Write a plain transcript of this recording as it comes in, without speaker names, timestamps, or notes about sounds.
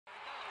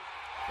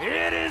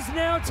It is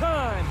now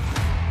time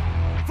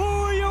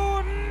for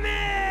your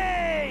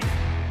main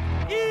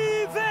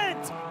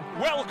event.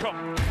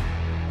 Welcome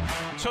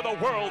to the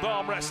World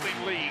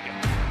Armwrestling League.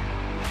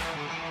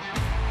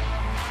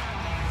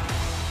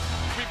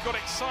 We've got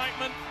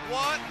excitement.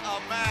 What a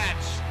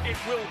match. It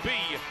will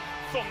be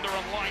thunder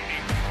and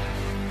lightning.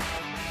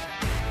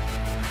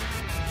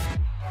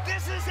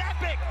 This is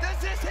epic.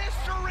 This is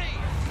history.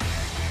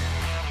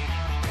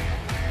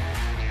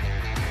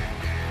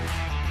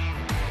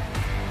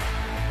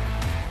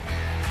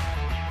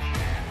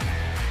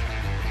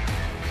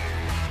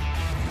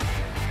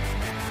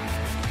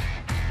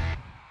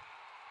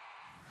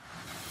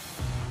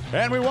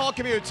 And we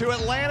welcome you to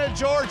Atlanta,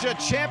 Georgia,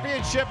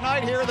 championship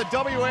night here at the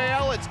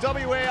WAL. It's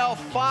WAL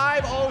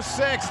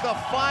 506, the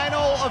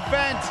final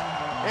event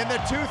in the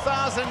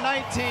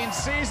 2019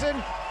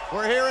 season.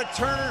 We're here at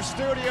Turner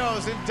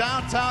Studios in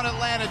downtown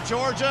Atlanta,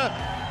 Georgia.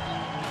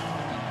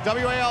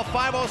 WAL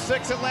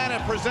 506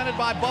 Atlanta, presented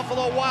by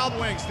Buffalo Wild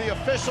Wings, the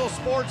official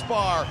sports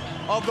bar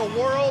of the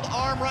World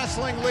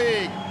Armwrestling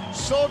League.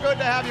 So good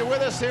to have you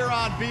with us here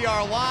on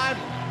BR Live.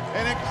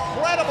 An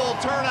incredible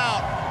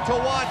turnout to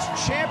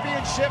watch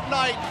championship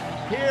night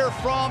here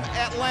from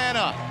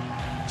Atlanta.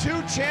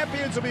 Two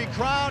champions will be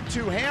crowned,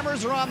 two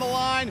hammers are on the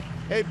line.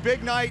 A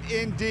big night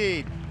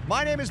indeed.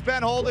 My name is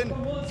Ben Holden.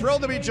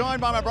 Thrilled to be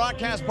joined by my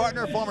broadcast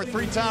partner, former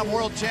three-time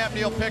world champ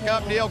Neil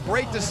Pickup. Neil,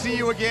 great to see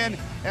you again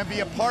and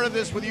be a part of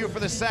this with you for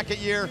the second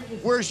year.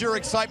 Where's your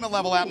excitement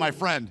level at, my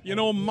friend? You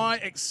know, my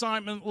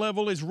excitement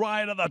level is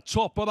right at the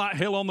top of that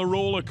hill on the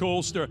roller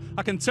coaster.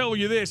 I can tell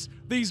you this,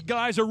 these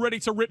guys are ready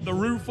to rip the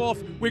roof off.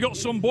 We got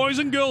some boys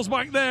and girls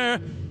back there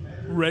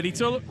ready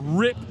to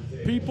rip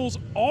people's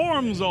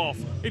arms off.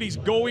 It is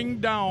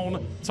going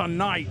down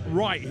tonight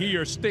right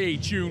here. Stay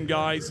tuned,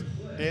 guys.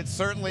 It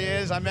certainly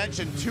is. I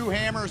mentioned two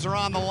hammers are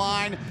on the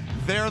line.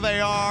 There they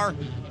are.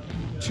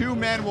 Two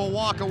men will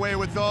walk away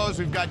with those.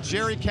 We've got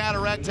Jerry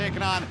Cadorette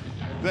taking on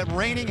the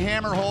reigning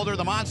hammer holder,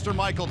 the monster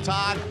Michael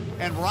Todd,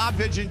 and Rob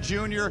Vigent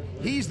Jr.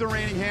 He's the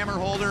reigning hammer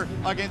holder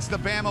against the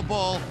Bama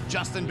Bull,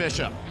 Justin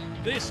Bishop.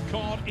 This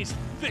card is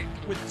thick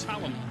with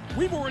talent.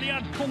 We've already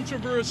had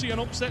controversy and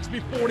upsets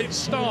before it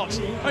starts,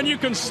 and you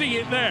can see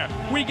it there.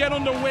 We get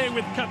underway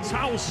with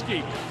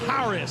Katowski,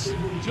 Harris,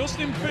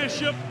 Justin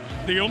Bishop,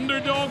 the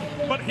underdog,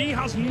 but he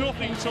has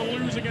nothing to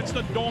lose against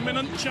the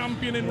dominant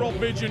champion in Rob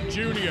Vigent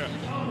Jr.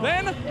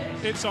 Then,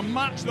 it's a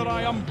match that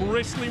I am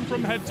bristling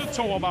from head to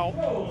toe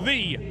about.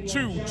 The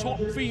two top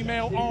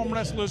female arm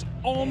wrestlers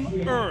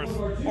on earth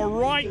are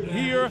right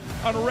here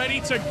and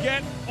ready to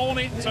get on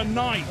it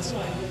tonight.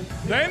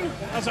 Then,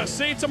 as I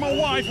say to my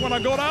wife when I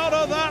got out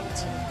of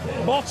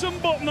that bottom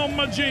button on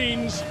my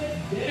jeans,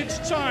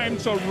 it's time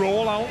to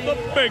roll out the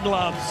big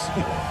lads.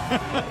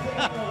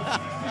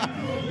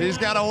 He's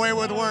got a way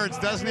with words,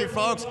 doesn't he,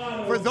 folks?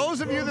 For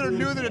those of you that are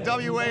new to the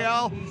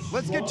WAL,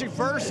 let's get you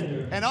first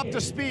and up to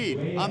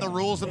speed on the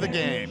rules of the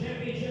game.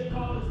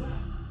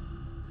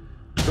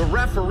 The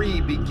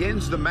referee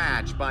begins the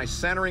match by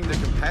centering the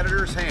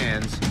competitor's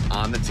hands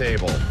on the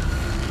table.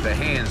 The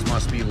hands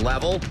must be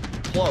level,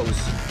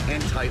 close,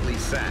 and tightly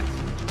set.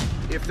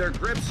 If their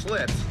grip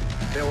slips,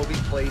 they will be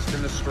placed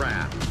in the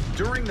strap.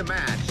 During the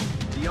match,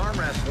 the arm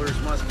wrestlers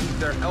must keep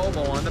their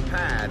elbow on the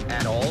pad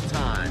at all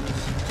times.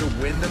 To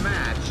win the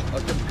match, a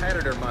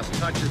competitor must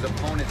touch his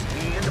opponent's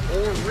hand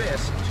or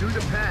wrist to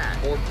the pad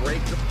or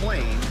break the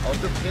plane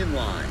of the pin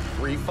line.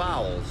 3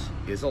 fouls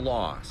is a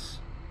loss.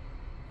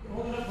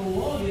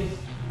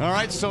 All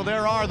right, so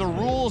there are the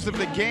rules of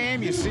the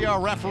game. You see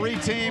our referee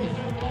team.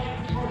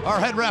 Our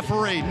head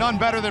referee, none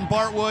better than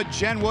Bart Wood.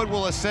 Jen Wood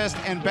will assist,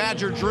 and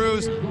Badger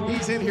Drews,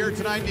 he's in here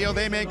tonight, Neil.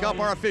 They make up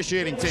our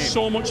officiating team.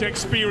 So much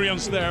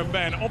experience there,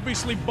 Ben.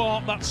 Obviously,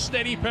 Bart, that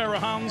steady pair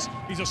of hands.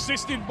 He's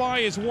assisted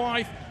by his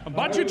wife. And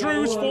Badger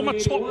Drews, former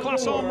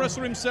top-class arm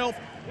wrestler himself,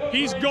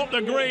 he's got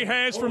the gray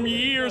hairs from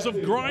years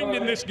of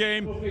grinding this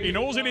game. He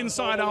knows it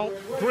inside out.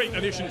 Great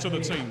addition to the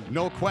team.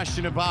 No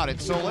question about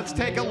it. So let's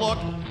take a look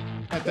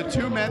at the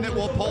two men that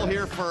we'll pull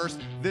here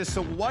first. This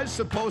was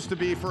supposed to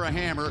be for a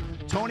hammer.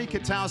 Tony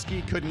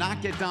Katowski could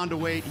not get down to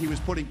weight. He was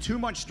putting too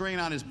much strain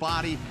on his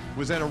body,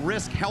 was at a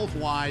risk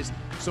health-wise,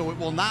 so it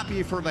will not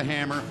be for the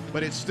hammer,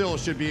 but it still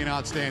should be an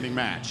outstanding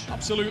match.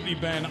 Absolutely,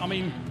 Ben. I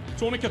mean,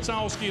 Tony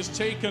Katowski has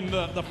taken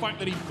the fact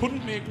that he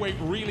couldn't make weight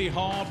really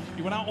hard.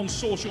 He went out on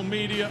social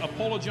media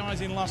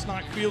apologizing last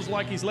night. Feels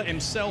like he's let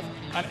himself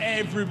and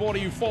everybody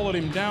who followed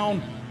him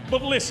down.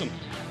 But listen,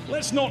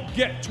 let's not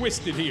get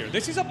twisted here.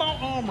 This is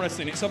about arm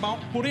wrestling. It's about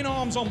putting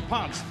arms on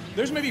pads.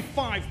 There's maybe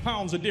 5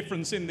 pounds of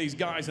difference in these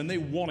guys, and they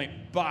want it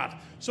bad.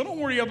 So don't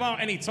worry about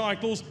any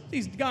titles.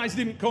 These guys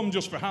didn't come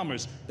just for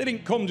hammers. They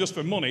didn't come just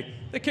for money.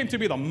 They came to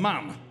be the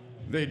man.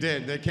 They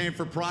did. They came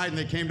for pride, and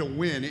they came to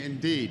win,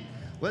 indeed.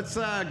 Let's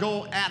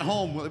go at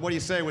home. What do you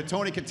say with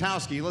Tony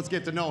Katowski? Let's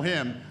get to know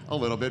him a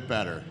little bit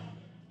better.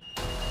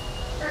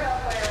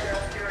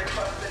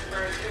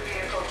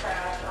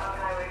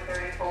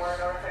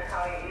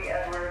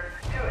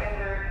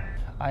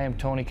 I am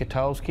Tony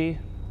Katowski.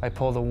 I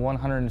pulled a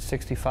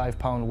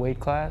 165-pound weight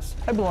class.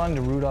 I belong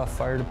to Rudolph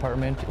Fire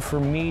Department. For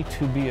me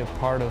to be a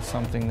part of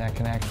something that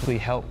can actually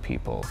help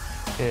people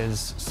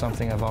is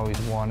something I've always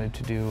wanted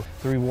to do.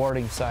 The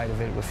rewarding side of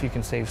it, if you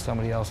can save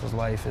somebody else's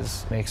life,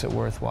 makes it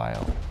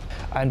worthwhile.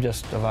 I'm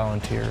just a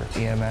volunteer.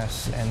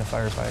 EMS and the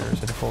firefighters,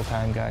 the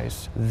full-time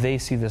guys, they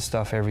see this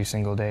stuff every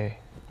single day.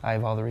 I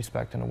have all the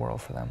respect in the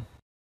world for them.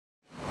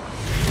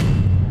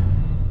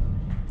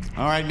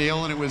 All right,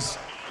 Neil, and it was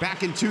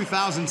back in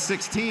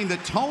 2016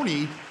 that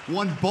Tony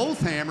won both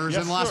hammers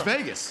in Las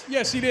Vegas.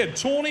 Yes, he did.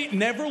 Tony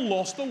never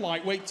lost the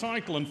lightweight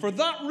title, and for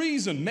that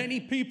reason, many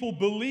people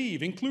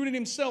believe, including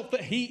himself,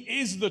 that he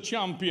is the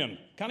champion.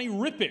 Can he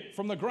rip it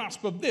from the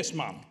grasp of this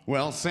man?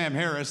 Well, Sam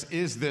Harris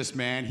is this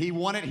man. He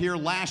won it here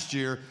last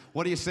year.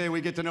 What do you say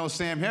we get to know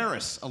Sam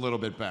Harris a little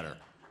bit better?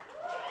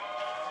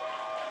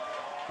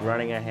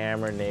 Running a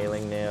hammer,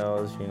 nailing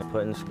nails,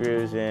 putting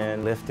screws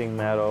in, lifting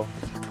metal,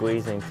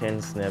 squeezing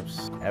tin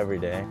snips every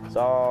day. It's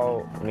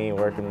all me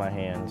working my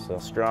hands. So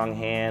strong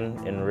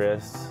hand and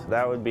wrists,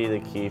 that would be the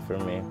key for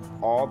me.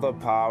 All the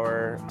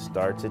power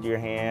starts at your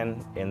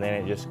hand and then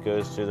it just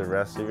goes through the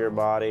rest of your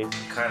body.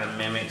 Kind of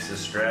mimics the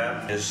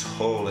strap. Just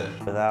hold it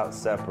without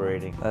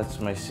separating. That's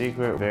my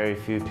secret very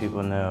few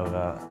people know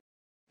about.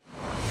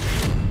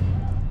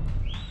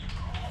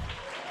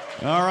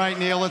 All right,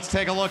 Neil, let's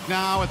take a look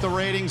now at the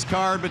ratings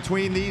card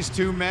between these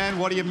two men.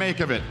 What do you make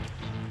of it?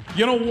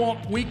 You know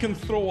what? We can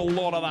throw a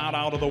lot of that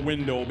out of the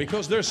window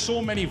because there's so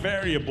many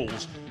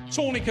variables.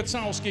 Tony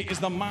Kotowski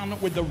is the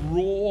man with the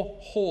raw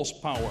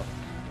horsepower.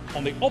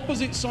 On the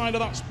opposite side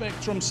of that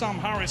spectrum, Sam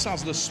Harris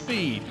has the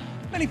speed.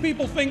 Many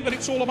people think that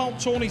it's all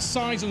about Tony's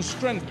size and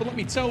strength, but let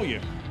me tell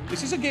you,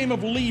 this is a game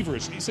of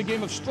levers, it's a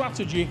game of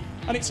strategy,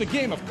 and it's a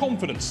game of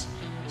confidence.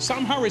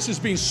 Sam Harris has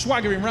been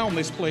swaggering around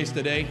this place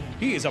today.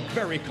 He is a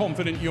very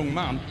confident young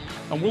man,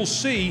 and we'll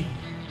see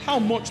how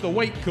much the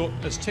weight cut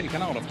has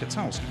taken out of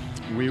Kotowski.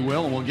 We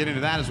will, and we'll get into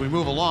that as we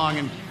move along.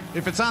 And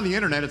if it's on the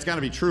internet, it's got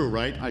to be true,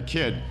 right? I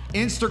kid.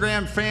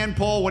 Instagram fan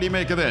poll, what do you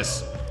make of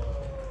this?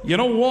 You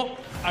know what?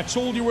 I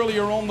told you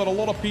earlier on that a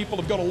lot of people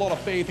have got a lot of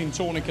faith in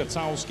Tony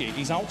Kotowski.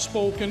 He's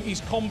outspoken,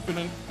 he's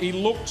confident, he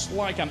looks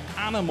like an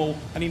animal,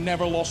 and he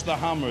never lost the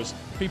hammers.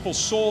 People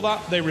saw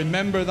that, they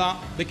remember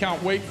that, they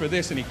can't wait for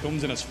this, and he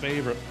comes in as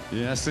favorite.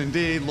 Yes,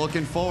 indeed.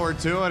 Looking forward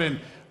to it. And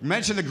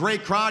mention the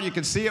great crowd. You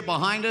can see it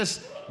behind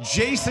us.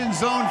 Jason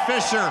Zone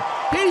Fisher.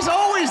 He's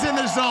always in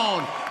the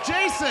zone.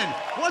 Jason,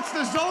 what's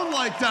the zone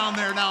like down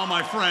there now,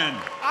 my friend?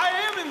 I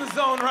am in the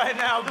zone right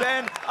now,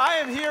 Ben. I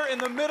am here in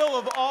the middle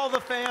of all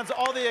the fans,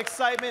 all the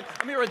excitement.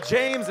 I'm here with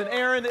James and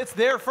Aaron. It's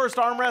their first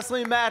arm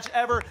wrestling match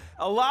ever.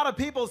 A lot of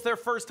people, it's their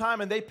first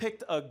time, and they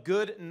picked a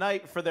good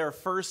night for their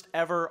first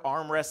ever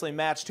arm wrestling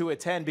match to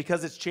attend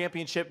because it's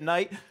championship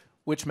night.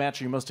 Which match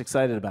are you most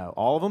excited about?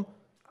 All of them?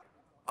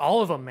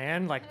 All of them,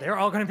 man. Like, they're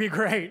all going to be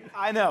great.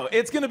 I know.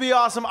 It's going to be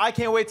awesome. I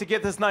can't wait to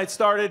get this night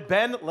started.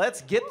 Ben,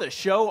 let's get the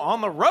show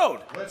on the road.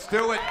 Let's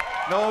do it.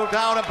 No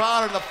doubt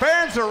about it. The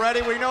fans are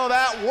ready. We know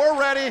that. We're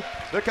ready.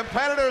 The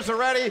competitors are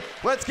ready.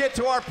 Let's get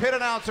to our pit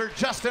announcer,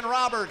 Justin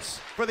Roberts,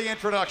 for the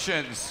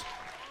introductions.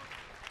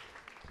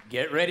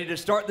 Get ready to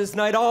start this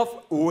night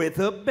off with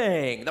a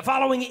bang. The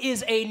following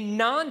is a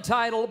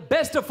non-title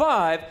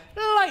best-of-5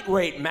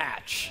 lightweight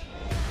match.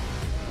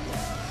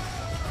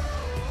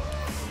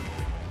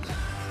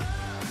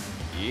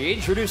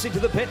 Introducing to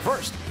the pit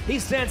first, he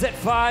stands at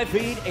 5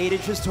 feet 8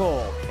 inches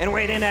tall and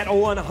weighed in at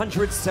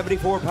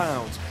 174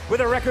 pounds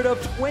with a record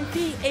of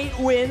 28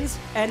 wins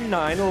and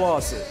 9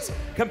 losses.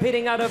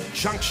 Competing out of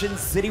Junction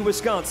City,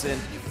 Wisconsin,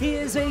 he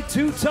is a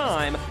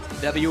 2-time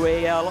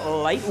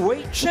WAL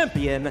lightweight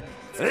champion.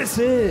 This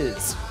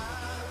is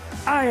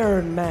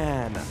Iron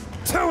Man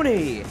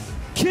Tony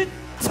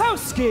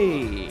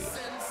Kotowski.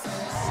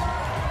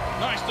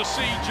 Nice to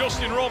see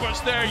Justin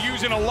Roberts there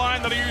using a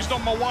line that I used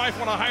on my wife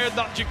when I hired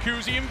that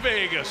jacuzzi in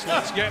Vegas.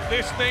 Let's get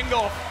this thing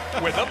off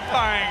with a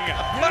bang.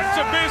 Back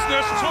to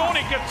business.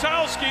 Tony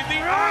Kotowski, the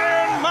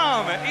Iron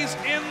Man, is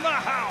in the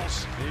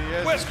house.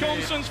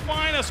 Wisconsin's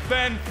finest,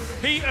 Ben.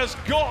 He has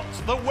got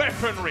the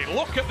weaponry.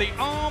 Look at the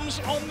arms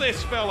on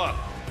this fella.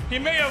 He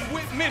may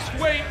have missed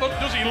weight, but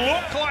does he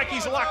look like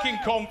he's lacking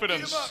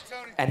confidence?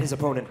 And his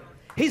opponent,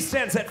 he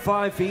stands at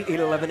 5 feet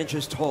 11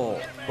 inches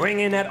tall, weighing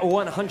in at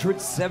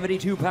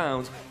 172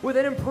 pounds with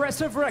an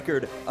impressive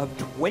record of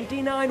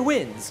 29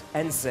 wins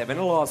and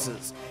 7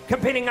 losses.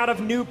 Competing out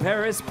of New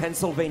Paris,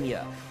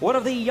 Pennsylvania, one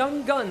of the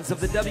young guns of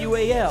the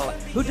WAL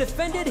who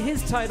defended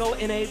his title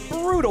in a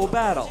brutal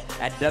battle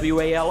at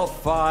WAL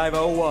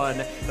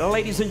 501.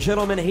 Ladies and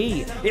gentlemen,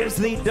 he is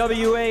the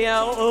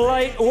WAL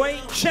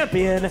lightweight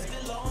champion,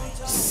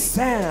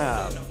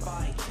 Sam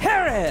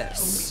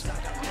Harris.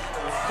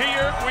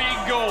 Here we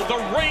go. The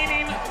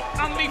reigning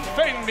and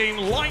defending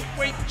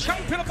lightweight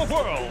champion of the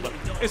world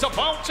is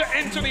about to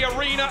enter the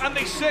arena, and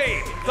they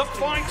say the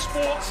fight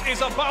sports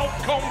is about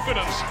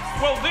confidence.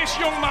 Well, this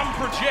young man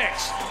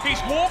projects.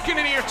 He's walking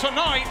in here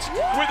tonight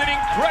with an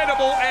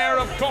incredible air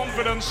of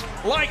confidence,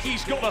 like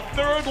he's got a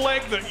third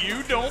leg that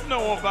you don't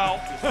know about,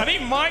 and he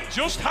might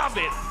just have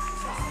it.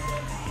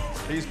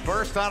 He's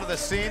burst onto the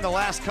scene the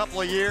last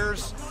couple of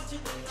years.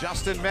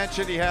 Justin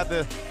mentioned he had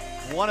the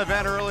one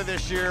event early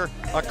this year,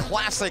 a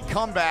classic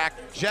comeback.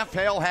 Jeff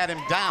Hale had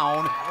him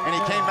down, and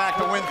he came back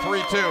to win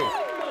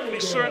 3-2. He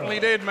certainly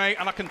did, mate,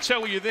 and I can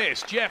tell you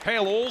this. Jeff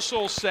Hale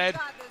also said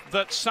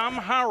that Sam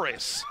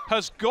Harris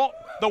has got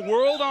the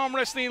World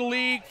Armwrestling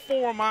League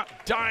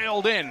format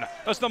dialed in.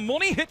 As the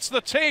money hits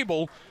the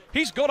table,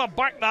 he's got to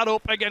back that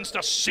up against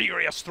a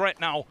serious threat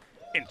now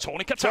in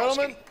Tony Katowski.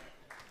 Gentlemen,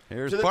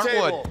 here's to the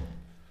Bartwood. table.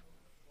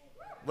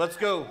 Let's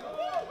go.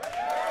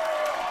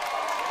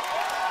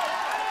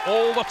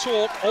 All the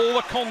talk, all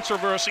the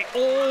controversy,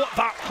 all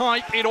that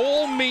hype, it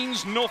all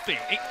means nothing.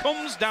 It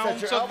comes down Set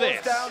your to elbows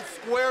this. down,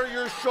 square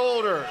your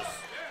shoulders.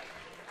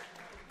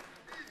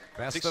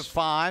 Best of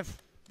 5.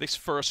 This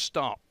first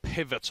start,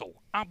 pivotal,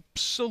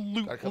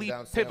 absolutely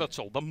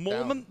pivotal. The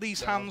moment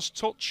these hands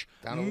touch,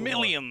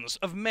 millions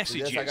of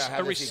messages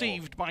are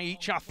received by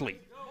each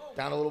athlete.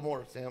 Down a little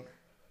more, Sam.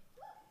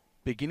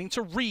 Beginning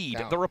to read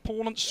their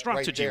opponent's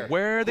strategy,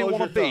 where they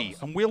want to be,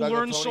 and we'll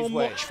learn so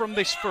much from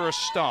this first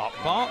start.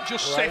 Bart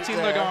just setting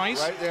the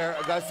guys. Right there,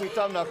 I got to see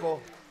thumb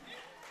knuckle.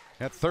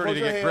 At 30 to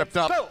get gripped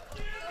up. Go.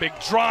 Big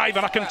drive,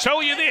 and I can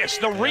tell you this,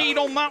 the read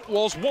on that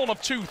was one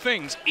of two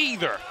things.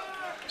 Either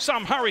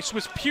Sam Harris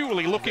was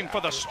purely looking for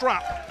the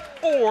strap,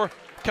 or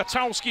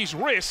Katowski's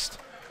wrist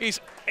is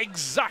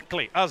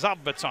exactly as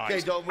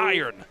advertised.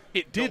 Iron.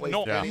 It did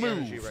not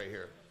move. Right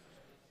here.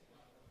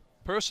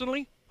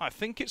 Personally, I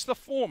think it's the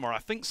former. I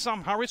think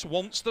Sam Harris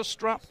wants the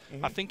strap.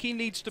 I think he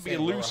needs to be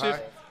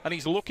elusive, and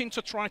he's looking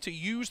to try to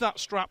use that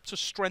strap to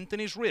strengthen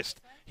his wrist.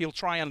 He'll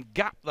try and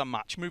gap the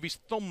match, move his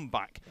thumb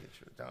back.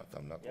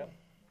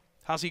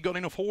 Has he got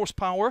enough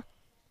horsepower?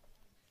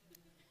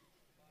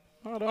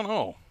 I don't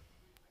know.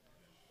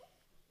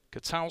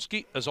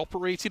 Katowski has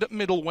operated at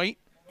middleweight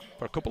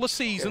for a couple of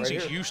seasons.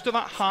 He's used to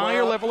that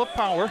higher level of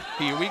power.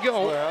 Here we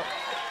go.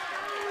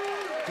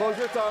 Close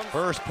your tongue.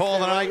 First pull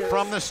of the night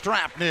from the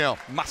strap, Neil.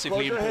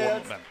 Massively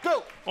important then.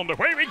 Go. On the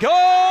way we go.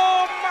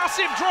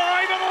 Massive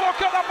drive, and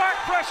look at the back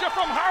pressure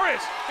from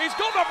Harris. He's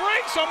got the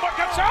brakes on, but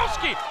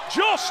Katowski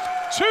just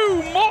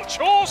too much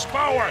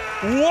horsepower.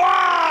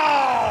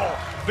 Wow!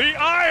 The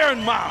Iron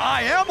Man.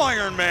 I am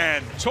Iron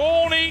Man.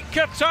 Tony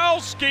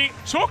Katowski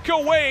took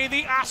away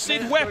the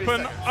acid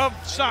weapon of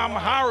Sam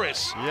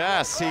Harris.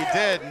 Yes, he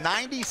did.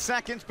 90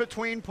 seconds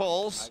between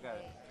pulls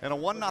and a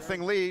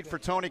 1-0 lead for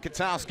Tony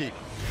Katowski.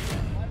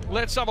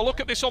 Let's have a look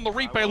at this on the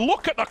replay.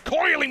 Look at the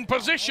coiling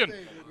position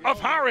of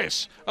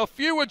Harris. A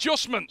few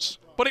adjustments,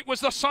 but it was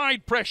the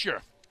side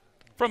pressure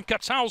from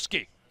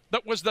Katowski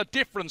that was the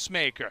difference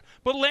maker.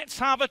 But let's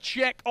have a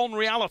check on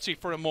reality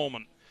for a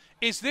moment.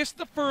 Is this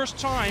the first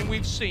time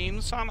we've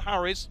seen Sam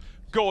Harris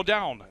go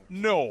down?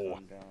 No.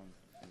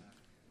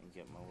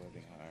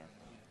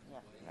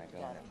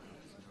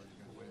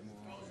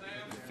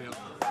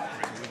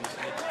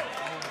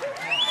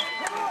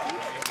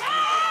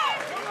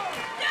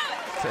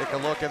 Take a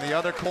look in the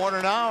other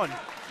corner now, and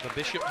the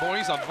Bishop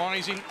boys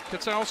advising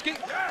Katowski.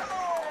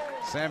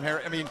 Sam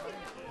Harris, I mean,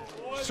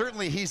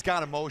 certainly he's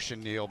got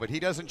emotion, Neil, but he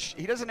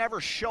doesn't ever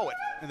show it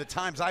in the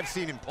times I've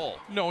seen him pull.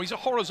 No, he's a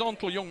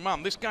horizontal young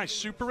man. This guy's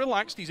super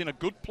relaxed. He's in a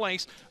good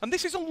place, and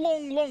this is a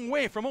long, long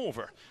way from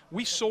over.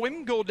 We saw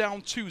him go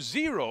down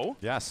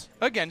 2-0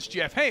 against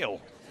Jeff Hale,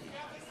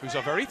 who's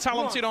a very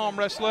talented arm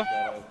wrestler.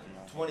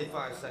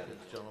 25 seconds,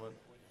 gentlemen.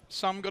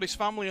 Sam got his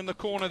family in the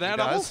corner there. He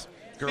does.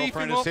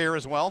 Girlfriend is here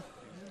as well.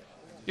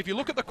 If you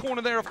look at the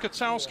corner there of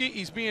Katowski,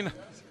 he's being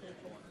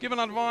given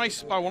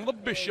advice by one of the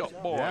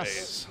Bishop boys.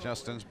 Yes,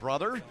 Justin's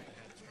brother.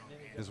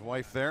 His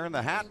wife there in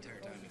the hat.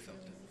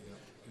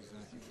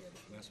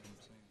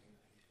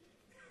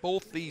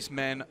 Both these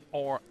men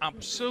are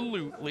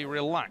absolutely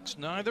relaxed.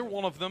 Neither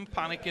one of them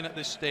panicking at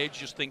this stage,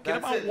 just thinking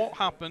about what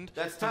happened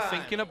and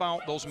thinking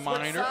about those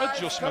minor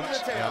adjustments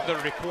that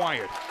are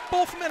required.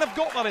 Both men have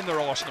got that in their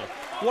arsenal.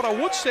 What I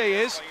would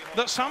say is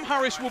that Sam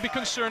Harris will be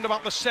concerned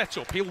about the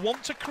setup. He'll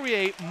want to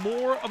create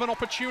more of an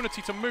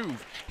opportunity to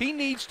move. He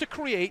needs to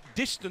create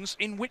distance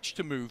in which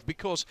to move,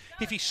 because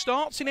if he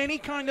starts in any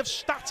kind of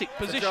static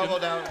position,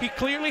 he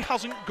clearly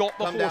hasn't got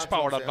the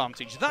horsepower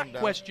advantage. That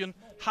question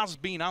has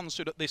been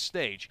answered at this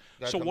stage.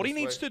 So what he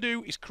needs to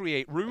do is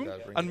create room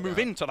and move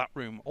into that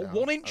room. A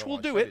 1 inch will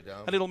do it,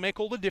 and it'll make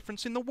all the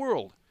difference in the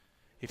world.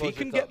 If he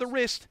can get the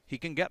wrist, he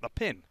can get the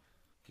pin.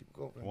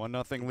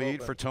 1-0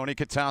 lead for Tony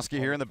Katowski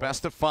here in the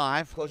best of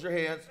 5. Close your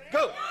hands.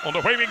 Go. On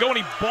the way we go, and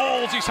he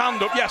balls his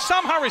hand up. Yeah,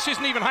 Sam Harris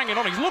isn't even hanging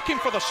on. He's looking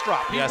for the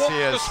strap. He wants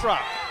the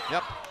strap.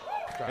 Yep.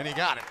 And he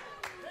got it.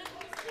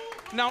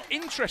 Now,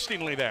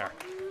 interestingly there,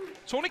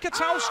 Tony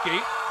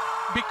Katowski,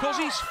 because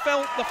he's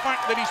felt the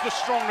fact that he's the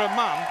stronger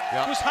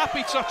man, was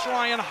happy to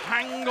try and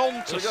hang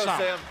on to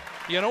Sam.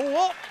 You know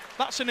what?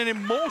 That's an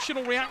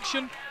emotional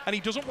reaction, and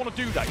he doesn't want to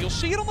do that. You'll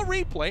see it on the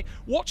replay.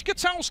 Watch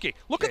Katowski.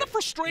 Look at the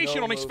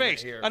frustration on his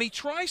face, and he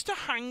tries to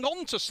hang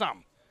on to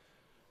Sam.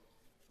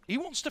 He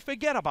wants to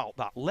forget about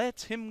that.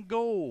 Let him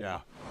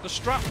go. The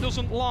strap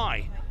doesn't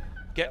lie.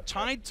 Get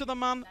tied to the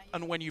man,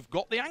 and when you've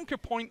got the anchor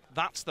point,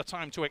 that's the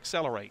time to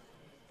accelerate.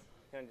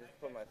 Can I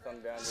just put my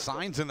thumb down?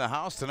 Signs in the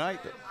house tonight.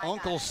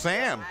 Uncle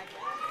Sam.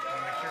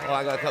 Oh,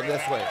 I gotta come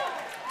this way.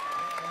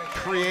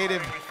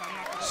 Creative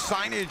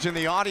signage in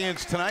the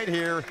audience tonight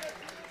here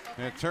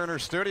at Turner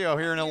Studio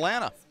here in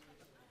Atlanta.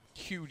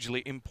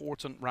 Hugely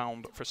important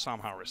round for Sam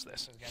Harris,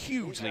 this.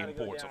 Hugely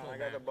important. I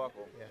got the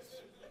buckle.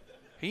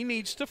 He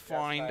needs to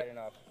find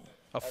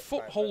a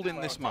foothold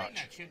in this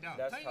match.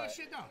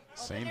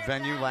 Same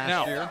venue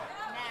last year.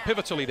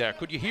 Pivotally there,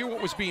 could you hear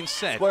what was being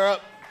said? Square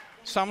up.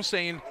 Sam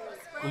saying,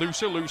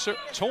 looser, looser.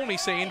 Tony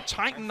saying,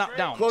 tighten that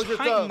down,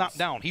 tighten that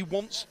down. He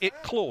wants it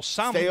close.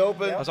 Sam, stay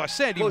open. as I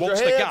said, he Close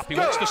wants your the hands. gap. He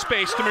wants the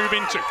space to move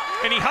into.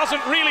 And he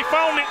hasn't really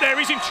found it there.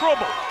 He's in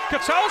trouble.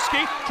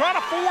 Katowski trying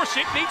to force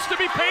it, needs to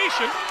be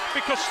patient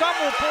because Sam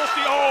will post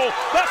the, oh,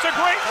 that's a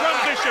great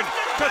transition.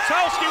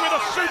 Katowski with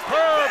a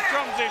superb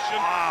transition.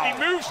 Wow. He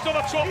moves to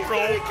the top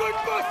row.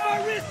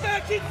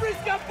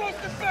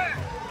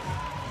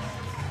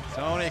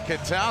 Tony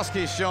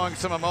Katowski showing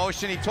some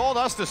emotion. He told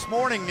us this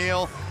morning,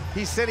 Neil,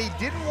 he said he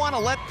didn't want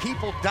to let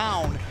people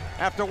down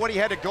after what he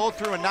had to go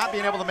through and not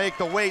being able to make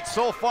the weight.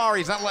 So far,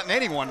 he's not letting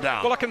anyone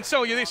down. Well, I can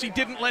tell you this, he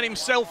didn't let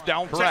himself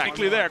down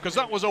technically there, because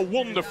that was a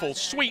wonderful,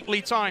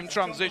 sweetly timed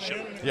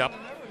transition. Yep.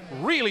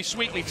 Really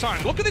sweetly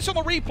timed. Look at this on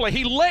the replay.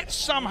 He let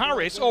Sam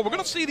Harris, oh, we're going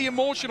to see the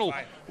emotional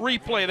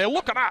replay there.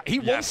 Look at that. He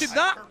wanted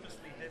that.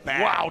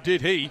 Bad. Wow,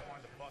 did he?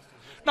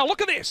 Now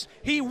look at this.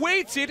 He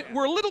waited.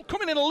 We're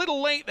coming in a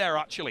little late there,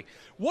 actually.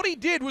 What he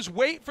did was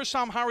wait for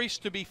Sam Harris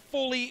to be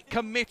fully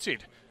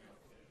committed.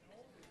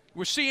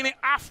 We're seeing it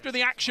after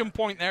the action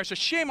point there. It's a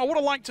shame. I would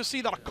have liked to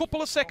see that a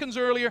couple of seconds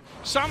earlier.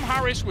 Sam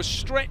Harris was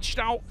stretched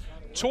out.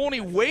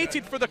 Tony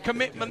waited for the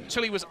commitment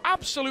till he was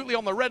absolutely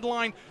on the red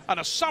line, and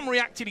as Sam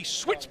reacted, he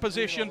switched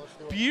position.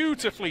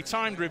 Beautifully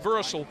timed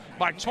reversal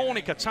by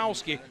Tony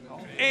Katowski.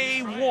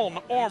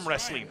 A1 arm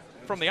wrestling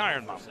from the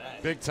Ironman.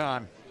 Big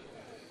time.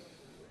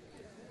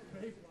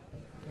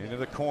 Into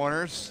the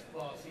corners.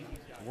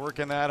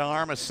 Working that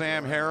arm of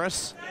Sam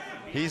Harris.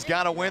 He's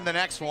got to win the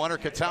next one, or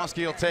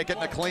Katowski will take it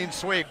in a clean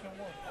sweep.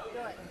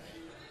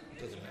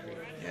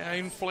 Yeah,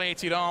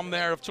 inflated arm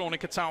there of Tony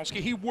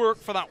Katowski. He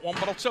worked for that one,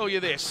 but I'll tell you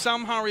this,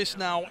 Sam Harris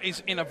now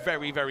is in a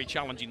very, very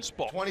challenging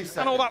spot. 20 seconds.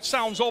 I know that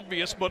sounds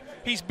obvious, but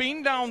he's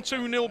been down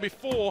 2-0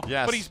 before,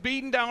 yes. But he's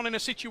been down in a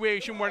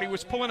situation where he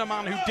was pulling a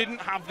man who didn't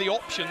have the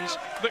options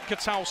that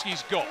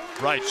Katowski's got.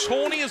 Right.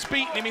 Tony has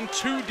beaten him in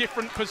two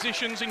different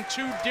positions, in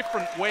two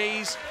different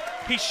ways.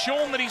 He's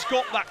shown that he's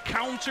got that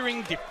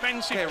countering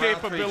defensive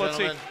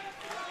capability.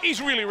 He's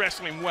really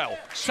wrestling well.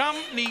 Sam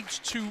needs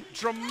to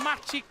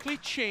dramatically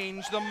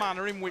change the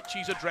manner in which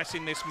he's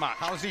addressing this match.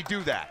 How does he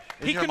do that?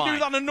 He can do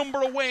that in a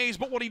number of ways,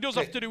 but what he does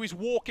have to do is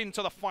walk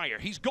into the fire.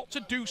 He's got to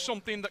do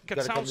something that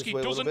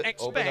Katowski doesn't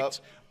expect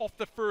off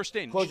the first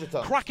inch.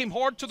 Crack him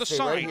hard to the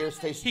side. Right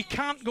here, he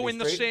can't go in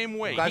the same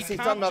way. He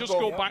can't just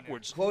go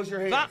backwards.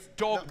 That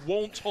dog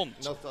won't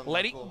hunt.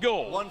 Let it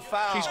go.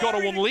 He's got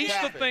to unleash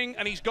the thing,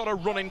 and he's got to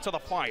run into the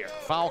fire.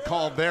 Foul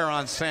called there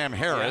on Sam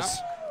Harris.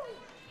 Yeah.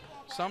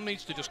 Sam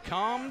needs to just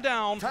calm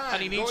down,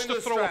 and he needs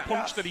to throw a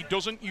punch that he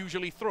doesn't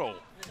usually throw.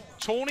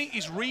 Tony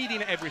is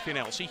reading everything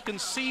else. He can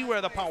see where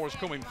the power's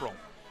coming from.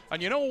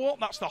 And you know what?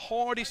 That's the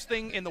hardest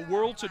thing in the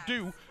world to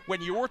do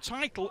when your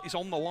title is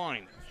on the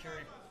line.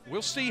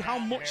 We'll see how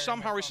much Sam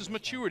Harris has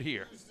matured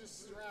here.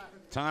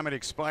 Time had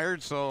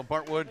expired, so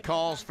Bartwood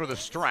calls for the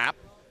strap.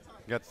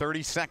 You got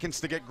 30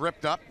 seconds to get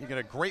gripped up. You get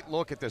a great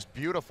look at this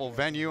beautiful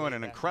venue and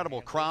an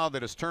incredible crowd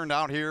that has turned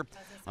out here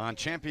on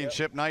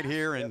championship night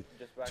here in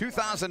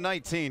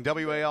 2019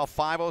 WAL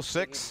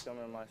 506.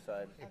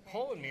 You're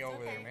pulling me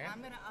over there,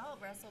 man.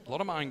 A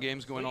lot of mind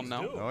games going on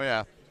now. Oh,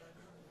 yeah.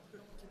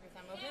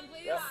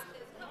 Yep.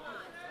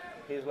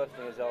 He's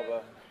lifting his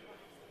elbow.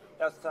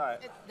 That's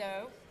tight.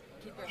 No.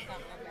 Keep your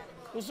thumb open.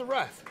 Who's the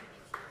ref?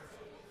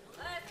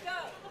 Let's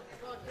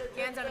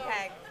go. Hands on a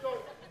peg.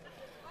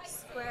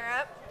 Square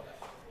up.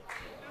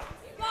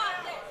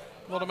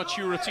 A lot of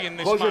maturity in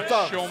this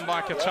match shown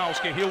by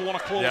Katowski. He'll want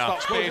to close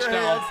that space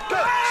down.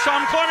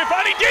 Sam climbing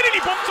back, he did it,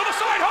 he bumped to the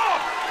side hard.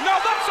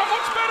 Now that's a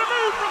much better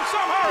move from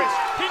Sam Harris.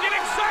 He did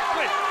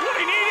exactly what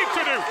he needed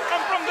to do.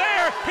 And from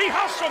there, he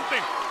has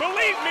something.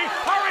 Believe me,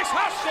 Harris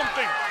has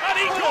something. And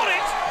he got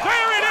it.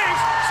 There it is.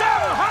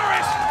 Sam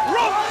Harris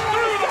runs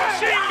through the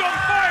machine gun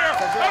fire.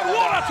 And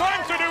what a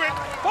time to do it.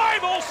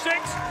 506,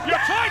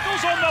 your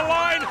title's on the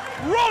line.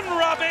 Run,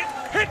 Rabbit.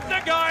 Hit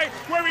the guy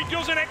where he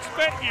doesn't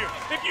expect you.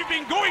 If you've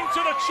been going to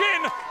the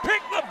chin,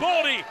 pick the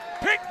body.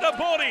 Pick the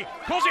body,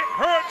 because it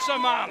hurts a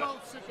man.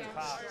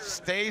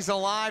 Stays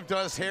alive,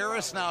 does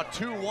Harris. Now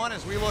 2-1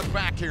 as we look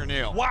back here,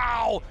 Neil.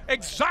 Wow,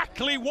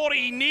 exactly what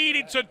he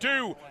needed to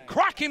do.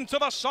 Crack him to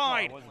the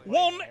side.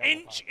 1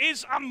 inch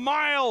is a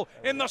mile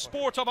in the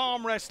sport of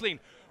arm wrestling.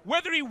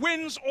 Whether he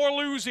wins or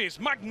loses,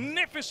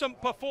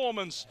 magnificent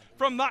performance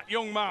from that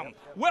young man.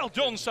 Well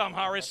done, Sam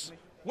Harris.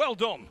 Well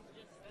done.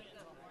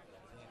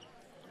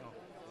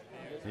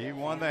 He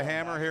won the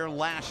hammer here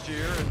last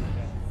year in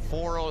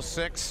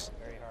 406.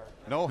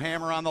 No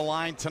hammer on the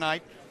line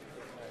tonight.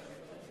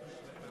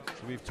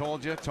 So we've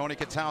told you, Tony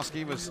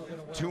Katowski was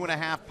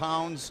 2.5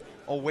 pounds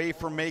away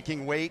from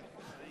making weight.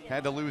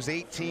 had to lose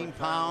 18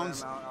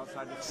 pounds.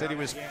 Said he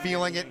was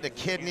feeling it in the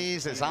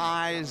kidneys, his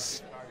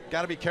eyes.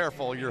 Got to be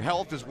careful. Your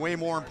health is way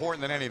more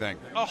important than anything.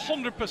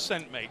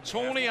 100%, mate.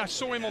 Tony, I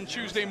saw him on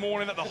Tuesday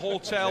morning at the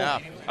hotel,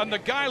 and the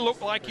guy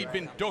looked like he'd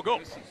been dug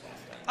up.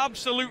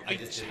 Absolutely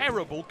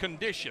terrible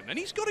condition. And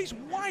he's got his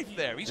wife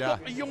there. He's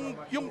got young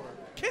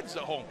kids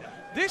at home.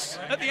 This,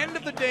 at the end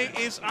of the day,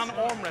 is an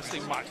arm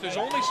wrestling match. There's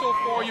only so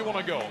far you want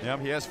to go. Yep,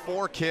 he has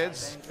 4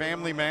 kids,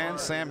 family man,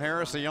 Sam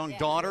Harris, a young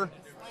daughter.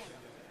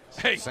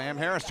 Hey. Sam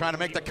Harris trying to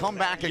make the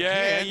comeback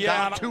again,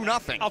 down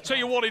 2-0. I'll tell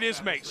you what it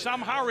is, mate. Sam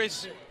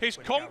Harris, his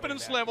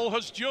confidence level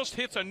has just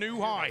hit a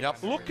new high.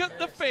 Yep. Look at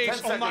the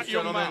face on that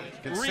young man.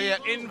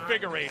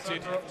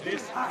 Reinvigorated.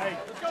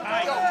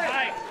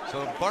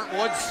 So Bart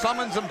Woods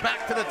summons him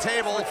back to the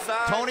table.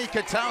 Tony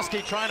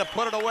Kotowski trying to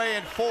put it away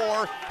in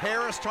 4.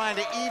 Harris trying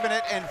to even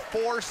it and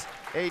force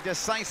a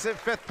decisive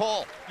 5th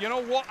pull. You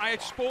know what? I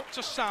had spoke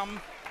to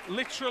Sam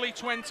literally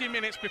 20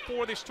 minutes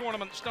before this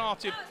tournament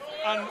started,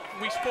 and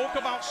we spoke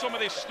about some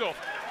of this stuff.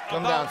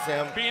 Come down,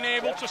 Sam. Being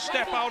able to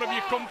step out of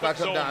your comfort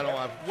zone.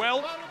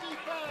 Well,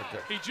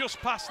 he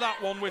just passed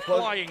that one with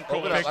flying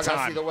colors. I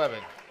gotta see the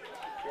webbing.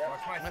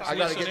 I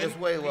gotta get this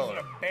way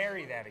lower.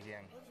 Bury that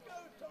again.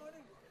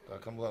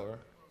 Gotta come lower.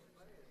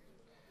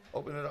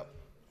 Open it up.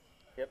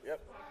 Yep.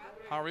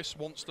 Harris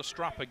wants the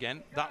strap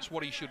again. That's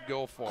what he should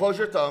go for. Close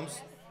your thumbs.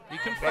 He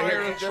can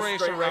fire and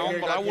trace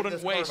around, but I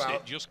wouldn't waste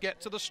it. Just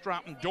get to the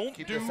strap and don't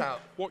do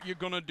what you're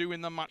going to do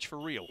in the match for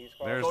real.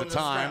 There's the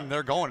time.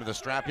 They're going to the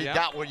strap. He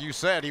got what you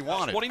said he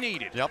wanted. That's what he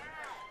needed. Yep.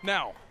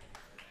 Now,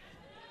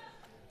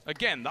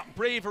 again, that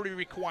bravery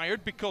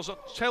required, because I'll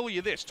tell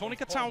you this, Tony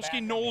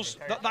Kotowski knows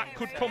that that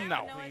could come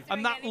now,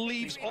 and that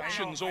leaves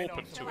options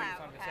open to him.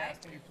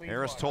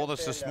 Harris told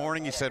us this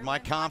morning, he said, my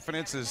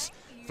confidence is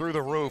through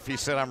the roof. He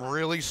said, I'm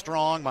really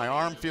strong. My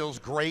arm feels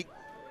great.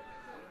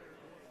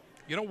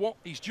 You know what?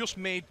 He's just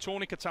made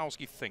Tony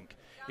Kotowski think.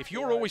 If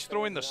you're always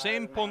throwing the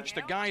same punch,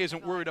 the guy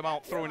isn't worried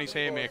about throwing his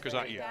haymakers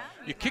at you.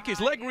 You kick his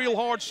leg real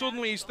hard,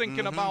 suddenly he's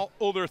thinking about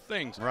other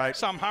things. Right.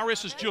 Sam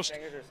Harris has just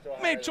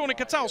made Tony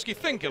Kotowski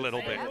think a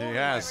little bit. He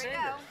has.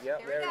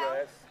 Yep, there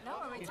it is.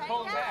 He's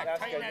pulling back.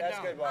 That's good. That's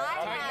good, Bob.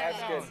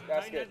 That's good.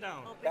 That's good.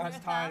 That's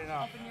tight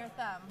enough. Open your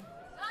thumb.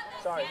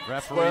 Sorry.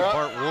 Referee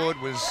Bart Wood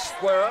was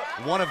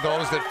one of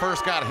those that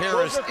first got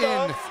Harris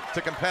into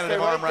competitive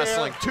arm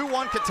wrestling.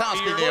 2-1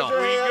 Kotowski, Neil.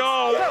 Here we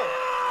go.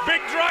 Big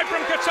drive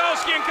from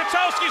Kotowski, and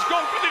Kotowski's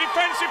gone for the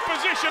defensive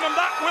position, and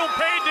that will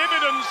pay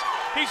dividends.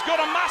 He's got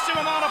a massive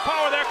amount of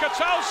power there.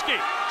 Kotowski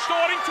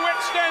starting to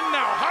extend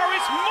now.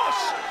 Harris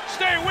must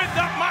stay with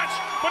that match,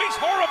 but he's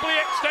horribly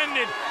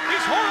extended.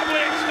 He's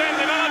horribly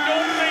extended, and I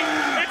don't think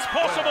it's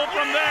possible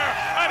from there,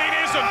 and it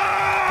isn't.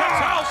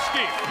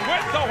 Kotowski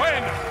with the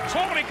win.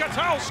 Tony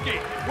Kotowski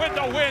with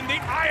the win.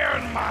 The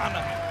Iron Man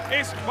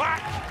is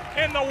back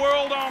in the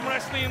World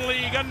Armwrestling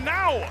League, and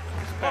now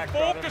the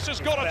focus has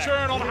got to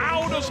turn on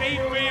how does he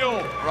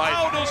feel? Right.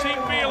 How does he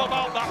feel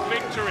about that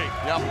victory?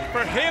 Yep.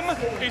 For him,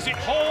 is it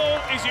hollow?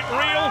 Is it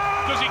real?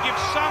 Does he give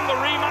Sam the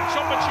rematch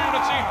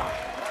opportunity?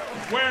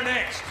 Where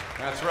next?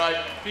 That's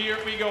right. Here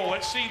we go.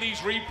 Let's see these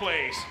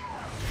replays.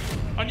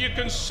 And you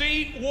can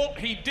see what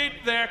he did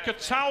there.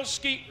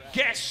 Kotowski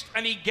guessed,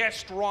 and he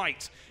guessed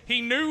right. He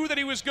knew that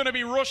he was going to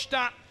be rushed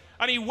at,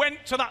 and he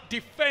went to that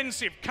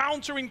defensive,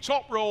 countering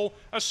top roll.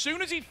 As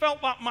soon as he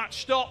felt that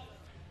match stop,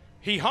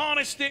 he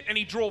harnessed it and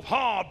he drove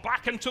hard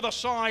back and to the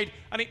side,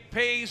 and it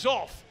pays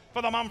off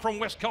for the man from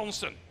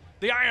Wisconsin.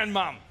 The Iron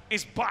Man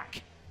is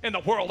back in the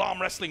World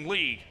Armwrestling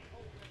League.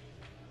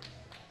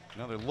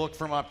 Another look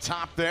from up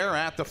top there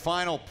at the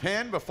final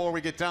pin before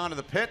we get down to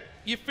the pit.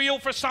 You feel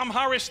for Sam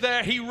Harris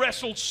there. He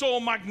wrestled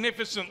so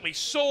magnificently,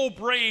 so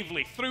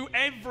bravely, through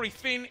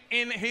everything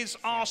in his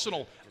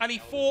arsenal, and he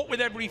fought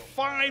with every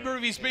fiber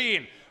of his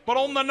being. But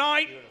on the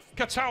night,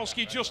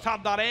 Kotowski just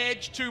had that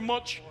edge too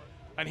much,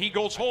 and he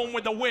goes home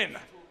with the win.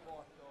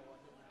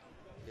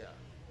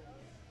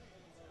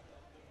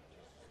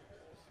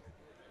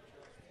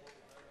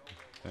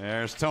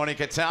 There's Tony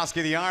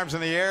Kotowski, the arms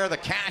in the air, the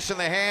cash in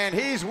the hand.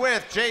 He's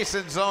with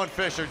Jason Zone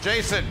Fisher.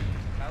 Jason.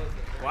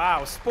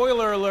 Wow,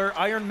 spoiler alert,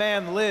 Iron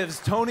Man lives.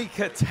 Tony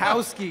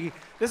Kotowski.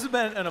 This has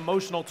been an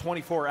emotional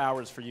 24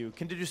 hours for you.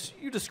 Can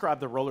you describe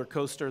the roller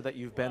coaster that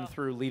you've been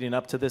through leading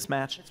up to this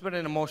match? It's been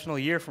an emotional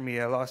year for me.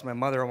 I lost my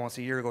mother almost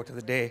a year ago to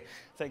the day.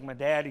 Thank my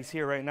dad. He's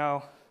here right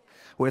now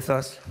with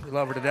us. We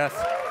love her to death.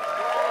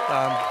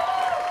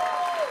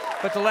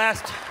 But the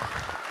last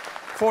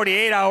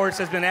 48 hours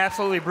has been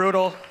absolutely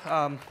brutal.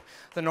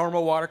 The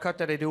normal water cut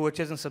that I do, which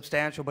isn't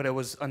substantial, but it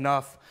was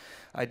enough.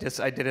 I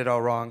did it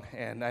all wrong,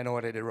 and I know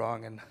what I did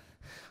wrong. And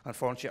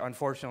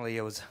unfortunately,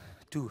 it was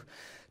two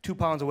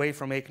pounds away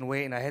from making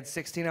weight, and I had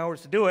 16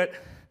 hours to do it,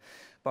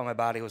 but my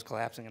body was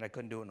collapsing, and I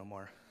couldn't do it no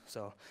more.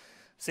 So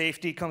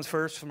safety comes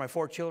first for my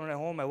 4 children at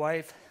home, my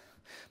wife,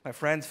 my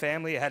friends,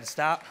 family. I had to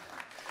stop.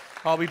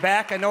 I'll be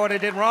back. I know what I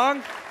did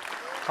wrong.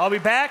 I'll be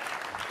back.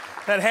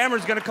 That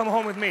hammer's going to come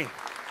home with me.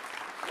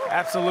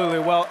 Absolutely.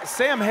 Well,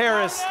 Sam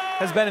Harris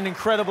has been an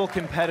incredible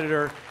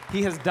competitor.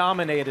 He has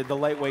dominated the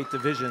lightweight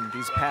division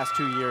these past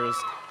 2 years.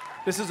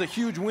 This is a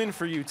huge win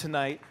for you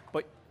tonight,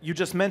 but you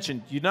just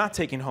mentioned you're not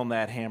taking home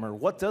that hammer.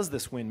 What does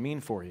this win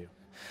mean for you?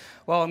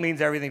 Well, it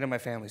means everything to my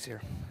family's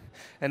here.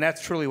 And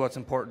that's truly what's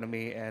important to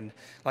me. And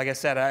like I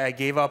said, I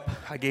gave up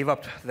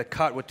the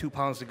cut with 2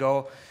 pounds to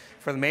go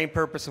for the main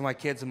purpose of my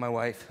kids and my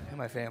wife and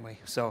my family.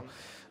 So,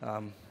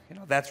 you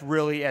know, that's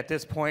really, at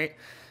this point,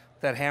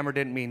 that hammer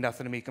didn't mean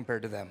nothing to me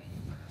compared to them.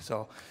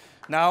 So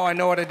now I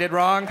know what I did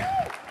wrong.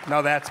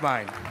 Now that's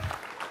mine.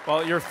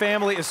 Well, your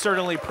family is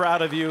certainly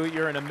proud of you.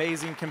 You're an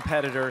amazing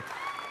competitor.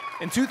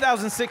 In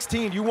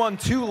 2016, you won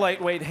 2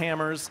 lightweight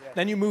hammers.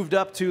 Then you moved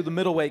up to the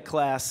middleweight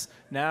class.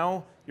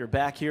 Now you're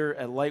back here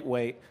at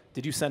lightweight.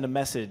 Did you send a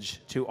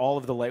message to all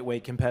of the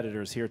lightweight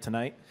competitors here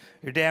tonight?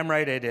 You're damn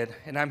right I did.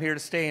 And I'm here to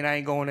stay, and I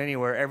ain't going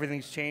anywhere.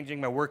 Everything's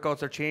changing. My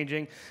workouts are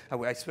changing.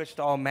 I switched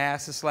to all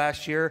mass this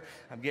last year.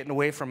 I'm getting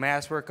away from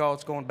mass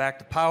workouts, going back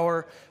to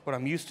power, what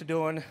I'm used to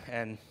doing.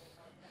 And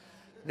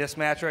this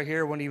match right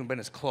here wouldn't even been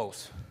as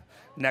close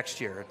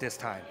next year at this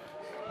time.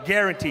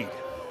 Guaranteed.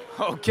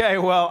 Okay,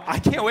 well, I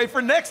can't wait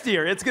for next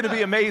year. It's going to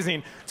be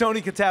amazing.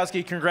 Tony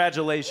Kotowski,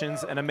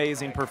 congratulations. An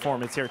amazing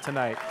performance here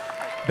tonight.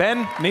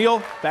 Ben,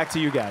 Neil, back to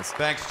you guys.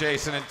 Thanks,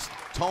 Jason. And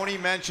Tony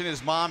mentioned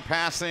his mom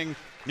passing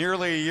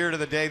nearly a year to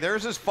the day.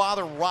 There's his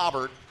father,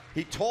 Robert.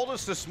 He told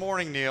us this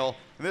morning, Neil,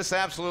 and this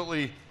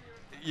absolutely,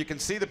 you can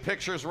see the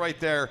pictures right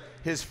there.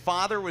 His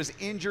father was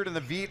injured in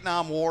the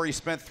Vietnam War. He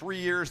spent 3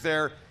 years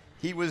there.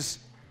 He was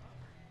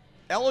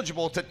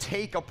eligible to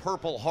take a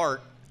Purple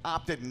Heart,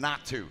 opted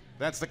not to.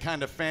 That's the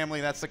kind of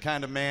family, that's the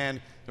kind of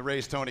man that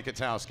raised Tony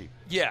Kotowski.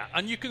 Yeah,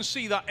 and you can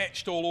see that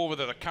etched all over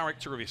the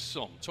character of his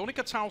son. Tony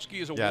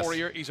Kotowski is a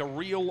warrior. He's a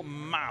real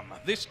man.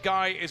 This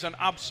guy is an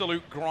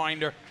absolute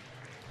grinder.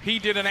 He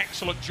did an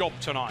excellent job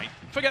tonight.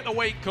 Forget the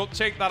weight cut,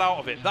 take that out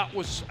of it. That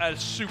was a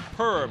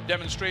superb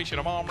demonstration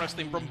of arm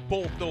wrestling from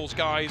both those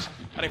guys.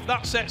 And if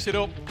that sets it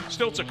up,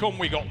 still to come,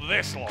 we got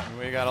this long.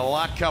 We got a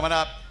lot coming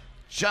up.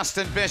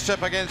 Justin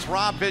Bishop against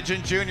Rob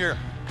Vidgen Jr.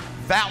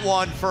 That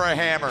one for a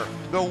hammer.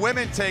 The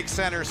women take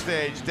center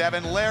stage.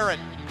 Devon, Larratt,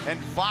 and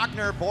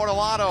Wagner,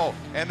 Bortolato.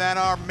 And then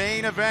our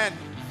main event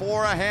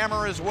for a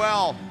hammer as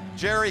well.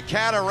 Jerry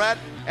Carteret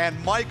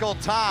and Michael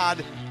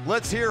Todd.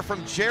 Let's hear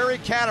from Jerry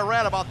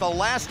Carteret about the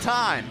last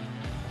time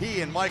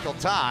he and Michael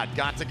Todd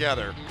got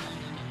together.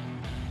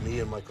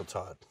 Me and Michael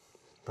Todd,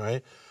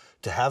 right?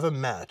 To have a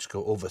match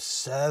go over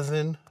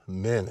 7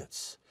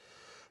 minutes,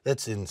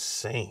 that's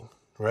insane,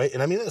 right?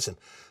 And I mean, listen,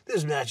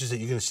 there's matches that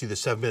you're going to see the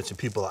 7 minutes and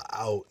people are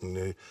out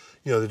and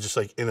they're just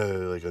like in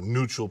a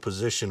neutral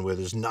position where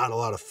there's not a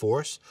lot of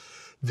force.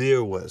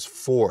 There was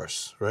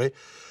force, right?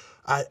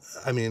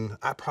 I mean,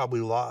 I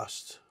probably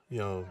lost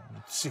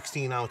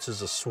 16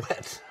 ounces of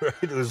sweat, right?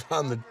 It was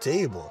on the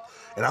table.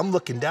 And I'm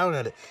looking down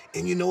at it.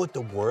 And you know what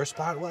the worst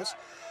part was?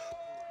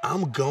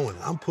 I'm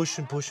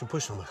pushing.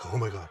 I'm like, oh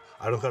my God,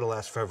 I don't gotta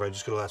last forever. I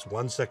just gotta last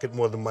 1 second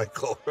more than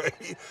Michael,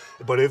 right?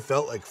 But it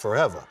felt like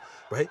forever,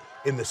 right?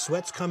 And the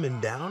sweat's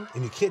coming down,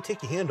 and you can't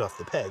take your hand off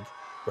the peg,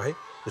 right?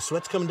 The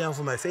sweat's coming down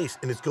from my face,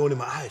 and it's going in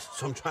my eyes.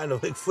 So I'm trying to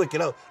like flick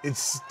it out. It's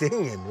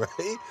stinging,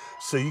 right?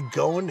 So you're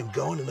going,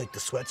 and like the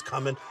sweat's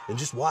coming, and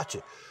just watch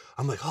it.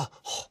 I'm like,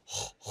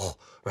 oh,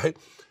 right?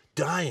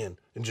 Dying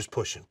and just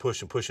pushing.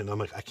 I'm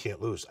like, I can't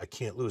lose. I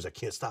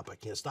can't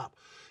stop.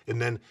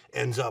 And then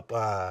ends up,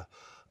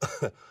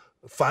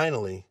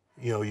 finally,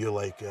 you're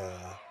like,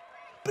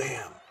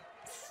 bam.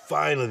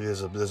 Finally,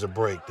 there's a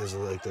break. There's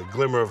like the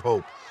glimmer of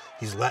hope.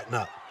 He's letting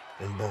up,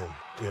 and boom.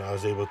 I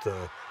was able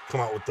to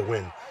come out with the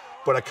win.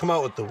 But I come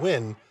out with the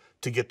win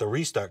to get the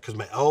restart because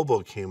my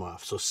elbow came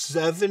off. So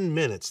 7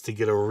 minutes to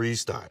get a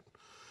restart.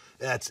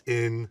 That's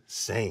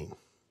insane.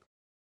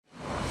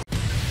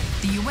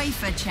 The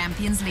UEFA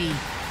Champions League.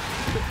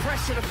 The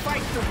pressure to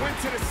fight, the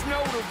winter, the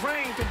snow, the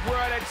rain, the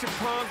world at your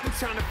palms, we're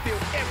trying to feel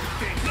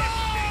everything.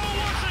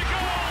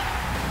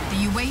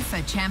 The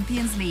UEFA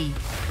Champions League.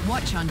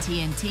 Watch on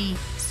TNT,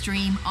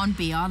 stream on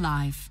BR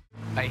Live.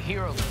 A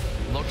hero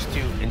looks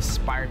to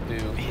inspire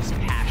through his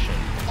passion.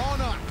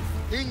 Honor,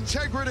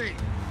 integrity,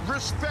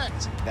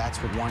 respect. That's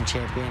what one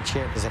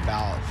championship is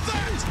about.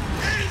 That is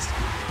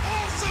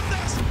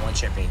awesomeness! One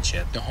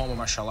championship, the home of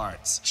martial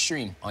arts.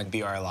 Stream on BR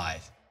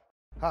Live.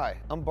 Hi,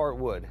 I'm Bart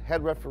Wood,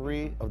 head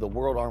referee of the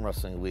World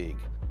Armwrestling League.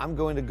 I'm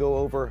going to go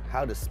over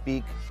how to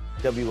speak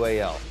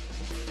WAL.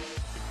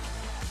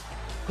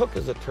 Hook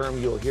is a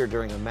term you'll hear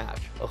during a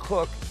match. A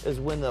hook is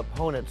when the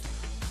opponents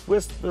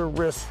twist their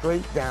wrist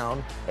straight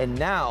down, and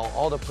now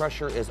all the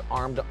pressure is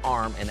arm to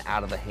arm and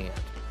out of the hand.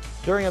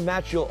 During a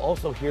match, you'll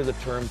also hear the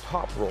term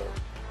top roll.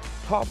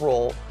 Top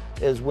roll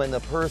is when the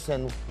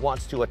person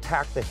wants to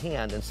attack the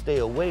hand and stay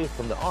away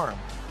from the arm.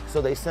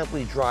 So they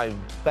simply drive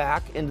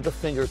back into the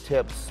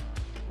fingertips,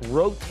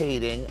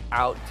 rotating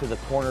out to the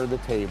corner of the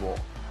table.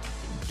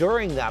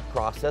 During that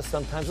process,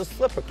 sometimes a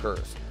slip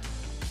occurs.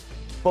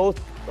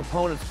 Both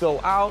opponents go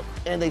out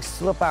and they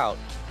slip out.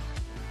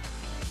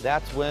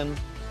 That's when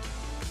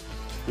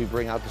we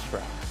bring out the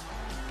strap.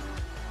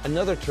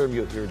 Another term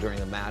you'll hear during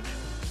the match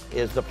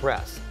is the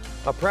press.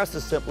 A press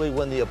is simply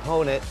when the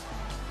opponent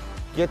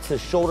gets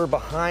his shoulder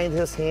behind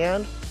his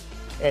hand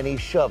and he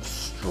shoves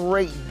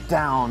straight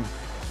down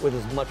with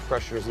as much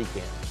pressure as he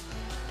can.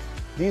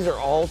 These are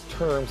all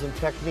terms and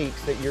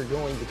techniques that you're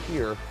going to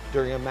hear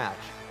during a match,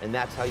 and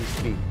that's how you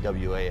speak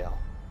WAL.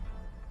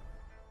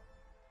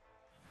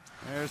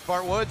 There's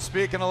Bart Wood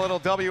speaking a little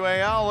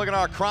WAL. Look at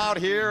our crowd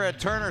here at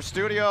Turner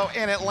Studio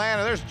in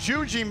Atlanta. There's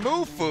Juji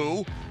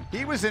Mufu.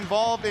 He was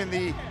involved in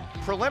the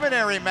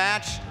preliminary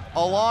match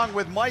along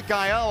with Mike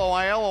Aiello.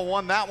 Aiello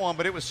won that one,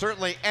 but it was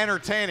certainly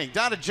entertaining.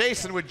 Down to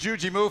Jason with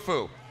Juji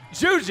Mufu.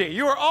 Juji,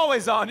 you are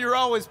always on. You're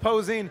always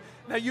posing.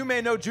 Now, you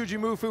may know Juji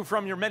Mufu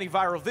from your many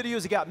viral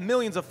videos. You got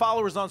millions of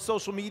followers on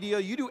social media.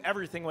 You do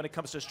everything when it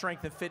comes to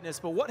strength and fitness,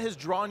 but what has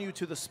drawn you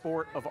to the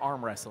sport of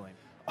arm wrestling?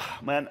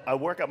 Man, I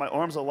work out my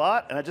arms a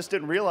lot, and I just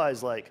didn't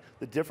realize, like,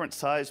 the different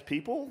sized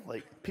people,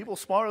 like, people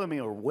smaller than me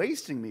are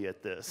wasting me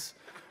at this.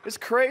 It's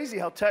crazy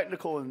how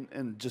technical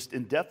and just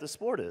in-depth the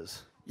sport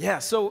is. Yeah,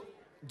 so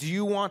do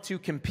you want to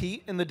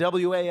compete in the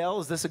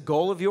WAL? Is this a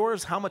goal of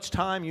yours? How much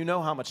time, you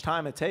know how much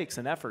time it takes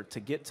and effort to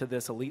get to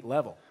this elite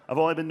level? I've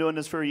only been doing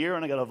this for a year,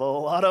 and I got a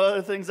lot of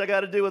other things I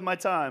got to do with my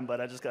time,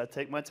 but I just got to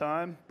take my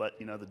time. But,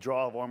 you know, the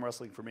draw of arm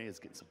wrestling for me is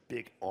getting some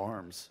big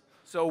arms.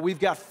 So we've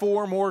got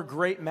 4 more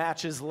great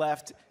matches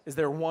left. Is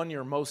there one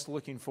you're most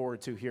looking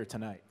forward to here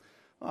tonight?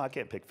 Well, I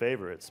can't pick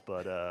favorites,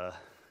 but,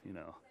 you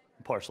know,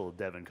 I'm partial to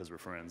Devon because we're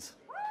friends.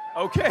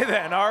 Okay,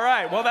 then. All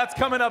right. Well, that's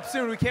coming up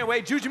soon. We can't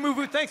wait. Juji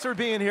Mufu, thanks for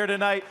being here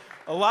tonight.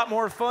 A lot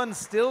more fun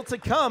still to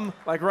come,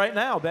 like right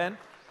now, Ben.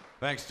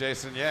 Thanks,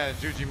 Jason. Yeah,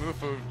 Juji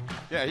Mufu.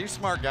 Yeah, he's a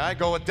smart guy.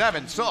 Go with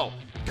Devon. So,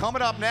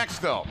 coming up next,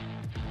 though,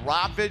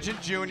 Rob Vigent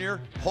Jr.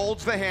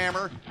 holds the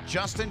hammer.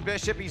 Justin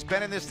Bishop, he's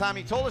been in this time.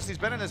 He told us he's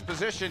been in this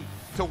position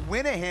to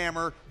win a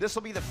hammer. This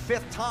will be the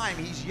 5th time.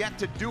 He's yet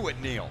to do it,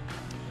 Neil.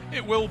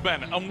 It will,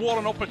 Ben, and what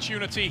an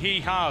opportunity he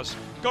has.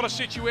 Got a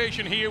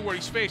situation here where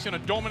he's facing a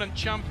dominant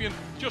champion.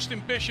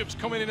 Justin Bishop's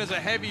coming in as a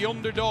heavy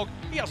underdog.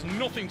 He has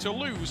nothing to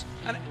lose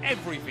and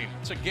everything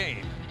to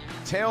gain.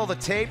 Tail the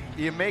tape,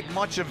 do you make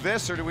much of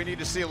this, or do we need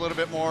to see a little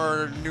bit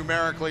more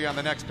numerically on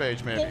the next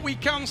page, maybe? What we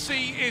can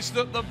see is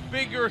that the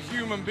bigger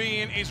human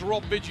being is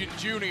Rob Vigent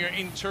Jr.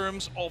 in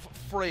terms of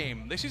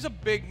frame. This is a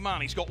big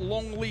man. He's got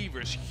long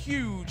levers,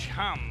 huge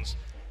hands.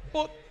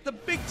 But the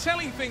big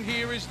telling thing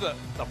here is that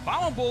the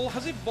Bower Ball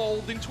has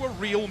evolved into a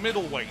real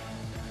middleweight.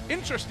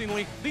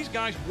 Interestingly, these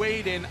guys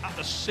weighed in at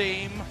the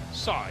same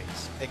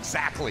size.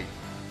 Exactly.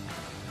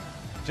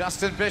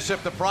 Justin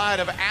Bishop, the pride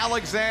of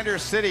Alexander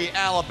City,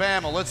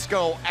 Alabama. Let's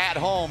go at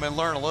home and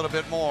learn a little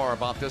bit more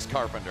about this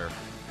carpenter.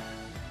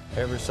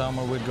 Every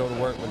summer we'd go to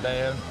work with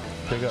Dad,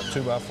 pick up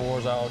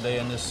 2x4s all day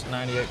in this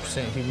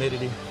 98%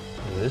 humidity.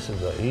 Well, this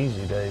is an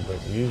easy day,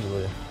 but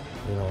usually,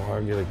 you know,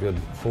 I get a good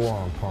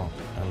forearm pump.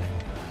 I mean,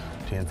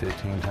 10,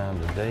 15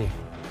 times a day.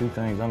 2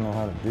 things I know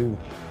how to do: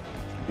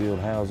 build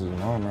houses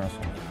and arm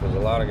wrestle. There's a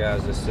lot of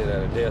guys that sit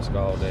at a desk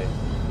all day.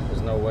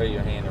 There's no way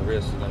your hand and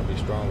wrist is going to be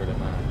stronger than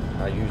mine.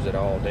 I use it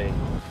all day.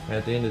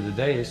 At the end of the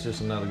day, it's just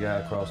another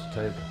guy across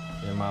the table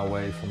in my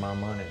way for my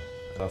money.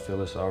 If I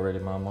feel it's already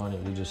my money,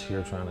 we're just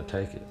here trying to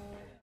take it.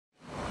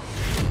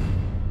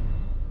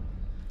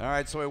 All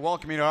right, so we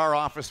welcome you to our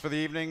office for the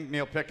evening.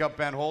 Neil Pickup,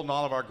 Ben Holden,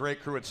 all of our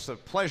great crew. It's a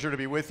pleasure to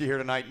be with you here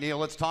tonight. Neil,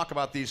 let's talk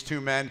about these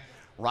 2 men.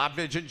 Rob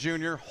Vigent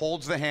Jr.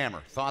 holds the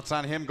hammer. Thoughts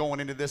on him going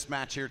into this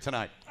match here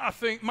tonight? I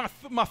think my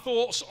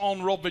thoughts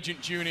on Rob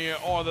Vigent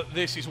Jr. are that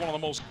this is one of the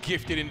most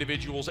gifted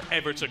individuals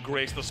ever to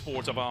grace the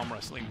sport of arm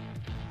wrestling.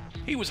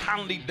 He was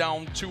handed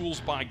down tools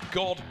by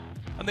God,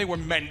 and they were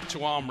meant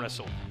to arm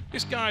wrestle.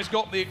 This guy's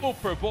got the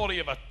upper body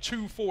of a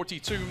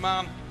 242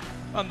 man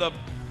and the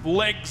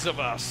legs of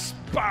a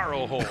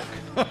sparrowhawk.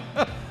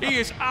 He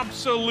is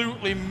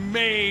absolutely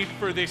made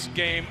for this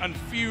game, and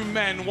few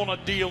men want to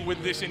deal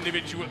with this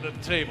individual at the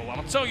table.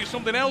 And I'll tell you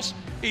something else,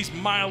 he's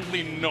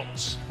mildly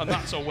nuts, and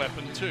that's a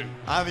weapon too.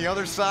 On the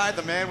other side,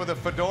 the man with a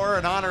fedora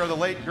in honor of the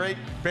late, great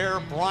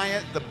Bear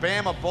Bryant, the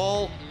Bama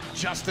Bull,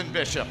 Justin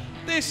Bishop.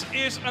 This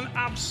is an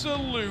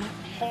absolute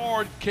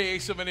hard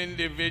case of an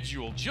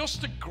individual,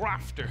 just a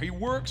grafter. He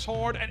works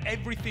hard at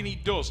everything he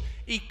does.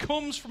 He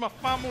comes from a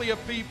family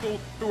of people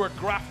who are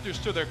grafters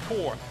to their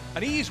core,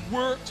 and he's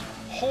worked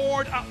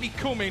hard at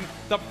becoming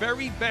the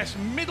very best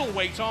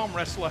middleweight arm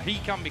wrestler he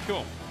can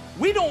become.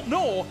 We don't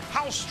know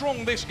how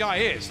strong this guy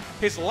is.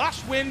 His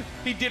last win,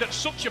 he did at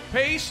such a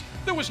pace,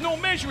 there was no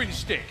measuring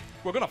stick.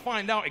 We're going to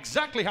find out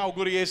exactly how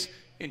good he is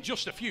in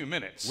just a few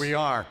minutes. We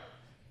are.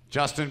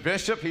 Justin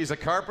Bishop, he's a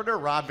carpenter.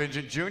 Rob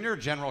Vigent Jr.,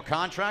 general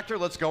contractor.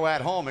 Let's go at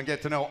home and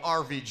get to know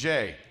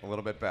RVJ a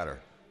little bit better.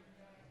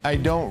 I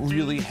don't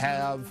really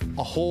have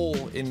a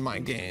hole in my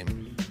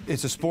game.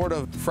 It's a sport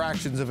of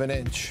fractions of an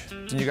inch.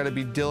 And you got to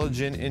be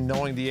diligent in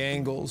knowing the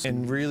angles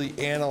and really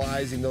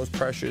analyzing those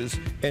pressures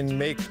and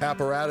make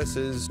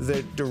apparatuses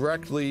that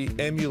directly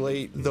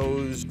emulate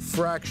those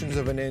fractions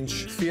of an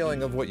inch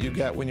feeling of what you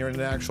get when you're in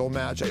an actual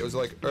match. It was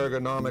like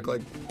ergonomic,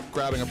 like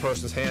grabbing a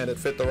person's hand at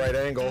fit the right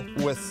angle.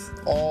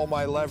 With all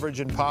my leverage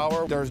and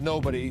power, there's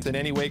nobody in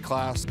any weight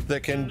class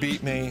that can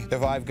beat me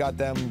if I've got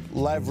them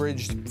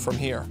leveraged from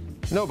here.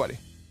 Nobody.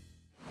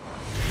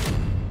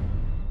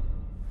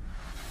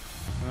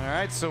 All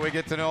right, so we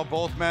get to know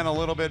both men a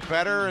little bit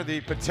better. The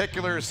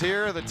particulars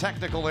here, the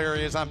technical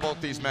areas on both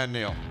these men,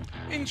 Neil.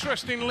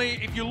 Interestingly,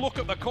 if you look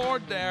at the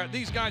card there,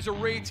 these guys are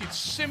rated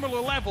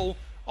similar level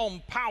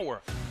on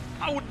power.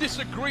 I would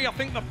disagree. I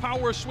think the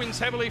power swings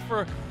heavily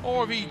for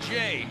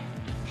RVJ.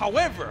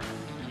 However,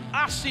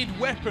 acid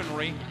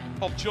weaponry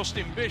of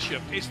Justin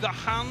Bishop is the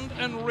hand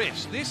and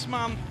wrist. This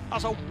man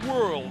has a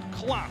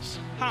world-class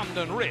hand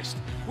and wrist.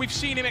 We've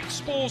seen him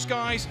expose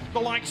guys the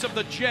likes of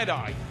the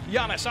Jedi,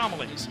 Giannis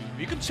Amelins. If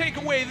you can take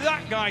away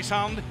that guy's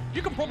hand,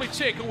 you can probably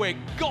take away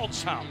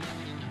God's hand.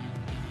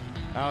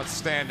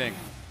 Outstanding.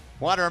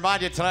 Want to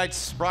remind you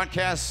tonight's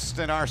broadcast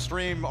and our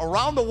stream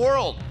around the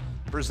world,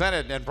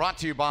 presented and brought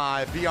to you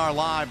by BR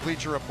Live,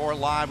 Bleacher Report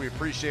Live. We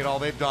appreciate all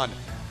they've done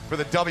for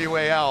the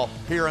WAL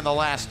here in the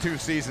last 2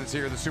 seasons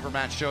here in the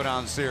Supermatch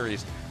Showdown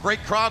Series.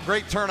 Great crowd,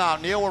 great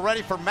turnout. Neil, we're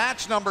ready for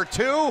match number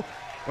 2.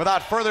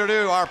 Without further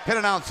ado, our pit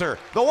announcer,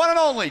 the one and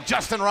only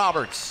Justin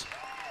Roberts.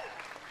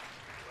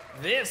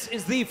 This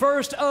is the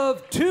first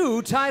of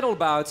 2 title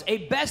bouts, a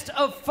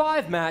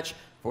best-of-5 match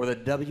for the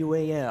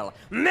WAL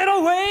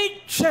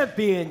Middleweight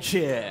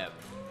Championship.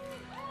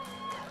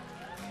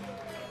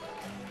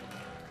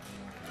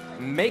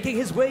 Making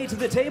his way to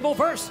the table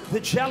first, the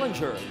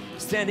challenger,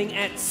 standing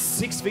at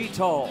 6 feet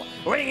tall,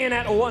 weighing in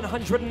at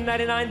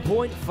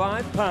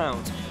 199.5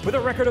 pounds, with a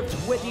record of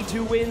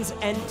 22 wins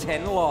and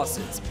 10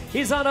 losses.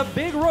 He's on a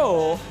big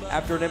roll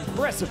after an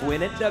impressive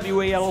win at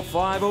WAL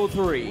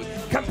 503.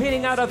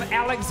 Competing out of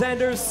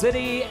Alexander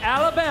City,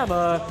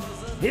 Alabama,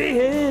 he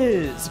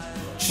is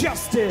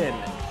Justin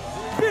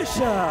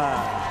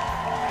Bishop.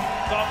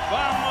 The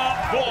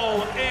Bama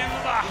Bull in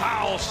the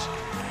house.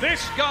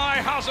 This guy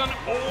has an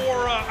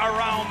aura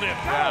around him,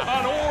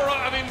 an aura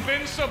of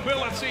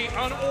invincibility,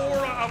 an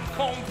aura of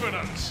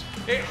confidence.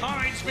 It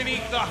hides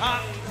beneath the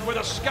hat with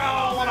a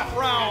scowl and a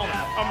frown.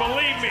 And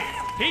believe me,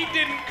 he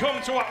didn't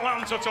come to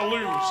Atlanta to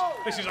lose.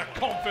 This is a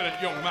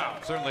confident young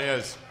man. Certainly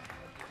is.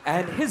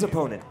 And his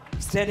opponent,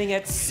 standing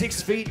at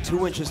 6 feet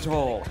 2 inches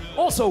tall,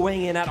 also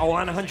weighing in at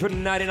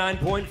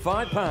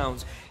 199.5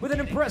 pounds, with an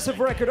impressive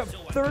record of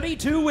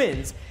 32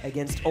 wins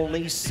against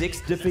only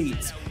 6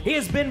 defeats. He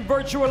has been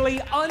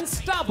virtually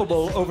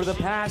unstoppable over the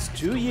past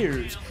 2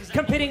 years.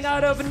 Competing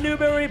out of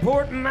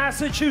Newburyport,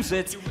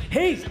 Massachusetts,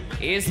 he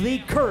is the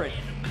current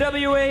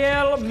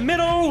WAL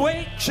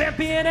middleweight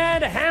champion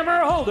and hammer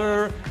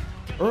holder,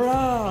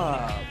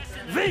 Rob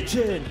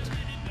Vigent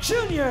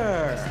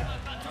Jr.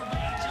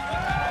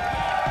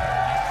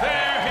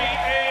 There he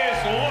is,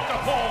 look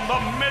upon the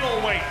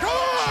middleweight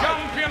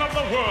champion of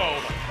the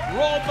world,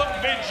 Rob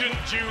Vigent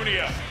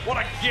Jr. What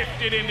a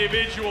gifted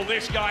individual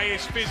this guy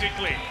is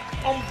physically.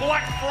 On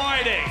Black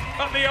Friday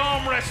at the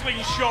arm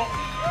wrestling shop,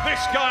 this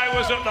guy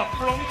was at the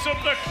front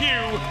of the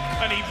queue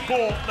and he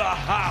bought the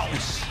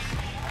house.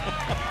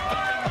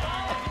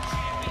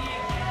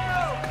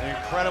 An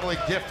incredibly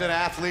gifted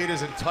athlete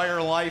his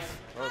entire life.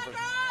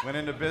 Went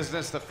into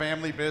business, the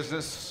family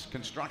business,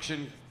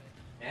 construction.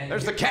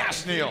 There's the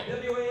cash, Neil.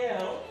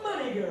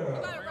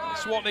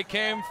 That's what they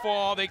came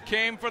for. They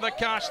came for the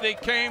cash. They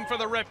came for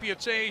the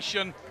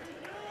reputation.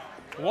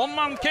 One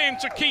man came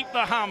to keep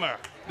the hammer.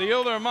 The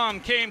other man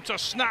came to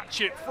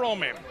snatch it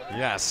from him.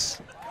 Yes.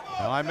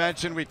 Well, I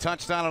mentioned we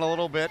touched on it a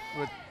little bit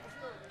with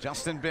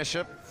Justin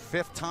Bishop.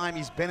 5th time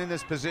he's been in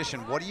this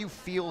position. What do you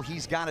feel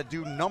he's got to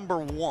do, number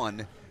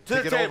 1,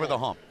 to get over the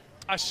hump?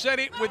 I said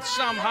it with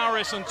Sam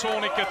Harris and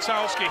Tony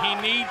Katowski. He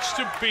needs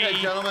to be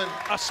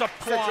a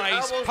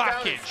surprise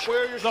package.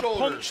 The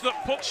punch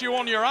that puts you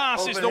on your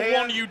ass is the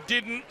one you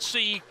didn't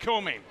see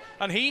coming.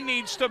 And he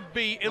needs to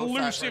be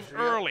elusive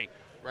early.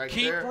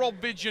 Keep Rob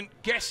Vigent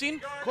guessing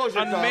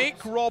and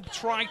make Rob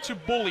try to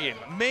bully him.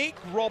 Make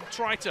Rob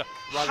try to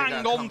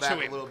hang on to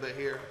him. A little bit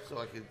here so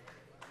I could.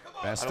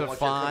 Best of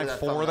 5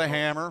 for the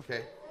hammer.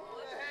 Okay.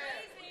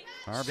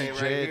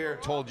 RVJ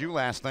told you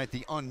last night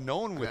the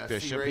unknown with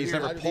Bishop. He's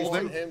never pulled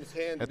him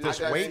at this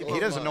weight. He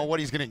doesn't know what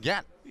he's going to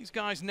get. These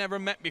guys never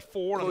met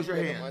before. Close your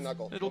hands.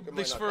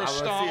 This first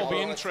start will be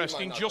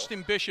interesting.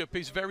 Justin Bishop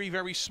is very,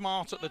 very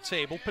smart at the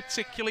table,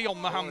 particularly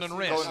on the hand and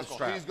wrist.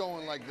 He's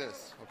going like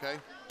this, okay?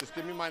 Just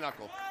give me my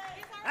knuckle.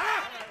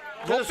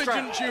 Rob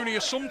Vigent Jr.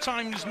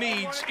 sometimes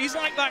needs, he's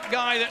like that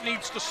guy that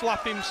needs to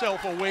slap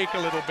himself awake a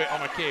little bit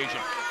on occasion.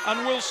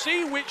 And we'll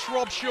see which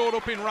Rob showed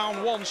up in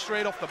round 1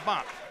 straight off the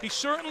bat. He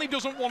certainly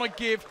doesn't want to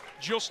give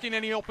Justin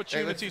any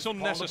opportunities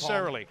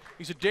unnecessarily.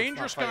 He's a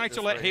dangerous guy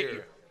to let hit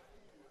you.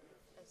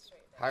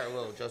 Higher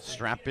low, Justin.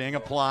 Strap being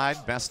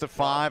applied, best of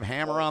 5,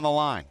 hammer on the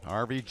line.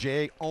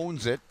 RVJ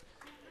owns it.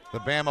 The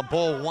Bama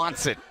Bull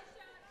wants it.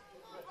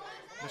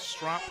 The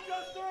strap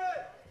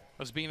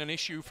has been an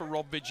issue for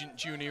Rob Vigent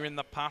Jr. in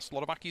the past. A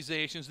lot of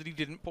accusations that he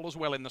didn't pull as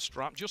well in the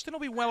strap. Justin will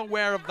be well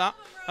aware of that,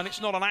 and it's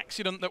not an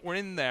accident that we're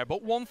in there.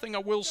 But one thing I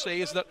will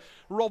say is that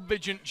Rob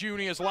Vigent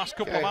Jr.'s last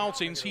couple of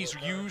outings, he's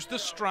used the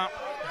strap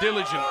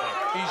diligently.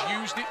 He's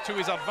used it to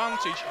his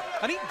advantage,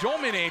 and he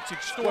dominated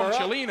Storm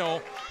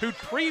Cellino, who'd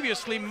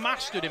previously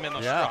mastered him in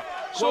the strap.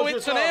 So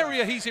it's an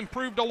area he's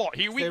improved a lot.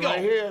 Here we go.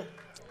 Right here.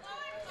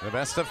 The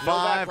best of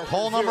 5,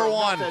 pull number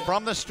 1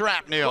 from the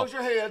strap, Neil. Close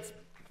your heads.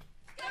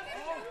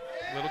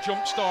 Little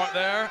jump start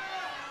there.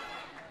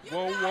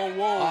 Whoa, whoa,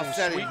 whoa.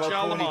 Offsetting, Sweet both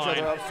child of pulling each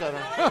mine. other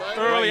upset.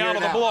 Early Right out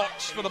of the now.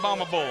 blocks for the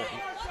Bama Bull.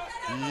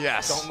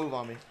 Yes. Don't move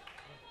on me.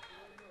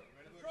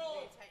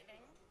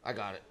 I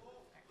got it.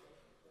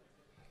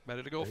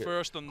 Better to go Here.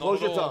 first than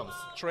Close not your at all. thumbs.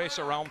 Trace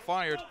around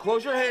fired.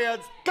 Close your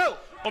hands. Go!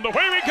 On the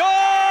way we go!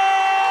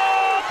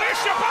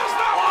 Bishop has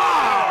that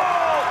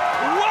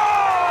one!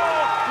 Whoa!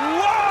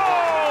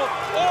 Whoa!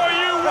 Are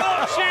you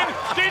watching?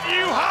 Did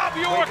you have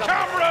your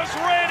cameras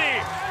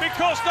ready?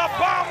 Because the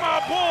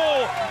Bama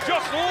Bull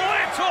just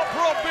lit up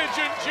Rob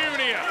Bidgent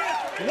Jr.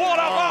 What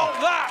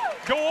about that?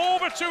 Go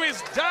over to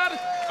his dad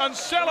and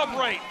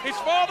celebrate. His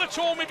father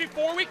told me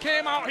before we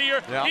came out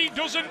here, he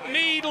doesn't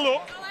need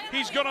luck.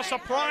 He's going to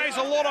surprise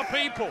a lot of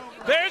people.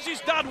 There's his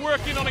dad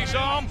working on his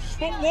arm,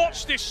 but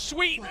watch this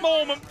sweet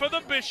moment for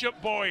the Bishop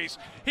boys.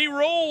 He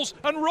rolls,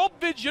 and Rob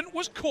Bidgent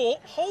was caught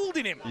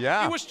holding him.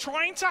 Yeah. He was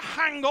trying to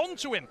hang on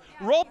to him.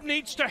 Rob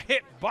needs to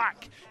hit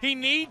back. He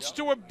needs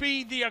to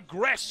be the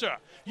aggressor.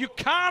 You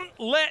can't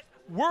let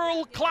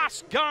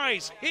world-class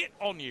guys hit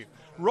on you.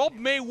 Rob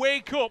may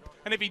wake up,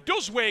 and if he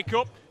does wake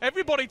up,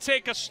 everybody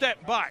take a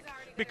step back,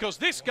 because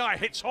this guy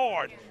hits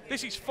hard.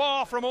 This is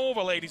far from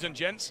over, ladies and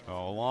gents.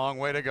 Oh, a long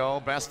way to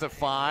go. Best of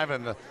 5,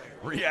 and the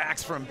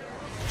reacts from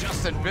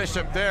Justin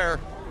Bishop there.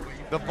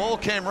 The Bull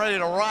came ready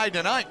to ride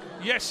tonight.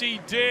 Yes, he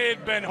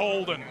did, Ben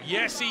Holden.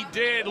 Yes, he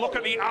did. Look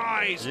at the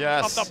eyes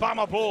Yes. of the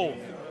Bama Bull.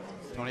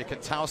 Tony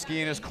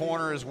Katowski in his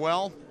corner as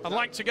well. I'd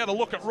like to get a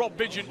look at Rob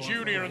Bidgent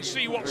Jr. and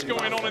see what's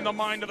going on in the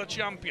mind of the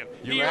champion.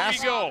 Here we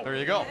go. There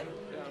you go.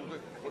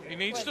 He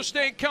needs to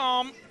stay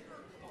calm.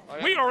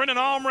 We are in an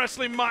arm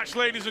wrestling match,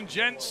 ladies and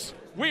gents.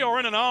 We are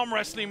in an arm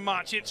wrestling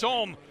match. It's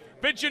on.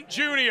 Bidgent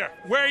Jr.,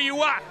 where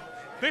you at?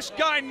 This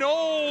guy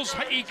knows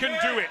he can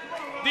do it.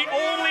 The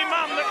only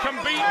man that can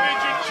beat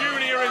Bidgent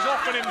Jr. is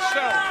often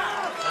himself.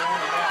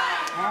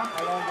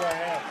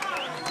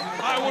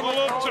 I would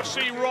love to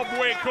see Rob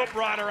wake up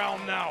right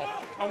around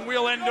now, and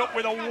we'll end up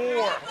with a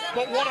war.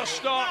 But what a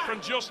start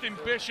from Justin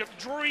Bishop.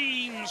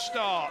 Dream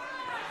start.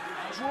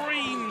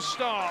 Dream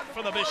start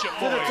for the Bishop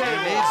boys.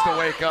 He needs to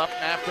wake up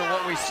after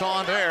what we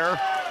saw there.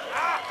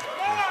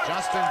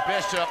 Justin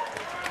Bishop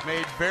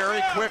made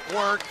very quick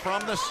work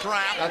from the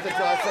strap. That's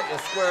a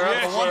square up.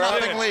 Yes, A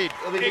 1-0 lead.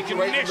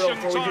 Ignition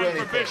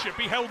time for Bishop.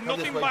 He held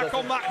nothing back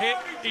on that hit.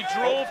 He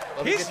drove.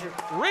 His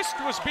wrist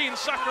was being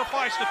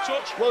sacrificed a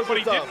touch, but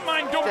he didn't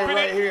mind dumping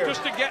it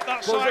just to get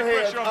that side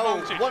pressure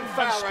advantage. One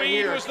foul and right speed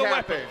here, was the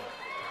weapon.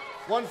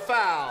 One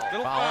foul.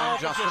 Little Foul foul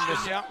for Justin Justin,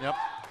 Bishop. yeah. Yep.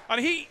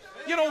 And he,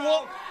 you know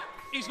what?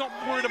 He's not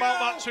worried about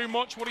that too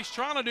much. What he's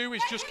trying to do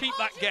is just keep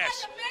that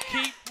guess.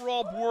 Keep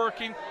Rob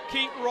working.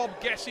 Keep Rob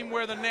guessing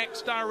where the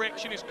next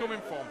direction is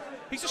coming from.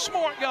 He's a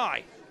smart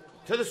guy.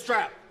 To the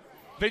strap.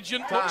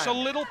 Bidgent looks a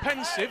little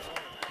pensive.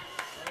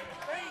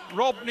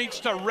 Rob needs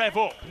to rev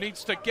up.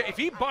 Needs to get. If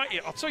he bite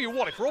it, I'll tell you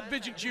what. If Rob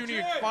Bidgent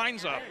Jr.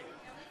 finds a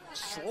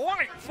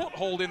slight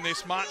foothold in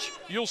this match,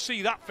 you'll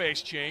see that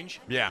face change.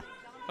 Yeah.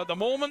 At the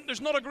moment,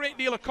 there's not a great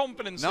deal of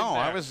confidence in No,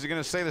 there. I was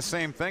going to say the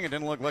same thing. It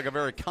didn't look like a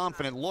very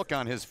confident look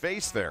on his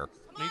face there.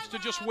 Needs to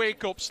just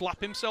wake up, slap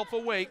himself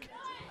awake.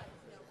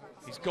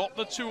 He's got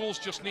the tools,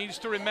 just needs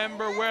to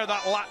remember where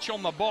that latch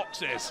on the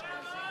box is.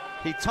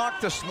 He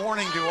talked this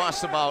morning to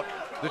us about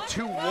the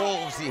 2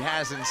 wolves he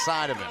has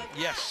inside of him.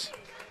 Yes.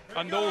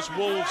 And those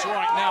wolves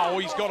right now,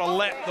 he's got to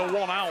let the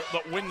one out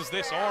that wins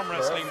this arm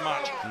wrestling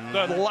match.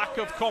 The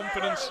lack of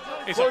confidence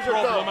is a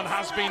problem and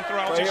has been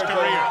throughout his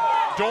career.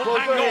 Don't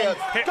hang on,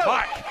 hit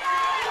back.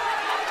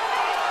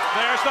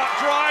 There's that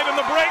drive, and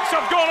the brakes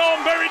have gone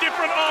on. Very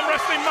different arm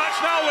wrestling match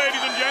now,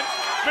 ladies and gents.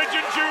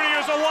 Bidgent Jr.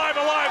 is alive.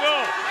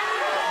 Oh.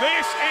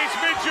 This is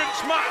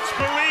Bidgent's match,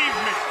 believe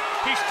me.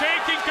 He's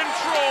taking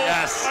control,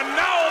 and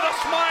now the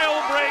smile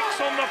breaks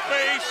on the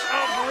face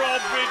of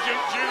Rob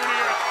Bidgent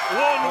Jr.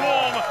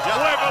 1-1,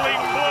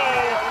 leveling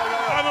blow.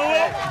 And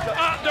look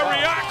at the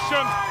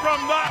reaction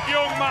from that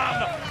young man.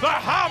 The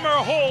hammer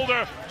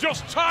holder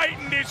just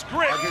tightened his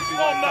grip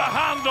on the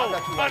handle,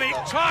 and it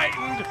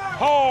tightened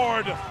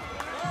hard.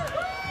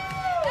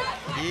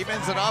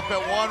 Evens it up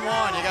at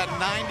 1-1. You got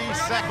 90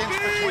 seconds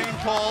between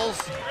pulls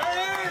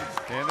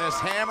in this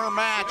hammer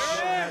match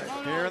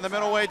here in the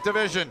middleweight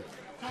division.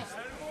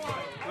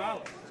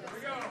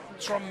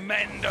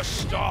 Tremendous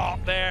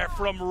start there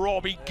from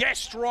Rob. He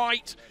guessed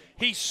right.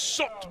 He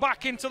sucked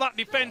back into that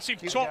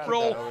defensive top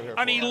roll,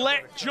 and he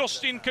let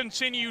Justin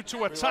continue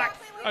to attack.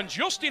 And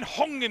Justin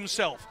hung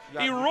himself.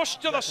 He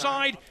rushed to the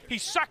side. He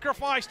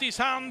sacrificed his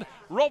hand.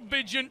 Rob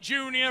Bidgent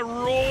Jr.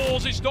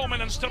 rolls his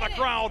dominance to the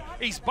crowd.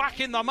 He's back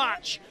in the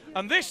match,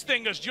 and this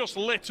thing has just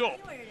lit up.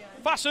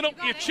 Fasten up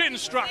your chin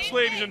straps,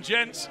 ladies and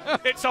gents.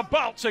 It's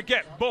about to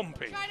get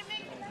bumpy.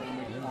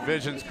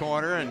 Vision's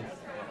corner, and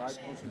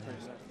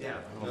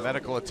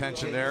medical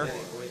attention there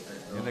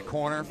in the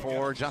corner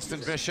for Justin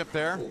Bishop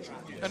there.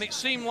 And it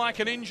seemed like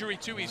an injury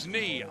to his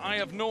knee. I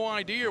have no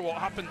idea what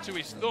happened to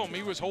his thumb.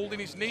 He was holding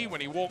his knee when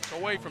he walked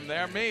away from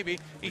there. Maybe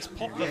he's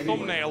popped the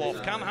thumbnail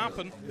off. Can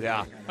happen.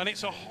 Yeah. And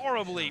it's a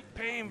horribly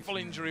painful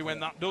injury when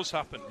that does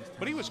happen.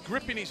 But he was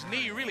gripping his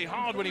knee really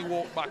hard when he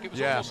walked back. It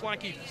was almost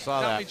like he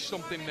damaged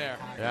something there.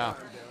 Yeah.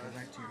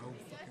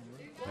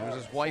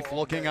 There's his wife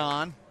looking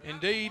on.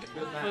 Indeed.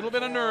 A little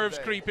bit of nerves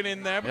creeping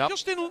in there. But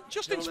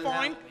Justin's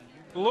fine.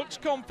 Looks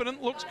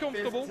confident, looks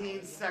comfortable.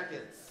 15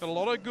 seconds. Got a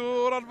lot of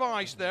good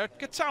advice there.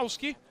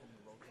 Katowski.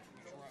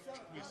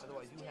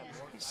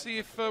 Let's see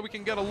if we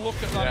can get a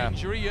look at that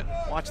injury.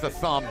 Watch the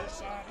thumb.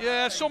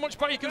 Yeah, so much,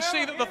 but you can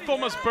see that the thumb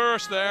has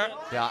burst there.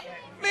 Yeah.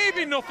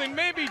 Maybe nothing,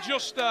 maybe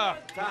just a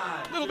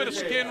little bit of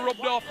skin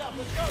rubbed off.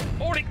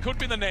 Or it could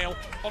be the nail.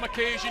 On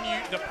occasion,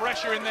 the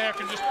pressure in there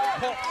can just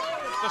pop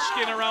the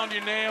skin around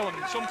your nail,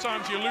 and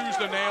sometimes you lose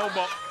the nail,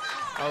 but...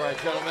 All right,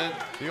 gentlemen.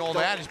 The old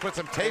man just put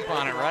some tape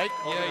on it, right?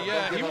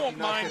 Yeah. He won't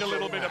mind a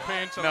little bit of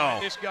pain tonight.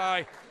 No. This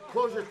guy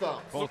Close your thumb.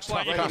 looks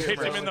like you could hit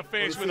him in the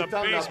face with a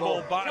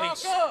baseball bat and he'd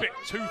spit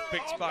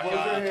toothpicks back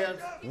out.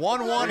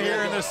 1-1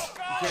 here in this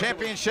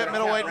championship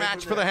middleweight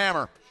match for the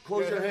Hammer.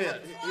 Close your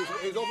hands.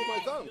 He's over my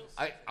thumb.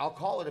 I'll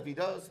call it if he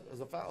does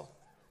as a foul.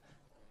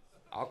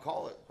 I'll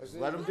call it. Just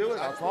let him do it.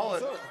 I'll call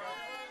it.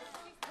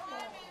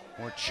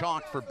 More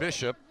chalk for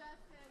Bishop.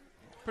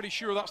 Pretty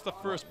sure that's the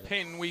first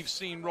pin we've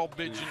seen Rob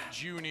Bidgent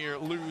Jr.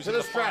 lose in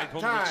the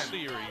 500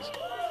 series.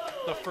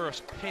 The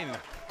first pin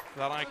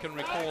that I can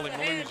recall him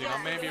losing.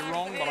 I may be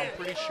wrong, but I'm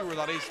pretty sure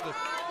that is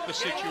the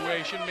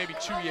situation. Maybe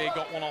Touye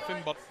got one off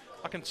him, but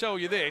I can tell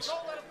you this.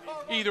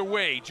 Either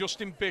way,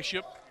 Justin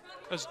Bishop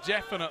has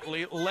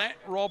definitely let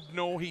Rob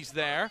know he's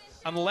there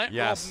and let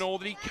Rob know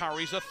that he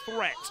carries a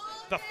threat.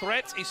 The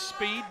threat is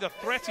speed. The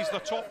threat is the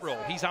top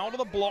roll. He's out of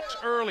the blocks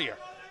earlier.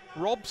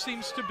 Rob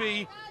seems to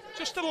be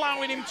just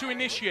allowing him to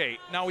initiate.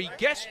 Now, he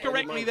guessed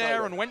correctly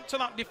there and went to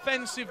that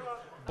defensive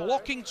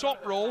blocking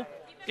top roll.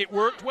 It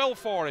worked well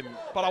for him,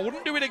 but I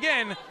wouldn't do it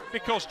again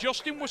because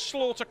Justin was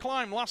slow to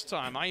climb last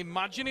time. I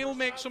imagine he'll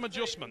make some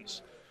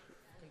adjustments.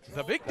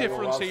 The big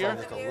difference here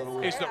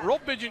is that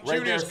Rob Bidgent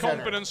Jr.'s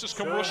confidence has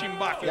come rushing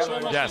back. It's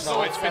almost as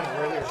though it's been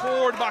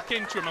poured back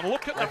into him. And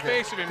look at the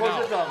face of him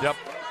now. Yep.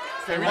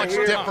 Very much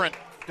different.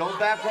 Don't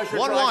back pressure.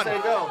 1-1.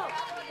 Say go.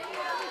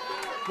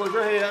 Close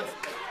your hands.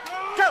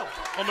 Go.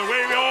 On the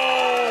way,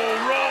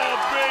 Rob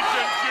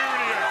Bidgent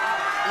Jr.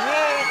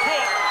 woke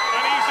up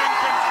and he's in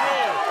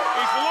control.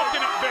 He's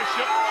looking at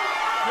Bishop.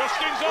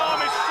 Justin's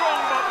arm is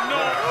strong, but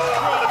not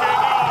strong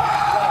enough.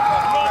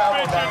 Rob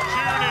Bidgent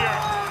Jr.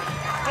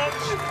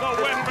 puts the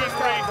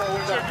weaponry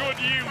to good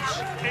use.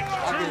 It's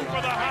two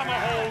for the hammer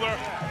holder.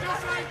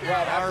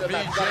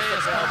 RBJ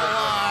has come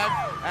alive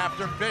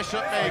after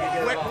Bishop made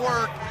quick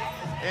work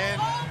in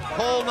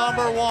hole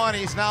number 1.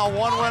 He's now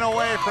 1 win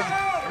away from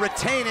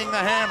retaining the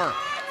hammer.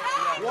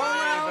 1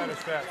 round.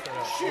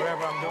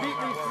 Beat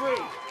me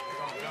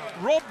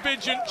 3. Rob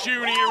Bidgent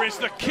Jr. is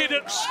the kid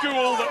at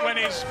school that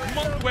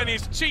when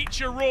his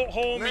teacher wrote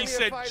home, he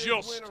said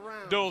just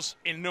does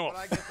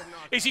enough.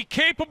 Is he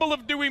capable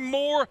of doing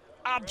more?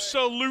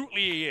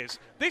 Absolutely he is.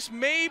 This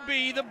may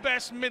be the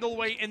best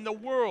middleweight in the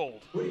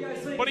world,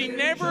 but he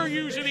never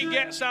usually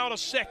gets out of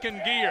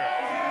second gear.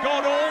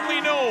 God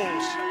only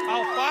knows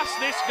how fast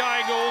this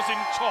guy goes in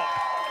top.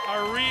 I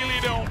really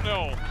don't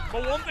know.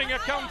 But one thing I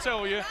can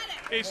tell you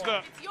is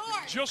that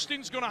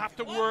Justin's going to have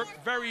to work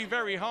very,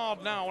 very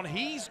hard now, and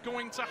he's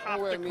going to have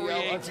to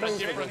create a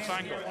different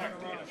angle.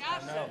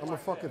 I'm a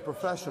fucking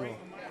professional.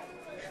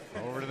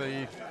 Over to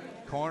the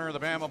corner of the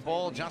Bama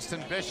Bull,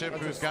 Justin Bishop,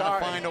 who's got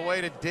to find a way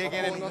to dig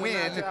in and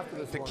win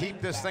to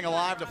keep this thing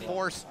alive to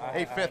force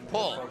a 5th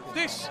pull.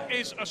 This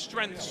is a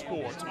strength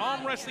sport.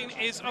 Arm wrestling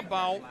is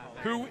about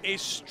who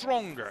is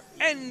stronger.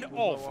 End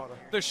of.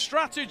 There's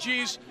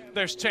strategies,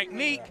 there's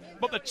technique,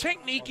 but the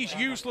technique is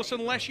useless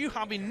unless you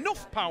have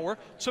enough power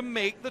to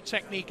make the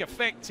technique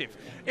effective.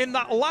 In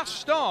that last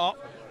start,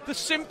 the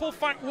simple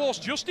fact was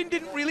Justin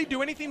didn't really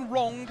do anything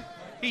wrong.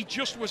 He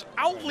just was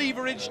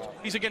out-leveraged.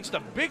 He's against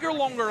a bigger,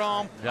 longer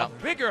arm, a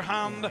bigger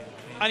hand,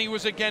 and he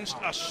was against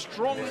a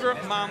stronger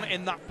man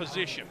in that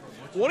position.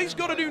 What he's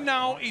got to do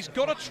now, he's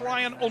got to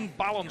try and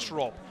unbalance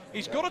Rob.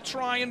 He's got to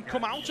try and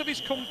come out of his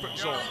comfort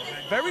zone.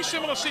 Very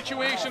similar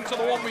situation to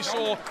the one we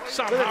saw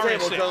Sam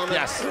Harris in.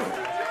 Yes.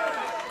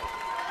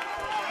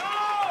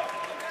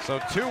 So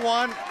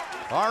 2-1,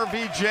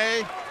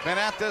 RVJ, been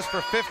at this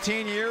for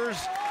 15 years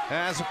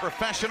as a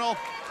professional.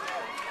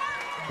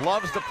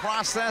 Loves the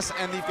process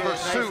and the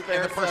pursuit.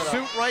 And the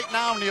pursuit right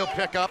now, Neil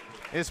Pickup,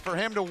 is for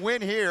him to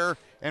win here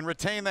and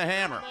retain the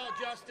hammer.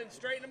 Justin,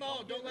 straighten them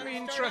all. Don't let me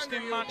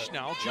interesting match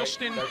now.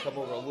 Justin come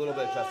over a little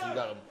bit, Justin. You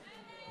got him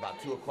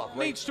about 2 o'clock.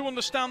 Needs to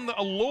understand that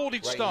a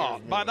loaded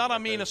start, by that I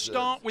mean a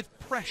start with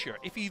pressure.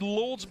 If he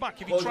loads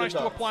back, if he tries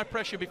to apply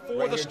pressure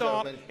before the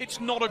start,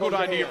 it's not a good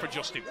idea for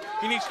Justin.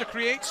 He needs to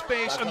create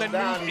space and then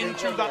move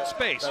into that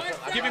space.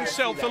 Give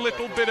himself a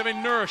little bit of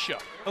inertia,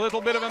 a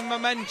little bit of a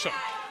momentum.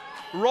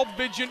 Rob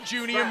Vigent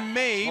Jr.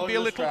 may be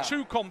a little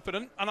too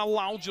confident and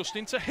allow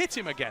Justin to hit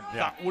him again. Yeah.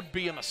 That would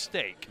be a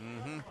mistake.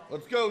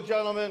 Let's go,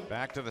 gentlemen.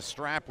 Back to the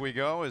strap we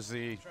go as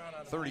the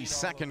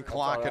 30-second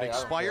clock had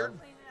expired.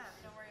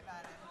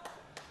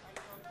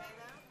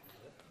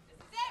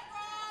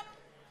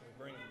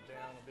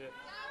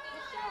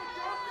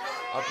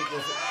 I'll keep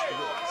this.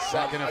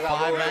 Second of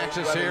 5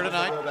 matches here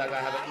tonight. I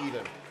have it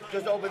even.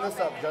 Just open this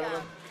up,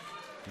 gentlemen.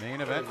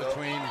 Main event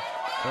between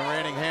the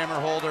reigning hammer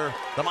holder,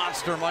 the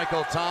monster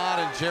Michael Todd,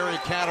 and Jerry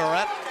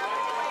Cadorette.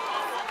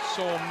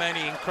 So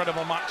many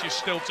incredible matches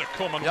still to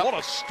come, and what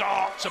a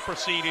start to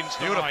proceedings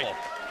tonight.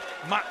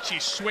 Beautiful.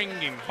 Matches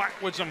swinging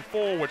backwards and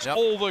forwards.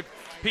 All the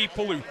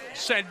people who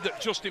said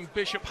that Justin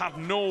Bishop had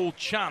no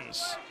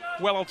chance,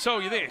 well, I'll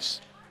tell you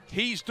this.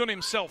 He's done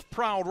himself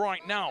proud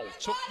right now.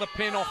 Took the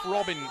pin off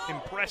Rob in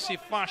impressive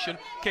fashion.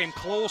 Came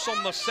close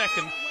on the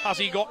second. Has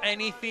he got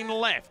anything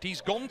left? He's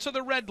gone to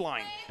the red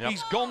line.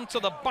 He's gone to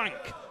the bank.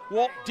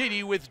 What did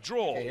he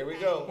withdraw? Okay, here we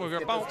go.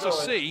 We're about to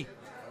see.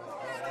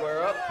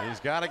 Square up. He's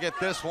got to get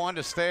this one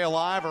to stay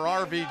alive, or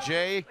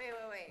RVJ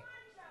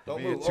will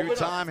be a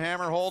two-time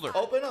hammer holder.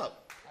 Open up.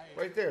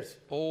 Right there.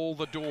 All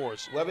the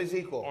doors Web is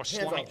equal. are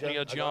slightly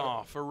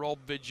ajar for Rob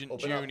Vigent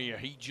Jr.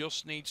 He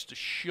just needs to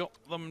shut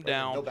them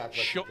down,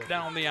 shut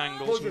down the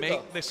angles,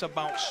 make this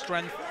about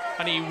strength,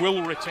 and he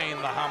will retain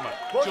the hammer.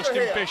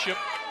 Justin Bishop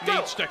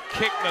needs to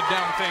kick the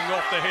damn thing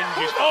off the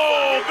hinges.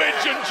 Oh,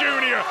 Vigent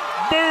Jr.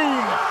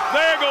 Boom!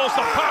 There goes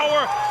the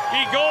power.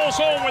 He goes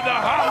home with the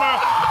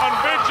hammer, and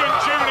Vigent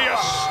Jr.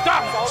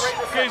 stamps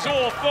his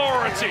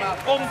authority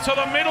onto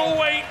the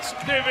middleweight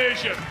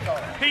division.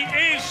 He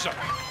is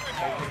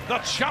the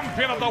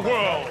champion of the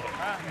world,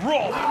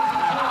 Rob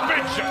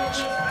Vigent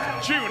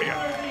Jr.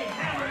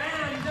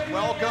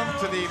 Welcome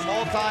to the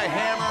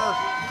multi-hammer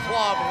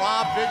club,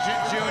 Rob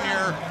Vigent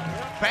Jr.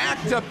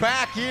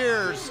 Back-to-back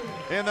years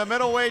in the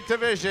middleweight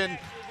division.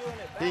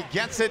 He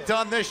gets it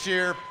done this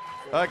year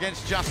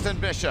against Justin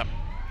Bishop.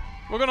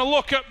 We're going to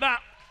look at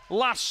that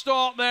last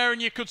start there,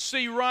 and you could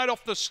see right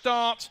off the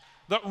start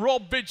that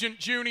Rob Vigent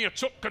Jr.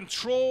 took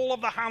control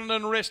of the hand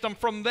and wrist, and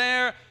from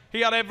there, he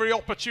had every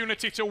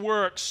opportunity to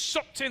work,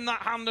 sucked in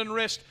that hand and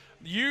wrist,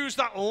 used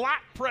that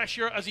lat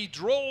pressure as he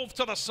drove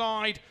to the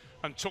side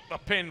and took the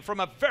pin from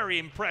a very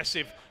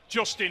impressive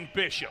Justin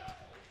Bishop.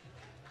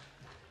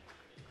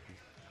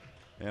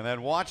 And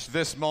then watch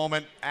this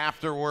moment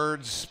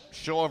afterwards.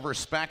 Show of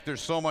respect.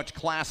 There's so much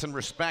class and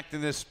respect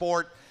in this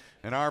sport.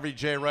 And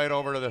RVJ right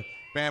over to the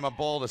Bama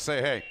Bull to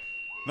say, hey,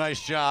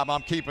 nice job.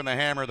 I'm keeping the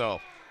hammer,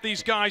 though.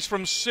 These guys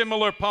from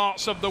similar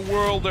parts of the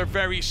world, they're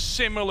very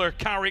similar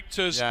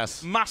characters.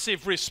 Yes.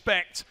 Massive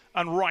respect,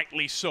 and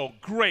rightly so.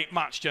 Great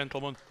match,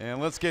 gentlemen.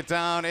 And let's get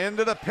down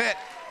into the pit.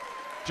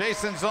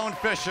 Jason Zone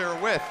Fisher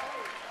with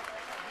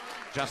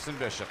Justin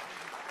Bishop.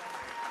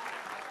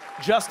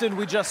 Justin,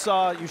 we just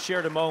saw you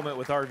shared a moment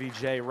with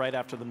RVJ right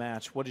after the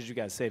match. What did you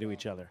guys say to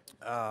each other?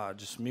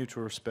 Just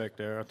mutual respect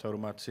there. I told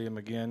him I'd see him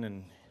again,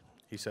 and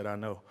he said, I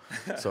know.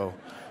 So,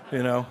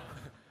 you know,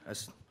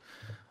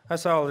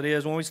 that's all it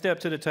is. When we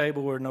step to the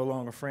table, we're no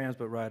longer friends,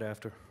 but right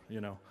after,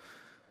 you know,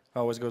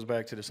 always goes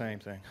back to the same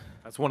thing.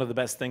 That's one of the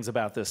best things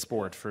about this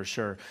sport, for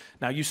sure.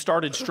 Now, you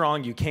started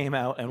strong. You came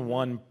out and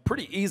won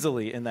pretty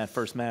easily in that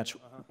first match.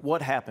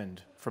 What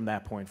happened from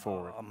that point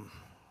forward?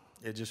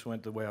 It just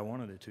went the way I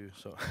wanted it to.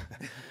 So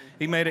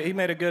he made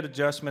a good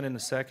adjustment in the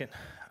second.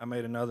 I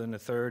made another in the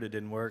third. It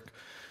didn't work.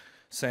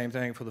 Same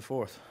thing for the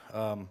fourth.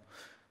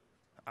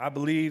 I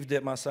believed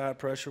that my side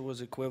pressure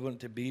was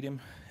equivalent to beat him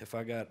if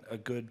I got a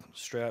good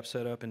strap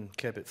set up and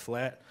kept it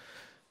flat.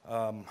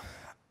 I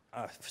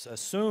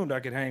assumed I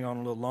could hang on a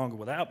little longer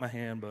without my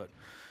hand, but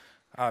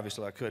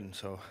obviously I couldn't.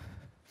 So,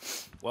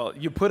 well,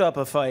 you put up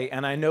a fight,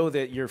 and I know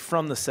that you're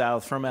from the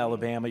South, from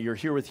Alabama. You're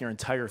here with your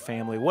entire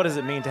family. What does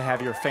it mean to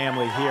have your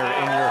family here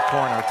in your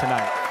corner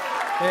tonight?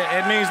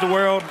 It means the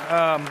world.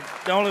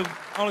 The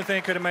only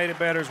thing could have made it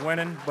better is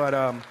winning, but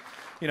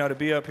you know, to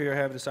be up here,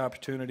 have this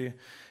opportunity,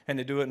 and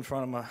to do it in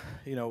front of my,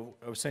 you know,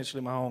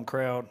 essentially my home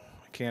crowd,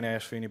 I can't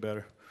ask for any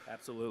better.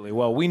 Absolutely.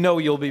 Well, we know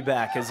you'll be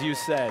back, as you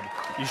said.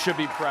 You should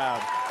be proud.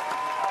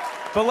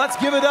 But let's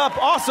give it up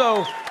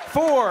also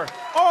for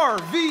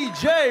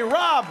RVJ,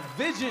 Rob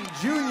Vigent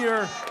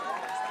Jr.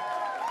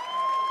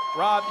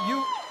 Rob,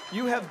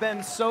 you have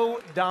been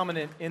so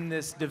dominant in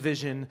this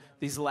division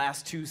these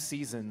last 2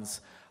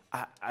 seasons.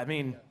 I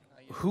mean,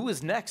 who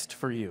is next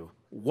for you?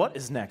 What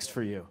is next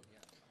for you?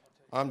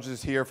 I'm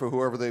just here for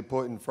whoever they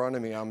put in front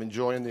of me. I'm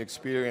enjoying the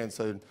experience.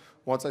 And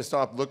once I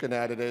stopped looking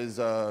at it as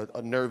a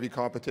nervy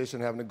competition,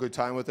 having a good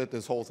time with it,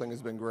 this whole thing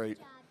has been great.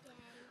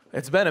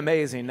 It's been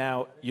amazing.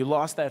 Now, you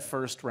lost that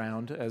first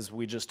round, as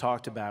we just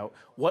talked about.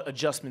 What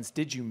adjustments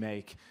did you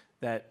make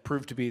that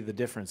proved to be the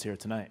difference here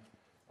tonight?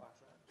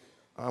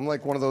 I'm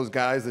like one of those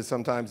guys that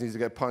sometimes needs to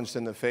get punched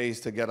in the face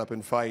to get up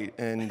and fight,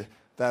 and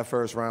that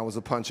first round was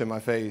a punch in my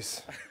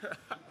face.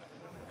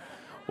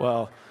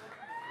 Well,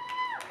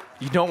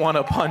 you don't want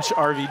to punch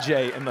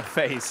RVJ in the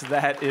face,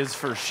 that is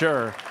for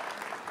sure.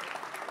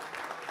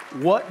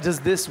 What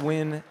does this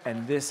win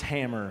and this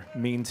hammer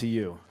mean to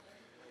you?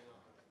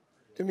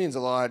 It means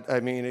a lot. I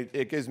mean,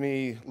 it gives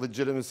me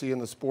legitimacy in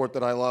the sport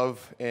that I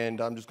love,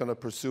 and I'm just going to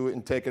pursue it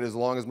and take it as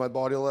long as my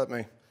body will let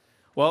me.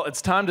 Well,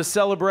 it's time to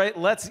celebrate.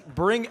 Let's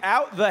bring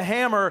out the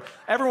hammer.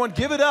 Everyone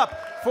give it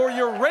up for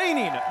your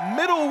reigning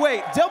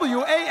middleweight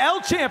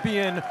WAL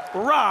champion,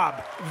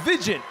 Rob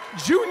Vigent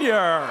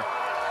Jr.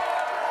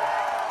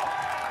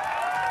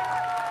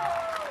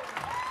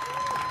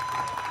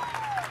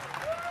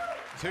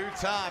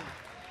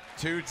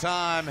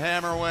 Two-time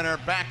hammer winner,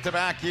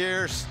 back-to-back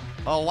years.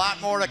 A lot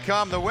more to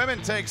come. The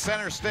women take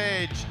center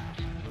stage.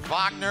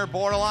 Wagner,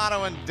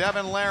 Bortolato, and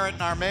Devon Larratt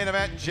in our main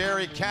event.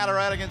 Jerry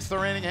Cataract against the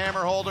reigning hammer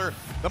holder,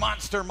 the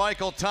monster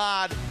Michael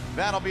Todd.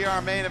 That'll be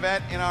our main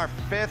event in our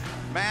 5th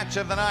match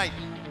of the night.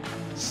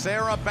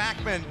 Sarah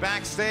Backman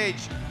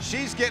backstage.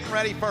 She's getting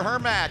ready for her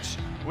match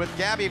with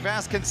Gabby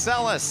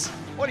Vasconcelos.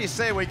 What do you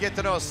say we get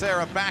to know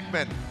Sarah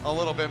Backman a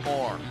little bit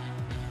more?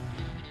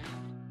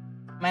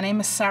 My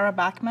name is Sarah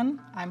Backman.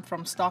 I'm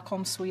from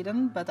Stockholm,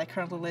 Sweden, but I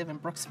currently live in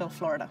Brooksville,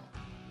 Florida.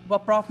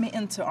 What brought me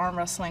into arm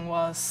wrestling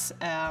was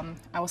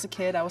I was a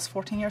kid, I was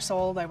 14 years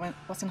old, I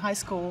was in high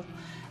school,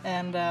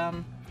 and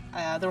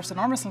there was an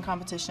arm wrestling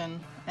competition,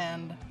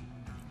 and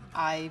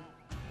I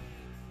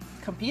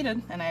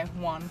competed and I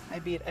won. I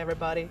beat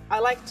everybody. I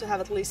like to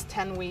have at least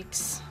 10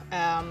 weeks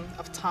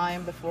of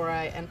time before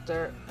I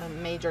enter a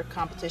major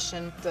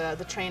competition.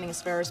 The training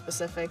is very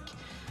specific.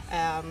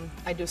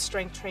 I do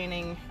strength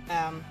training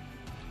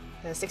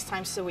 6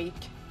 times a week,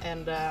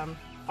 and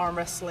arm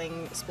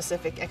wrestling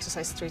specific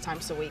exercise 3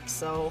 times a week.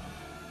 So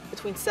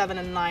between 7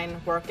 and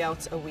 9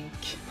 workouts a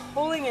week.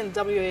 Pulling in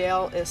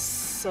WAL is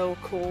so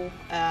cool.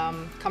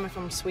 Coming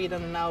from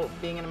Sweden and now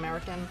being an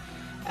American.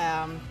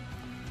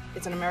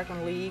 It's an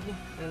American league,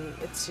 and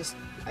it's just,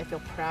 I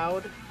feel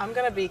proud. I'm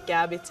gonna beat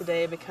Gabby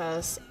today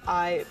because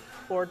I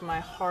poured my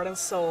heart and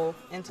soul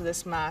into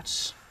this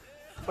match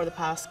for the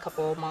past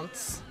couple of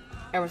months.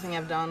 Everything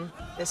I've done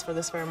is for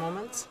this very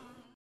moment.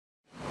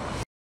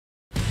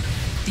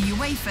 The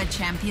UEFA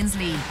Champions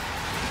League.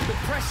 The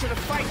pressure to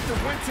fight, the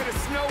winter, the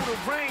snow, the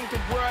rain, the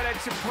world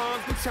at your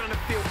palms. I'm trying to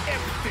feel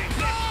everything.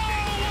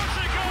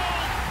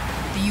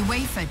 The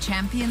UEFA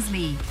Champions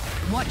League.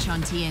 Watch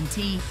on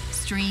TNT,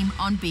 stream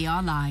on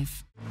BR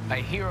Live. A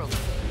hero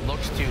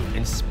looks to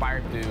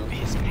inspire through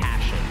his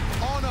passion.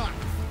 Honor,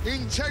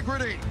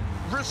 integrity,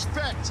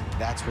 respect.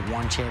 That's what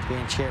one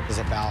championship is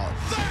about.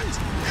 That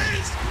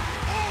is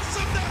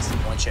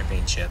awesomeness! One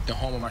championship, the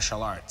home of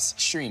martial arts.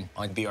 Stream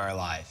on BR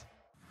Live.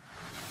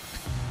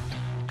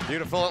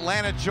 Beautiful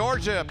Atlanta,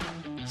 Georgia.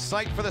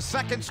 Site for the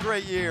 2nd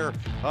straight year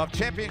of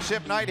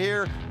championship night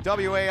here.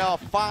 WAL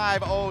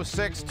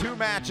 506, 2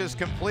 matches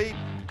complete.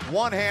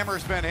 1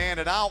 hammer's been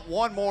handed out,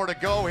 1 more to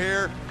go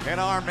here in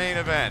our main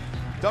event.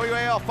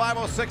 WAL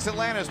 506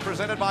 Atlanta is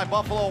presented by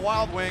Buffalo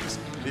Wild Wings,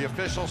 the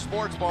official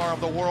sports bar of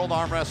the World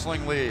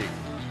Armwrestling League.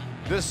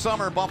 This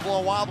summer,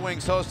 Buffalo Wild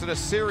Wings hosted a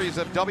series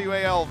of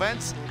WAL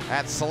events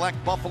at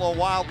select Buffalo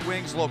Wild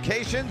Wings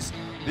locations.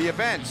 The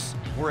events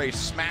were a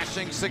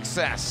smashing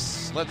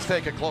success. Let's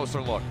take a closer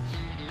look.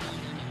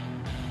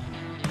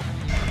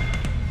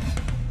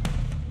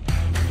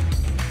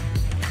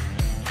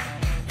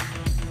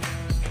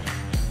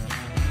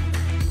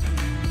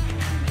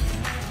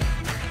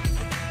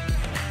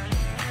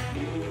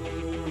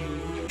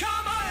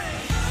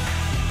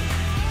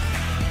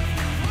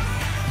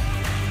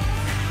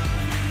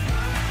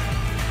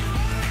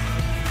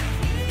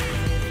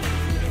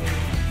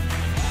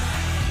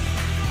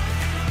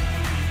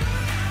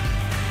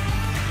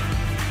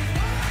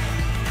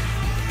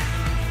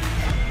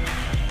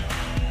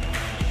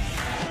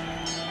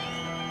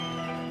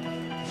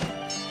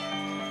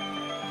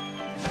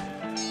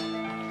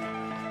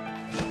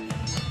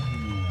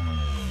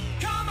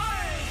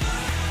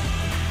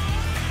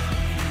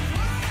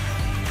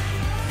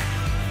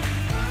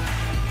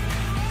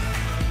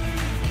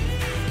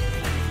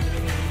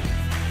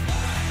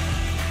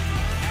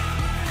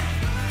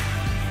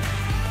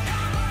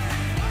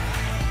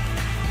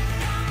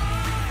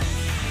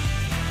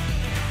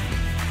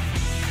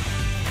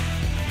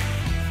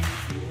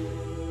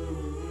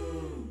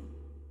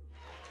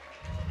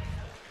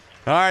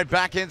 All right,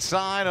 back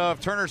inside of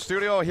Turner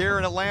Studio here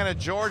in Atlanta,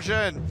 Georgia,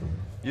 and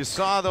you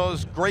saw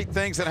those great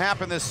things that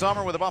happened this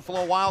summer with the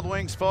Buffalo Wild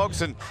Wings,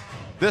 folks, and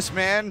this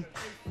man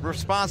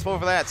responsible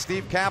for that,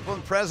 Steve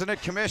Kaplan,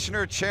 President,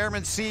 Commissioner,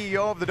 Chairman,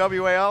 CEO of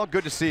the WAL.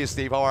 Good to see you,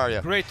 Steve. How are you?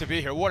 Great to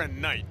be here. What a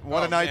night.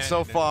 What a night man.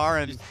 so far.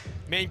 And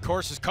main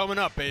course is coming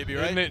up, baby,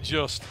 right? Isn't it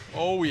just?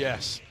 Oh,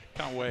 yes.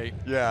 Can't wait.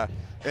 Yeah.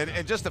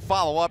 And just to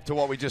follow up to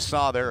what we just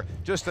saw there,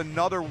 just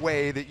another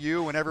way that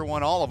you and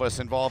everyone, all of us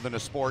involved in the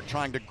sport,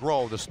 trying to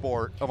grow the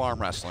sport of arm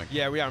wrestling.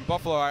 Yeah, we are. And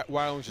Buffalo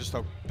Wild Wings is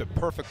just the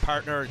perfect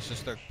partner. It's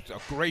just a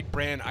great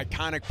brand,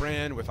 iconic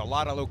brand with a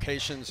lot of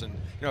locations, and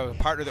a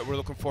partner that we're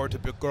looking forward to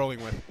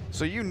growing with.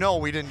 So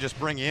we didn't just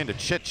bring you in to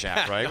chit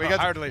chat, right? No,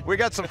 hardly. We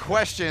got some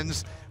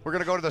questions. We're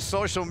going to go to the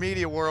social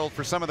media world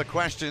for some of the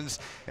questions,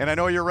 and I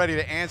know you're ready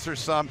to answer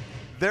some.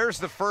 There's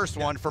the first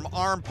one from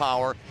Arm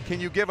Power.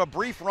 Can you give a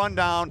brief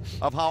rundown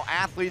of how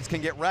athletes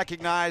can get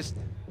recognized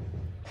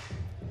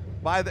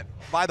by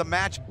the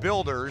match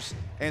builders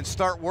and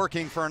start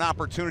working for an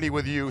opportunity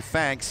with you?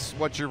 Thanks.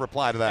 What's your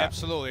reply to that?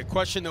 Absolutely. A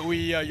question that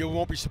you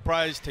won't be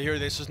surprised to hear.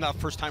 This is not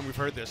the first time we've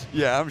heard this.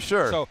 Yeah, I'm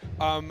sure. So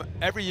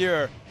every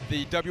year,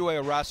 the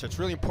WAL roster, it's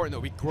really important that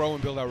we grow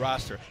and build our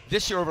roster.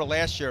 This year over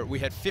last year, we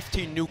had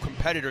 15 new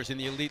competitors in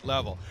the elite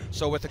level.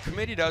 So what the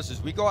committee does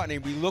is we go out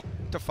and we look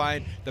to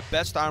find the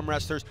best arm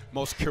wrestlers,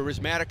 most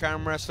charismatic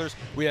arm wrestlers.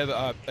 We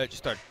have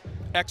just an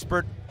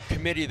expert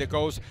committee that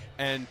goes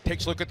and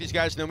takes a look at these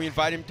guys, and then we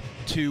invite them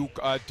to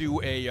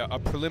do a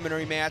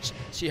preliminary match,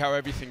 see how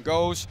everything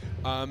goes,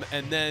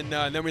 and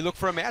then we look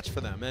for a match for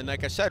them. And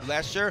like I said,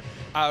 last year,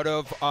 out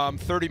of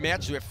 30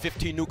 matches, we have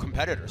 15 new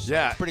competitors. So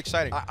yeah, it's pretty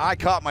exciting. I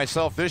caught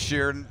myself this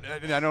year, and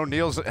I know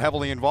Neil's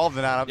heavily involved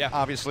in that,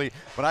 obviously,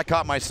 but I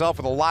caught myself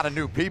with a lot of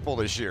new people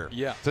this year.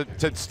 Yeah.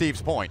 To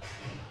Steve's point.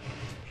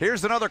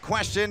 Here's another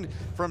question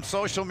from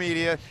social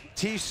media.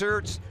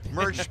 T-shirts,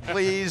 merch,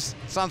 please.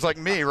 Sounds like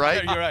me,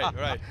 right? You're right,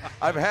 right.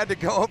 I've had to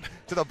go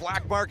to the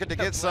black market to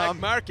get some.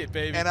 Black market,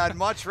 baby. And I'd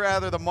much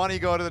rather the money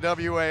go to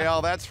the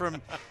WAL. That's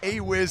from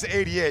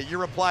AWiz88. Your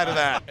reply to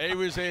that?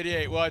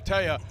 AWiz88. Well, I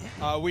tell you,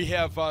 we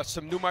have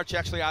some new merch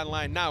actually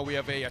online now. We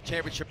have a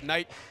championship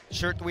night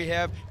shirt that we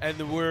have, and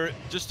we're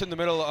just in the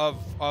middle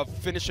of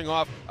finishing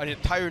off an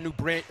entire new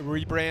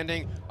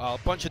rebranding, a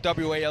bunch of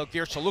WAL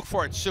gear, so look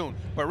for it soon.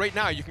 But right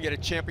now, you can get a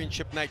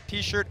championship night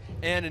T-shirt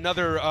and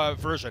another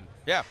version.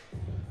 Yeah.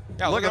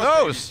 Yeah, look at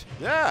those.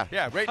 Yeah.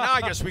 Yeah, right now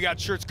I guess we got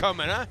shirts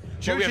coming, huh?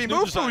 Juji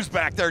Mufu's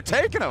back there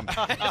taking them.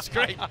 That's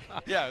great.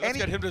 Yeah, let's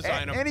get him to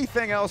design them.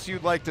 Anything else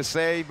you'd like to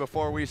say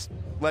before we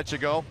let you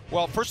go?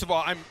 Well, first of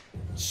all, I'm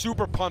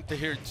super pumped to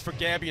hear it's for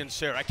Gabby and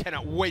Sarah. I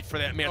cannot wait for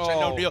that match. Oh. I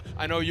know, Neil,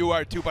 I know you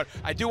are too, but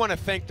I do want to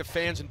thank the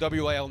fans in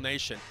WAL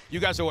Nation. You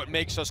guys are what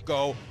makes us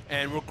go,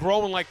 and we're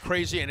growing like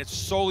crazy, and it's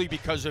solely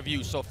because of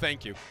you, so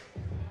thank you.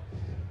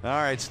 All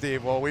right,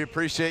 Steve. Well, we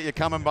appreciate you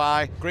coming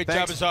by. Great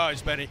job as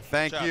always, Benny.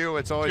 Thank you.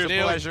 It's always a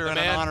pleasure and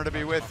an honor to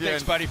be with you.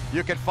 Thanks, buddy.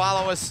 You can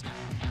follow us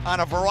on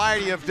a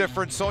variety of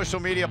different social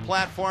media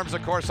platforms.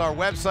 Of course, our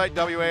website,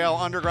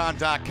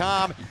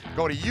 WALunderground.com.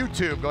 Go to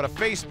YouTube, go to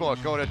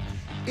Facebook, go to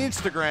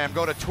Instagram,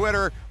 go to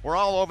Twitter. We're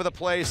all over the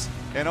place,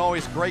 and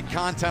always great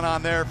content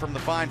on there from the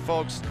fine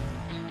folks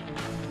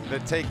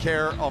that take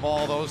care of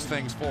all those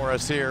things for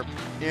us here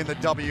in the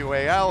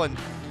WAL. And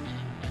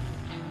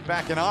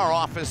back in our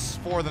office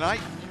for the night,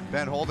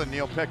 Ben Holden,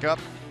 Neil Pickup.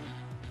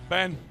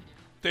 Ben,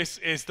 this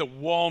is the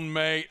one,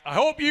 mate. I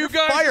hope you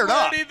guys fired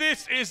are ready. Up.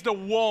 This is the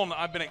one.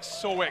 I've been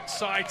so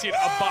excited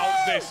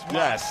about this match.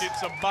 Yes.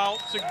 It's about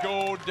to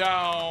go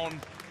down.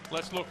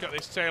 Let's look at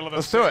this tail of the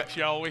Let's do it,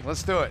 shall we?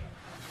 Let's do it.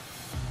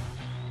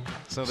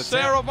 So the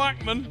Sarah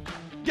Bachman,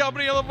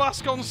 Gabriela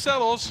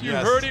Vasconcelos, you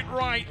Yes. heard it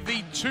right,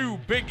 the two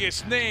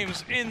biggest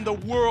names in the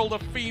world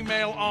of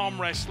female arm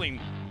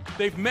wrestling.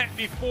 They've met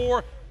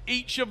before.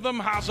 Each of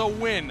them has a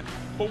win.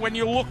 But when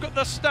you look at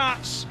the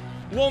stats,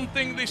 one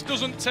thing this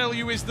doesn't tell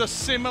you is the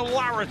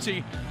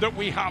similarity that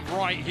we have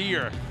right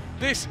here.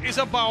 This is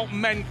about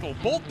mental.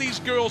 Both these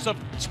girls have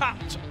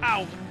tapped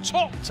out,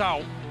 topped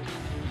out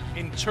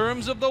in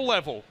terms of the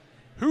level.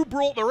 Who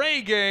brought their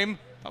A game?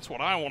 That's what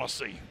I want to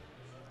see.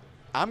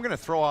 I'm going to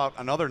throw out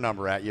another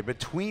number at you.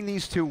 Between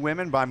these two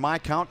women, by my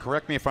count,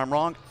 correct me if I'm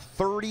wrong,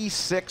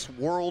 36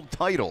 world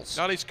titles.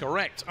 That is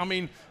correct. I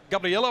mean,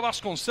 Gabriela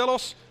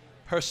Vasconcelos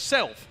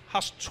herself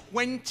has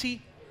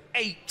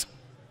 28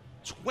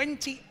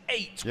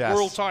 Yes.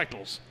 world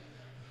titles.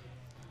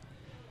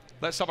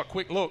 Let's have a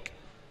quick look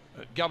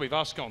at Gabby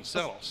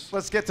Vasconcelos.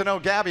 Let's get to know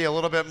Gabby a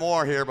little bit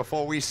more here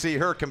before we see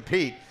her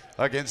compete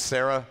against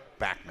Sarah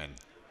Bachman.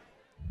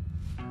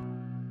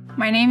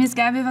 My name is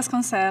Gabby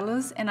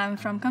Vasconcelos and I'm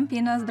from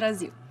Campinas,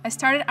 Brazil. I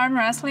started arm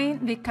wrestling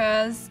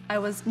because I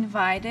was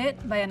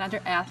invited by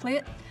another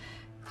athlete.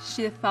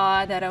 She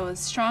thought that I was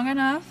strong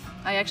enough.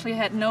 I actually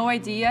had no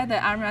idea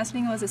that arm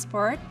wrestling was a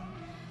sport,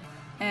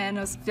 and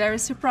I was very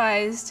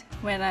surprised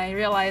when I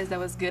realized I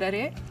was good at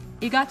it.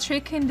 It got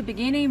tricky in the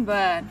beginning,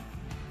 but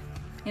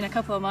in a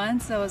couple of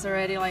months I was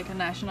already like a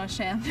national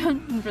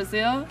champion in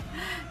Brazil,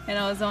 and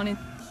I was only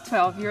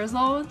 12 years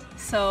old,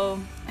 so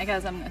I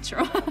guess I'm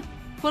natural.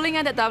 Pulling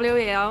at the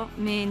WAL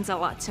means a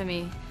lot to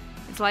me.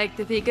 It's like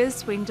the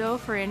biggest window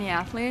for any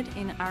athlete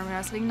in arm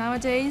wrestling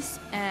nowadays,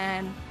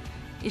 and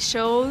it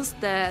shows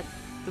that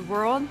the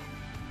world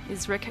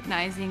is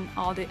recognizing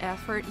all the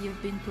effort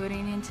you've been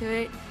putting into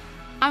it.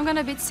 I'm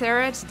gonna beat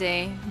Sarah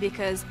today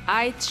because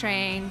I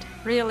trained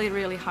really,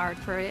 really hard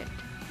for it.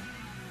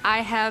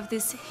 I have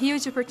this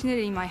huge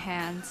opportunity in my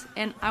hands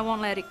and I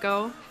won't let it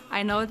go.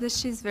 I know that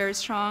she's very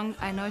strong.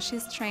 I know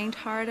she's trained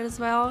hard as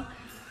well,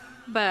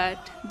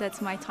 but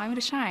that's my time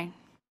to shine.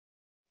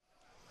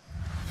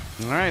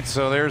 All right,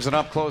 so there's an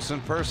up close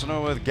and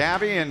personal with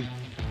Gabby, and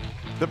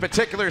the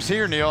particulars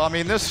here, Neil. I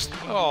mean, this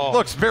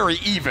looks very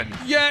even.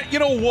 Yeah, you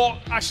know what?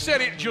 I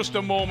said it just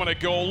a moment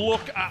ago.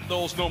 Look at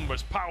those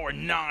numbers. Power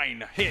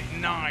 9, hit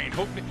 9.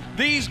 Hook.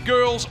 These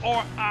girls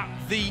are at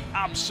the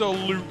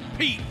absolute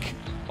peak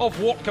of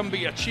what can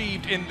be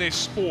achieved in this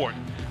sport.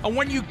 And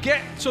when you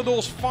get to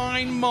those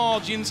fine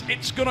margins,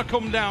 it's going to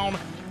come down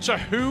to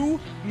who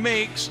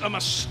makes a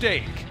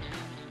mistake.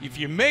 If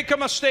you make a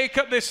mistake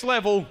at this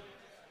level,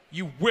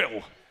 you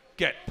will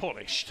get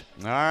punished.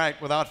 All right,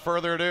 without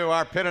further ado,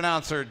 our pit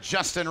announcer,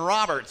 Justin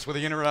Roberts, with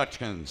the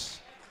introductions.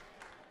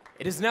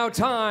 It is now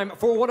time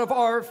for one of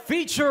our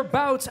feature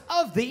bouts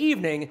of the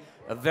evening,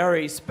 a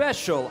very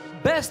special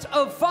best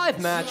of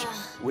 5 match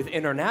with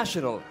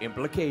international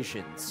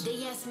implications.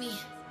 They asked me,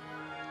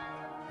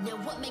 now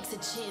what makes a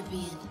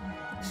champion?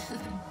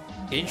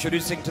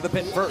 Introducing to the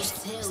pit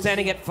first,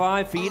 standing at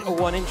 5 feet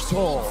 1 inch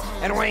tall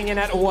and weighing in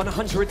at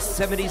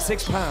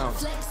 176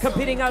 pounds,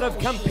 competing out of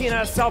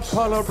Campinas, Sao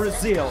Paulo,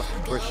 Brazil,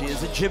 where she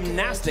is a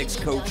gymnastics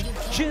coach.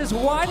 She is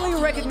widely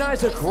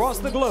recognized across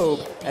the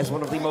globe as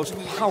one of the most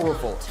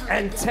powerful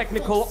and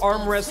technical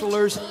arm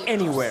wrestlers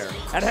anywhere,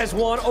 and has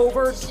won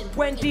over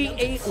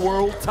 28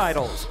 world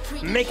titles,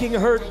 making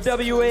her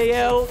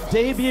WAL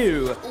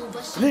debut,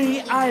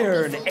 the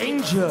Iron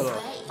Angel,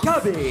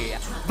 Gabi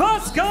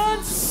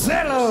Vasconcelos.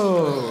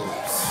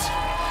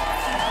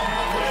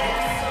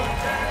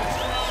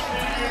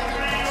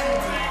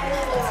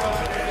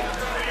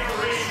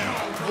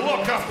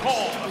 Look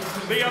upon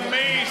the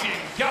amazing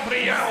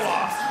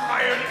Gabriela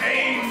Iron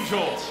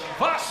Angel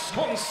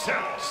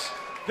Vasconcelos.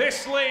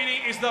 This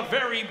lady is the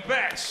very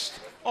best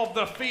of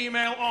the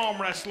female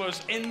arm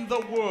wrestlers in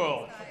the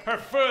world. Her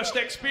first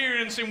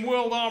experience in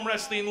World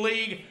Armwrestling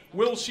League,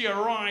 will she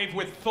arrive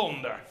with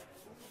thunder?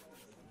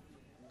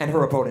 And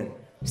her opponent,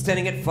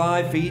 standing at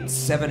 5 feet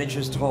 7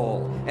 inches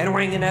tall and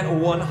weighing in at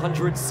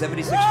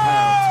 176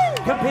 pounds,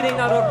 competing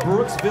out of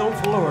Brooksville,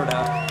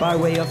 Florida, by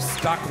way of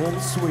Stockholm,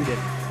 Sweden.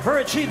 Her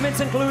achievements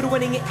include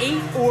winning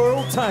 8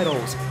 world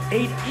titles,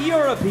 8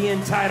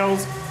 European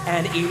titles,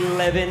 and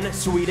 11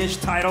 Swedish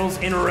titles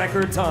in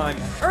record time,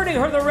 earning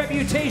her the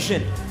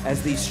reputation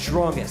as the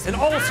strongest and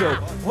also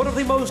one of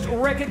the most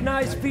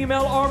recognized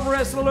female arm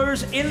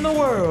wrestlers in the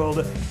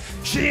world.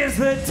 She is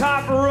the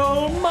top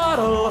role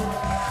model,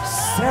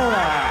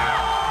 Sarah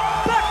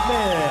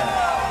Bachman.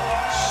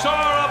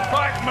 Sarah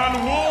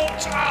Bachman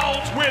walked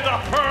out with a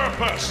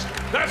purpose.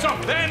 There's a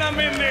venom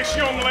in this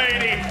young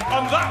lady,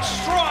 and that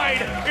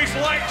stride is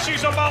like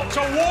she's about to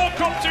walk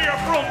up to your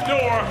front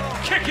door,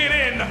 kick it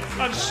in,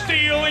 and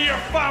steal your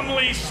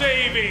family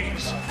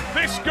savings.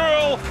 This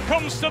girl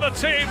comes to the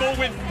table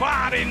with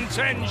bad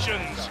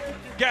intentions.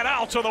 Get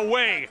out of the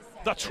way.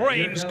 The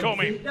train's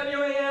coming.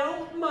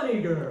 WAL Money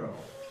Girl.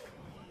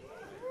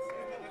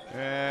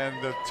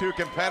 And the 2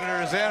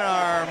 competitors in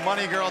our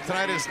money girl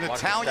tonight is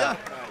Natalia.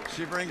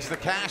 She brings the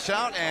cash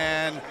out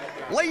and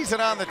lays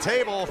it on the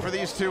table for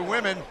these 2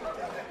 women.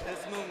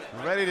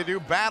 Ready to do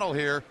battle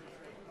here.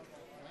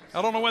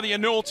 I don't know whether you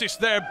noticed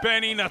there,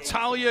 Benny,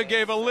 Natalia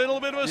gave a little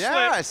bit of a slip.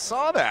 Yeah, I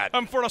saw that.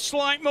 And for a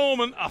slight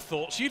moment, I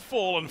thought she'd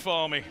fallen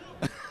for me.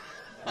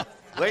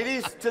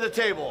 Ladies, to the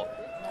table.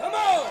 Come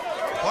on!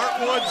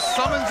 Hartwood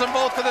summons them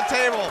both to the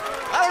table.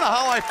 I don't know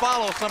how I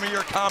follow some of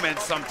your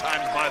comments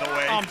sometimes, by the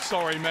way. I'm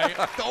sorry, mate.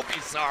 Don't be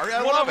sorry.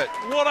 I love it.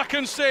 What I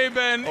can say,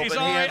 Ben, is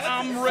I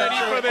am ready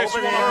for this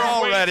one. We're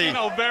all ready.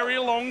 A very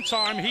long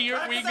time. Here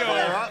we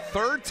go.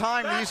 3rd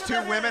time these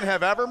 2 women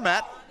have ever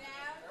met.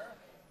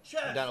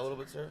 Down a little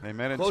bit, sir. They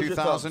met in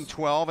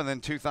 2012 and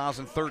then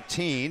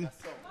 2013.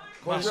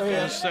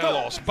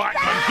 Vasconcelos,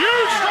 Bachman,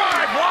 huge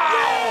drive,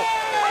 wow!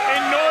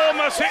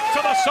 Enormous hit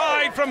to the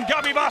side from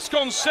Gabi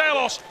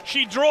Vasconcelos.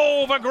 She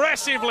drove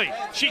aggressively.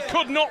 She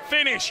could not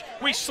finish.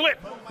 We slip.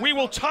 We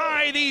will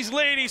tie these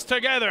ladies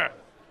together.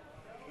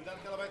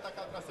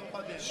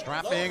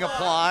 Strap being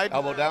applied.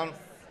 Elbow down.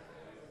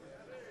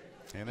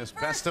 In this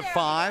best of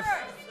 5.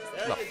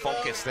 The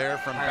focus there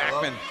from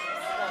Bachman.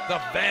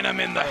 The venom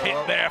in the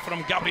hit there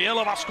from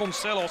Gabriela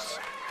Vasconcelos.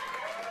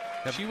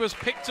 She was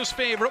picked as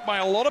favorite by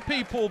a lot of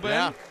people, Ben.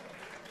 Yeah. I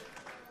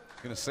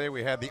was going to say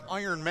we had the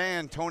Iron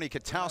Man, Tony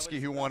Katowski,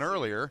 who won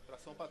earlier.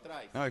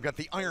 Now we've got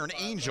the Iron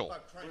Angel.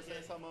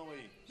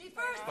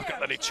 Look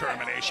at the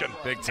determination.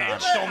 Big time.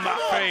 Etched on that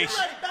face.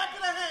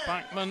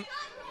 Bachman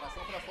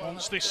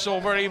wants this so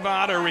very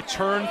bad. A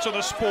return to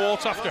the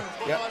sport after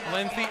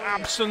lengthy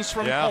absence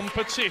from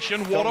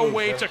competition. What a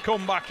way to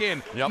come back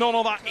in. None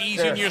of that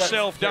easing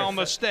yourself down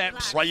the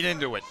steps. Right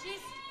into it.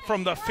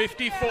 From the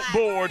 50-foot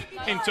board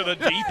into the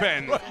deep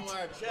end.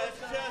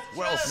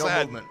 Well No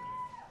said. movement.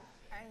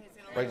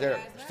 Right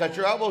there. Set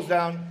your elbows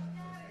down.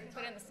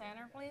 Put it in the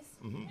center, please.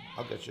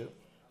 I'll get you.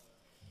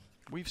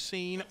 We've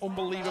seen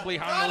unbelievably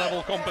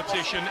high-level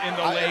competition in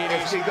the As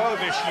ladies she goes,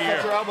 this set year.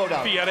 your elbow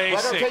down. Let her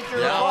Fiarese, take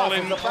your elbow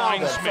Marlon off the foul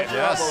then. Set Kleinsmith.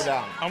 your elbow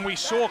down. And we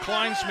saw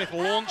Kleinsmith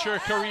launch her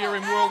career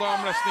in World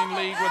Armwrestling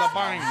League with a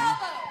bang.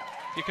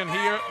 You can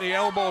hear the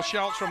elbow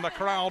shouts from the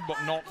crowd,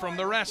 but not from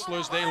the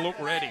wrestlers. They look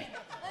ready.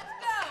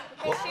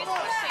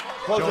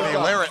 Jody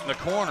Larratt in the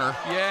corner.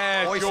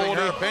 Yeah, Voicing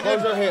her Jody. opinion.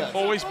 Close her hands.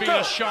 Always been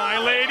a shy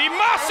lady.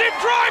 Massive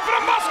drive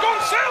from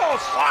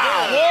Vasconcelos.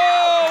 Wow.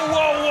 Whoa,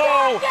 whoa,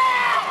 whoa.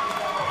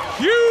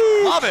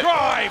 Huge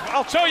drive.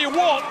 I'll tell you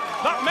what,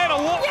 that meant a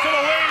lot to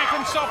the lady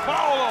from Sao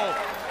Paulo.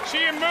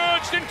 She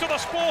emerged into the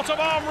sport of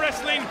arm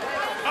wrestling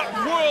at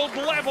world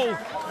level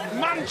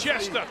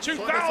Manchester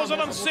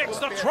 2006,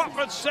 the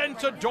Trafford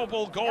Centre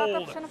double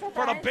gold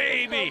for the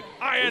baby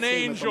Iron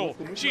Angel.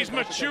 She's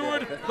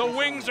matured, the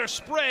wings are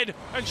spread,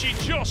 and she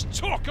just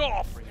took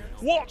off.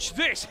 Watch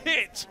this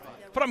hit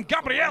from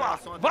Gabriela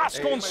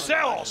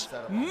Vasconcelos.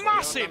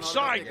 Massive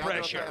side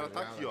pressure.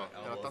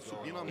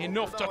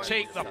 Enough to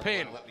take the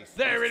pin.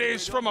 There it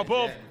is from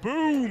above.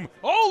 Boom.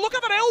 Oh, look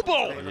at that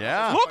elbow.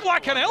 Yeah. Looked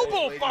like an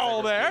elbow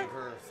foul there.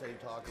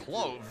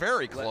 Close,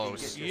 very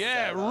close.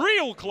 Yeah,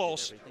 real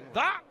close.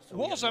 That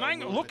was an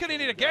angle. Look at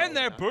it again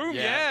there. Boom.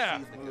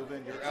 Yeah.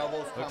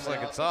 Looks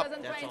like it's up.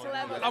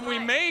 And we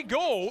may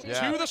go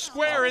to the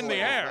square in the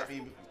air.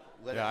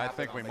 Yeah, I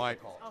think we might.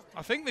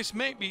 I think this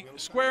may be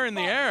square in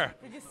the air.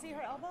 Did you see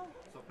her elbow?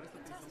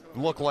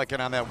 Look like it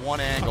on that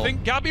one angle. I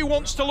think Gabby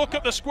wants to look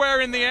at the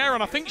square in the air,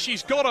 and I think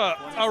she's got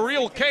a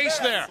real case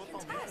there.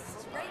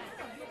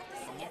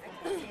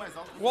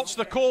 What's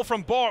the call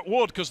from Bart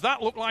Wood? Because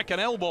that looked like an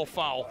elbow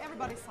foul.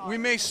 We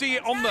may see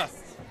it on the...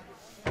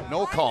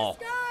 No call.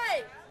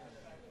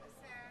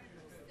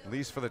 At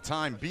least for the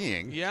time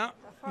being. Yeah,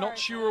 not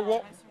sure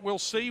what we'll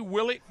see.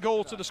 Will it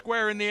go to the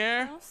square in the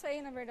air? Não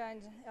sei, na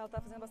verdade. Ela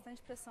tá fazendo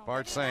bastante pressão.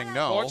 Bart's saying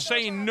no. Bart's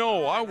saying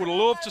no. I would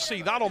love to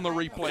see that on the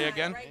replay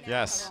again.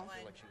 Yes.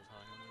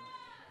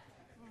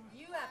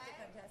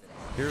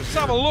 Let's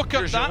have a look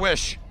at that. Your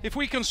wish. If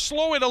we can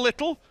slow it a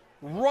little.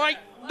 Right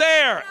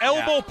there.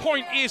 Elbow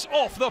point is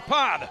off the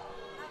pad.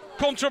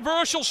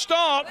 Controversial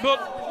start,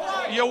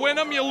 but you win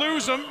them, you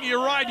lose them,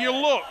 you ride your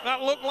luck.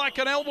 That looked like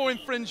an elbow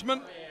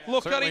infringement.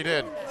 Look Certainly at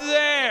it did.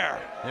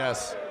 there.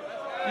 Yes.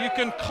 You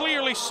can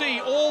clearly see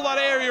all that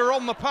area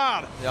on the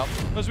pad. Yep.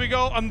 As we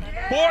go, and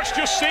Bart's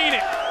just seen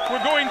it.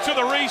 We're going to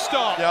the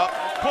restart. Yep.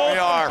 Call We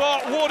are. from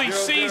Bart Wood, he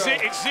sees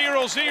it, it's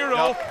 0-0.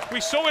 Yep.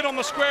 We saw it on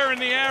the square in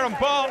the air, and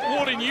Bart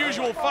Wood, in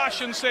usual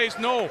fashion, says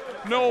no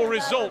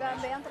result.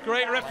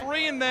 Great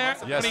refereeing there,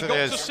 Yes, and he it got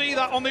is. to see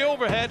that on the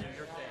overhead.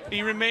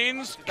 He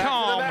remains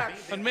calm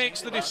and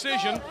makes the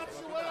decision.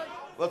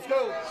 Let's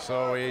go.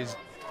 So a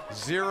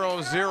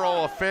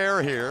 0-0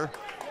 affair here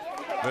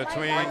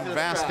between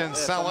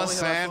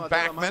Vasconcelos and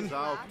Backman.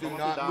 Do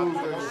not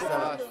move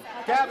there.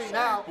 Gabby,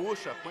 now.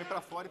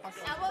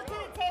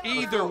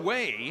 Either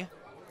way,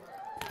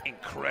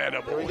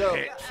 incredible we go.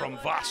 hit from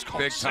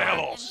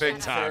Vasconcelos. Big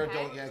time.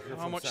 Don't yank her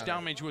How from much center.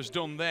 damage was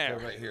done there?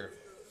 Right here.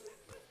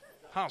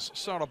 Has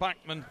Sarah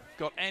Backman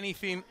got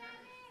anything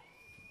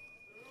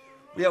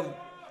We have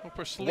up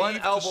her sleeve one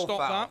to elbow stop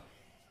foul. that?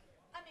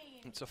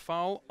 It's a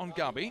foul on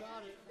Gabby.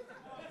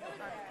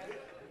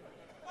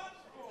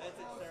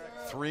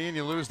 3, and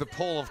you lose the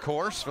pull, of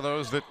course, for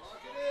those that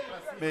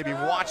may be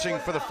watching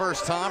for the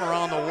first time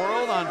around the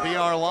world on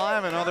BR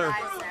Live and other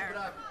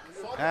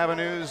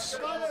avenues.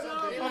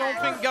 I don't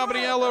think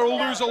Gabriella will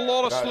lose a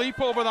lot of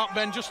sleep over that,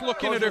 Ben. Just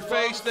looking at her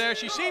face there,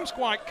 she seems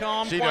quite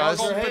calm, She quite does.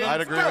 confident.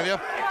 I'd agree with you.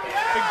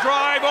 Big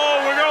drive, oh,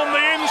 we're on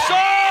the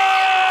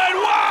inside!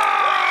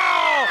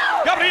 Wow!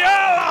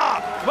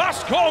 Gabriela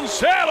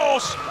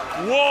Vasconcelos,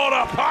 what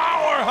a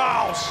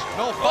powerhouse!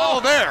 No foul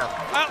there.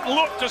 That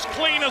looked as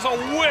clean as a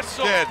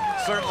whistle.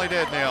 Certainly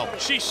did, Neil.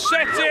 She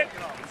set it,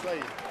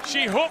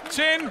 she hooked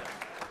in,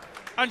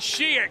 and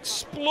she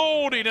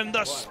exploded, and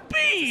the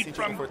speed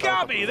from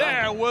Gabby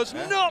there was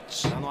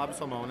nuts. Let's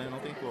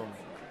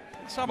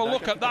have a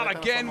look at that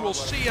again, we'll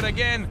see it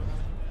again.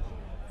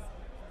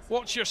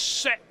 Watch her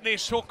set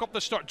this hook up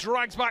the start,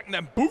 drags back and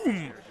then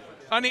boom.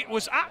 And it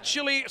was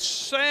actually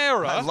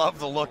Sarah. I love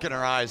the look in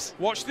her eyes.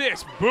 Watch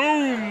this,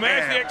 boom,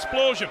 there's the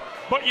explosion.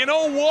 But you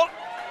know what?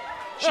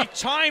 She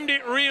timed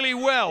it really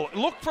well.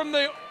 Look from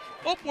the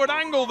upward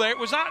angle there, it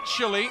was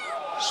actually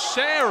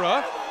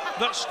Sarah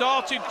that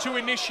started to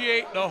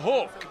initiate the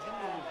hook.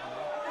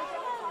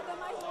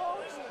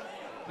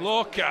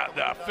 Look at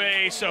the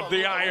face of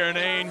the Iron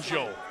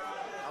Angel.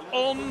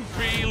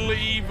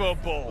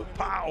 Unbelievable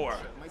power.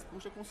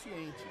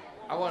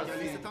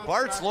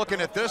 Bart's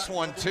looking at this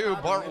one too.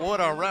 Bart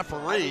Wood, our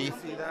referee.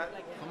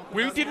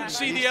 We didn't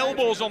see the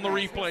elbows on the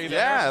replay there.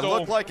 Yeah, it so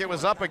looked like it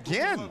was up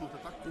again.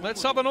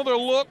 let's have another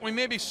look. We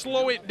maybe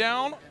slow it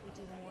down.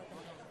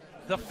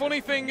 The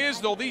funny thing is,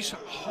 though, these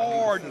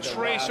hard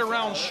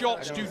trace-around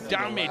shots do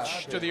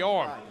damage to the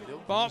arm.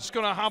 Bart's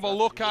going to have a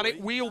look at it.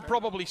 We'll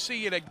probably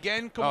see it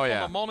again come from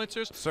the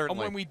monitors. Certainly. And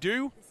when we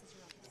do,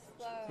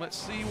 let's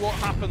see what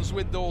happens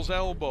with those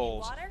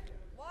elbows.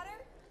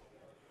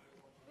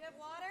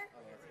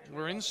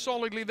 We're in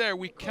solidly there.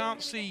 We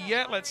can't see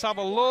yet. Let's have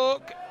a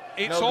look.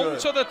 It's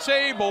onto the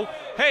table.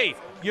 Hey,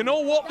 you know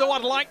what, though?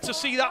 I'd like to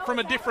see that from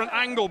a different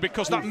angle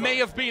because that may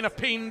have been a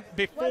pin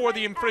before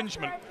the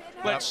infringement.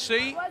 Let's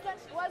see.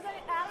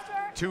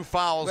 2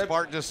 fouls.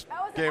 Bart just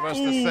gave us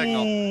the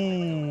signal.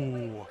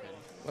 Ooh.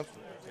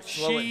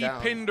 She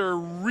pinned her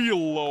real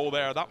low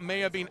there. That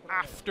may have been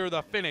after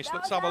the finish.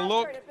 Let's have a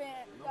look.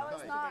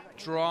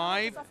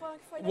 Drive.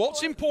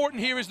 What's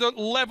important here is the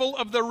level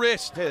of the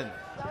wrist.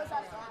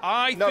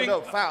 I think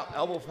foul,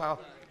 elbow foul.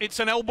 It's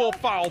an elbow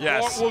foul.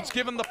 Yes. Bartwood's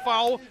given the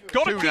foul.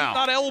 Got to keep now.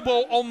 that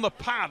elbow on the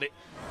pad.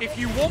 If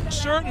you want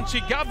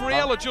certainty,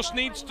 Gabriella just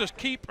needs to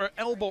keep her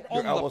elbow on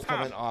Your the elbow's pad.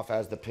 coming off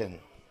as the pin.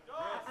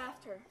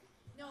 After.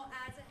 No,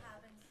 as it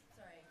happens.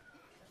 Sorry.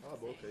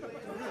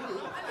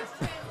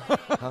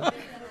 Huh?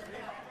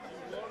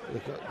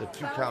 The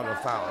 2 counter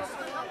fouls.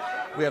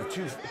 We have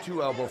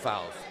two elbow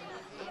fouls.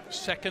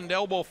 Second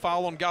elbow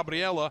foul on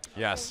Gabriella.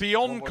 Yes.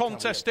 Beyond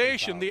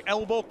contestation, the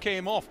elbow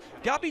came off.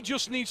 Gabby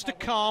just needs to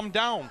calm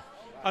down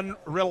and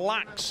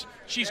relax.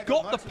 She's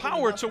got the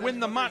power to win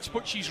the match,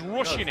 but she's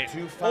rushing it.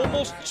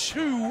 Almost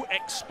too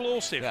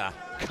explosive. Yeah.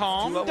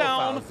 Calm 2 elbow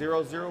down.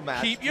 fouls, 0-0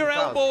 match. Keep 2 your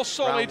fouls. elbow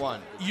solid.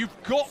 Round 1.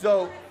 You've got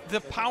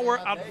the power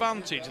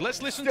advantage.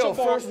 Let's listen Still,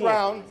 to first Bortolato.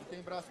 round,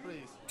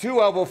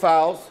 2 elbow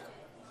fouls.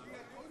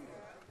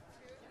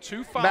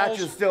 2 fouls. Match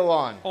is still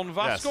on. On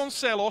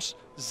Vasconcelos,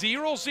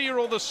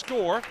 0-0 the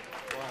score.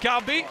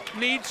 Gabby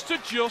needs to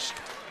just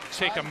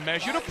take a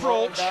measured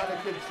approach,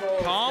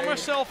 calm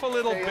herself a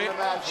little bit.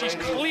 She's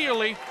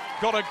clearly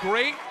got a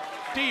great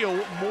deal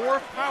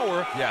more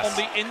power on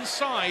the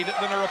inside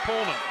than her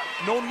opponent.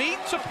 No need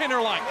to pin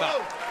her like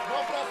that.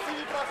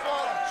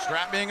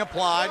 Strap being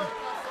applied.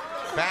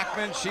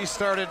 Backman, she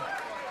started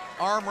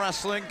arm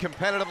wrestling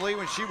competitively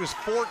when she was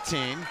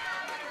 14.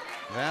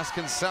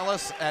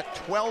 Vasconcelos at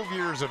 12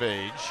 years of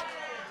age.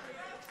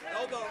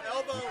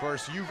 Of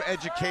course, you've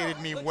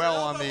educated me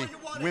well on the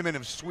women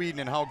of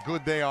Sweden and how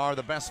good they are,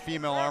 the best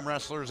female arm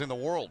wrestlers in the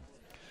world.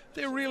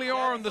 They really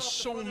are, and there's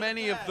so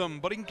many of them.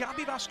 But in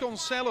Gabby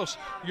Vasconcelos,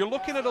 you're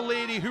looking at a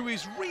lady who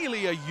is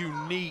really a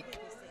unique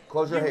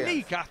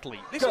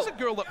athlete. This is a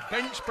girl that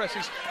bench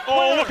presses.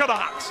 Oh, look at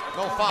that!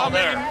 No foul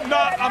there.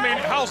 I mean,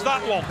 how's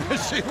that one?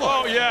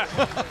 Oh, yeah.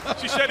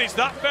 She said, "Is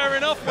that fair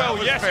enough?"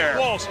 Well, yes, fair. it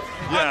was.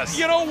 Yes. And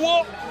you know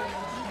what?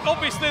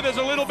 Obviously, there's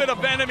a little bit of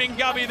venom in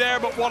Gabby there,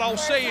 but what I'll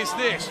say is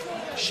this.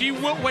 She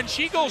will, when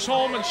she goes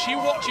home and she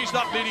watches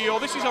that video,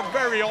 this is a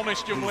very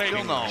honest young lady.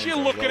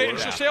 She'll look at it and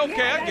she'll say,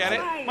 okay, I get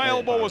it. My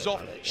elbow was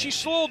off. She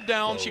slowed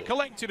down, she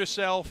collected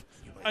herself,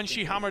 and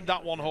she hammered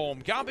that one home.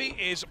 Gabby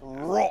is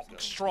rock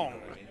strong.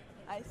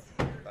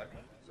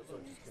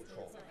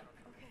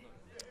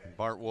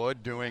 Bart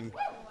Wood doing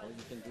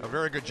a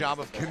very good job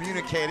of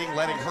communicating,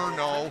 letting her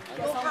know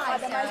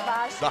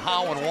the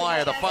how and why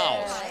of the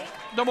fouls.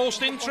 The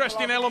most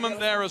interesting element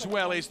there as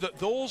well is that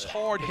those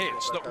hard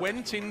hits that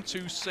went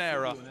into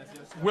Sarah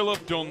will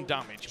have done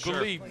damage,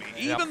 believe me.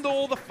 Even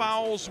though the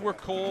fouls were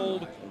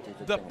called,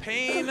 the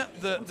pain,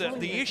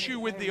 the issue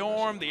with the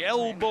arm, the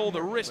elbow,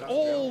 the wrist,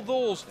 all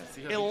those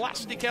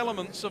elastic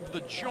elements of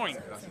the joint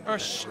are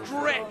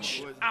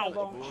stretched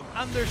out,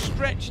 and they're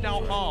stretched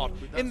out hard.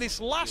 In this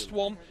last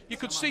one, you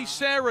could see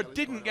Sarah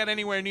didn't get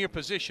anywhere near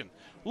position.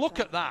 Look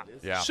at that.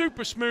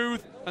 Super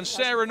smooth, and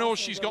Sarah knows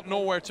she's got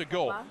nowhere to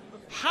go.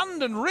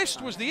 Hand and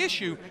wrist was the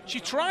issue.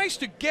 She tries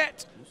to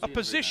get a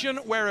position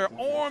where her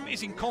arm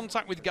is in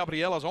contact with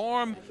Gabriella's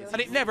arm,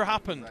 and it never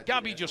happened.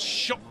 Gabby just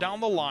shut down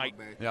the light,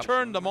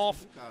 turned them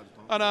off,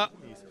 and an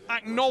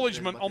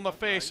acknowledgement on the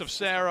face of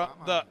Sarah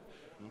that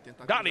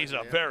that is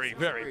a very,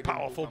 very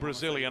powerful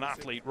Brazilian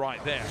athlete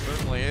right there.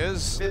 Certainly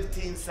is.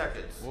 15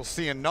 seconds. We'll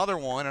see another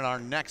one in our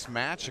next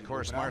match. Of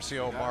course,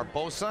 Marcio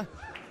Barbosa,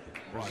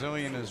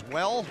 Brazilian as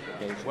well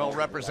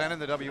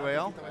represented in the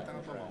WAL.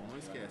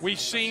 We've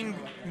seen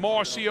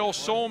Marcio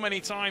so many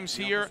times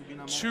here.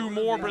 2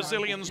 more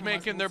Brazilians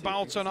making their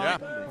bow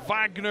tonight.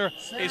 Wagner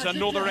is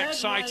another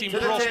exciting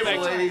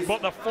prospect,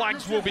 but the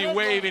flags will be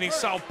waving in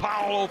Sao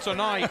Paulo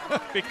tonight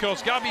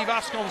because Gabby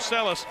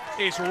Vasconcelos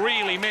is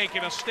really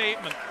making a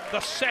statement. The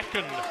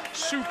second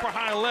super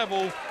high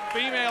level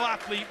female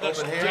athlete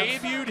that's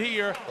debuted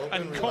here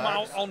and come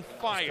out on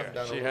fire.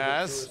 She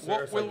has.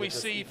 What will we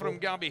see from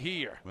Gabby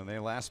here? When they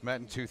last met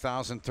in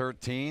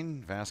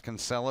 2013,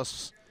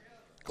 Vasconcelos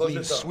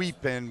clean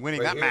sweep and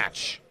winning that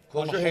match.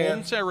 On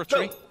home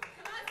territory.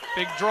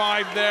 Big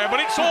drive there, but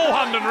it's all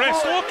hand and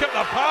wrist. Look at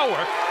the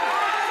power.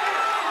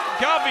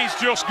 Gabby's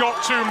just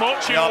got too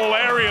much in all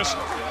areas.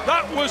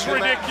 That was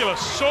ridiculous.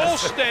 So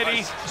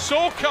steady,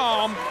 so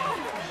calm.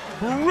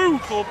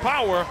 Brutal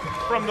power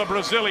from the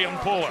Brazilian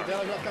puller.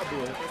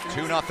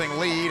 2-0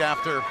 lead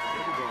after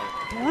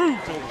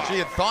brutal power. She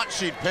had thought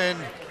she'd pinned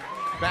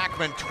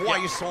Backman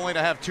twice, only to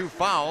have 2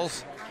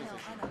 fouls.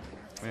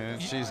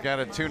 And she's got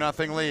a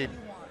 2-0 lead.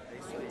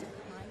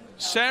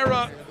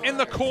 Sarah in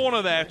the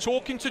corner there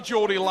talking to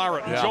Jody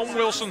Larratt, and John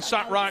Wilson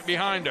sat right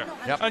behind her.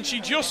 And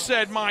she just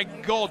said, my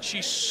God,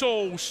 she's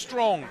so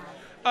strong.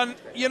 And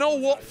you know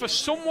what, for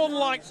someone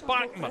like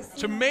Backman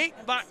to make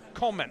that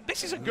comment,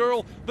 this is a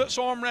girl that's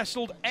arm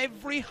wrestled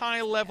every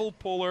high-level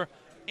puller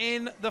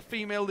in the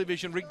female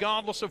division,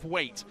 regardless of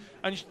weight.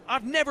 And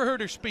I've never heard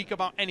her speak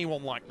about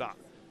anyone like that.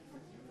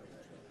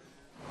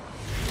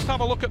 Let's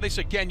have a look at this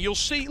again. You'll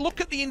see, look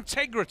at the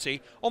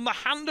integrity on the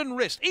hand and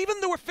wrist. Even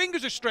though her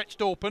fingers are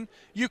stretched open,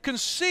 you can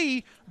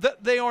see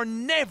that they are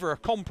never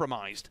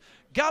compromised.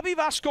 Gabby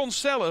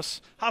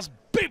Vasconcelos has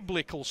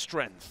biblical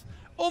strength.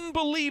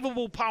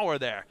 Unbelievable power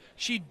there.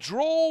 She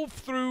drove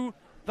through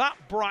that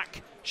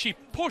brack. She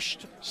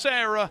pushed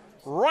Sarah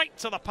right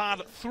to the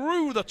pad,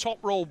 through the top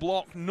roll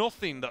block.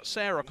 Nothing that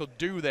Sarah could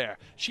do there.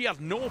 She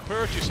had no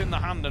purchase in the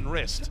hand and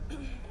wrist.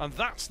 And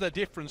that's the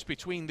difference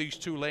between these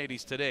two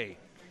ladies today.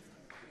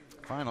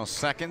 Final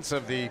seconds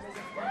of the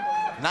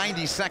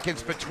 90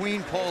 seconds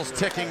between polls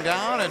ticking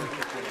down, and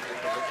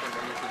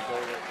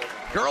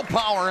girl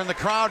power in the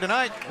crowd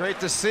tonight. Great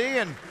to see,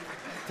 and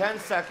 10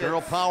 seconds.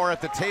 Girl power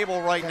at the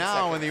table right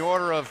now 10 in the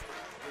order of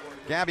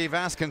Gabby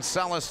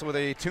Vasconcelos with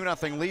a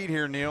 2-0 lead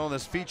here, Neil.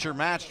 This feature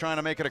match trying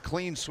to make it a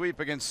clean sweep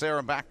against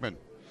Sarah Bachman.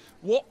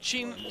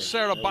 Watching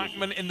Sarah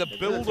Bachman in the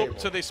build-up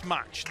to this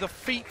match, the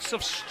feats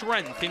of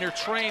strength in her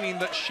training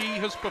that she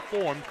has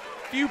performed,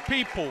 few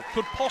people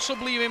could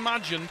possibly have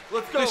imagined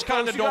this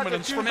kind of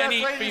dominance from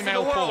any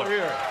female puller.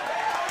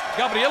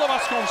 Gabriela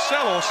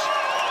Vasconcelos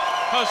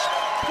has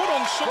put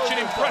on such an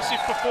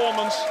impressive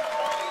performance.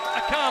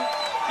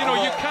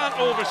 You can't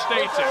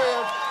overstate it.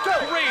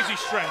 Crazy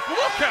strength.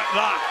 Look at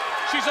that.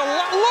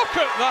 Look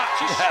at that.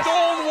 She's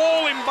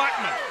stonewalling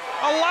Bachman,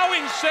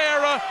 allowing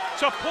Sarah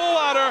to pull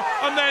at her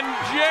and then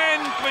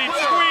gently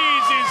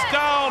squeezes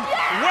down.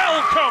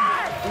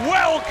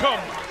 Welcome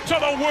to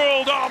the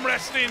World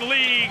Armwrestling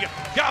League,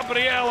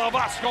 Gabriela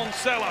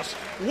Vasconcelos.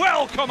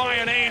 Welcome,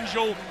 Iron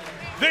Angel.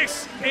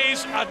 This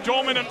is a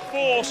dominant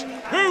force.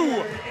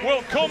 Who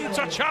will come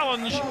to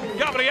challenge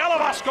Gabriela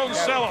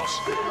Vasconcelos?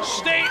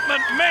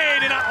 Statement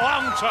made in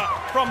Atlanta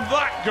from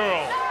that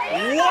girl.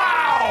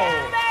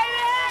 Wow!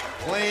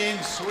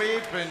 Clean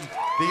sweep, and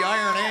the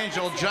Iron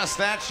Angel, just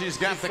that. She's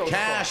got the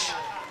cash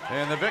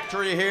and the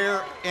victory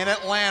here in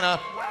Atlanta.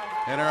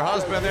 And her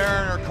husband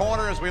there in her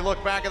corner as we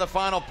look back at the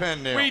final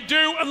pin, Neil. We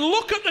do, and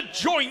look at the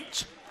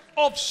joint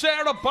of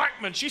Sarah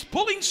Bachman. She's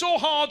pulling so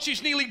hard,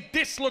 she's nearly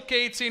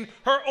dislocating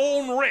her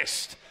own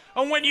wrist.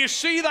 And when you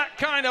see that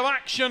kind of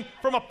action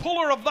from a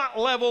puller of that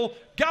level,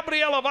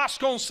 Gabriela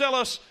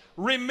Vasconcelos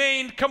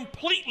remained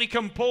completely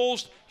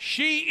composed.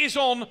 She is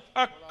on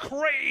a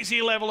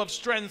crazy level of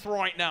strength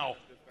right now.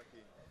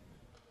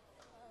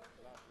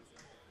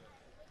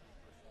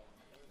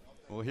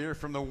 We'll hear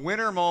from the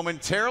winner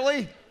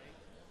momentarily.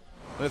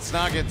 Let's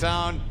now get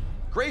down.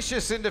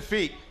 Gracious in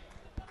defeat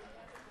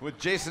with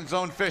Jason's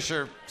own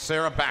Fisher,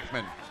 Sarah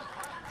Bachman.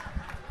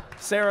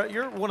 Sarah,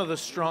 you're one of the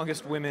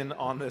strongest women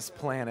on this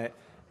planet.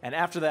 And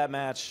after that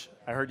match,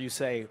 I heard you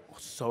say,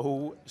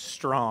 so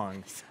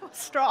strong. So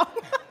strong.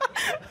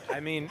 I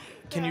mean,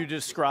 can you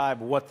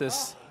describe what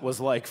this was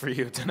like for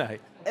you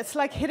tonight? It's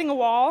like hitting a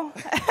wall.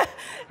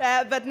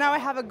 But now I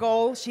have a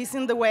goal. She's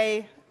in the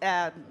way,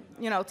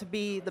 to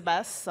be the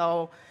best.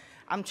 So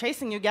I'm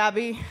chasing you,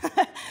 Gabby.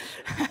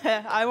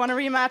 I want a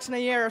rematch in a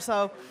year or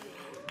so.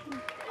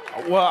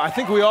 Well, I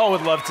think we all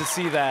would love to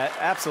see that.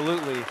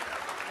 Absolutely.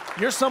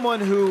 You're someone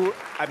who,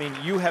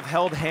 you have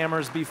held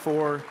hammers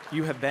before.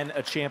 You have been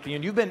a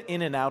champion. You've been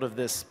in and out of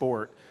this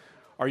sport.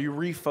 Are you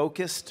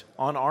refocused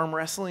on arm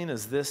wrestling?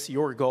 Is this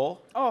your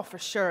goal? Oh, for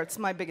sure. It's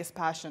my biggest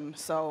passion.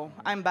 So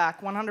I'm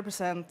back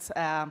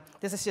 100%.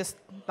 This is just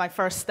my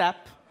first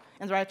step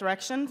in the right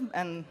direction.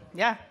 And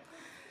yeah,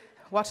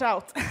 watch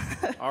out.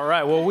 All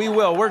right. Well, we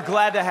will. We're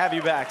glad to have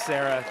you back,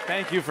 Sarah.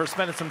 Thank you for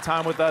spending some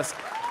time with us.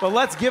 But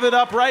let's give it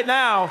up right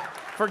now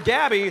for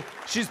Gabby.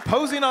 She's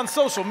posing on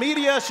social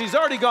media. She's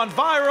already gone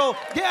viral.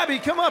 Gabby,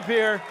 come up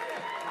here.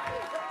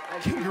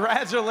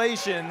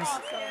 Congratulations.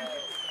 Awesome.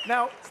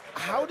 Now,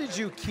 how did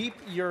you keep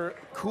your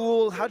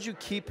cool? How did you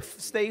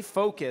stay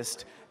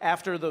focused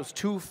after those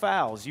 2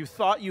 fouls? You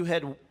thought you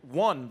had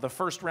won the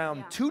first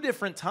round 2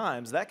 different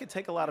times. That could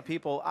take a lot of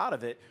people out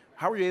of it.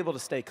 How were you able to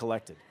stay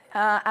collected?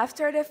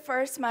 After the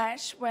first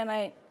match, when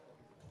I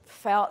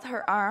felt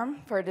her arm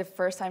for the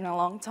first time in a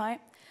long time,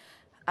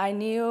 I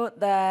knew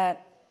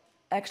that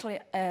actually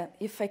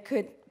if I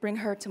could bring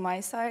her to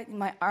my side,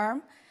 my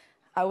arm,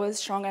 I was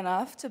strong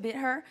enough to beat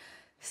her.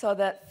 So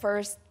that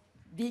first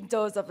big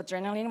dose of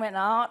adrenaline went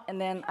out, and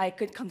then I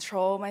could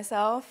control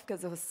myself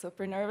because I was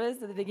super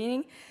nervous at the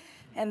beginning.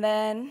 And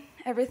then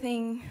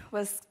everything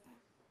was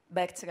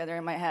back together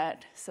in my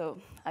head, so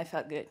I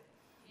felt good.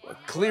 Well,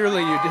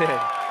 clearly you did.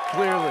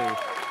 Clearly.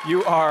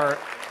 You are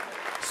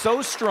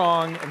so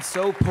strong and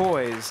so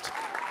poised.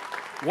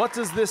 What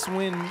does this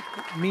win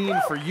mean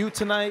for you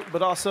tonight,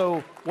 but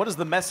also what is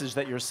the message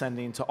that you're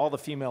sending to all the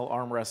female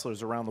arm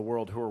wrestlers around the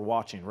world who are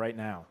watching right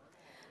now?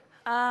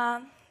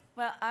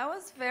 Well, I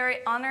was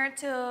very honored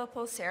to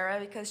pull Sarah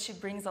because she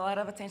brings a lot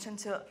of attention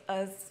to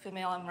us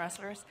female arm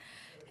wrestlers.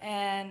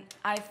 And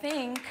I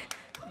think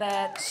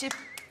that she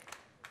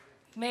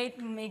made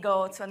me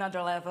go to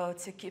another level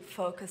to keep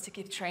focused, to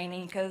keep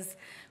training, because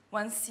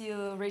once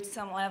you reach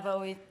some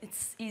level,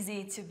 it's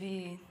easy to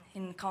be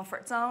in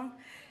comfort zone.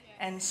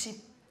 And she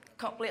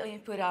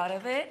completely put out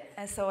of it.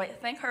 And so I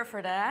thank her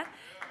for that.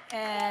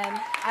 And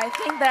I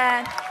think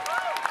that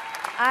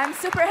I'm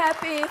super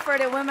happy for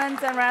the women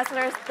and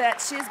wrestlers that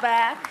she's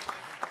back.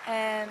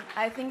 And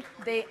I think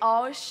they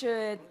all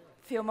should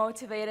feel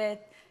motivated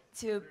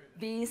to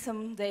be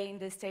someday in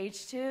the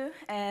stage too.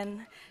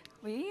 And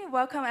we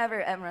welcome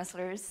every arm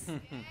wrestlers.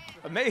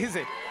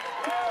 Amazing.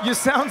 You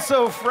sound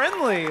so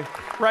friendly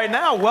right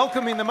now,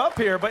 welcoming them up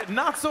here, but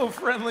not so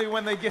friendly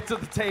when they get to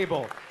the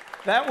table.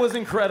 That was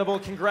incredible.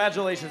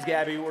 Congratulations,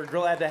 Gabby. We're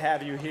glad to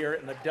have you here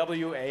in the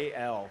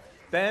WAL.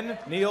 Ben,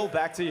 Neil,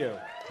 back to you.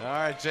 All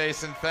right,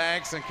 Jason,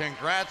 thanks, and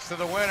congrats to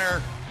the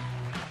winner,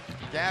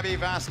 Gabby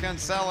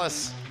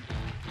Vasconcelos.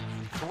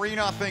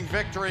 3-0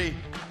 victory.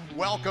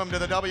 Welcome to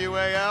the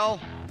WAL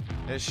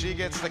as she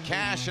gets the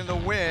cash and the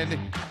win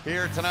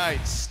here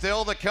tonight.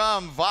 Still to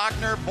come,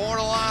 Wagner,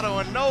 Bortolato,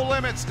 and No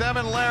Limits,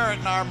 Devon, Larratt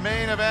in our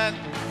main event.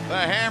 The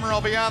hammer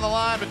will be on the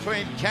line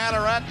between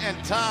Larratt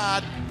and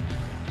Todd.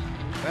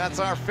 That's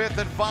our 5th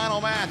and final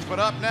match, but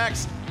up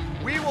next,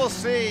 we will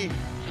see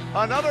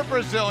another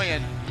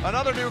Brazilian,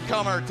 another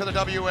newcomer to the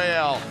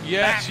WAL.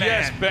 Yes, Batman.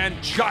 yes,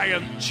 Ben,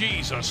 Giant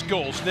Jesus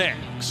goes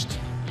next.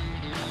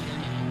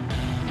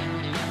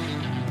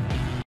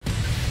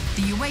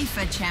 The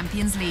UEFA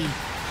Champions League.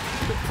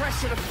 The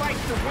pressure, the fight,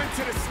 the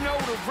winter, the snow,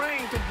 the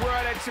rain, the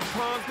world at your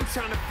palms. I'm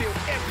trying to feel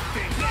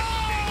everything.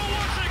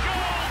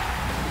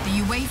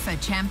 The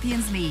UEFA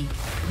Champions League.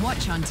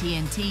 Watch on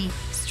TNT,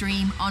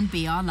 stream on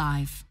BR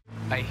Live.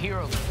 A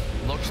hero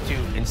looks to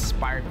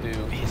inspire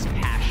through his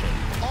passion.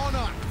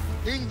 Honor,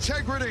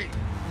 integrity,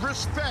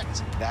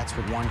 respect. That's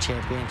what one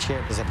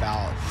championship is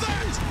about.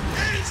 That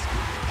is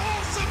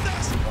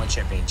awesomeness. One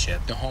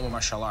championship, the home of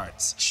martial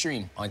arts.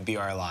 Stream on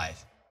BR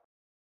Live.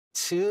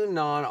 2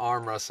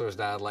 non-arm wrestlers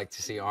that I'd like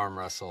to see arm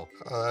wrestle.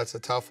 That's a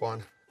tough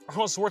one.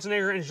 Arnold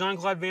Schwarzenegger and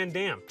Jean-Claude Van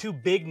Damme. 2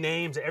 big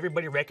names that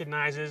everybody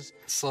recognizes.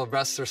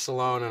 Sylvester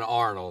Stallone and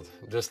Arnold.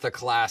 Just the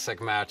classic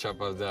matchup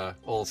of the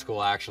old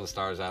school action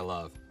stars I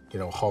love. You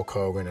know, Hulk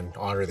Hogan and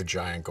Andre the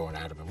Giant going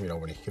at him, you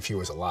know, if he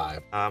was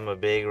alive. I'm a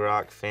big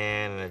Rock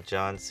fan and a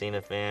John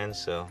Cena fan,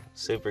 so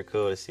super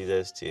cool to see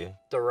those two.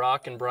 The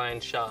Rock and Brian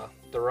Shaw.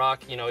 The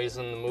Rock, you know, he's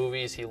in the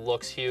movies, he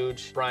looks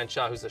huge. Brian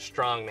Shaw, who's a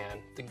strong man.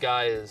 The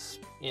guy is,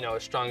 you know,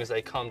 as strong as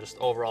they come, just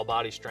overall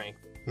body strength.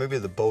 Maybe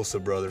the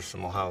Bosa brothers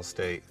from Ohio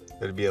State.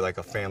 It'd be like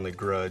a family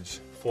grudge.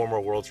 Former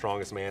world's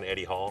strongest man,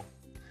 Eddie Hall,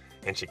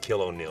 and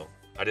Shaquille O'Neal.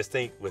 I just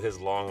think with his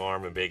long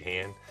arm and big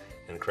hand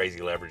and crazy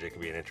leverage, it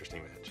could be an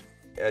interesting match.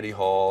 Eddie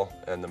Hall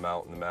and the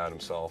Mountain, the Man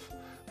himself,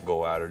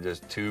 go at her.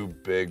 Just 2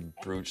 big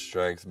brute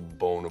strength,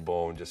 bone to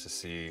bone, just to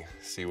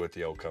see what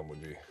the outcome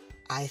would be.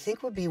 I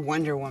think would be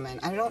Wonder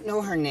Woman. I don't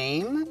know her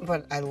name,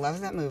 but I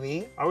love that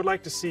movie. I would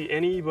like to see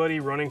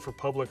anybody running for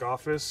public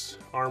office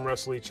arm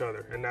wrestle each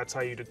other, and that's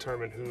how you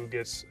determine who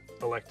gets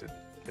elected.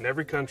 In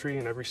every country,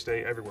 in every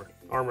state, everywhere.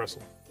 Arm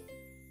wrestle.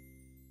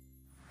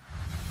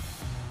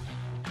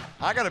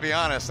 I gotta be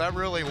honest, I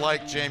really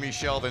like Jamie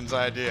Sheldon's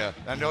idea.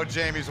 I know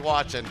Jamie's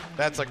watching.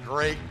 That's a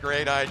great,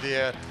 great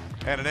idea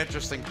and an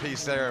interesting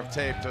piece there of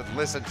tape to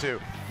listen to.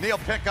 Neil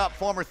Pickup,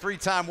 former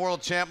 3-time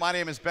world champ. My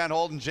name is Ben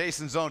Holden.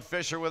 Jason Zone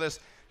Fisher with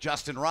us.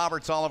 Justin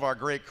Roberts, all of our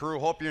great crew.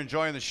 Hope you're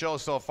enjoying the show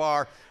so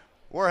far.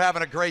 We're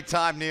having a great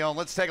time, Neil.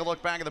 Let's take a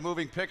look back at the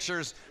moving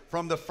pictures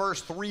from the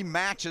first 3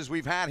 matches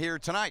we've had here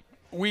tonight.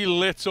 We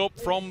lit up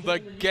from the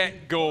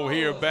get-go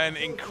here, Ben.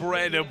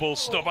 Incredible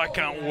stuff. I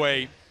can't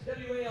wait.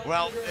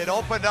 Well, it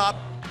opened up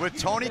with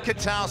Tony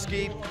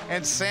Kotowski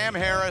and Sam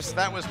Harris.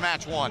 That was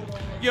match 1.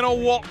 You know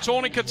what?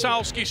 Tony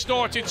Kotowski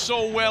started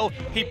so well.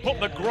 He put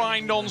the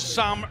grind on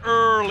Sam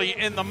early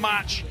in the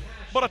match.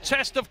 But a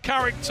test of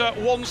character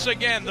once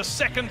again, the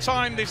 2nd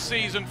time this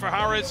season for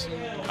Harris.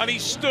 And he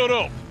stood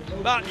up.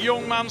 That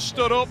young man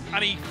stood up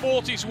and he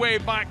fought his way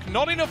back.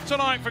 Not enough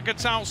tonight for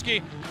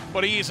Kotowski,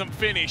 but he isn't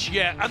finished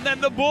yet. And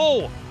then the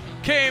Bull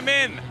came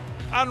in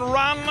and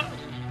ran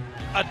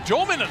a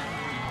dominant,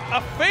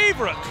 a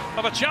favorite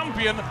of a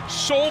champion,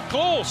 so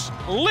close.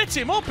 Lit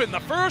him up in the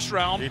first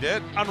round. He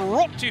did. And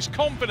rocked his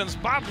confidence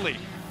badly.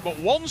 But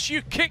once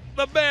you kick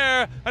the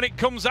bear and it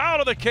comes out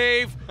of the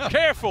cave,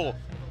 careful,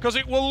 because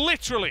it will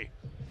literally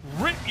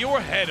rip your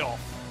head off.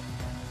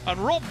 And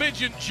Rob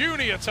Bidgent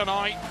Jr.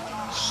 tonight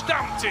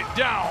stamped it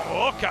down.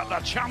 Look at the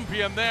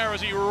champion there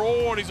as he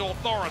roared his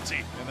authority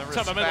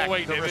to the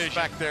middleweight division. The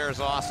respect there is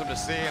awesome to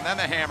see. And then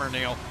the hammer,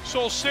 Neil.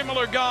 So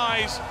similar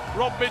guys,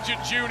 Rob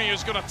Bidgent Jr.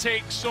 is going to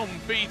take some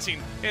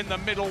beating in the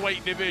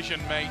middleweight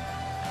division, mate.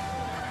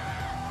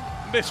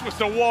 This was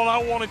the one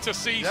I wanted to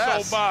see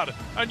so bad.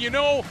 And you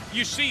know,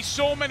 you see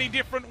so many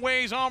different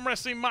ways arm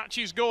wrestling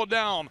matches go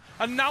down.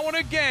 And now and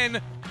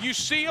again, you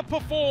see a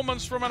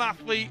performance from an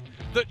athlete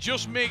that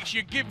just makes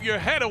you give your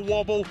head a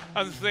wobble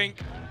and think,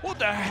 what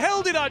the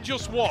hell did I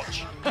just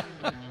watch?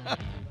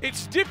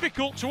 It's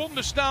difficult to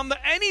understand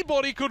that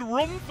anybody could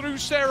run through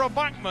Sarah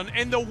Bachman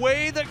in the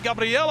way that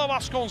Gabriela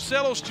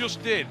Vasconcelos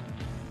just did.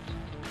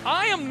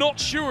 I am not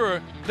sure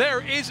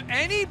there is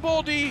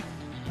anybody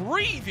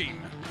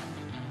breathing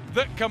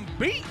that can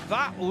beat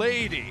that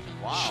lady.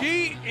 Wow.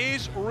 She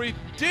is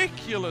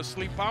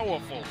ridiculously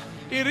powerful.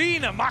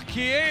 Irina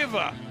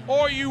Makieva,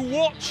 are you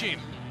watching?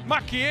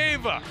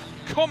 Makieva,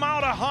 come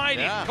out of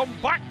hiding, come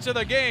back to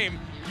the game.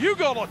 You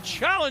got a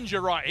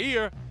challenger right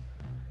here.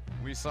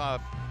 We saw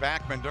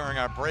Bachman during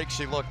our break.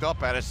 She looked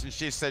up at us and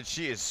she said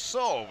she is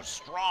so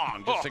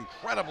strong, just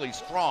incredibly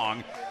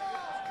strong.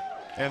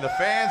 And the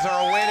fans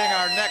are awaiting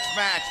our next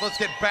match. Let's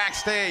get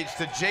backstage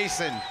to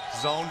Jason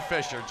Zone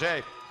Fisher.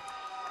 Jay.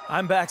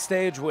 I'm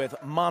backstage with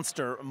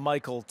Monster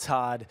Michael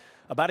Todd.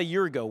 About a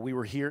year ago, we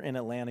were here in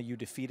Atlanta. You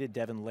defeated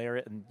Devon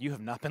Larratt, and you have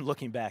not been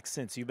looking back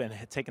since. You've been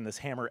taking this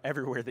hammer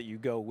everywhere that you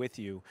go with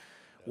you.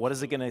 What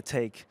is it going to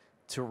take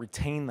to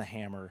retain the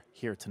hammer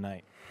here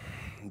tonight?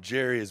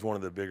 Jerry is one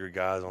of the bigger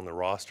guys on the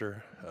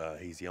roster.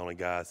 He's the only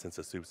guy since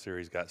the Super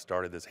Series got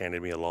started that's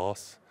handed me a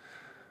loss.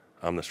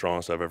 I'm the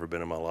strongest I've ever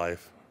been in my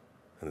life,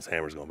 and this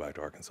hammer's going back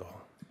to Arkansas.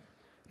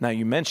 Now,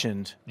 you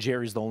mentioned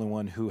Jerry's the only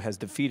one who has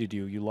defeated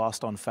you. You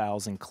lost on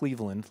fouls in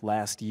Cleveland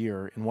last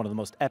year in one of the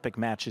most epic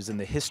matches in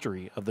the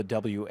history of the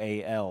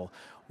WAL.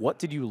 What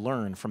did you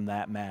learn from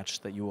that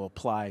match that you will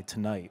apply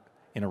tonight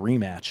in a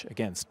rematch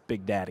against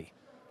Big Daddy?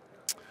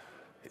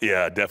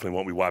 Yeah, I definitely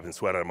won't be wiping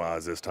sweat out of my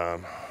eyes this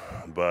time.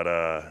 But,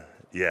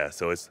 yeah,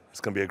 so it's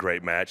going to be a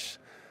great match.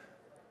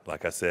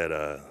 Like I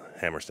said,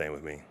 hammer's staying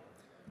with me.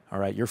 All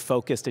right, you're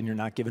focused and you're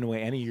not giving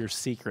away any of your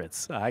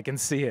secrets. I can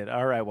see it.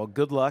 All right, well,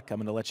 good luck. I'm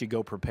going to let you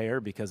go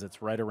prepare because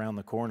it's right around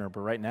the corner.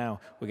 But right now,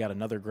 we got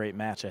another great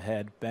match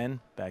ahead. Ben,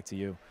 back to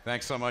you.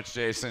 Thanks so much,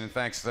 Jason. And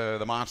thanks to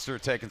the Monster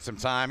taking some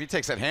time. He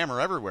takes that hammer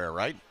everywhere,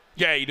 right?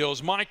 Yeah, he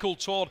does. Michael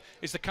Todd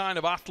is the kind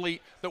of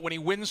athlete that when he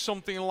wins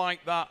something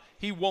like that,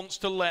 he wants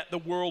to let the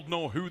world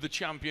know who the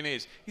champion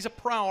is. He's a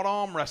proud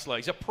arm wrestler.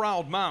 He's a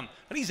proud man.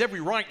 And he's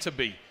every right to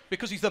be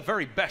because he's the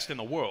very best in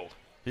the world.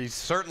 He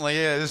certainly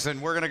is,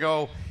 and we're going to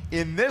go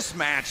in this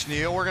match,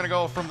 Neil. We're going to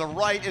go from the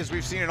right, as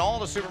we've seen in all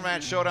the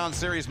Supermatch Showdown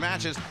Series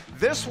matches.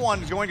 This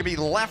one is going to be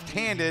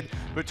left-handed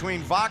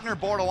between Wagner,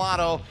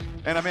 Bortolato,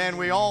 and a man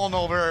we all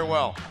know very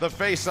well, the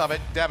face of it,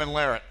 Devon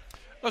Larratt.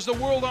 As the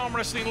World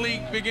Armwrestling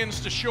League begins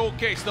to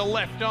showcase the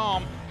left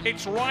arm,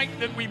 it's right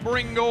that we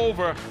bring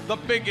over the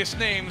biggest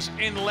names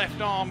in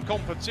left arm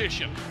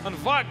competition. And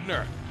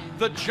Wagner,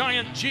 the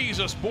giant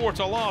Jesus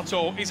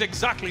Bortolato, is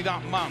exactly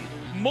that man.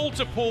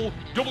 Multiple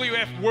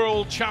WF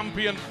World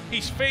Champion.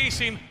 He's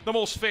facing the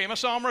most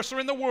famous arm wrestler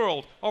in the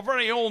world, our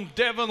very own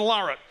Devon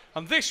Larratt.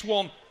 And this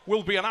one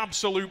will be an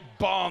absolute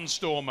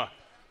barnstormer.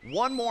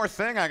 One more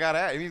thing I got to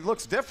add. He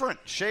looks different.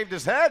 Shaved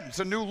his head. It's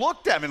a new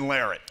look, Devon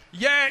Larratt.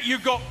 Yeah,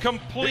 you've got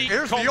complete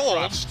Here's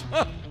contrast.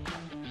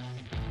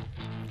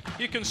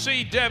 You can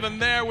see Devon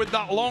there with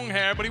that long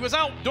hair, but he was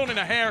outdone in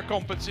a hair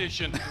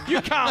competition.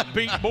 You can't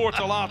beat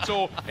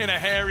Bortolato in a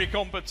hairy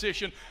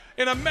competition.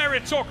 In a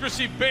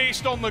meritocracy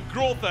based on the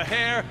growth of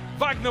hair,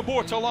 Wagner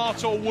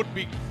Bortolato would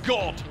be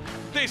God.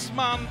 This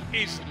man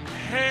is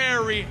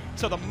hairy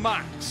to the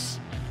max.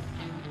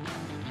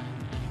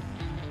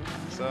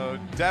 So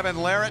Devon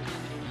Larratt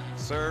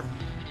served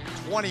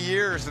 20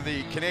 years in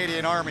the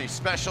Canadian Army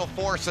Special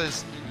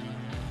Forces.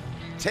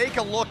 Take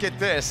a look at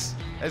this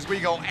as we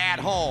go at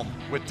home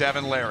with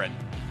Devon Larratt.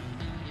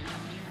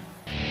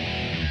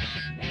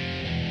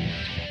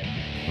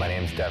 My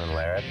name's Devon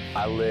Larratt.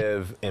 I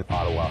live in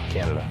Ottawa,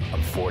 Canada.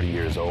 I'm 40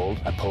 years old.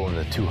 I pull in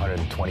the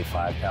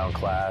 225-pound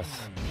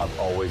class. I've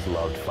always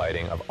loved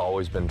fighting. I've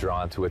always been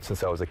drawn to it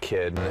since I was a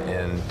kid.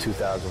 In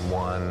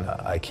 2001,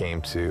 I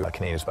came to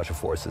Canadian Special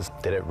Forces.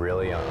 Did it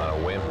really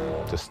on a whim,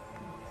 just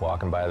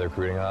walking by the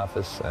recruiting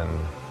office and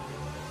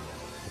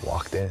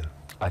walked in.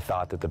 I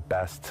thought that the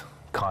best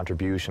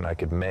contribution I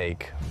could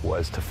make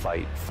was to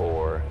fight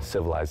for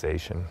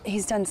civilization.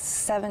 He's done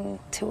 7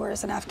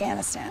 tours in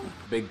Afghanistan.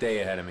 Big day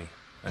ahead of me.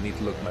 I need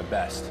to look my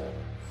best.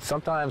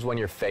 Sometimes when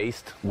you're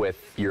faced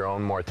with your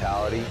own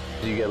mortality,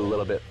 you get a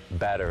little bit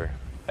better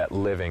at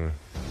living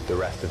the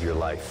rest of your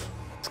life.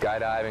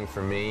 Skydiving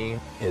for me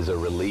is a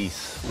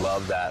release.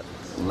 Love that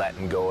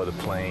letting go of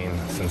the plane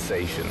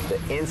sensation.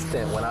 The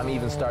instant when I'm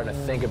even starting to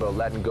think about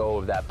letting go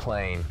of that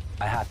plane,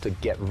 I have to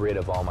get rid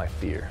of all my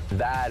fear.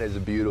 That is a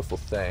beautiful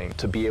thing,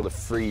 to be able to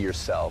free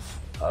yourself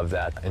of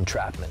that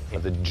entrapment.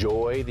 The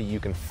joy that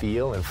you can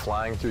feel in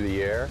flying through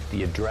the air,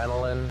 the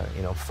adrenaline,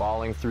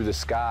 falling through the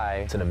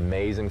sky, it's an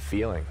amazing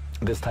feeling.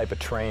 This type of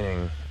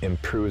training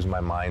improves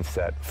my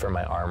mindset for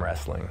my arm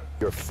wrestling.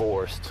 You're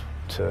forced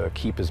to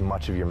keep as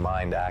much of your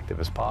mind active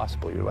as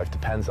possible. Your life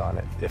depends on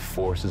it. It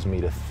forces me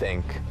to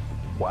think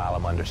while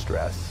I'm under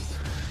stress.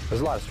 There's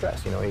a lot of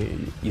stress,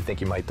 you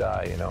think you might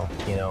die, in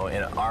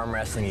arm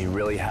wrestling, you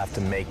really have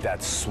to make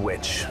that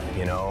switch,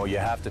 you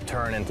have to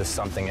turn into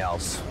something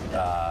else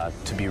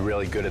to be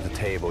really good at the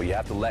table. You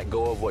have to let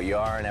go of what you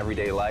are in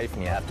everyday life,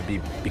 and you have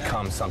to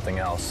become something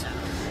else.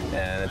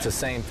 And it's the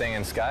same thing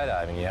in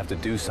skydiving. You have to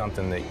do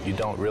something that you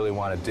don't really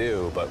want to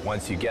do, but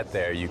once you get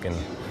there, you can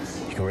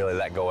really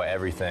let go of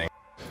everything.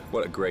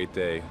 What a great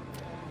day.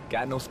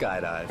 Got no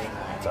skydive.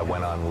 I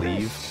went on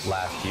leave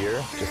last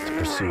year just to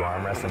pursue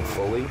arm wrestling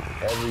fully.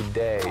 Every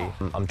day,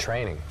 I'm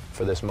training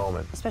for this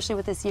moment. Especially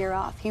with this year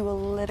off, he will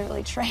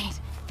literally train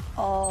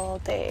all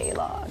day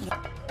long.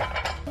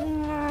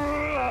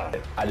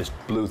 I just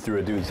blew through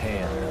a dude's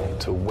hand.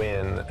 To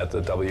win at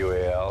the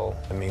WAL,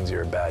 it means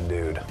you're a bad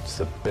dude. It's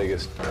the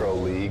biggest pro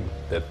league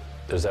that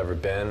there's ever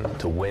been.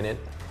 To win it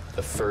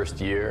the first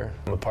year,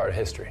 I'm a part of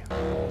history.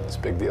 It's a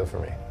big deal for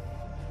me.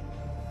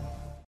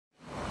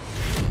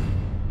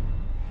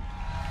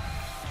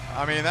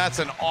 I mean, that's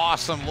an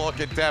awesome look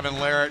at Devon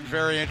Larratt.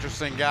 Very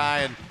interesting guy.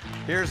 And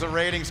here's the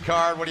ratings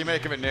card. What do you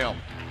make of it, Neil?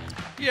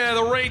 Yeah,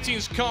 the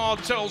ratings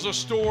card tells a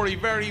story.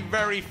 Very,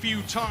 very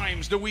few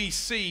times do we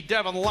see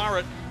Devon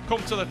Larratt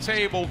come to the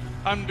table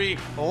and be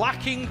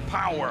lacking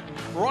power.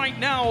 Right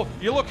now,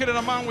 you're looking at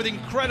a man with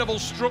incredible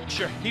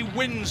structure. He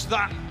wins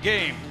that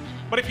game.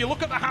 But if you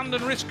look at the hand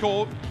and wrist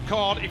card,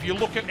 if you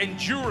look at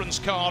endurance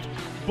card,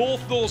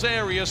 both those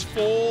areas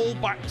fall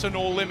back to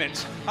no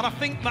limits. And I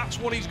think that's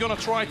what he's going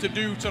to try to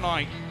do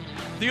tonight.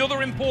 The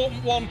other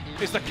important one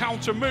is the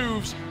counter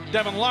moves.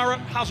 Devon Larratt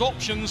has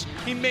options.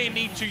 He may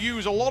need to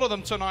use a lot of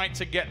them tonight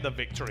to get the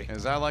victory.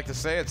 As I like to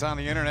say, it's on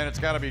the internet. It's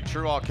got to be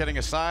true. All kidding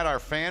aside, our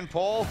fan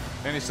poll,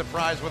 any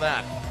surprise with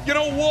that? You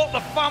know what? The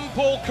fan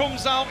poll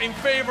comes out in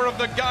favor of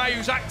the guy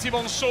who's active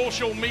on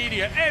social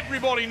media.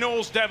 Everybody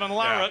knows Devon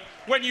Larratt. Yeah.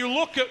 When you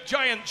look at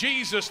Giant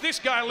Jesus, this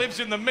guy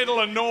lives in the middle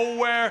of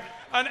nowhere,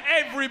 and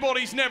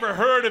everybody's never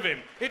heard of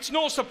him. It's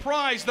no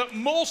surprise that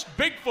most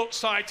Bigfoot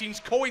sightings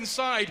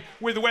coincide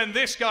with when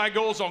this guy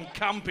goes on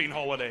camping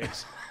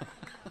holidays.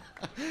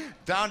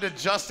 Down to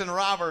Justin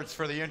Roberts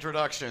for the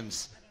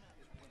introductions.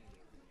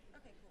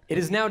 It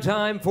is now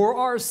time for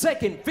our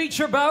second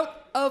feature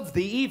bout of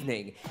the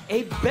evening.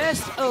 A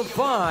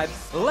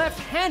best-of-5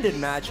 left-handed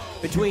match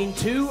between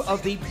two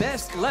of the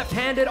best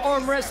left-handed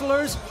arm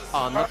wrestlers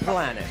on the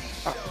planet.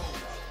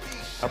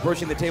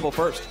 Approaching the table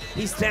first,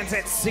 he stands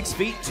at 6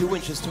 feet 2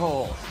 inches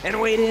tall and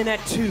weighed in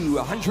at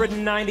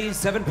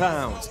 297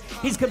 pounds.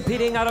 He's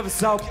competing out of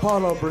Sao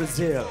Paulo,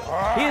 Brazil.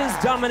 He has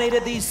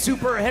dominated the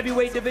super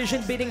heavyweight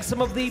division, beating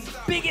some of the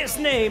biggest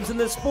names in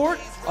the sport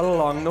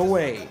along the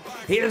way.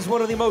 He is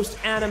one of the most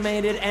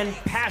animated and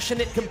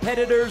passionate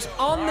competitors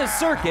on the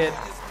circuit.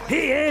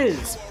 He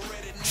is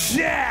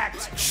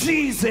Jacked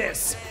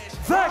Jesus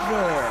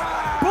Wagner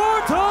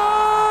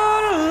Bortolato.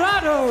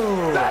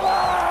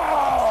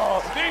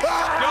 This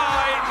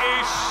guy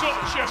is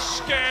such a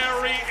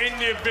scary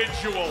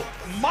individual,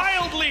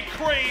 mildly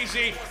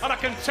crazy, and I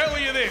can tell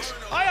you this,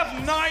 I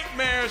have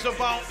nightmares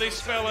about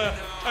this fella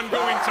and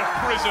going to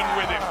prison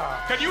with him.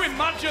 Can you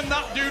imagine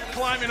that dude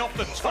climbing up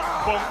the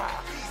top bunk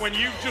when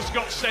you've just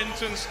got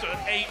sentenced to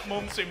 8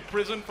 months in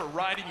prison for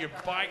riding your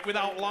bike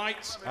without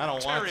lights? I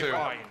don't want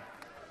to.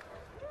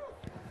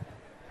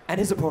 And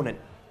his opponent,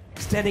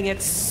 standing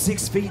at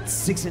 6 feet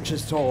 6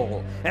 inches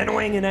tall and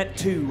weighing in at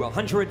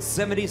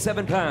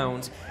 277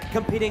 pounds,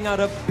 competing out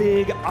of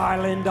Big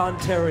Island,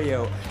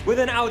 Ontario, with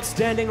an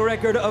outstanding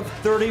record of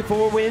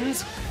 34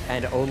 wins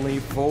and only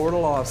 4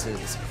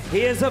 losses.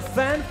 He is a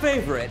fan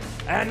favorite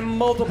and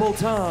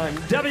multiple-time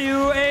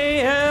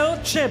WAL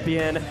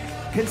champion,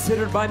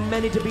 considered by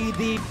many to be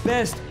the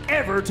best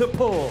ever to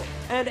pull,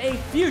 and a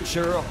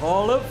future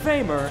Hall of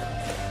Famer.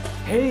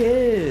 He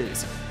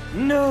is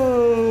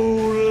No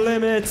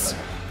Limits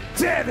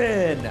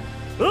Devon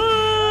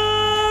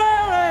Larratt.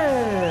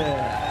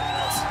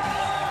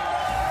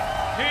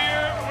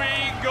 Here we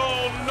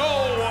go,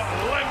 No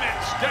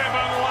Limits.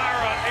 Devon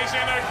Larratt is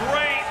in a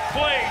great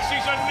place.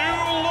 He's a new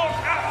look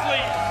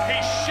athlete.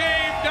 He's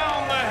shaved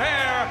down the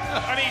hair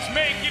and he's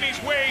making his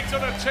way to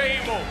the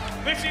table.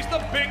 This is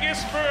the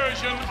biggest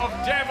version of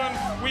Devon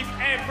we've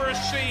ever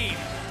seen.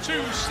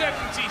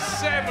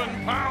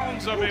 277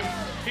 pounds of him.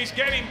 He's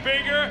getting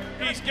bigger,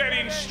 he's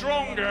getting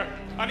stronger,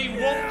 and he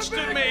wants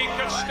to make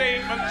a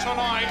statement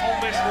tonight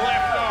on this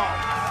left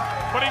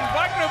arm. But in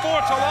Wagner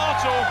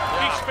Bortolato,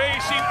 he's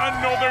facing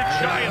another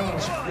giant.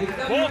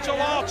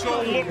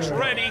 Bortolato looks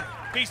ready.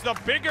 He's the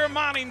bigger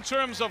man in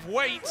terms of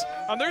weight,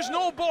 and there's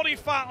no body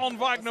fat on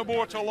Wagner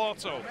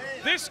Bortolato.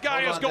 This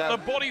guy has got the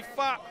body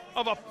fat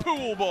of a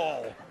pool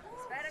ball.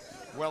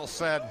 Well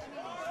said.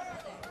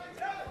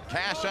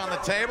 Cash on the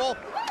table.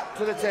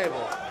 To the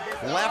table.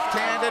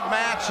 Left-handed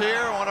match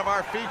here, one of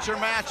our feature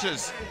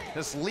matches.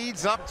 This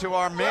leads up to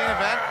our main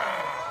event.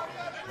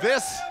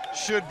 This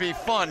should be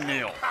fun,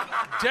 Neil.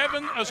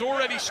 Devon has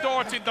already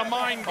started the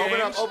mind games.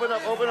 Open up, open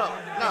up, open up.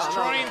 He's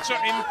trying to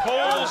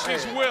impose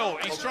his will.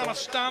 He's trying to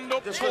stand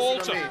up tall.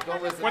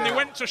 When they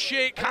went to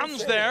shake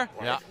hands there,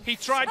 he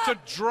tried to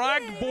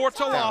drag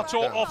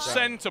Bortolato off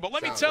center. But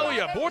let me tell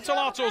you,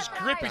 Bortolato's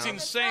grip is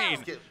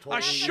insane.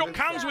 I shook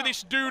hands with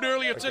this dude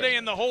earlier today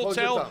in the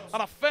hotel,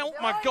 and I felt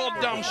my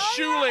goddamn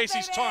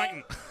shoelaces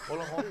tighten.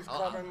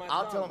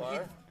 I'll tell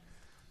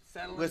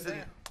him.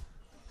 Listen.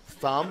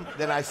 Thumb,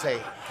 then I say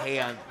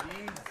hand,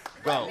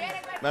 go.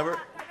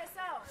 Remember?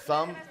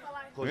 Thumb.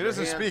 He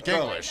doesn't speak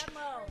English.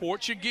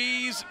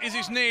 Portuguese is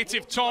his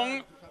native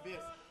tongue.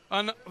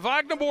 And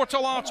Wagner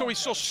Bortolato is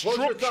so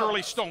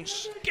structurally strong,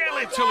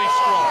 skeletally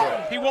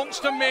strong. He wants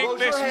to make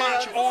this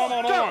match arm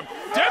on arm.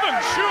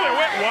 Devon surely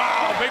went,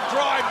 wow, big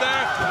drive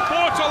there.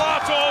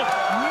 Bortolato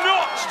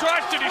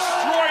tries to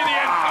destroy the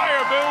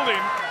entire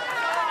building.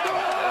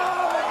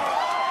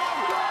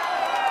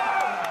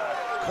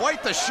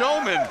 Quite the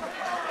showman.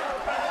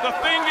 The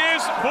thing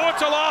is,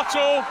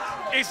 Bortolato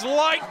is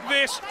like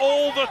this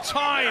all the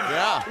time.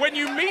 Yeah. When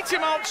you meet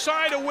him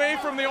outside away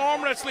from the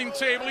arm wrestling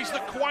table, he's the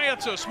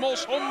quietest,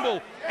 most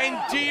humble,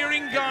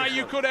 endearing guy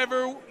you could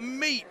ever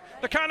meet.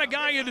 The kind of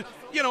guy you'd,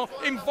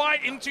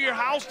 invite into your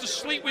house to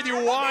sleep with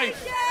your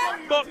wife.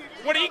 But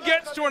when he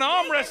gets to an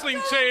arm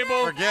wrestling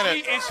table,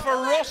 he is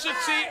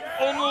ferocity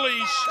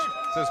unleashed.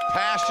 says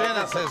passion,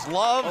 it says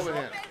love. Over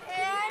here.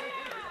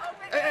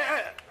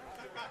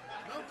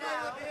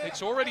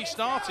 It's already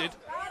started,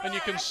 and you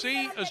can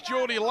see as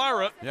Jody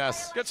Larratt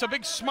gets a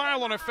big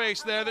smile on her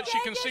face there that she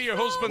can see her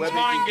husband's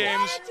mind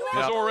games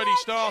has already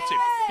started.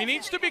 He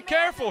needs to be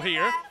careful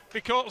here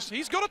because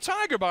he's got a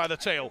tiger by the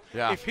tail.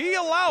 If he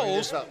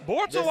allows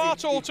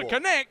Bortolato to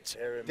connect,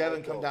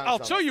 Devon, come down. I'll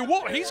tell you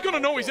what, he's going to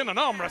know he's in an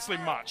arm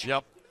wrestling match.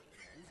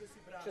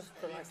 Just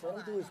relax. Let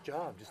him do his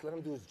job. Just let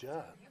him do his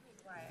job.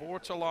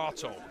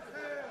 Bortolato,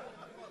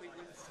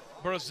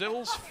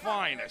 Brazil's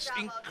finest,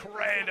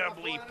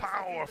 incredibly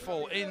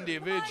powerful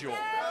individual.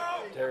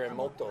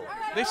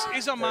 This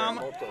is a man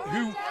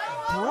who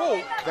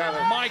broke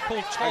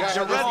Michael Todd's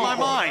You read my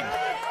mind.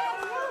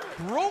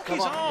 Broke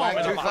his arm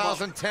in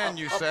 2010,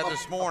 you said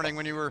this morning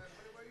when you were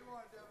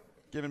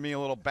giving me a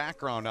little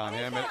background on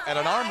him at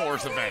an Arm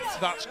Wars event.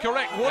 That's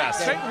correct.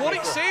 What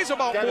it says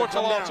about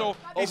Bortolato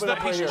is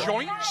that his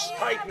joints,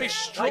 his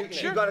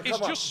structure is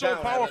just so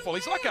powerful.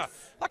 He's like a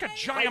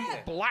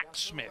giant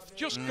blacksmith.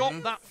 Just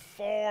got that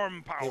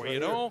form power, you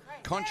know?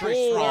 Country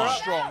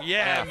strong.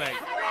 Yeah, mate.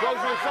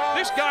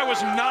 This guy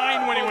was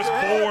 9 when he was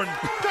born.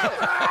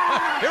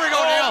 Here we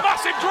go, Neil.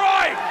 Massive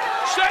drive.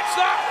 Sets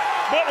that.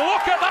 But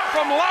look at that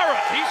from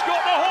Larratt. He's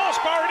got the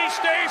horsepower and he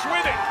stays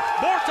with it.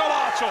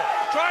 Bortolato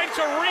trying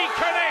to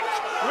reconnect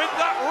with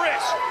that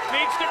wrist.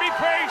 Needs to be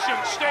patient,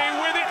 stay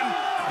with it and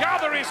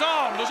gather his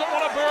arm. Doesn't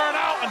want to burn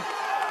out. And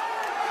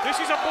this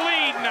is a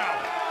bleed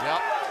now.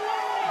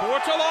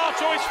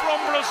 Bortolato is from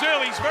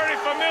Brazil. He's very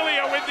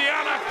familiar with the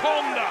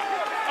anaconda.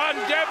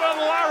 And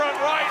Devon Larratt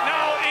right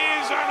now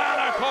is an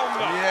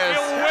anaconda.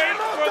 He'll wait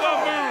for the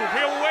move.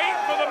 He'll wait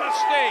for the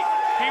mistake.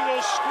 He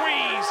will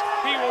squeeze,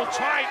 he will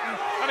tighten,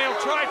 and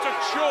he'll try to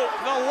choke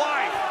the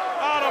life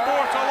out of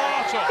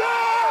Bortolato.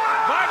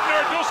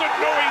 Wagner doesn't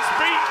know he's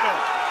beaten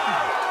him.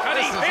 And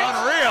he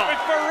hits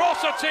with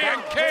ferocity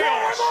and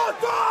chaos.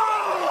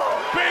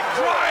 Big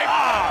drive.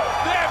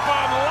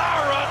 Devon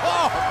Larratt.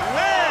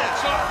 What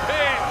a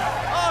pin.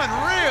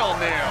 Unreal,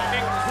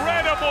 Neil.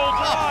 Incredible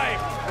drive.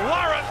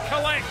 Larratt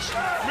collects,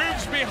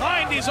 moves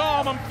behind his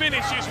arm and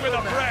finishes with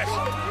a press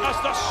as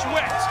the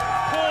sweat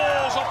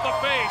pours off the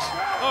face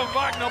of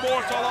Wagner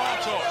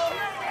Bortolato.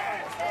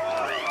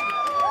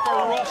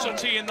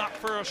 Ferocity in that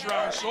first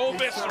round, so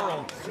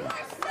visceral.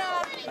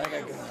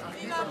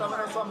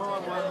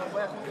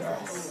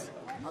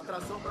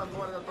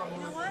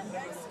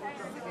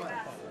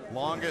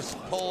 Longest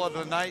pull of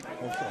the night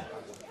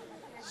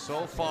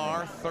so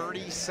far,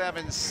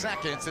 37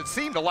 seconds. It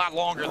seemed a lot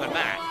longer than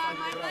that.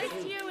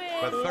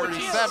 But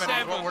 37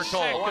 is what we're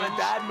told.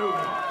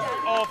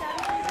 Of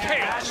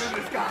chaos.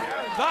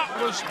 That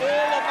was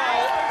all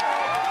about.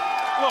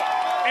 Look,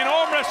 in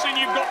arm wrestling,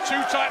 you've got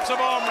 2 types of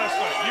arm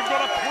wrestling. You've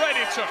got a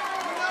predator.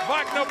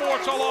 Wagner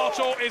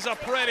Bortolato is a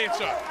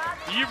predator.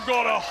 You've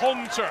got a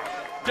hunter.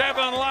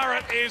 Devon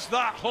Larratt is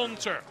that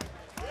hunter.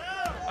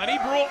 And he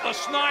brought the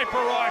sniper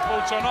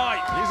rifle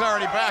tonight. He's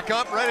already back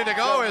up, ready to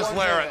go, is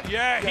Larratt.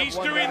 Yeah, he's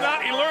doing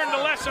that. He learned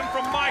a lesson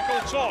from Michael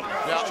Todd.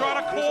 He's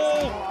trying to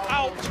call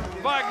out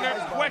Wagner,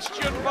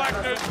 question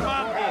Wagner's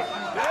manhood.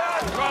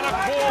 Trying to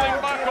call him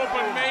back up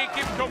and make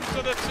him come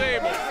to the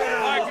table.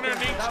 Wagner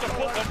needs to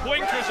put the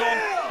blinkers on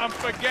and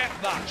forget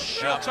that.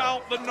 Shut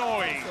out the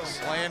noise.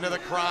 Playing to the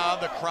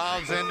crowd. The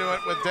crowd's into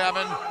it with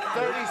Devon.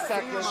 30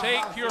 seconds.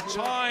 Take your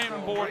time,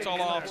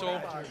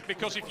 Bortolato,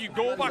 because if you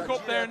go back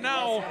up there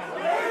now,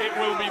 it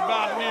will be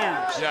bad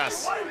news.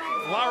 Yes.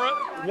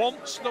 Larratt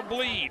wants the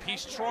bleed.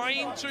 He's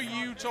trying to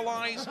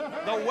utilize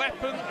the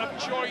weapon of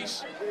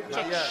choice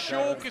to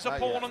choke his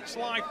opponent's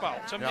life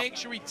out, to make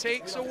sure he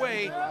takes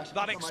away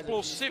that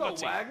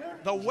explosivity.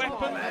 The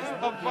weapon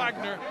of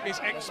Wagner is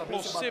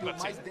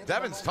explosivity.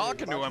 Devon's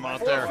talking to him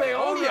out there.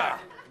 Oh yeah.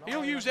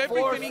 He'll use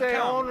everything he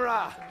can.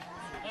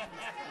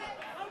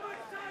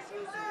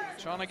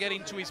 Trying to get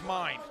into his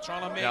mind,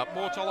 trying to make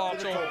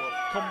Bortolato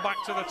come back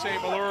to the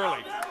table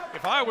early.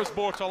 If I was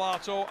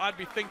Bortolato, I'd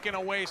be thinking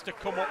of ways to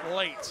come up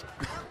late.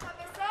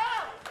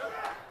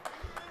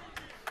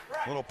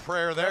 Little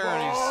prayer there,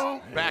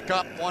 and he's back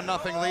up.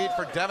 1-0 lead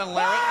for Devon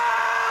Larratt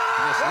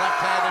in this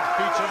left-handed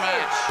feature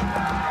match.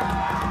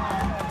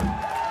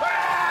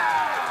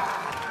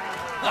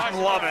 I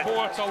love it.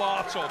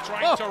 Bortolato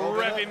trying to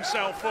rev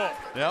himself up.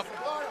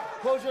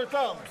 Close your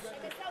thumbs.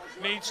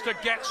 Needs to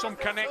get some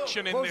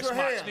connection in this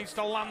match. Needs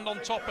to land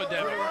on top of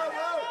Devon.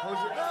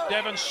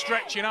 Devon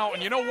stretching out.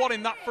 And you know what?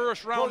 In that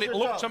first round, it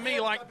looked to me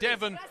like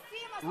Devon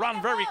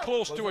ran very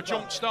close to a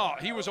jump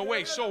start. He was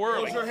away so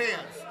early. Big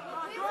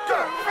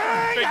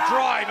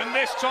drive, and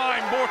this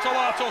time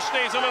Bortolato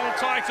stays a little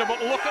tighter,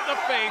 but look at the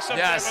face of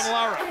Devon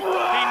Larratt.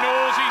 He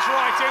knows he's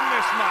right in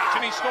this match,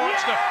 and he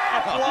starts to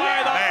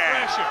apply that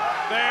pressure.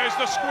 There's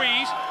the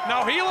squeeze.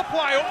 Now he'll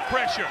apply up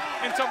pressure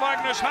into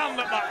Wagner's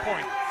hand at that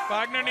point.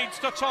 Wagner needs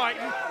to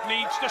tighten,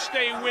 needs to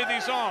stay with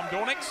his arm.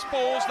 Don't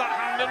expose that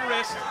hand and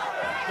wrist.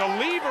 The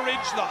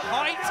leverage, the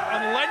height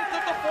and length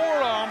of the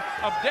forearm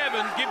of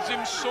Devon gives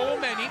him so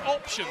many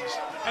options,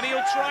 and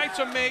he'll try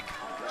to make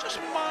Just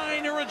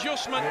minor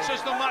adjustments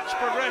as the match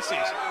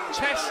progresses.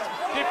 Test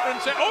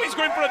difference. Oh, he's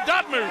going for a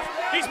dad move.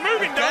 He's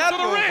moving down to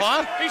the wrist.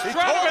 Huh? He's he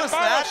trying told to us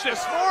that embarrass him.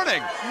 this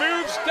morning.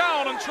 Moves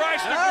down and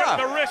tries to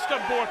grip the wrist of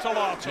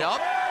Bortolato. Yep.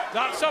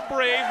 That's a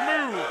brave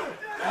move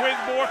with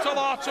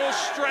Bortolato's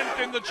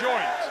strength in the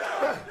joint.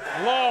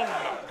 Long,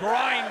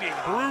 grinding,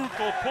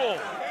 brutal pull.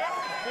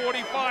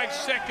 45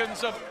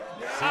 seconds of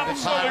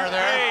absolute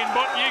pain,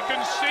 but you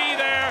can see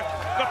there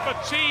the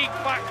fatigue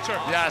factor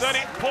that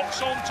it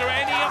puts onto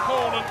any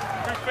opponent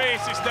who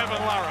faces Devon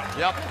Larratt.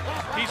 Yep.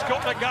 He's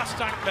got the gas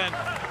tank then.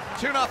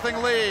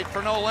 2-0 lead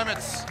for No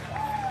Limits.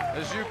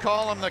 As you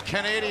call him, the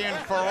Canadian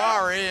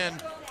Ferrari, and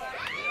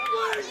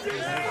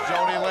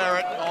Jody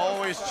Larratt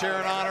always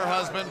cheering on her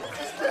husband.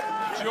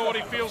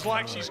 Jody feels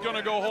like she's going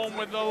to go home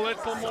with a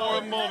little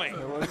more money.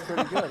 It was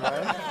pretty good,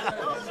 right?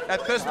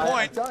 At this point,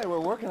 I tell you, we're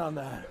working on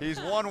that. He's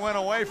one win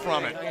away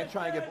from it. I'm going to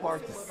try and get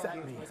Bart to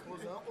set me.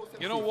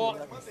 You know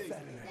what?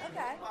 Okay,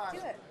 do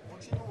it.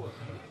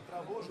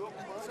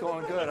 It's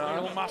going good, huh?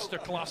 A little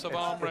masterclass of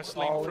arm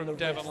wrestling from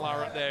Devon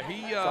Larratt there.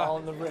 He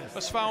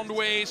has found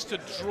ways to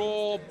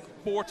draw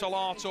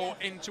Bortolato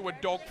into a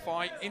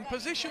dogfight in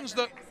positions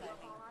that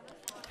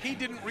he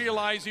didn't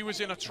realize he was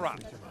in a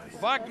trap.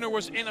 Wagner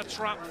was in a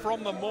trap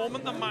from the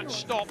moment the match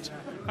stopped,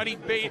 and he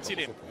baited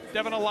him.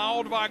 Devon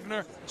allowed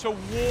Wagner to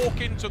walk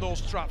into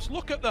those traps.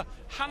 Look at the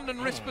hand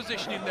and wrist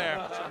positioning there.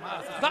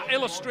 That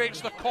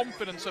illustrates the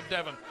confidence of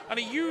Devon, and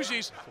he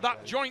uses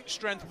that joint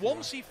strength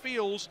once he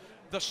feels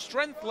the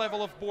strength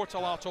level of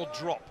Bortolato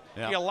drop.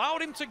 Yeah. He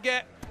allowed him to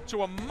get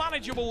to a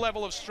manageable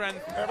level of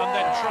strength and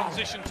then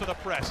transition to the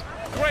press.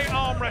 Great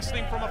arm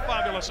wrestling from a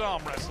fabulous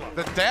arm wrestler.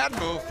 The dad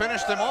move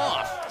finished him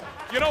off.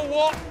 You know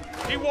what?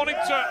 He wanted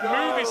to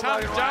move his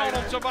hand down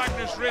onto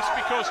Wagner's wrist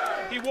because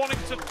he wanted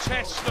to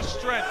test the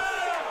strength,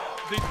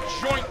 the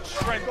joint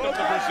strength of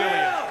the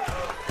Brazilian.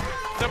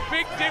 The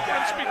big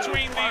difference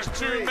between these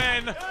two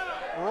men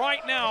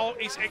right now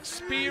is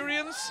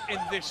experience in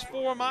this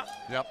format,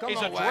 is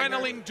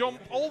adrenaline dump,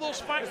 all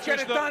those factors get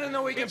it done and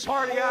then we can it's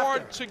party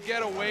hard after. to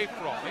get away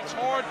from. It's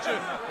hard to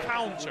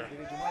counter.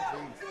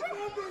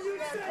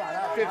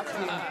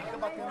 15.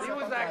 He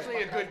was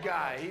actually a good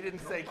guy. He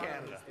didn't say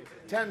Canada.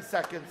 10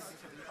 seconds.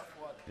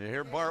 You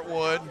hear Bart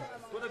Wood,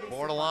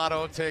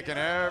 Bortolato taking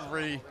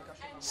every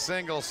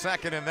single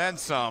second and then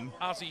some.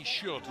 As he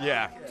should.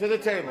 Yeah. To the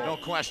table. No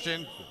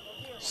question.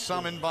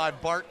 Summoned by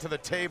Bart to the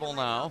table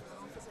now.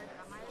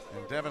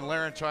 And Devon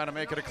Larratt trying to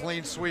make it a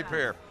clean sweep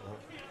here.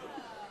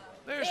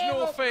 There's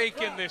no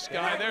fake in this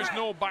guy. There's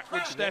no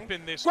backward step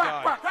in this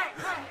guy.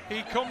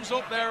 He comes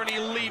up there and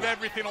he'll leave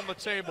everything on the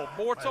table.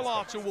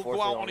 Bortolato will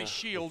go out on his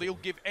shield. He'll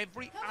give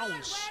every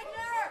ounce.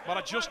 But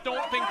I just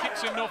don't think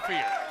it's enough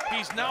here.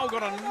 He's now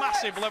got a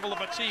massive level of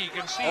fatigue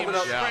and see him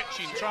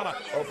stretching, trying to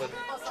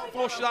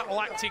flush that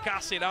lactic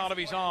acid out of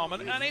his arm,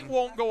 and it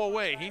won't go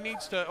away. He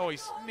needs to,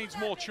 he needs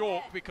more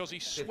chalk because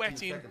he's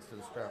sweating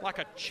like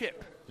a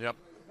chip. Yep.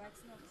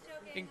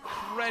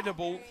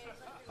 Incredible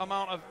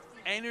amount of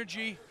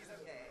energy,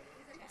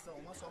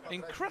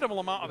 incredible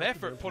amount of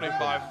effort put in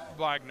by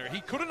Wagner.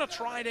 He couldn't have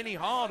tried any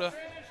harder.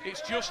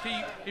 It's just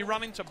he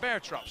ran into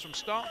bear traps from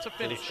start to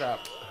finish.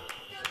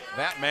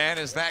 That man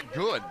is that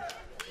good.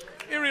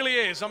 He really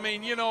is. I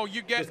mean, you know,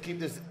 you get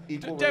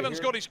Devon's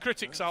got his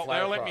critics out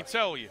there, let me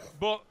tell you.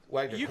 But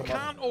Wagner, you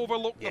can't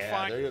overlook the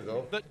fact there you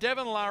go. that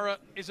Devon Larratt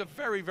is a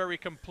very, very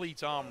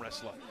complete arm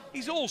wrestler.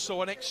 He's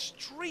also an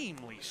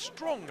extremely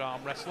strong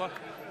arm wrestler.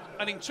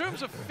 And in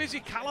terms of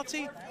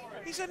physicality,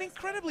 he's an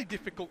incredibly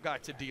difficult guy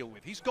to deal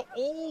with. He's got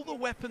all the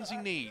weapons he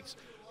needs.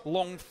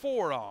 Long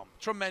forearm,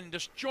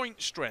 tremendous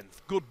joint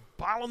strength, good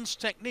balance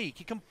technique.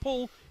 He can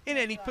pull in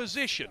any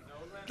position.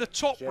 The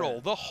top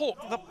roll, the hook,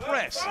 the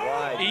press,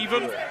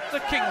 even the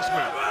king's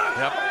move.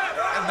 Yep.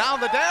 And now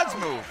the dad's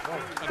move.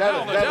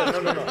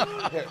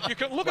 You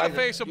can look at the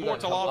face of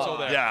Bortolato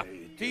there. Yeah.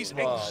 He's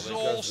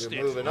exhausted.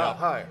 You're moving up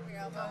higher.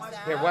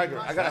 Here, Wagner,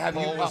 I gotta have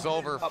you. That was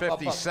over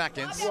 50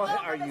 seconds. What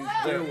are you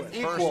doing?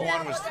 First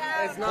one was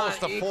close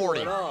to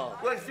 40. Well,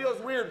 it feels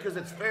weird because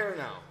it's fair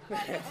now.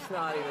 It's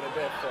not even a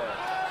bit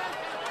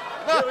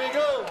fair. Here we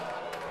go.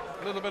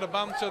 A little bit of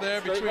banter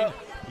there between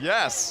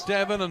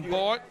Devon and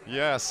Bart.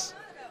 Yes.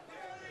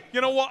 You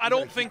know what? I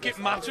don't think it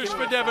matters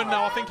for Devon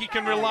now. I think he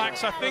can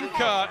relax. I think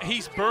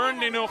he's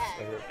burned enough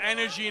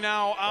energy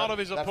now out of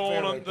his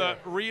opponent that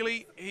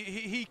really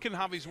he can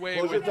have his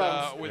way with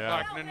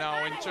Wagner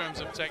now in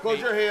terms of technique. Close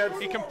your hands.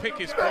 He can pick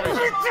his poison.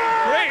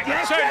 Great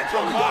attempt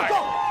from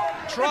Wagner.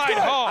 Tried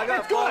hard.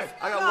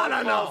 I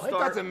got no. It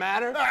doesn't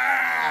matter. It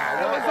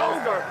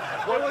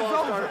was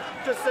over.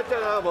 Just sit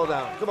that elbow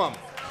down. Come on.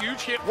 Huge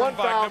hit from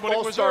Wagner, but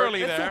it was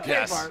early there. Okay,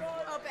 yes.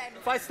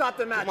 If I stop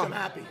the match, I'm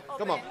happy.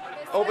 Come on.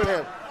 Open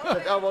hand.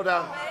 Put elbow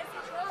down.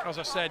 As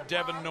I said,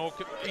 Devon,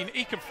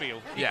 he can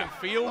feel. He can Oh,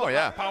 feel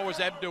that power's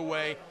ebbed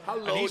away,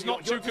 and he's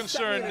not too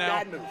concerned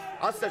now.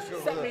 I'll set you.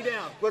 Set me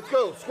down. Let's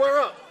go. Square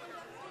up.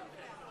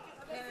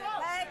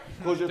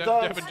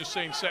 Devon just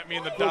saying, set me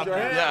in the dad.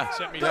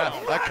 Set me down.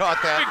 I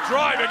caught that. Big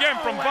drive again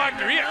from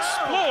Wagner. He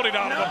exploded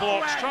out of the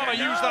blocks, trying to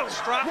use that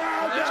strap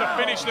to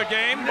finish the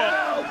game, but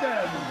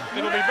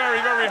it'll be very,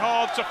 very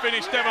hard to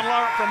finish Devon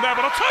Larratt from there.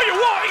 But I'll tell you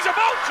what, he's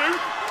about to.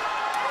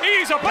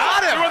 He's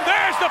about to, and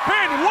there's the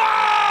pin.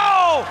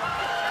 Wow!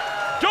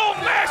 Don't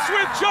mess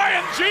with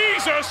Giant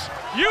Jesus.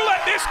 You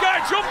let this guy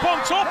jump on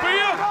top of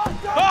you.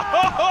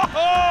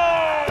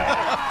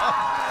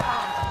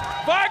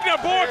 Wagner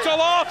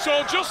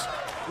Bortolato just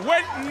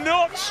went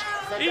nuts.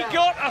 He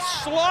got a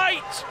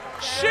slight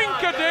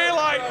chink of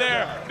daylight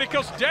there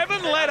because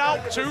Devon let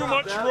out too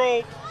much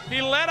rope.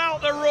 He let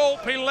out the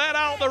rope. He let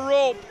out the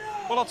rope.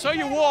 Well, I'll tell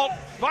you what,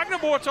 Wagner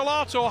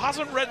Bortolato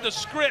hasn't read the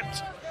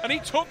script, and he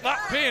took that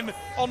pin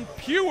on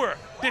pure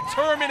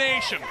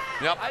determination.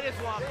 Yep. I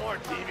just want more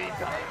TV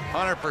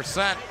time.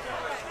 100%.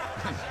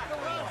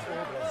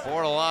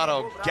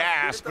 Bortolato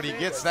gasped, but he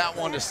gets that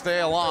one to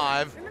stay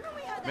alive,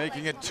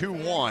 making it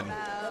 2-1.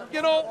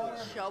 You know,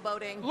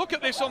 look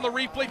at this on the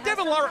replay.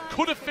 Devon Larratt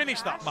could have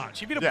finished that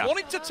match. If he'd have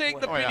wanted to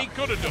take the pin, he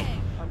could have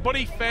done. But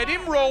he fed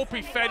him rope,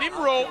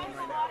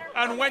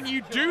 and when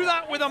you do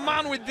that with a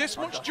man with this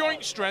much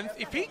joint strength,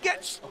 if he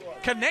gets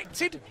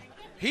connected,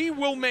 he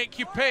will make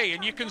you pay.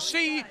 And you can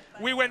see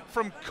we went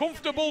from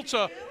comfortable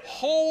to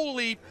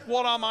holy,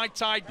 what am I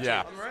tied to?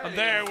 Yeah. And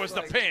there was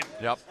the pin.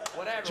 Yep.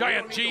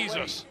 Giant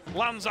Jesus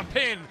lands a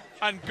pin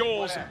and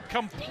goes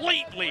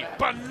completely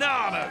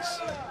bananas.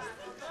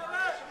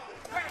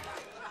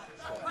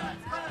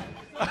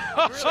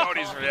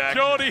 Jody's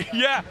reaction.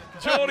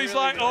 Jody's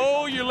like,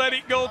 oh, you let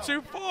it go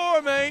too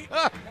far, mate.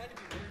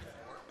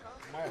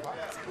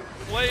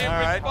 Playing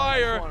with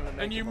fire,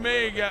 and you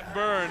may get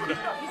burned.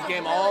 He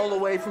came all the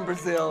way from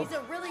Brazil. He's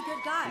a really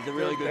good guy. He's a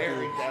really good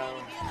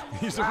dude.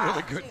 He's a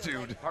really good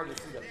dude.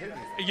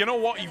 You know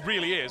what he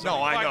really is?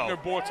 No, I know. Wagner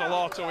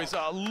Bortolato is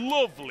a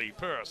lovely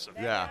person.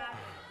 Yeah.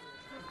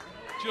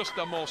 Just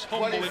the most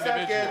humble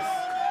individual.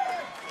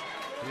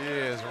 He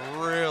is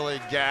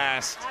really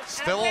gassed.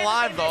 Still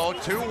alive though,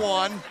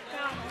 2-1.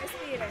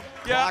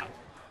 Yeah. Clock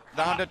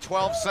down to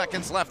 12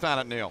 seconds left on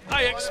it, Neil.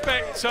 I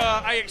expect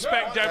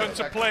Devon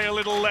to play a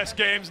little less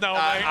games now,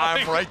 mate.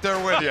 I'm right there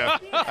with you.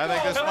 I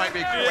think this might be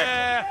quick.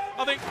 Yeah,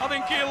 I think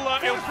he'll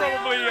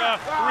probably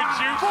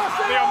reduce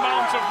the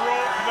amount of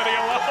rope that he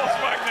allows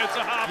Wagner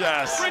to have.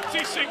 Yes.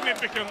 Pretty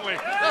significantly.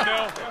 You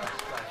know.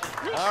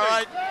 All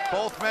right,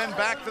 both men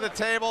back to the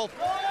table.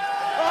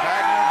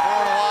 Wagner and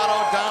Bortolato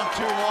down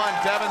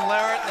 2-1. Devon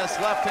Larratt in this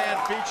left-hand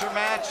feature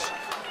match,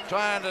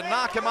 trying to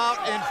knock him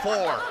out in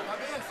 4.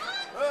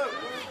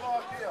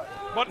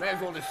 But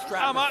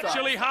I'm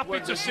actually happy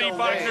to see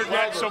Wagner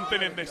get something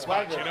in this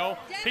match, you know.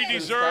 He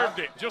deserved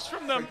it, just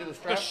from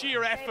the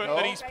sheer effort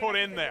that he's put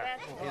in there.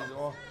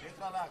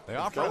 They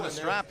offered him the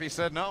strap, he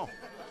said no.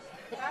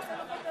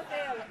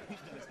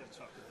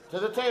 To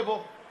the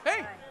table.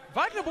 Hey,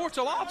 Wagner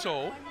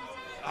Bortolato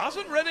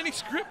hasn't read any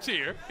script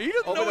here. He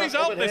doesn't know he's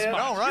out this match.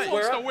 No, right. He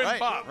wants to win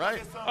back.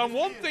 Right. And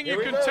one thing you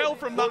can tell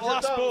from that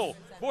last pull,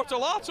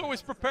 Bortolato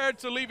is prepared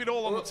to leave it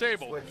all on the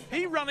table.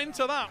 He ran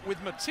into that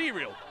with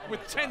material,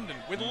 with tendon,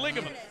 with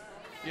ligament.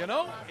 You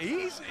know,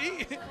 he's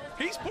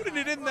putting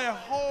it in there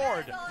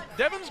hard.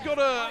 Devon's got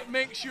to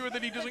make sure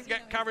that he doesn't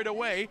get carried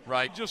away.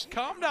 Right. Just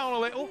calm down a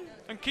little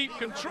and keep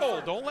control.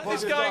 Don't let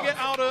this guy get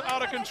out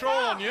of control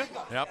on you.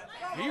 Yep.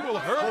 He will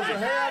hurt you.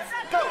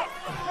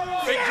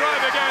 Big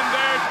drive again.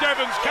 There's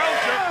Devon's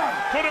counter.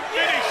 Couldn't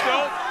finish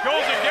though.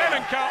 Goes again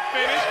and can't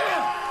finish.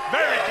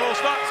 Very close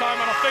that time,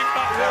 and I think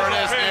that there was it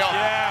is, the Neil.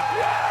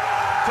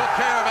 Yeah. Took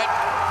care of it.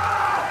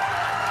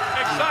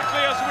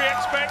 Exactly as we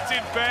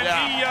expected, Ben.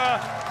 Yeah.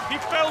 He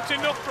felt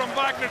enough from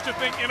Wagner to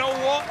think, you know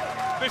what?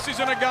 This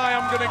isn't a guy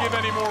I'm going to give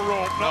any more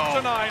rope. Not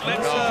tonight.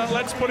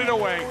 Let's put it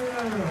away.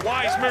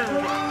 Wise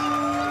move.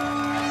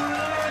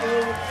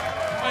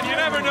 And you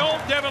never know,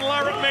 Devon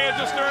Larratt may have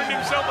just earned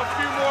himself a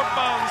few more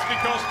pounds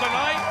because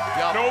tonight,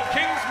 no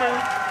King's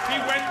move. He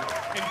went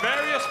in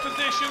various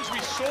positions.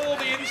 We saw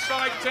the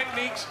inside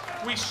techniques.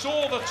 We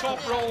saw the top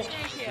roll.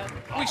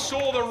 We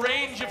saw the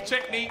range of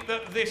technique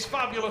that this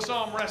fabulous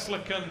arm wrestler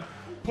can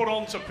put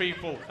onto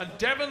people. And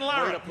Devon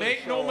Larratt,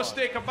 make no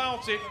mistake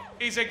about it,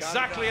 is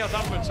exactly as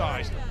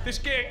advertised. This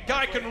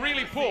guy can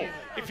really pull.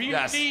 If you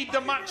need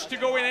the match to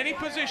go in any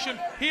position,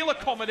 he'll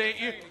accommodate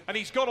you, and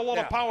he's got a lot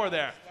of power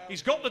there.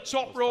 He's got the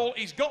top roll,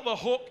 he's got the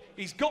hook,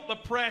 he's got the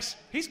press,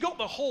 he's got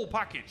the whole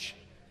package.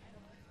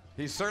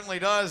 He certainly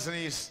does, and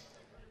he's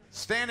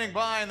standing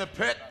by in the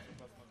pit,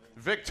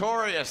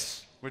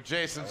 victorious with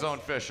Jason's own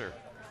Fisher.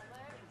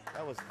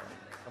 That was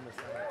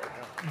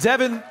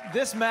Devon,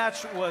 this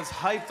match was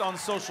hyped on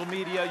social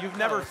media. You've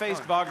never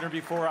faced Wagner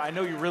before. I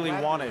know you really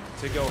wanted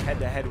to go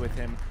head-to-head with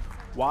him.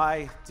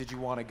 Why did you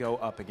want to go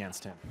up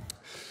against him?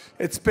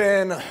 It's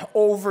been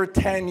over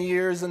 10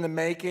 years in the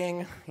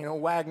making. You know,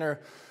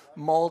 Wagner,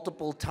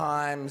 multiple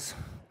times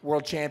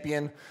world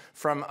champion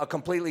from a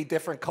completely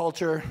different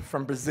culture,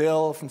 from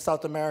Brazil, from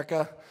South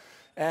America.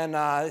 And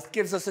it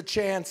gives us a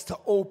chance to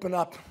open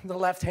up the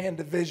left-hand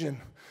division.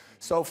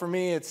 So for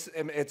me, it's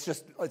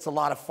a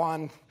lot of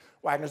fun.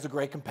 Wagner's a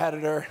great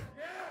competitor.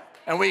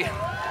 And we...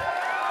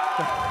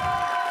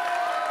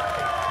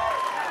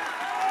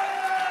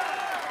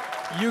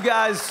 You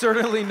guys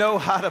certainly know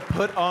how to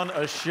put on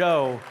a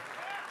show.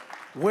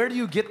 Where do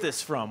you get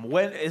this from?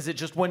 When is it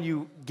just when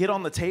you get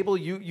on the table,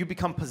 you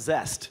become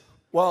possessed?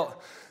 Well,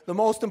 the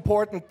most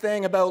important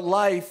thing about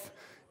life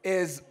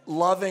is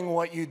loving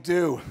what you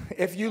do.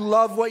 If you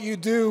love what you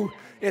do,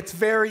 it's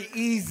very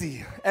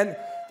easy. And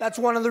that's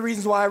one of the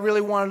reasons why I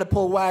really wanted to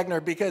pull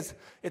Wagner, because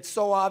it's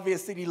so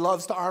obvious that he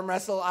loves to arm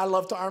wrestle. I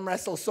love to arm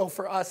wrestle, so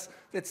for us,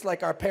 it's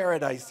like our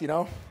paradise, you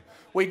know?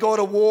 We go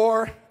to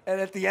war,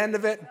 and at the end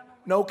of it,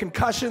 no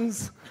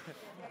concussions,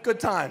 good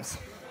times.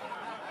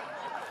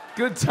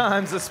 Good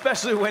times,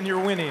 especially when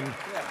you're winning.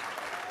 Yeah.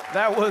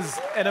 That was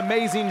an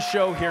amazing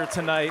show here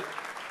tonight.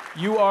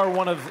 You are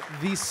one of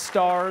the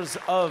stars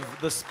of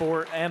the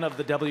sport and of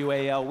the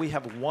WAL. We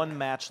have one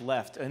match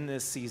left in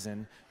this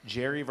season,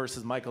 Jerry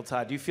versus Michael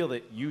Todd. Do you feel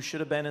that you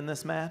should have been in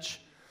this match?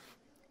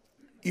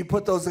 You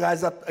put those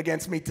guys up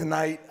against me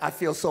tonight, I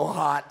feel so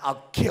hot,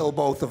 I'll kill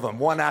both of them,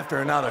 one after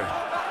another.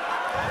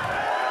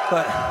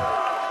 But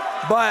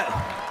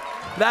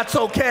that's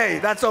okay,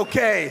 that's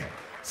okay.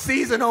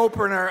 Season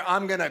opener,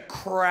 I'm gonna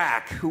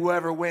crack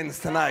whoever wins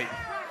tonight.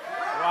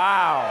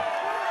 Wow,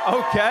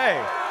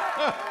 okay.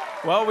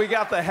 Well, we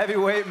got the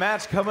heavyweight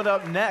match coming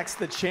up next,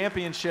 the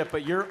championship,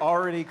 but you're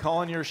already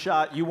calling your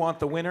shot. You want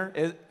the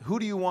winner. Who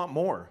do you want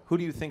more? Who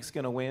do you think's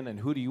gonna win, and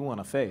who do you want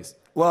to face?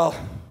 Well,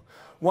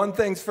 one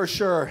thing's for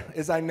sure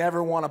is I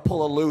never want to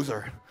pull a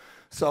loser.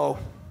 So,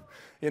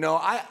 you know,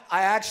 I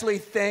actually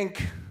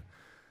think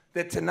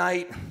that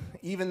tonight,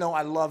 even though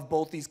I love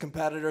both these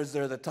competitors,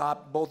 they're the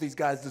top, both these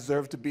guys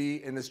deserve to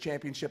be in this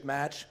championship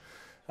match.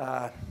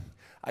 I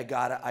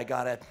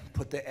gotta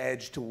put the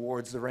edge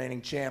towards the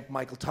reigning champ,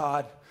 Michael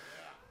Todd.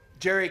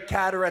 Jerry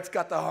Cadaret's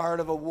got the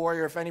heart of a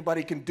warrior. If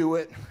anybody can do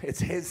it, it's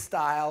his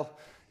style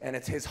and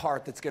it's his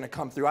heart that's gonna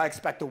come through. I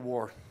expect a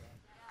war.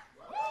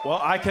 Well,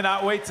 I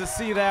cannot wait to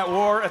see that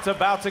war. It's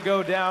about to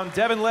go down.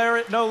 Devon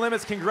Larratt, No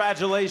Limits,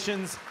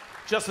 congratulations.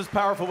 Just as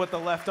powerful with the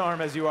left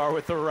arm as you are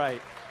with the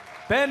right.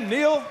 Ben,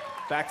 Neil,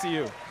 back to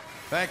you.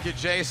 Thank you,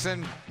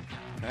 Jason.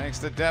 Thanks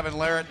to Devon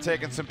Larratt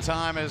taking some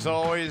time as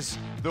always.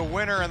 The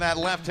winner in that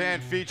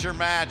left-hand feature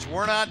match.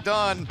 We're not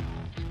done.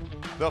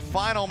 The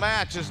final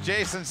match, as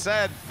Jason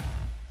said,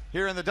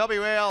 here in the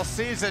WAL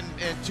season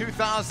in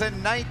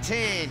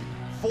 2019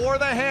 for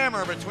the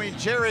hammer between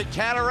Jerry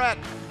Cadaret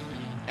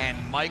and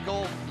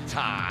Michael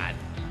Todd.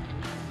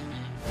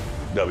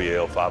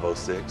 WAL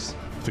 506.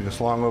 I think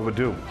it's long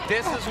overdue.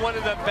 This is one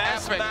of the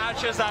best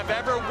matches I've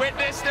ever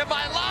witnessed in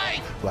my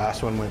life.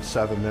 Last one went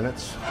 7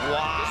 minutes.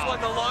 Wow. This is one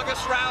of the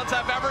longest rounds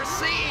I've ever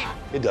seen.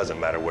 It doesn't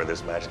matter where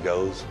this match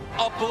goes.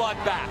 A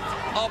bloodbath.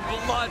 A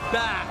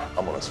bloodbath.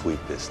 I'm gonna sweep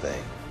this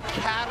thing.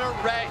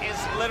 Cadaret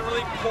is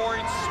literally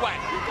pouring sweat.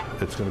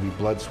 It's gonna be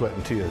blood, sweat,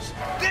 and tears.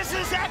 This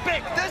is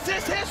epic. This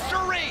is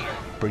history.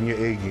 Bring your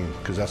A game,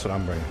 because that's what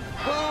I'm bringing.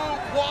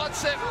 Who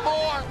wants it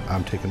more?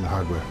 I'm taking the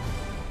hardware.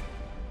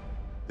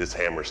 This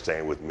hammer's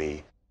staying with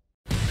me.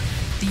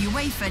 The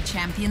UEFA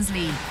Champions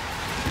League.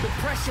 The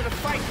pressure to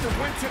fight, the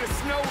winter, the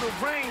snow,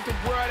 the rain, the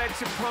world at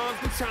your palms,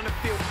 we're trying to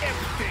feel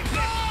everything.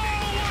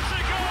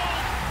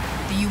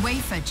 The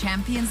UEFA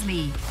Champions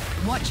League.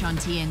 Watch on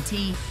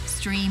TNT,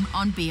 stream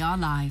on BR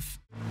Live.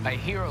 A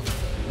hero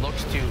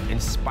looks to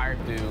inspire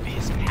through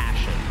his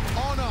passion.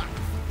 Honor,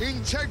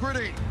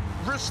 integrity,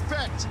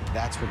 respect.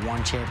 That's what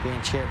one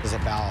championship is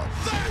about.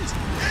 That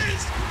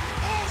is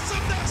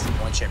awesomeness.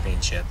 One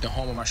championship, the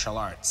home of martial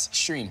arts.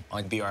 Stream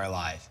on BR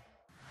Live.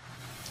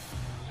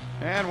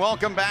 And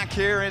welcome back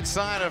here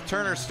inside of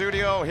Turner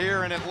Studio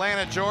here in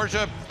Atlanta,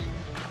 Georgia.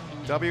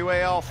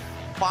 WAL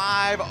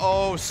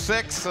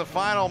 506, the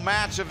final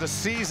match of the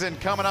season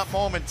coming up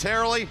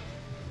momentarily.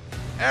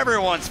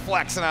 Everyone's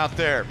flexing out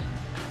there.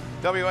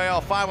 WAL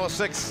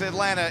 506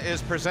 Atlanta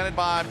is presented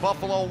by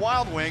Buffalo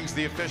Wild Wings,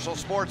 the official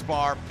sports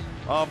bar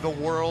of the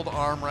World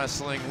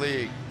Armwrestling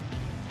League.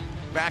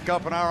 Back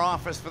up in our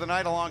office for the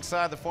night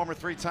alongside the former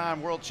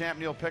three-time world champ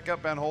Neil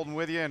Pickup. Ben Holden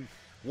with you, and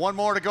one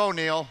more to go,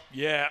 Neil.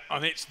 Yeah,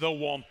 and it's the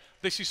one.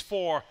 This is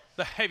for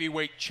the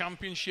heavyweight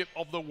championship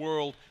of the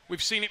world.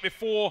 We've seen it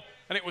before,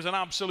 and it was an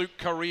absolute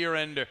career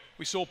ender.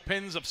 We saw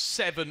pins of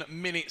 7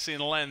 minutes in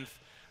length.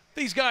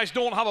 These guys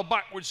don't have a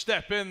backward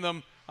step in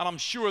them, and I'm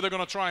sure they're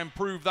going to try and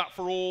prove that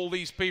for all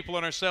these people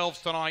and ourselves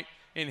tonight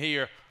in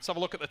here. Let's have a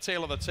look at the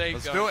tail of the tape.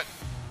 Let's do it.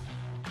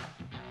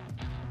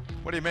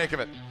 What do you make of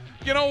it?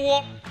 You know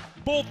what?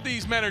 Both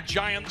these men are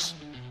giants.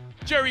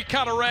 Jerry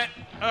Cadaret,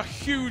 a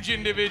huge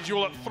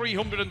individual at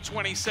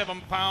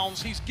 327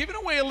 pounds. He's giving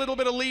away a little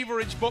bit of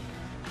leverage, but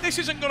this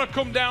isn't going to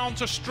come down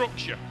to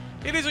structure.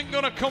 It isn't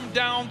going to come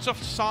down to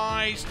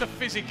size, to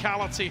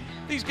physicality.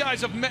 These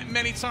guys have met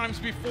many times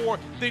before.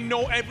 They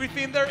know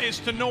everything there is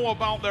to know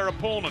about their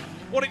opponent.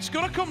 What it's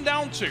going to come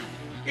down to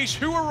is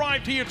who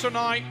arrived here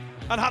tonight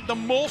and had the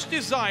most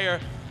desire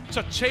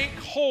to take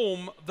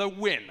home the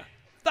win.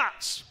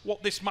 That's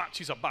what this match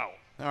is about.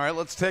 All right,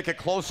 let's take a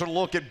closer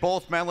look at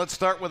both men. Let's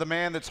start with a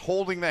man that's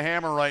holding the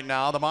hammer right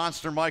now, the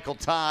monster Michael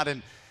Todd,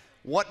 and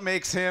what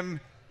makes him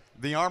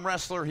the arm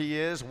wrestler he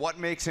is, what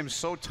makes him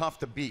so tough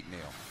to beat, Neil?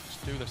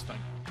 Let's do this thing.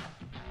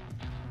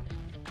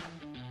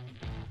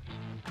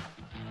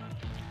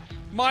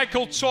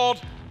 Michael Todd,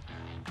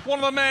 one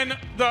of the men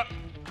that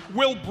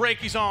will break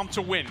his arm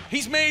to win.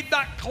 He's made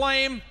that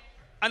claim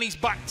and he's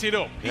backed it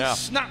up. Yeah. He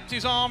snapped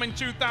his arm in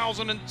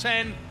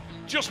 2010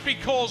 just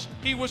because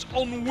he was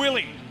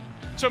unwilling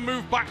to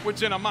move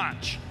backwards in a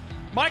match.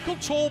 Michael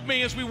told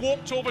me as we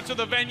walked over to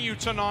the venue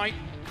tonight,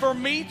 for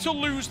me to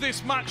lose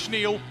this match,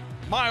 Neil,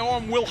 my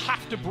arm will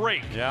have to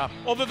break. Yeah.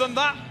 Other than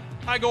that,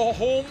 I go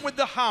home with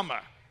the hammer.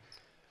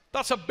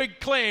 That's a big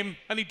claim,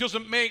 and he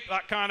doesn't make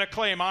that kind of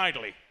claim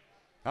idly.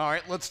 All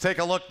right, let's take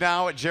a look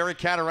now at Jerry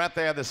Carteret.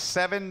 They had the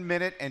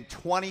 7-minute and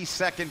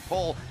 20-second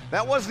poll.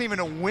 That wasn't even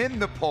to win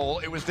the poll.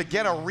 It was to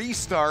get a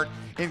restart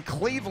in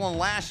Cleveland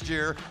last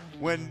year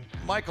when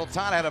Michael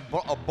Todd had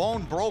a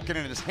bone broken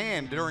in his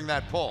hand during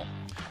that poll.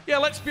 Yeah,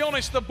 let's be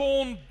honest, the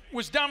bone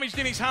was damaged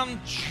in his hand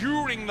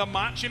during the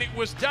match, and it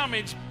was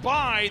damaged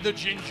by the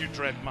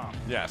Gingerbread Man.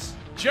 Yes.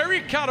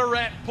 Jerry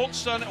Carteret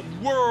puts a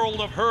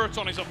world of hurt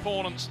on his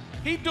opponents.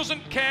 He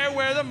doesn't care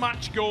where the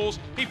match goes.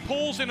 He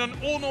pulls in an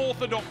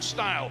unorthodox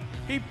style.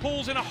 He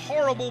pulls in a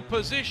horrible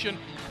position.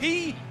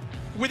 He,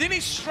 within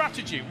his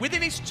strategy,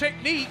 within his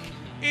technique,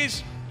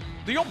 is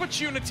the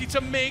opportunity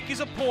to make his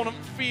opponent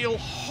feel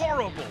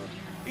horrible.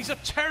 He's a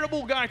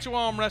terrible guy to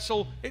arm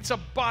wrestle. It's a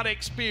bad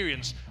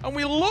experience. And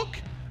we look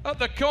at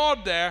the card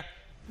there.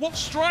 What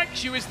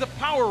strikes you is the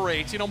power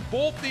rating on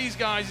both these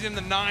guys is in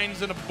the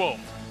 9s and above.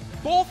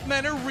 Both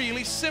men are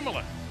really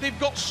similar. They've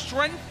got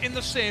strength in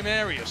the same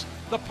areas.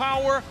 The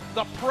power,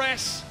 the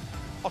press.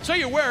 I'll tell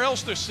you where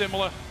else they're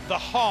similar. The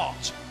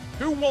heart.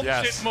 Who wants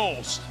it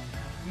most?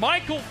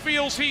 Michael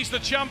feels he's the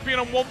champion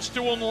and wants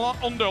to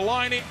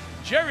underline it.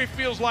 Jerry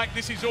feels like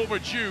this is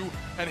overdue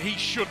and he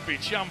should be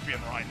champion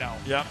right now.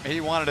 Yeah,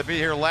 he wanted to be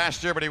here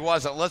last year, but he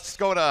wasn't. Let's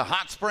go to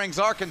Hot Springs,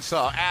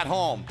 Arkansas, at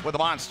home with the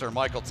monster,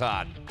 Michael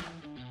Todd.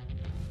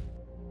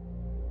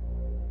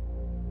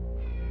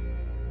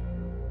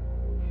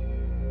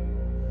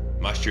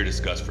 My sheer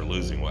disgust for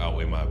losing will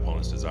outweigh my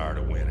opponent's desire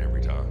to win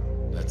every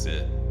time. That's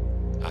it.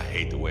 I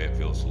hate the way it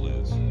feels to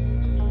lose,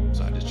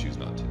 so I just choose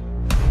not to.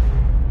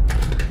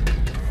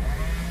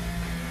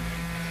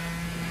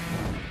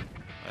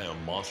 I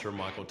am Monster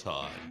Michael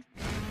Todd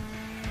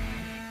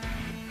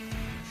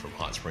from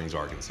Hot Springs,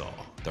 Arkansas.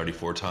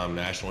 34-time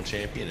national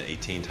champion and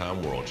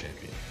 18-time world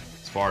champion.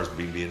 As far as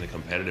me being a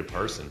competitive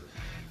person,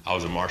 I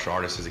was a martial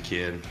artist as a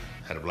kid,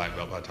 had a black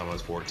belt by the time I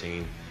was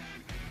 14,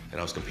 and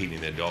I was competing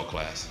in the adult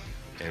class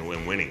and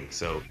winning.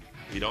 So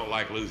if you don't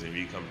like losing,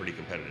 you become pretty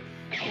competitive.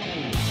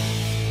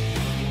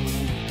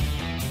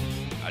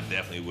 I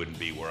definitely wouldn't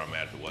be where I'm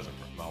at if it wasn't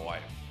for my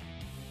wife.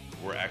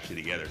 We're actually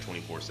together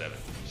 24/7.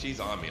 She's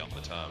on me all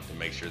the time to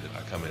make sure that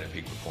I come in at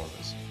peak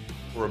performance.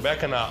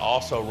 Rebecca and I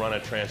also run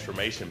a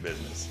transformation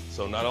business.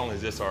 So not only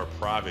is this our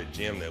private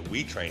gym that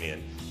we train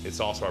in, it's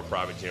also our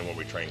private gym where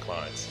we train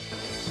clients.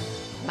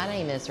 My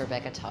name is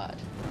Rebecca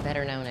Todd,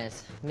 better known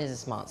as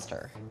Mrs.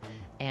 Monster.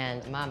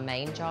 And my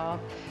main job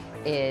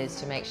is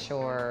to make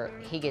sure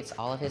he gets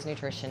all of his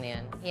nutrition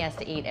in. He has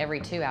to eat every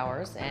 2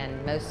 hours,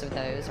 and most of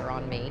those are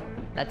on me.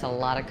 That's a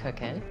lot of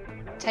cooking.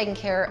 Taking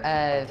care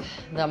of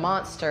the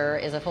monster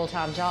is a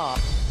full-time job.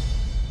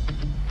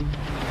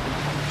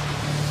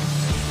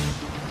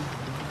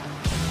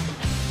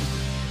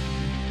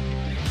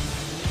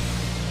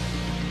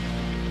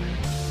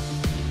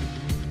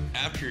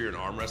 After you're an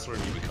arm wrestler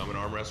and you become an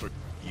arm wrestler,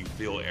 you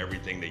feel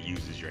everything that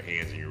uses your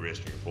hands and your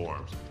wrists and your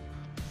forearms.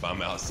 If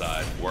I'm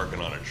outside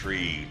working on a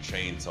tree,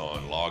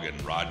 chainsawing, logging,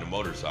 riding a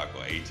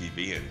motorcycle,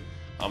 ATVing,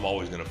 I'm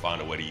always going to find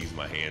a way to use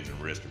my hands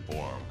and wrist and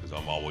forearm because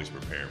I'm always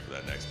preparing for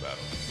that next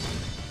battle.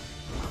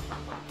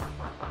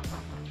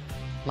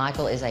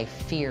 Michael is a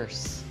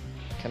fierce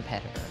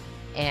competitor.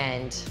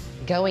 And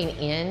going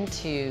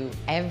into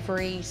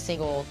every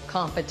single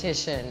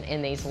competition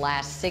in these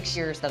last 6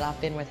 years that I've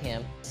been with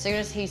him, as soon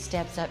as he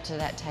steps up to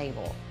that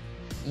table,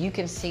 you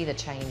can see the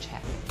change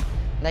happen.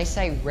 They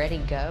say ready,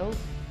 go,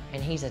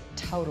 and he's a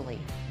totally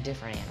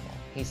different animal.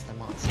 He's the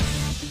monster.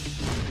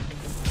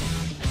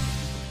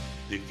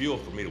 The fuel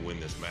for me to win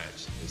this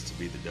match is to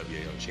be the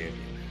WAL champion.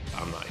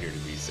 I'm not here to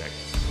be second.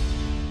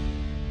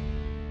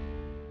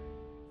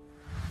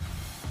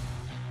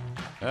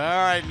 All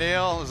right,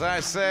 Neil, as I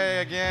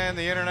say again,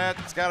 the internet,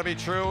 it's got to be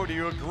true. Do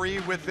you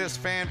agree with this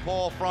fan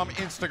poll from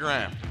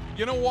Instagram?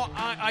 You know what,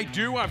 I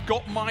do. I've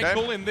got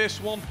Michael in this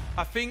one.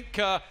 I think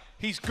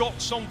he's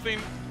got something,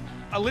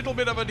 a little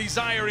bit of a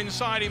desire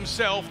inside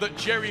himself that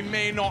Jerry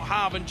may not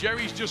have, and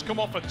Jerry's just come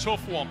off a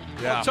tough one.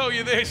 Yeah. I'll tell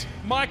you this,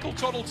 Michael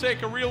Todd will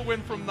take a real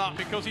win from that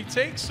because he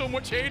takes so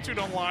much hatred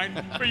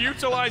online for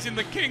utilizing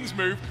the King's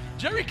move.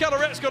 Jerry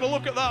Carteret's got to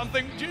look at that and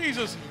think,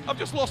 Jesus, I've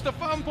just lost a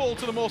fan poll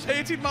to the most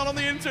hated man on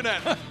the internet.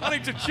 I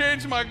need to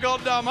change my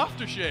goddamn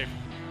aftershave.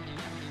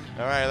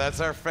 All right, that's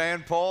our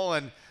fan poll,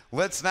 and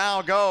let's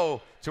now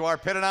go to our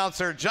pit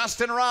announcer,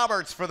 Justin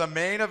Roberts, for the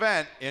main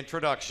event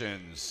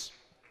introductions.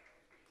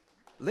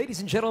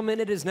 Ladies and gentlemen,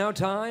 it is now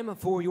time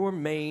for your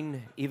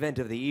main event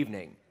of the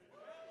evening.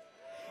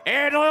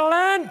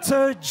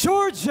 Atlanta,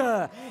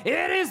 Georgia,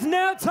 it is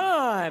now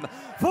time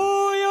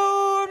for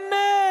your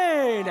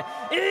main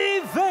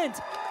event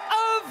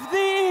of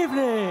the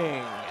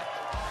evening.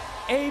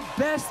 A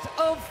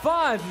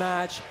best-of-5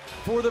 match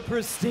for the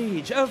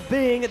prestige of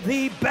being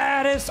the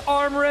baddest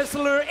arm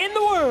wrestler in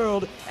the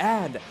world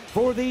and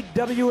for the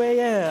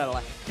WAL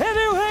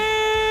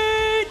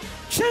Heavyweight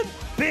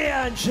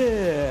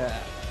Championship.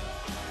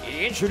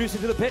 Introducing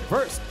to the pit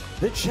first,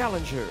 the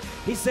challenger.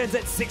 He stands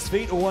at 6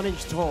 feet 1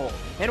 inch tall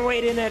and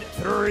weighed in at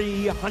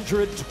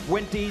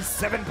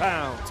 327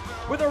 pounds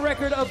with a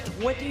record of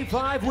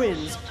 25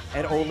 wins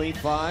and only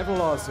 5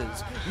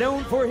 losses.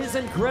 Known for his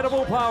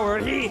incredible power,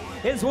 he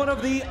is one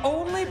of the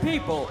only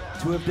people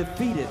to have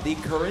defeated the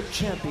current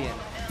champion.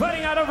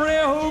 Fighting out of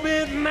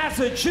Rehoboth,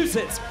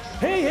 Massachusetts,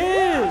 he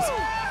is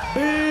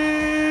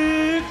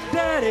Big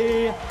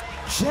Daddy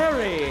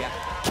Jerry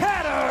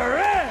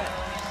Carteret.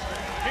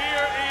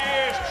 Here he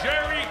is,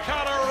 Jerry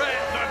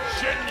Carteret, the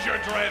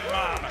gingerbread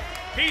man.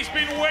 He's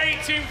been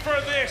waiting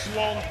for this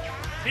one.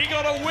 He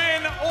got a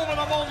win over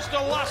the monster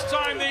last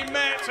time they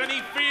met, and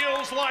he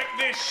feels like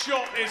this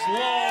shot is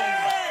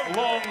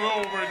long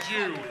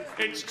overdue.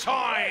 It's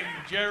time,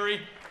 Jerry.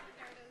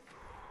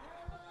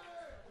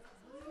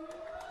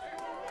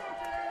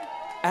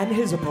 And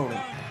his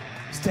opponent,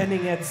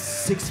 standing at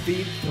 6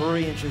 feet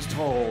 3 inches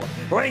tall,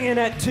 weighing in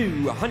at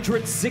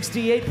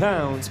 268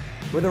 pounds,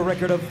 with a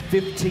record of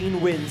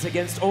 15 wins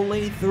against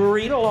only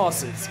 3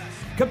 losses.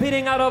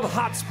 Competing out of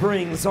Hot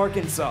Springs,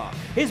 Arkansas,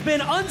 he's been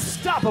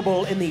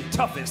unstoppable in the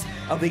toughest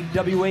of the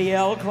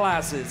WAL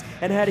classes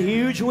and had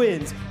huge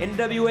wins in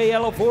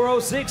WAL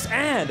 406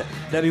 and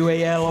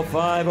WAL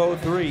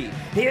 503.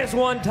 He has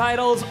won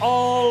titles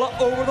all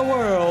over the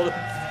world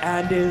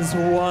and is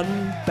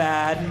one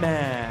bad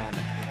man.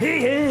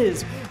 He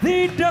is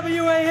the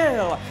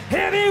WAL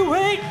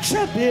Heavyweight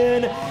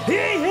Champion. He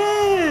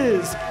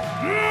is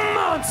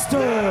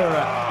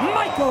Monster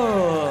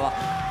Michael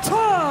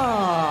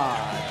Todd.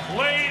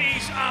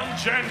 Ladies and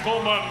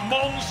gentlemen,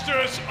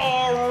 monsters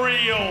are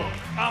real,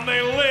 and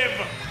they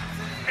live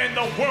in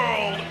the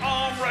World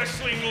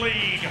Armwrestling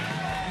League.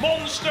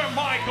 Monster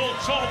Michael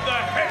Todd, the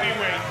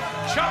heavyweight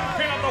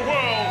champion of the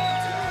world,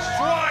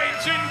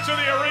 strides into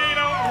the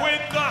arena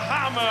with the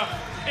hammer.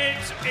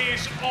 It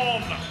is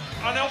on.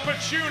 An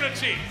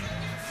opportunity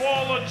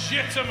for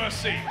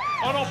legitimacy,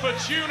 an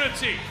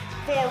opportunity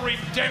for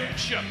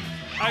redemption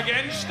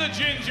against the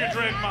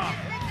gingerbread man.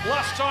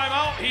 Last time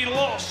out, he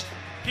lost.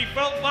 He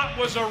felt that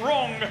was a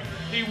wrong.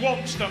 He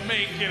wants to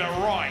make it a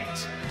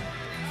right.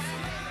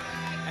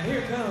 And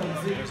here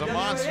comes There's a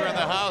monster in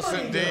the house,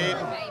 indeed.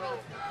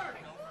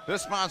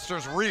 This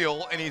monster's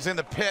real, and he's in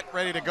the pit,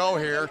 ready to go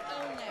here.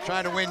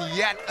 Trying to win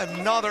yet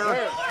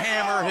another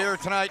hammer here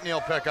tonight,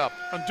 Neil Pickup.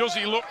 And does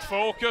he look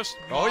focused?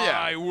 Oh, yeah.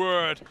 My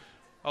word.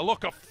 A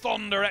look of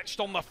thunder etched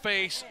on the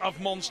face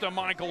of Monster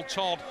Michael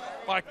Todd.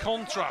 By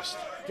contrast,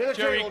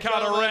 Jerry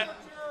Carteret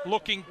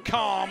looking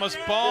calm as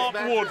Bart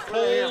Wood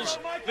pulls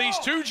these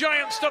two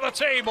giants to the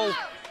table.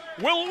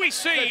 Will we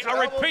see a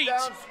repeat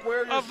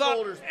of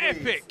that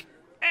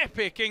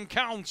epic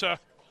encounter?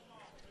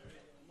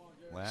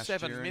 Last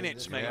 7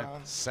 minutes, mate. Yeah,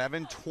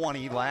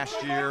 7:20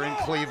 last year in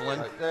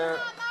Cleveland.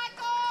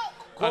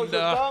 And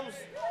damage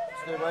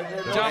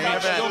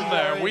done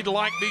there. We'd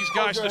like these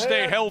guys to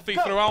stay healthy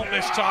throughout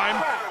this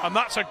time, and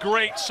that's a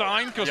great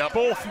sign because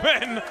both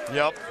men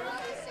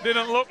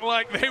didn't look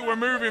like they were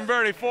moving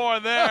very far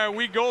there.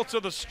 We go to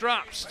the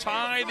straps,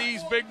 tie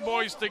these big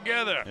boys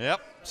together.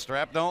 Yep,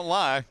 strap don't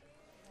lie.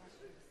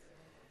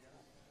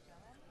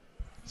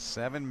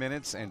 7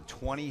 minutes and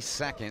 20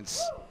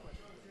 seconds.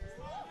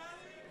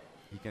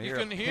 You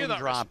can hear that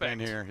drop respect in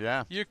here,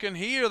 yeah. You can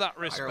hear that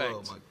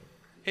respect.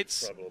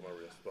 It's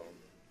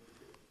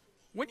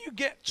when you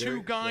get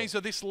two guys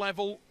at this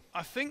level,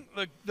 I think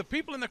the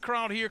people in the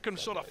crowd here can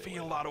sort of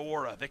feel that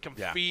aura. They can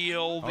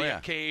feel the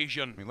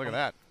occasion. I mean, look at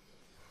that.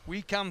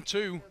 We can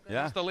too.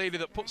 Yeah. That's the lady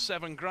that put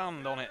 $7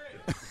 grand on it.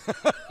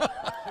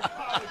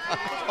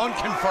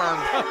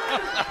 Unconfirmed.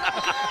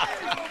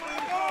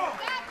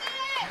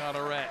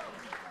 Carteret.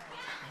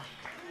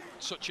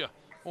 Such a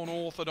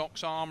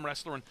unorthodox arm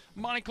wrestler, and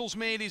Michael's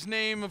made his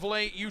name of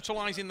late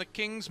utilizing the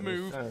King's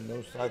move.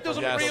 He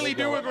doesn't really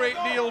do a great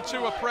deal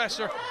to a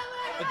presser.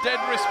 The dead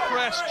wrist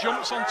press,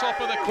 jumps on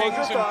top of the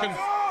Kings and can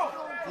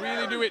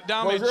really do it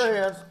damage. Close your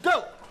hands.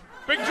 Go!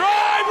 Big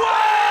drive! Whoa!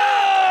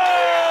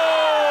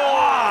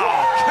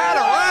 Wow!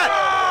 Carteret!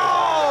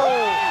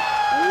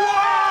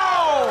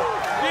 Wow!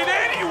 Did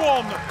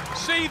anyone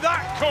see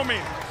that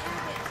coming?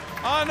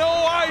 I know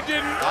I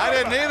didn't. I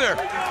didn't either.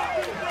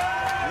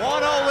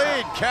 1-0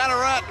 lead,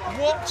 Carteret.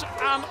 What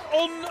an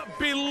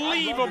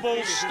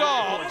unbelievable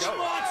start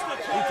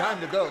Time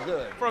to go,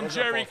 good. from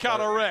Jerry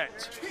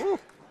Carteret.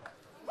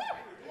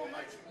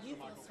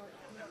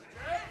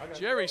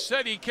 Jerry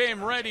said he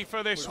came ready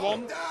for this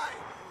one.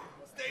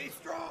 Stay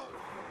strong.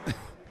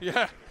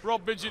 Yeah,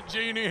 Rob Bidget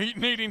Jr.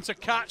 needing to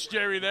catch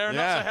Jerry there, and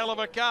that's a hell of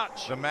a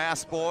catch. The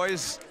Mass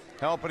boys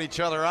helping each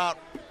other out.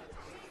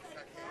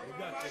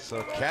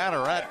 So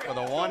Carteret with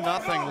a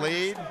 1-0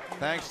 lead,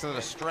 thanks to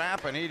the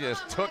strap, and he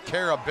just took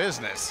care of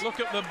business. Look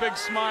at the big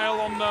smile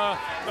on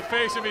the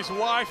face of his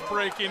wife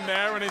breaking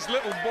there, and his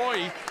little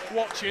boy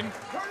watching.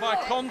 By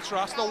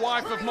contrast, the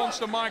wife of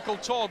Monster Michael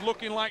Todd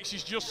looking like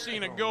she's just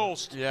seen a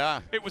ghost. Yeah.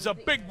 It was a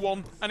big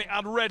one, and it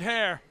had red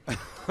hair.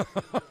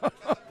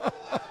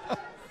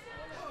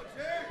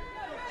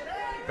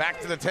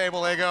 Back to the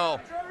table they go.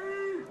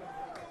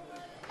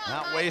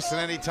 Not wasting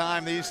any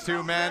time, these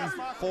two men,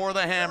 for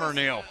the hammer,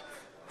 Neil.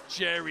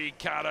 Jerry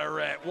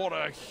Carteret, what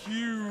a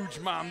huge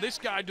man. This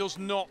guy does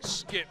not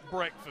skip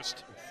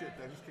breakfast.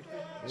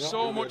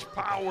 So much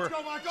power,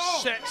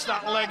 sets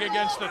that leg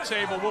against the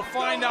table. We'll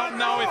find out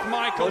now if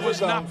Michael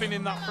was napping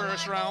in that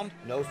first round.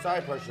 No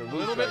side pressure. A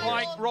little bit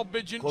like Rob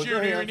Bidgent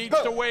Jr. He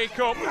needs to wake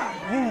up.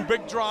 Woo,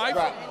 big drive.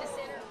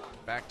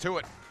 Back to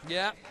it.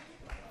 Yeah.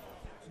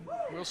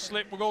 We'll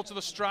slip, we'll go to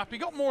the strap. He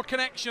got more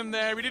connection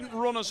there. He didn't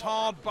run as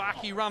hard back.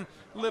 He ran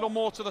a little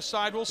more to the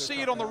side. We'll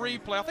see it on the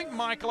replay. I think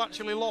Michael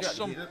actually lost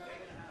some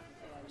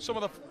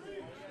of the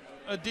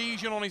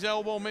adhesion on his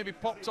elbow, maybe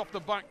popped off the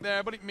back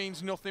there, but it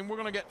means nothing. We're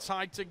going to get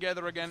tied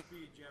together again.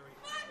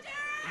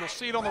 We'll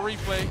see it on the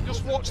replay.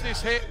 Just watch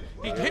this hit.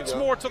 He hits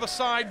more to the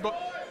side, but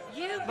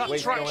that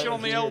traction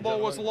on the elbow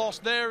was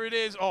lost. There it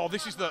is. Oh,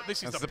 this is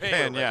the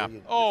pin. Yeah.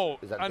 Oh,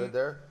 is that good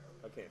there?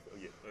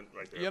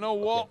 You know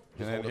what?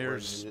 And then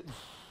here's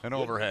an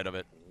overhead of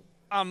it.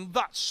 And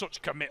that's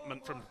such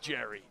commitment from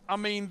Jerry. I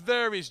mean,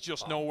 there is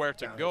just nowhere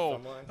to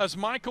go. As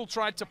Michael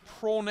tried to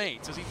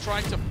pronate, as he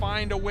tried to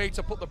find a way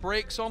to put the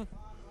brakes on,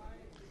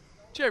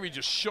 Jerry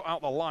just shut out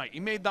the light. He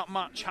made that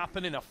match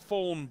happen in a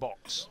phone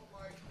box.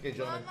 Okay,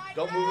 gentlemen,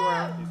 don't move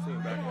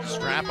around.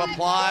 Strap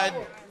applied.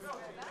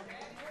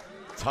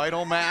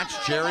 Title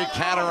match, Jerry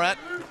Carteret.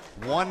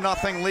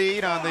 1-0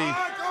 lead on the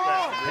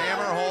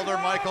hammer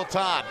holder, Michael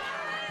Todd.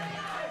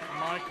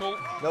 Michael.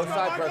 No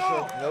side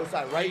pressure. No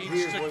side. Right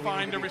here. Needs to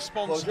find a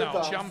response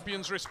now.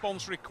 Champion's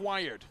response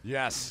required.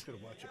 Yes.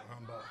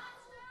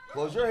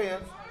 Close your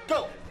hands.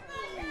 Go.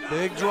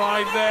 Big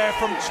drive there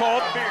from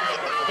Todd.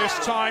 This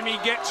time he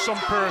gets some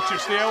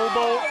purchase. The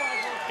elbow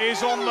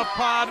is on the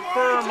pad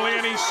firmly,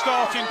 and he's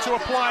starting to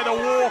apply the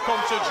walk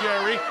onto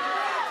Jerry.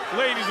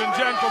 Ladies and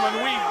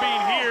gentlemen, we've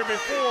been here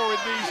before with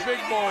these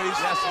big boys.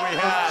 Yes, we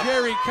have.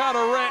 Jerry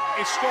Carteret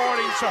is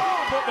starting to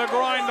put the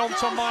grind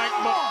onto Mike,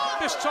 but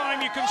this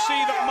time you can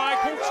see that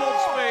Michael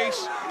Todd's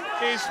face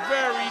is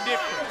very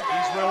different.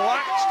 He's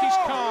relaxed, he's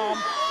calm.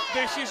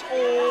 This is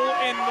all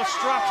in the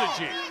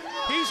strategy.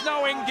 He's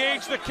now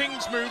engaged the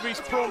King's move.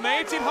 He's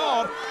pronated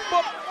hard,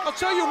 but I'll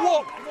tell you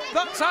what,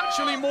 that's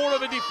actually more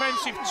of a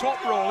defensive top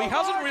roll. He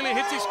hasn't really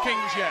hit his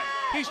Kings yet.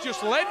 He's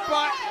just led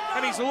back,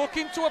 and he's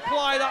looking to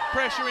apply that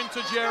pressure into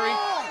Jerry.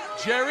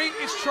 Jerry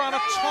is trying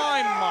to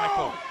time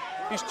Michael.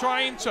 He's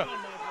trying to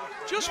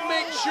just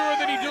make sure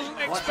that he doesn't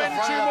expend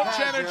too much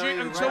energy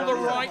until the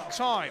right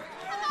time.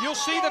 You'll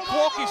see the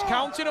clock is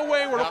counting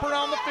away. We're up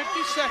around the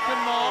 50-second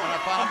mark,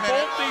 and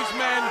both these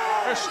men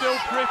are still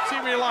pretty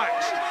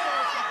relaxed.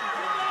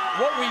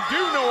 What we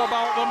do know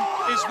about them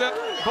is that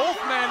both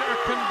men are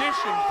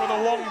conditioned for the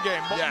long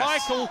game, but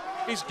Michael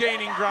is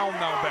gaining ground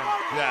now, Ben.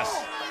 Yes.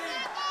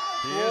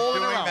 He is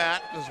doing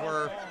that as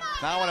we're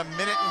now at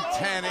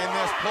 1:10 in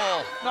this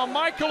pull. Now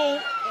Michael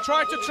will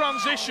try to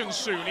transition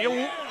soon.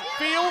 He'll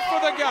feel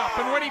for the gap,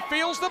 and when he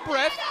feels the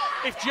breath,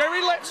 if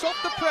Jerry lets off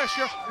the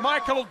pressure,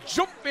 Michael will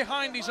jump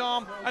behind his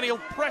arm and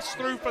he'll press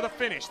through for the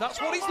finish.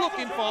 That's what he's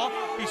looking for.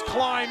 He's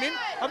climbing,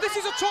 and this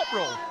is a top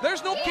roll.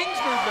 There's no King's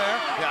move there.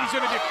 He's in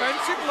a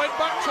defensive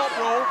lead-back top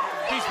roll.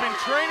 He's been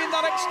training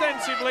that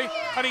extensively,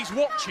 and he's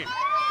watching.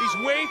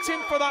 He's waiting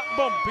for that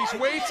bump. He's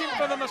waiting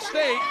for the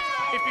mistake.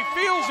 If he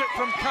feels it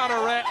from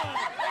Carteret,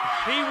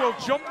 he will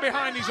jump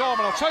behind his arm.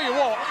 And I'll tell you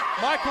what,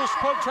 Michael's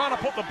trying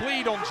to put the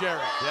bleed on Jerry.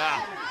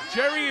 Yeah.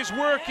 Jerry is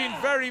working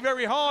very,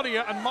 very hard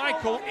here, and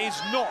Michael is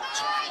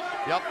not.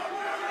 Yep.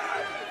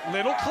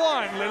 Little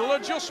climb, little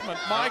adjustment.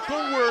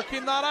 Michael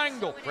working that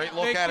angle. Great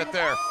look at it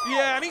there.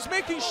 Yeah, and he's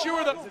making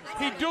sure that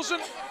he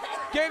doesn't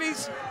get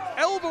his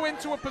elbow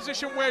into a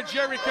position where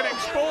Jerry can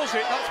expose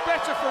it. That's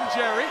better from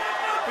Jerry.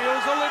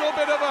 Feels a little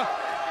bit of a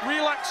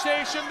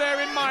relaxation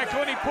there in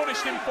Michael, and he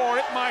punished him for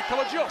it.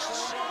 Michael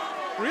adjusts.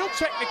 Real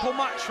technical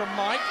match from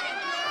Mike.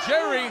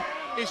 Jerry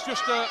is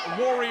just a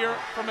warrior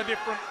from a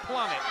different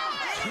planet.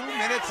 2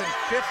 minutes and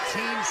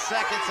 15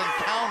 seconds and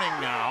counting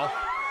now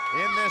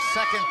in this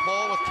second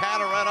pull with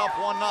Carteret up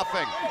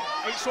 1-0.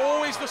 It's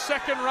always the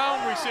second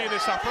round we see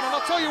this happen, and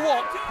I'll tell you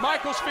what,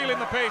 Michael's feeling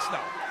the pace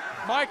now.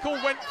 Michael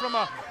went from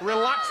a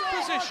relaxed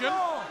position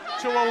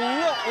to a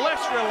lot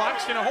less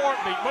relaxed in a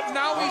heartbeat, but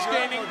now he's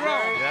gaining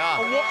ground.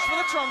 Yeah. And watch for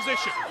the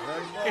transition.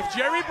 If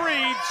Jerry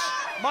breathes,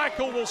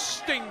 Michael will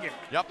sting him,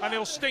 and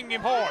he'll sting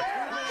him hard.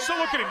 So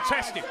look at him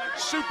testing,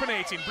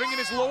 supinating, bringing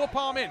his lower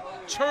palm in,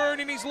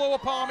 turning his lower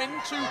palm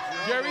into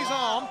Jerry's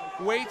arm,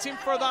 waiting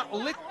for that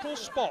little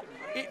spot.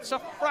 It's a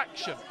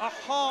fraction, a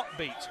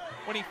heartbeat.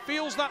 When he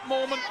feels that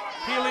moment,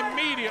 he'll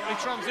immediately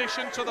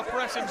transition to the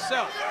press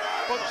himself.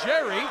 But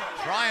Jerry,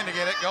 trying to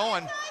get it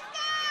going,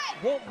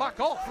 won't back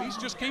off. He's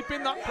just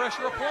keeping that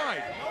pressure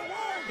applied.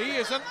 He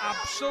is an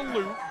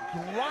absolute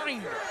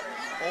grinder.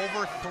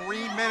 Over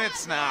 3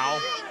 minutes now.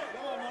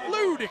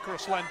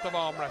 Ludicrous length of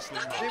arm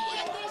wrestling. Do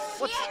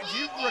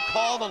you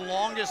recall the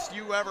longest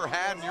you ever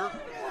had in your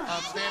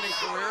outstanding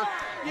career?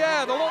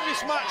 Yeah, the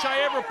longest match I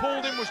ever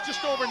pulled in was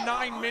just over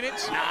 9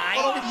 minutes. 9?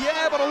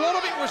 But a lot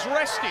of it was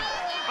resting.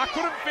 I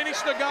couldn't finish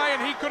the guy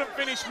and he couldn't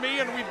finish me,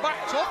 and we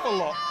backed up a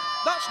lot.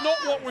 That's not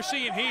what we're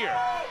seeing here.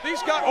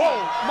 These guys, oh,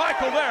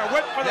 Michael there,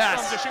 went for the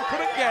transition,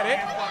 couldn't get it.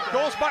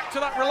 Goes back to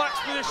that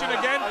relaxed position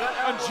again,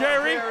 and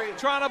Jerry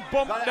trying to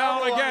bump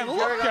down again.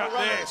 Look at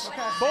this.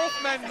 Both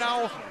men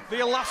now, the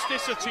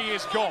elasticity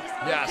is gone.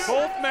 Yes.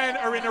 Both men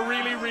are in a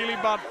really, really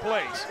bad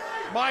place.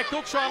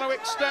 Michael trying to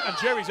extend, and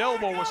Jerry's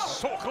elbow was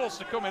so close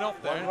to coming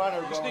off there.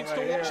 Just needs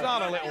to watch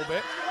that a little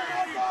bit.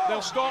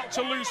 They'll start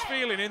to lose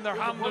feeling in their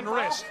hand and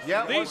wrist.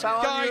 These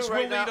guys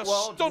will need a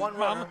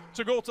stuntman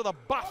to go to the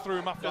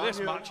bathroom after this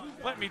match.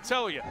 Let me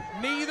tell you,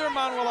 neither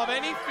man will have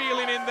any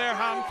feeling in their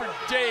hand for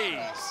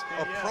days.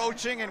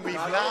 Approaching, and we've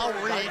now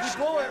reached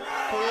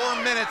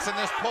 4 minutes in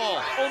this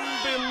pull.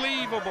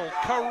 Unbelievable,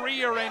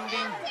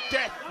 career-ending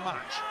death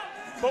match.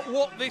 But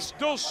what this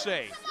does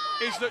say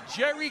is that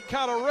Jerry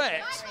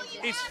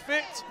Larratt is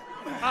fit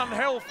and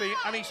healthy,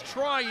 and he's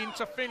trying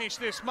to finish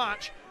this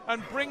match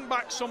and bring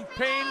back some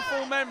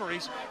painful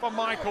memories for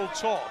Michael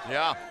Todd.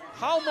 Yeah.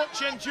 How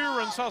much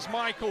endurance has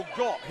Michael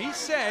got? He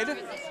said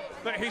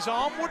that his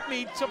arm would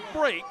need to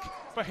break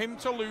for him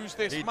to lose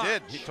this match. He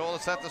did. He told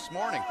us that this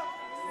morning.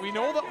 We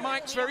know that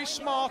Mike's very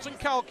smart and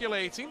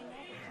calculating.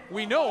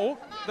 We know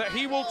that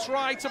he will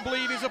try to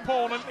bleed his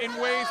opponent in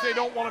ways they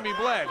don't want to be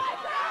bled.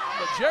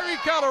 But Jerry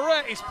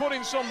Larratt is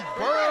putting some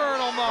burn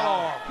on that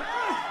arm.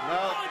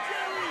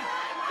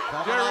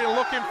 Jerry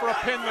looking for a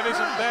pin that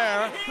isn't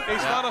there.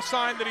 Is that a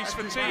sign that he's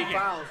fatiguing?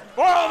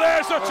 Oh,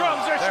 there's the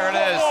transition. There it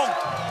is.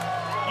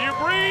 You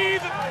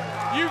breathe,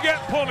 you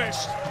get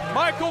punished.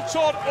 Michael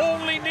Todd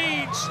only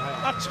needs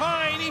a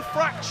tiny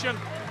fraction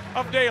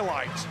of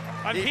daylight,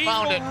 and he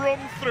will run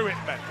through it,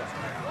 Ben.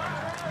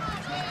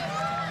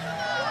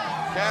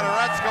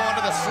 Larratt's going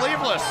to the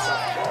sleeveless.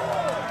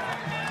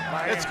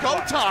 It's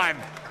go time.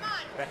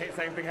 The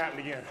same thing happened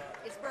again.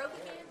 It's broke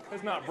again?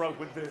 It's not broke,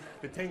 with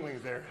the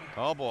tinglings there.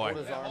 Oh boy.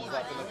 Hold his arms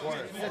up in the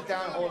corner. Sit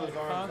down and hold his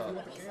arms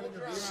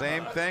up.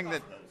 Same thing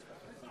that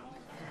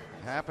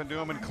happened to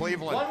him in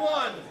Cleveland.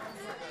 1-1.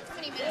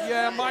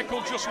 Yeah,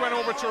 Michael just went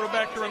over to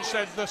Rebecca and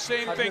said the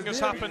same thing has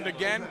happened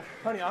again.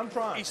 Honey, I'm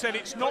trying. He said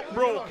it's not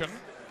broken,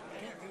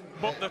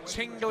 but the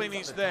tingling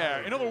is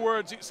there. In other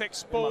words, it's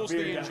exposed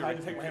the injury. I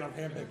take my hand off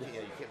him.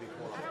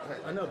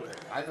 I know,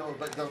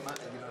 but don't.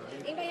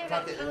 Anybody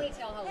have a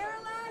ponytail hold?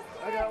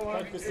 I got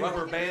one.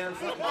 Rubber bands.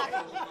 Fold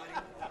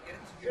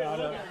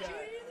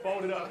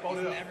it up, fold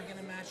it up. Never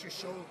gonna match your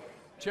shoulder.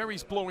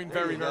 Jerry's blowing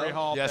very, very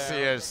hard. Yes, there.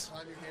 he is.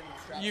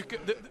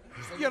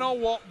 You know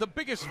what? The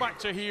biggest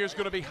factor here is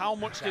going to be how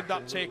much did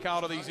that take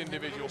out of these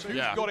individuals?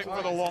 Who's got it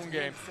for the long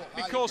game?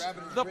 Because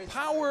the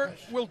power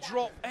will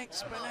drop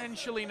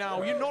exponentially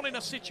now. You're not in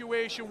a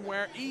situation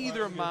where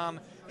either man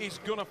is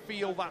going to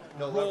feel that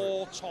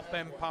raw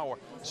top-end power.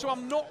 So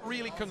I'm not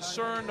really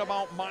concerned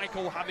about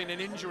Michael having an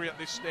injury at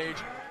this stage.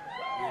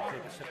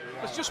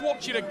 Let's just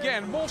watch it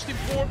again. Most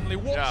importantly,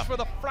 watch for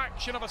the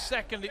fraction of a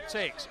second it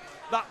takes.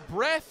 That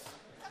breath.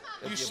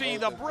 You see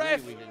the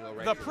breath,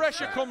 the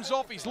pressure comes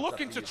off, he's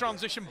looking to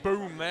transition,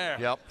 boom, there.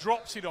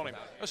 Drops it on him.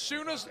 As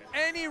soon as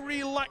any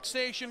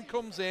relaxation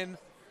comes in,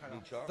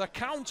 the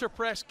counter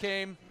press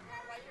came,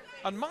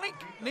 and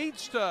Mike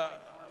needs to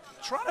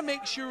try to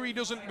make sure he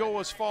doesn't go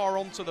as far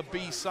onto the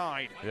B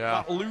side,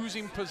 that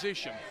losing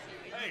position.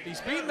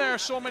 He's been there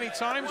so many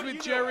times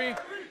with Jerry,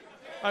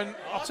 and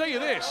I'll tell you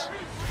this,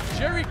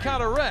 Jerry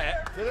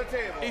Larratt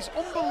is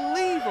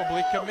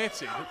unbelievably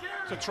committed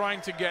to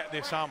trying to get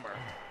this hammer.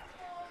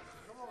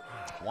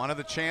 Wanted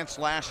the chance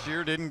last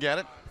year, didn't get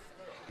it.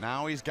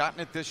 Now he's gotten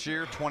it this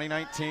year,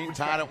 2019,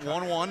 tied at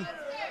 1-1.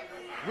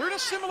 We're in a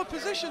similar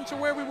position to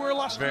where we were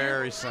last year.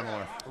 Very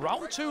similar.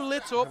 Round 2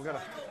 lit up.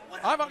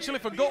 I've actually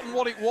forgotten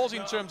what it was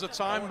in terms of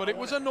time, but it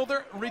was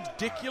another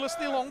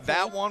ridiculously long pull.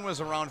 That one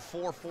was around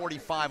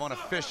 4:45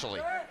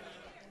 unofficially.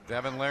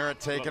 Devon Larratt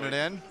taking it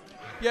in.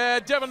 Yeah,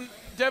 Devon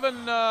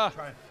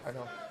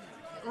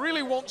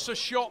really wants a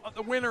shot at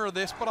the winner of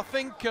this, but I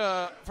think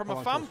from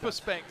a fan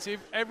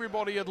perspective,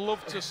 everybody would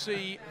love to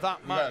see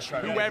that match,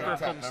 whoever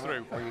comes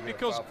through,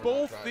 because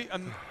both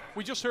and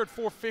we just heard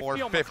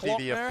 4:50 on the clock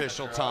the there.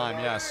 official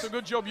time, yes. It's a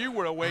good job you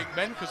were awake,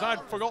 Ben, because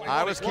I'd forgotten what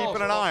I was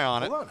keeping an eye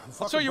on it.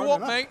 I'll tell you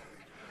what, mate,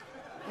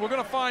 we're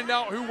going to find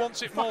out who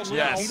wants it most.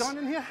 Yes.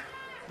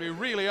 We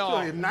really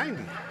are.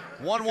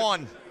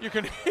 1-1. You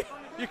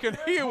can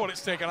hear what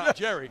it's taken out of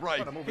Jerry.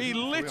 Right. He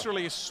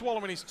literally is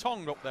swallowing his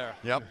tongue up there.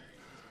 Yep.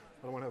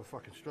 I don't want to have a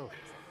fucking stroke.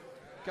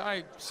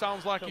 Guy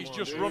sounds like he's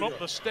just run up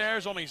the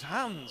stairs on his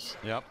hands.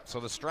 Yep,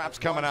 so the strap's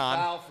coming on.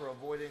 Foul for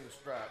avoiding the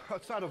strap.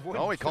 It's not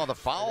avoiding. Oh, he called a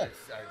foul.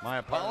 My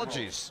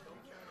apologies.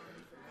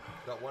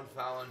 Got one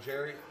foul on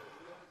Jerry.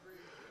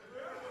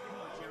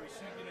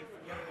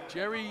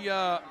 Jerry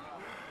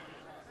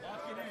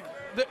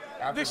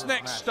this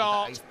next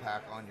start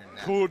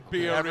could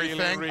be a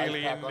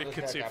really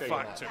indicative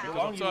factor. Because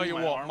I'll tell you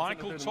what,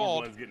 Michael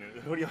Todd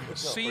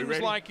seems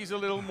like he's a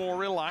little more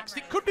relaxed.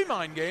 It could be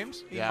mind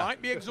games. He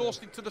might be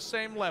exhausted to the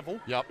same level.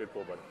 Yep.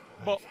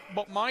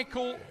 But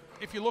Michael,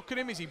 if you look at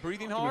him, is he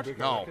breathing hard?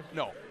 No.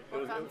 No.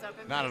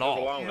 Not at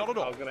all. Not at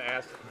all. I was going to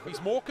ask.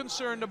 He's more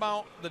concerned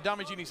about the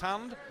damage in his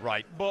hand.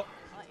 Right. But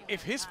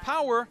if his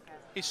power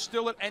is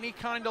still at any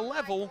kind of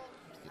level,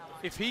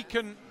 if he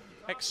can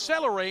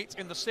accelerate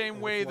in the same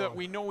way that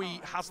we know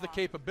he has the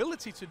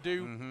capability to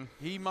do,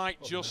 he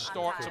might just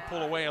start to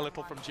pull away a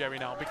little from Jerry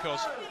now, because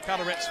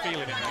Cadorrette's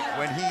feeling it.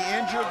 When he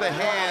injured the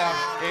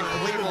hand in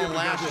Cleveland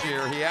last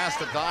year, he asked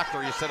the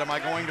doctor, he said, am I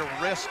going to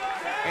risk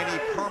any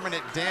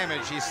permanent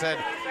damage? He said,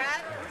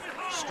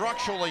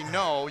 structurally,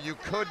 no. You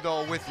could,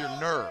 though, with your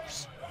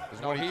nerves. Is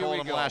what he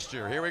told him last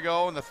year. Here we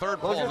go in the third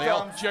pull,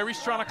 Neil.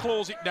 Jerry's trying to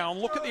close it down.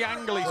 Look at the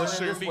angle he's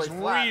assumed. He's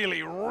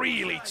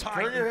really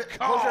tight and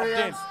carved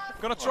in.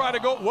 Going to try to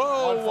go.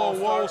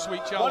 Whoa,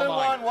 sweet child of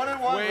mine.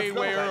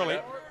 Way early.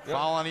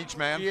 Foul on each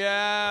man.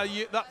 Yeah,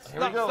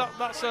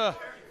 that's a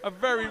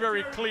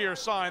very clear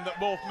sign that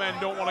both men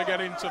don't want to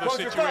get into the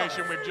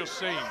situation we've just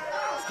seen.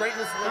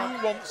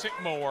 Who wants it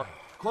more?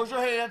 Close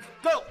your hands.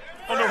 Go.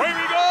 And away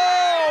we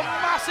go!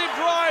 Massive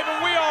drive,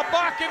 and we are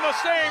back in the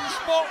same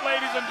spot,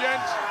 ladies and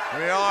gents.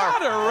 We are.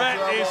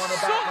 Larratt is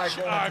such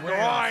a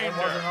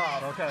grinder.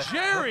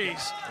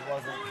 Jerry's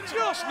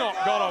just not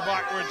got a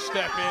backward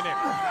step in him.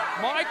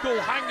 Michael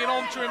hanging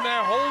on to him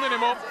there, holding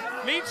him up.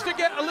 Needs to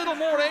get a little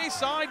more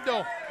A-side,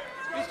 though.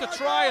 Needs to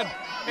try and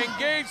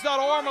engage that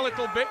arm a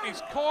little bit.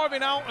 He's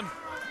carving out, and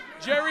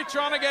Jerry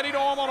trying to get it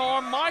arm on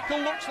arm. Michael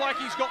looks like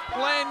he's got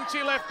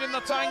plenty left in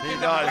the tank in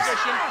the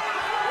position.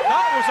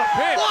 That was a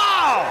pin.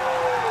 Wow!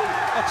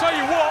 I'll tell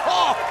you what.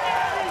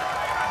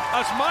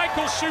 As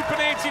Michael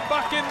supinated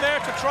back in there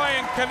to try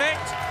and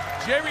connect,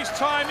 Jerry's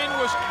timing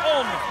was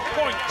on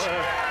point,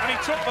 and he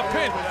took the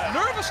pin.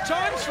 Nervous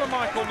times for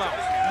Michael now.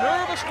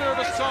 Nervous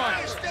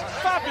times.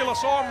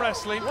 Fabulous arm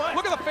wrestling.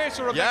 Look at the face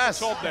of Rebecca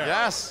Todd there.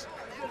 Yes.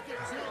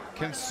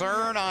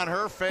 Concern on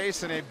her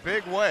face in a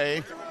big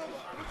way.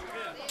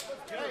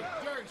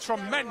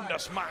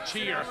 Tremendous match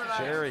here.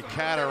 Jerry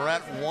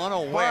Cadorrette one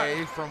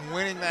away from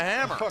winning the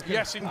hammer.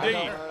 Yes,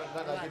 indeed.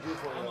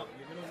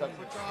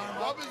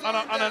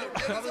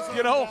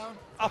 You know,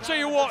 I'll tell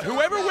you what,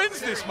 whoever wins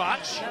this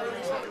match,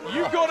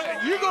 you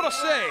gotta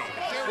say,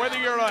 whether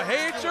you're a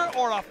hater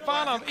or a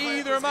fan of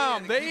either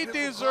man, they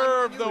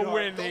deserve the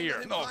win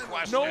here. No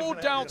question. No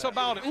doubt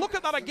about it. Look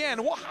at that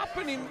again. What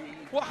happened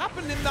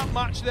in that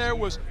match there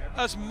was,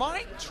 as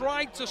Mike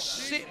tried to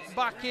sit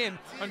back in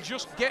and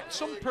just get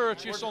some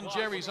purchase on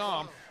Jerry's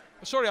arm.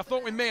 Sorry, I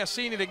thought we may have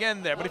seen it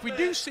again there, but if we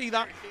do see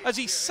that, as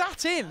he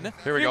sat in,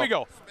 here we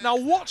go. Now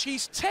watch,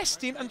 he's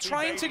testing and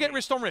trying to get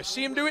wrist on wrist.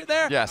 See him do it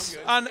there? Yes.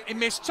 And he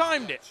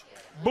mistimed it.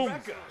 Boom.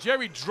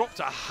 Jerry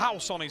dropped a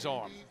house on his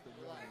arm.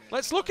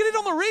 Let's look at it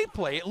on the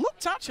replay. It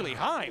looked actually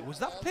high. Was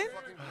that a pin?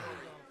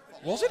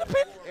 Was it a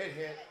pin?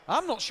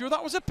 I'm not sure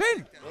that was a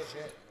pin.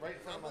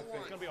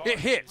 It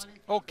hit.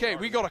 Okay,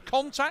 we got a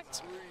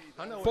contact.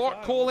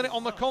 Bart calling it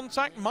on the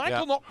contact.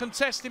 Michael not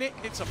contesting it.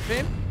 It's a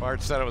pin.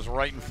 Bart said it was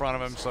right in front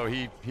of him, so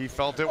he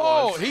felt it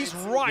was. Oh, he's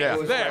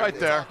right there. Right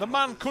there. The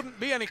man couldn't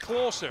be any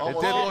closer. It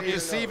did look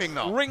deceiving,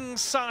 though.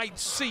 Ringside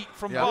seat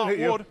from Bart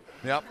Wood.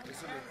 Yep.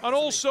 And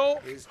also,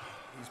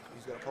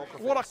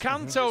 what I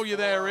can tell you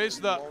there is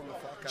that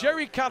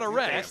Jerry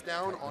Cadorrette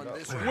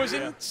was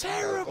in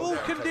terrible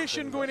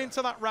condition going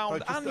into that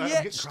round, and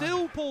yet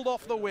still pulled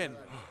off the win.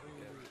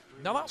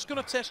 Now that's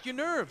going to test your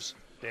nerves.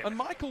 And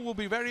Michael will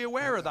be very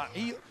aware of that.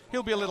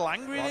 He'll be a little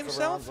angry at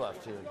himself.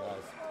 Left here,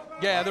 guys.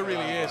 Yeah, there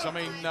really is. I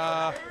mean,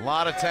 a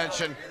lot of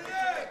tension.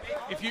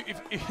 If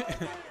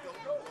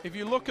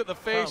you look at the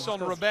face on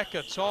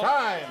Rebecca Todd.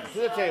 Time to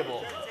the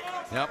table.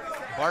 Yep.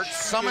 Bart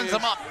summons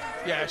him up.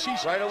 Yeah,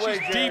 she's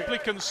deeply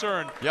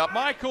concerned. Yep.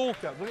 Michael,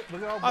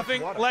 I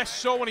think less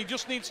so, and he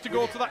just needs to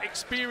go to that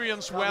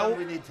experience well.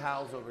 We need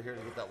towels over here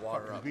to get that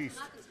water up. We need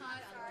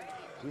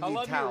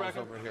towels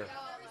over here.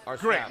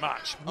 Great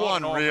match.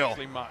 Unreal.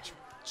 Match.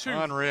 Two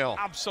Unreal.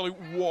 Absolute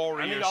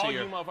warriors here. I need all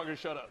you motherfuckers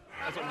shut up.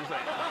 That's what I'm just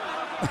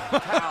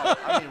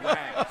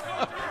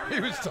saying. He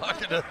was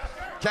talking to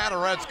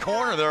Cadorrette's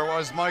corner. There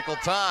was Michael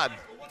Todd.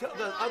 Tell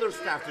the other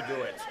staff to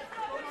do it.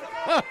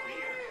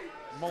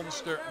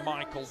 Monster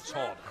Michael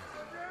Todd.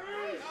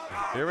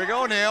 Here we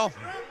go, Neil.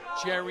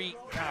 Jerry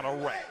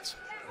Cadorrette.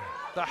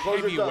 The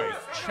heavyweight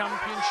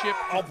championship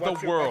of the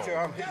world.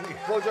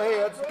 Close your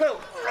hands. Go.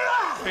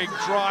 Big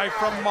drive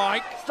from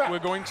Mike. We're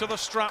going to the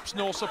straps,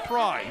 no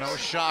surprise. No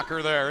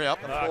shocker there,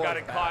 yep. I got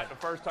it caught the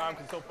first time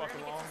because it's so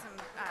fucking long.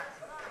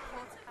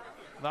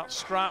 That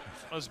strap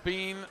has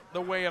been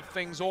the way of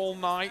things all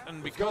night,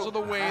 and because of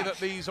the way that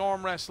these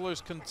arm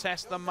wrestlers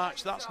contest the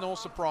match, that's no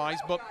surprise.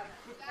 But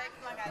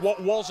what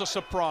was a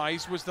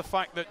surprise was the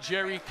fact that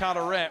Jerry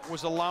Cadorrette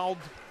was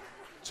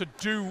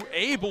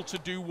able to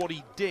do what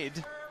he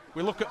did.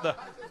 We look at the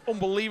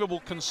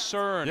unbelievable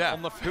concern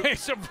on the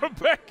face of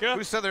Rebecca.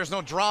 Who said there's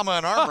no drama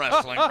in arm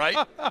wrestling,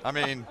 right? I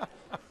mean,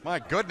 my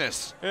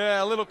goodness.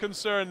 Yeah, a little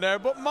concern there,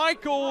 but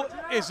Michael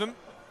isn't.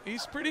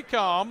 He's pretty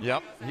calm.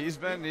 Yep,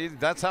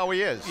 that's how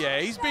he is. Yeah,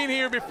 he's been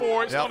here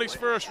before. It's not his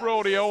first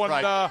rodeo,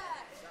 and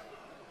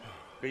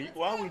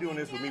why are we doing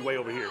this with me way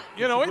over here?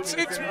 you know,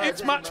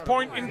 it's match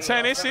point in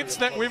tennis. It's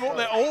that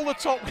all the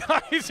top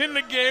guys in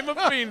the game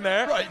have been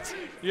there. Right.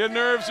 Your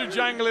nerves are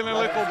jangling a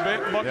little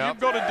bit, but you've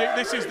got to dig.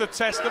 This is the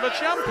test of a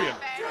champion.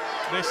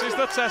 This is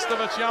the test of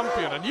a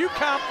champion, and you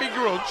can't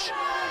begrudge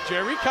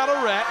Jerry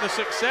Carteret the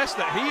success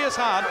that he has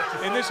had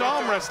in this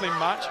arm wrestling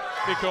match,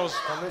 because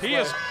he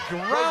has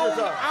ground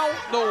out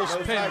those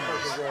pins.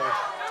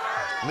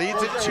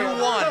 Leads it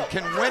 2-1,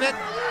 can win it.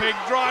 Big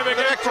drive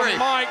again victory. from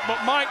Mike,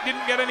 but Mike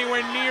didn't get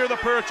anywhere near the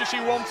purchase he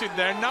wanted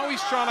there. Now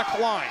he's trying to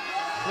climb.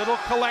 Little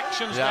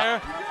collections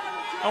there.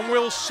 And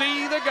we'll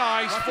see the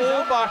guys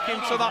fall back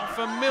into that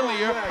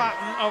familiar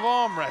pattern of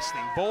arm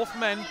wrestling. Both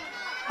men,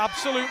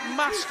 absolute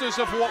masters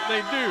of what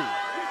they do.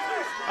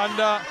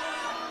 And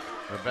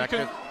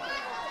Rebecca.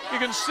 You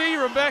can see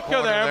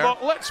Rebecca there,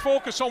 but let's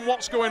focus on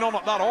what's going on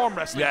at that arm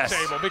wrestling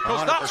table,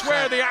 because 100%. that's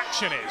where the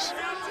action is.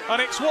 And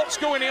it's what's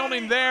going on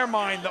in their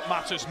mind that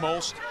matters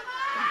most.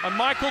 And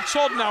Michael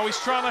Todd now is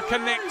trying to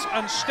connect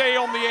and stay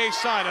on the A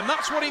side, and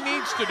that's what he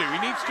needs to do. He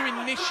needs to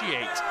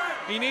initiate.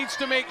 He needs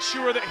to make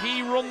sure that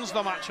he runs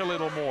the match a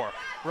little more,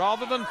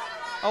 rather than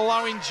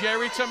allowing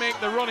Jerry to make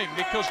the running,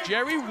 because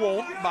Jerry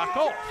won't back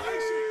off.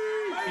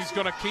 He's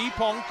going to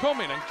keep on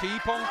coming and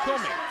keep on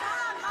coming.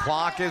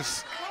 Clock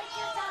is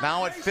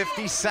now at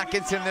 50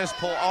 seconds in this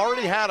poll.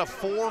 Already had a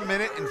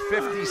 4-minute and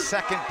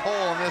 50-second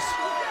poll in this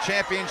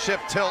championship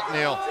tilt,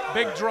 Neil.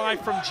 Big drive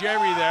from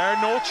Jerry there,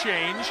 no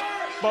change,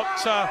 but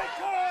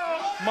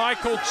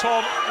Michael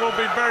Todd will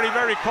be very,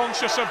 very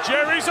conscious of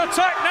Jerry's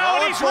attack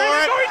now, and he's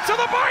really going to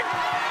the bank.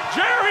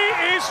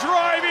 Jerry is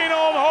driving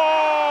on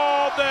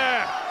hard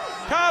there.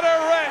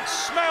 Carteret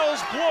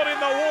smells blood in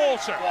the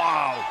water.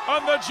 Wow.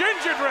 And the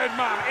gingerbread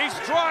man is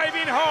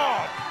driving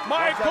hard.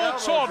 Michael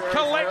Todd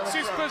collects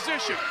his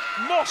position,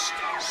 must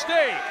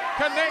stay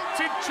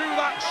connected to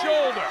that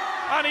shoulder,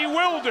 and he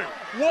will do.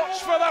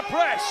 Watch for the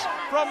press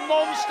from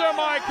Monster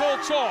Michael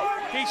Todd.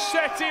 He's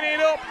setting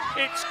it up,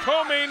 it's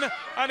coming,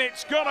 and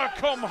it's gonna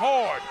come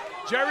hard.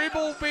 Jerry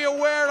will be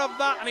aware of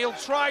that, and he'll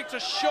try to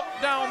shut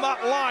down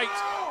that light,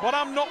 but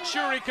I'm not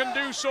sure he can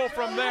do so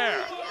from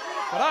there.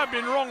 But I've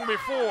been wrong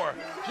before.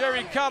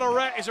 Jerry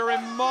Carteret is a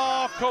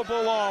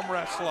remarkable arm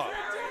wrestler.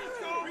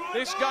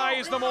 This guy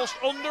is the most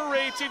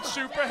underrated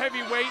super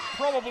heavyweight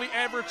probably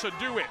ever to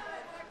do it.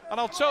 And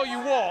I'll tell you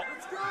what,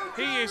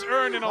 he is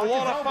earning a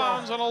lot of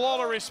fans and a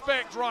lot of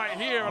respect right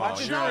here, and I'm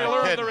sure he'll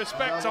earn the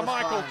respect of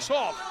Michael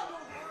Todd.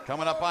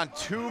 Coming up on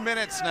 2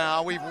 minutes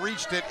now. We've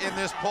reached it in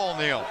this poll,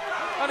 Neil.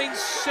 An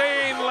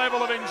insane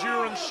level of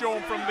endurance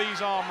shown from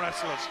these arm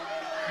wrestlers.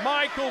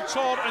 Michael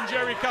Todd and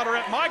Jerry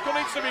Carteret. Michael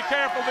needs to be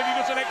careful that he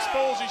doesn't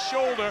expose his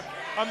shoulder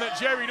and that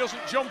Jerry doesn't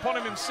jump on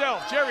him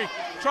himself. Jerry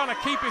trying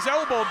to keep his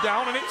elbow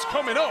down, and it's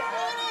coming up.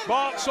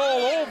 Bart's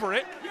all over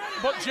it,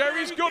 but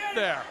Jerry's good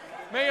there.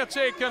 May have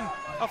taken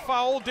a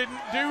foul, didn't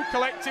do,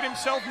 collected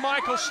himself.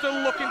 Michael's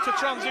still looking to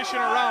transition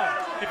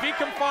around. If he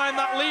can find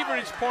that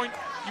leverage point,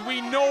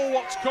 we know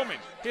what's coming.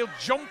 He'll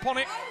jump on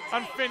it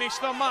and finish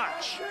the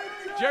match.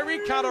 Jerry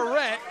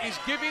Carteret is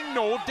giving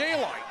no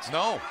daylight.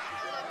 No.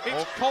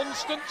 It's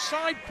constant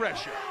side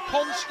pressure,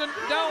 constant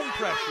down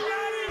pressure,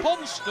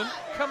 constant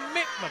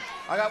commitment.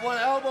 I got one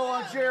elbow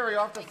on Jerry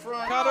off the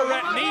front.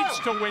 Carteret needs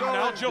to win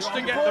now just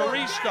to get the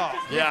restart.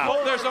 Yeah.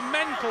 But there's a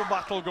mental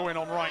battle going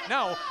on right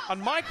now,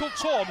 and Michael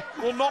Todd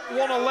will not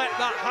want to let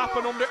that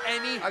happen under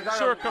any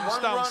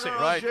circumstances.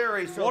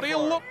 Right. What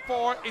he'll look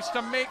for is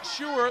to make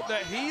sure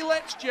that he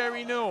lets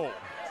Jerry know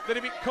that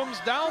if it comes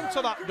down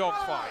to that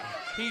dogfight,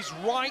 he's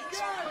right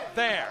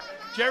there.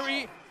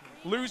 Jerry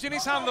losing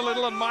his hand a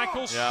little, and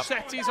Michael's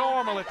set his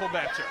arm a little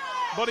better.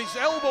 But his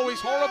elbow is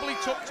horribly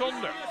tucked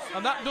under,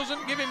 and that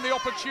doesn't give him the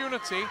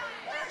opportunity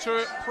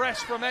to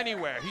press from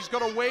anywhere. He's got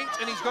to wait,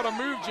 and he's got to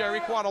move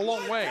Jerry quite a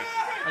long way.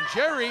 And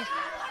Jerry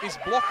is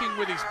blocking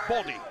with his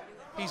body.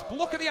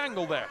 Look at the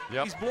angle there.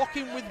 He's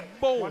blocking with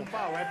bone,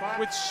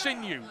 with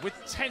sinew, with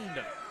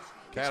tendon.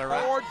 It's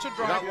hard to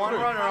drive got one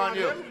through. runner on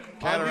you.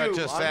 Carteret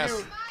just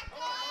asked.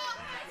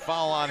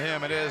 Foul on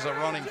him. It is a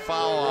running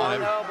foul on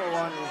him.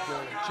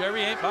 Jerry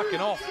ain't backing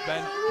off,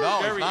 Ben. No,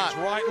 Jerry he's not. is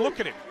right. Look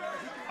at him.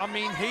 I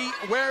mean,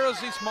 where has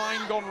his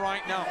mind gone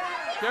right now?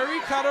 Jerry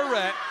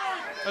Carteret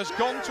has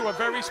gone to a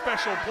very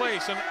special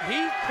place, and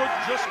he could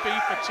just be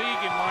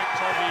fatiguing Mike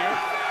Todd here.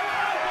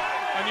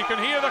 And you can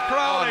hear the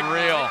crowd.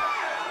 Unreal.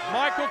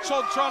 Michael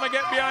Todd trying to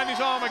get behind his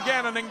arm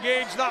again and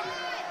engage that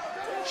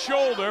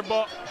shoulder,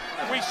 but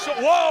we saw.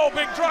 Whoa,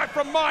 big drive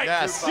from Mike.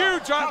 Yes.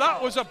 Huge drive.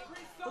 That was a.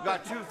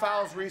 Got 2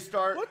 fouls,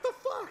 restart. What the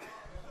fuck?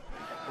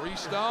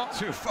 Restart.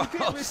 2 fouls. You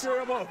can't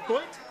restart about a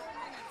foot.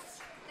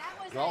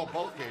 No,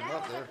 both came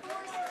up there.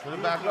 Put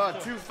him back on.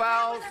 2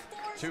 fouls.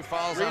 2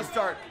 fouls.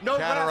 Restart. No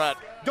Carteret. rest.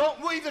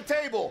 Don't leave the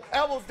table.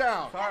 Elbows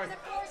down. Sorry.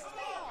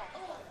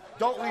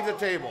 Don't leave the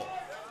table.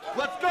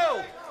 Let's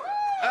go.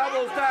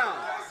 Elbows down.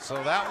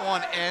 So that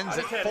one ends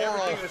at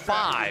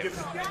 4:05.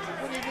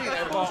 What do you mean?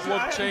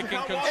 We're taking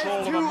control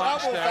of the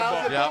match there, Bob.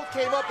 Bob. You both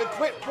came up and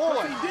quit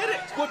pulling. He did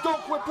it. Well,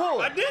 don't quit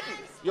pulling. I didn't.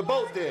 You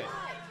both did.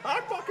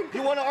 I fucking did.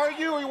 You want to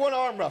argue or you want to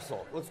arm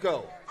wrestle? Let's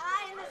go.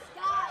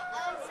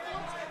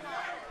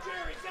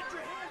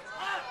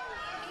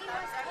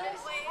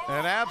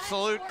 An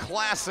absolute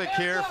classic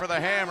here for the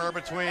Hammer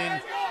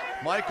between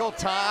Michael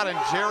Todd and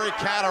Jerry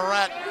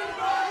Larratt.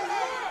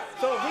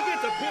 So if he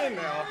gets a pin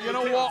now, You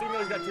know what?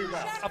 he's got 2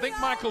 pounds. I think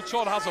Michael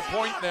Todd has a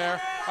point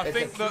there. I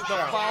think that the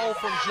foul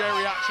from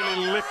Jerry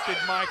actually lifted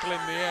Michael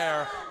in the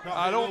air.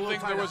 I don't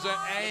think there was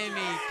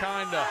any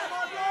kind of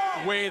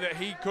way that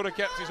he could have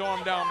kept his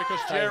arm down because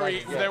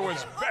Jerry, there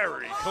was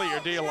very clear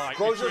daylight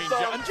between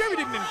Jerry. And Jerry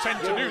didn't intend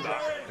to do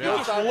that. He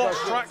just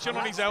lost traction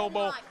on his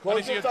elbow, and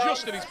as he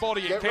adjusted his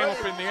body, it came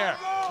up in the air.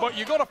 But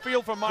you got to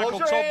feel for Michael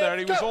Todd there.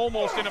 He was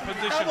almost in a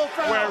position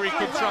where he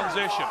could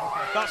transition.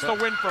 That's the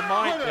win for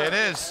Mike. It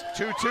is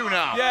 2-2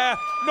 now. Yeah,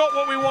 not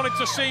what we wanted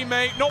to see,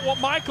 mate. Not what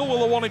Michael will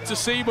have wanted to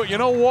see, but you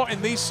know what?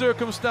 In these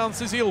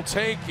circumstances, he'll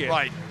take it.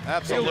 Right,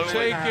 absolutely. He'll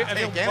take it and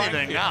he'll bank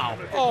it. Now.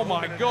 Oh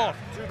my God.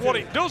 What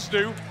it does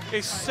do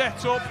is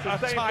set up a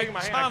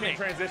titanic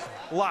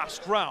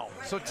last round.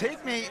 So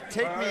take me,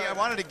 I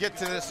wanted to get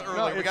to this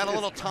early. We got a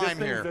little time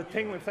here. The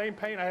tingling, same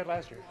pain I had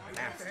last year.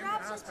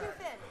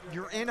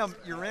 You're in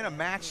a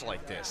match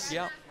like this.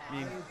 Yeah. I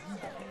mean,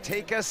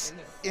 take us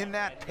in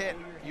that pit.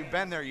 You've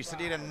been there. You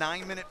said you had a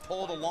 9-minute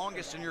pull, the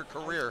longest in your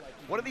career.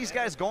 What are these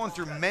guys going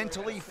through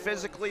mentally,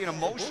 physically, and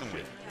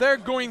emotionally? They're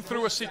going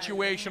through a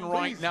situation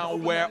right now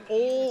where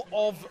all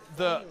of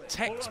the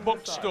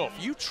textbook stuff,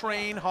 you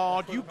train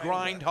hard, you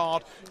grind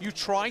hard, you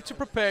try to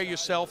prepare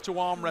yourself to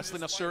arm wrestle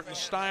in a certain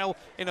style,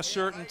 in a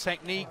certain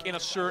technique, in a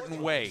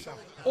certain way.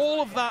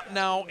 All of that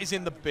now is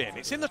in the bin.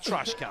 It's in the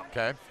trash can.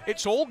 Okay.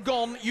 It's all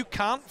gone. You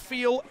can't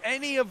feel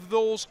any of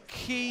those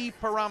key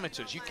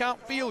parameters. You can't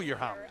feel your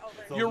hand.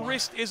 Your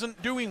wrist isn't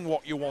doing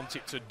what you want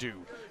it to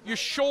do. Your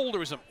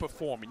shoulder isn't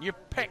performing. Your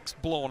pec's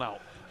blown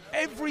out.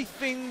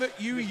 Everything that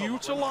you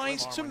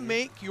utilize to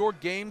make your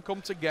game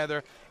come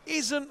together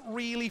isn't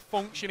really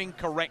functioning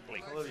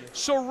correctly.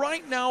 So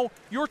right now,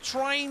 you're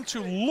trying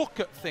to look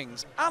at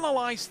things,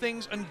 analyze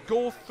things, and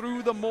go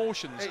through the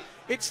motions.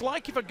 It's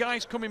like if a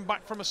guy's coming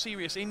back from a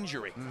serious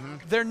injury.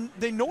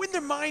 They know in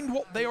their mind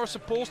what they are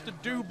supposed to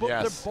do, but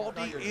their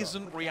body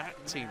isn't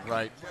reacting.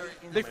 Right.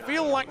 They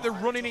feel like they're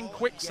running in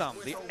quicksand.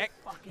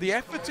 The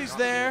effort is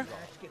there,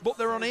 but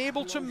they're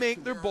unable to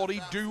make their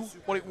body do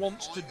what it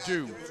wants to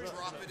do.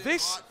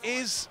 This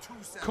is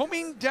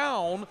coming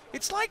down.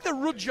 It's like the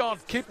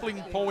Rudyard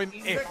Kipling poem,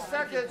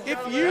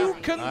 If you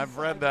can I've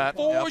read that.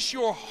 force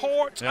your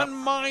heart and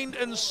mind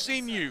and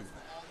sinew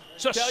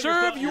to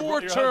serve your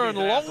turn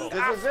long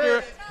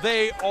after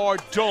they are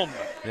done.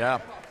 Yeah.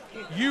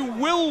 You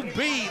will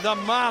be the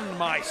man,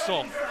 my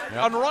son.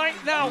 Yep. And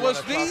right now,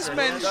 as these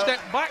men step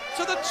back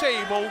to the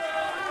table,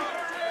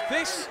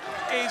 this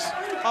is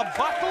a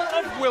battle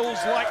of wills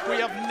like we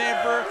have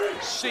never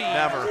seen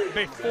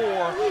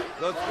before.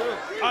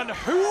 And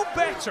who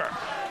better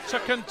to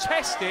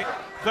contest it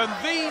than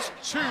these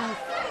two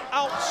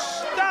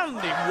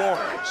outstanding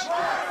warriors?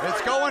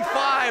 It's going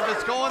 5.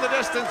 It's going the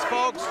distance,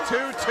 folks.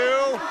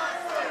 2-2.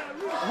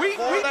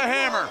 For the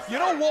Hammer. You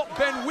know what,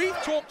 Ben? We've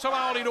talked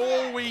about it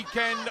all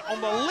weekend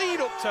on the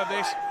lead up to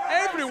this.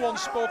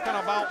 Everyone's spoken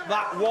about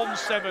that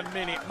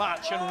 1-7-minute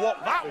match and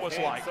what that was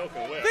like.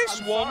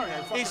 This one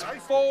is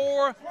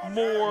far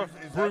more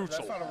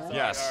brutal.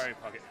 Yes.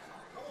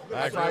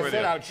 That's why I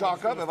said I'd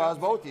chalk up if I was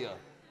both of you.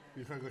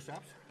 You trying to go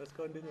shops? Let's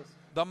go and do this.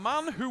 The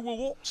man who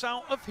walks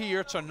out of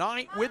here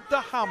tonight with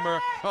the hammer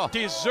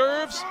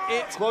deserves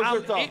it,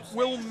 and it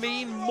will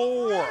mean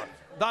more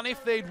than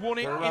if they'd won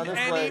it in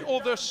any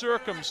other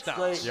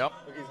circumstance. Yep.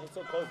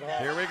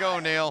 Here we go,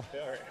 Neil.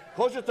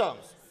 Close your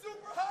thumbs.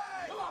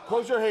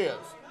 Close your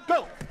hands.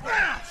 Go.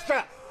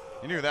 Strap.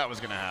 You knew that was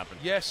going to happen.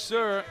 Yes,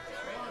 sir.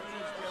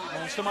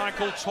 Mr.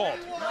 Michael Todd.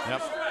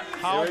 Yep.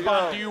 How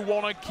bad do you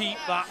want to keep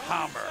that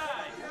hammer?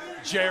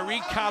 Jerry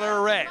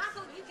Larratt.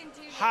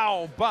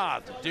 How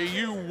bad do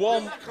you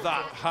want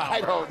that hammer?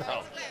 I don't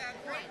know.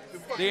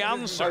 The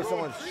answer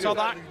to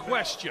that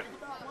question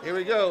here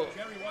we go.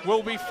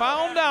 Will be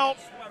found out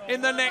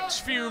in the next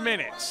few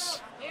minutes.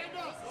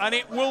 And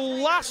it will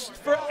last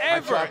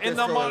forever in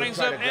the minds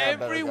of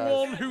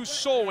everyone who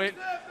saw it.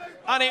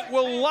 And it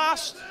will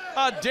last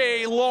a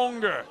day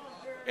longer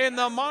in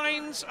the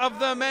minds of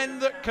the men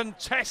that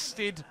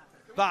contested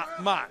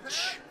that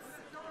match.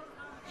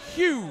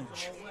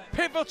 Huge,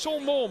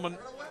 pivotal moment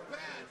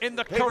in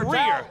the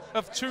career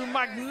of two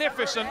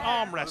magnificent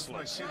arm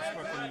wrestlers.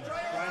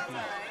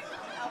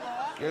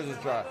 Here's his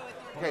try.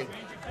 Okay.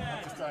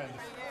 Just trying.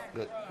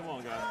 Good. Come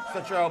on, guys.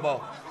 Set your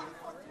elbow.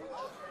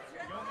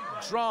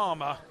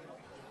 Drama.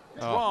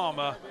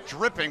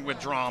 Dripping with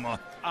drama.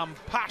 And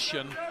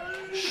passion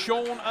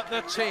shown at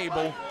the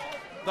table.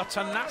 The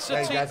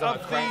tenacity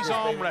of these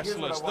arm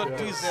wrestlers, the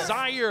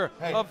desire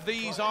of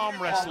these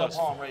arm wrestlers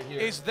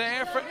is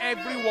there for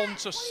everyone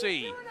to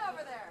see.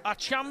 a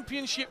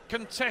championship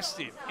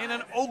contested in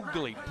an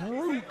ugly,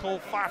 brutal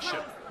fashion,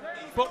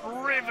 but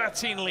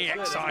rivetingly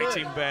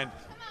exciting, Ben.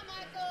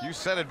 You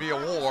said it'd be a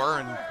war,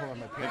 and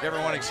I think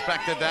everyone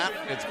expected that.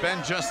 It's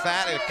been just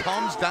that. It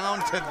comes down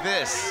to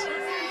this.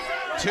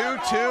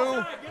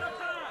 2-2.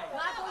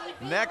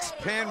 Next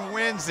pin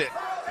wins it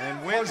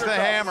and wins the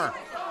hammer.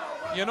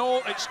 You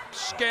know, it's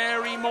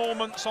scary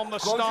moments on the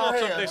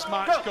start of this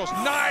match because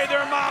neither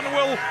man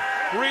will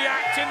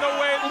react in the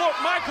way. Look,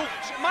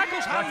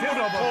 Michael's hand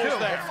wouldn't close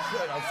there.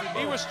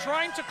 He was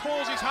trying to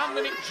close his hand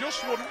and it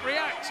just wouldn't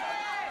react.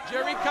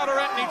 Jerry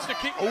Larratt needs to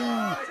keep.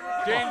 Ooh,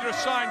 dangerous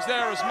signs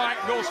there as Mike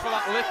goes for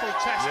that little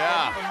test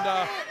bump,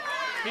 and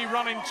he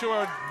ran into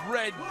a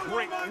red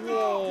brick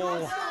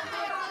wall.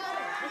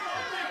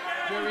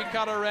 Jerry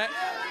Larratt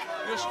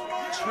just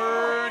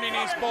turning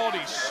his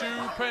body,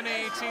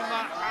 supinating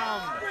that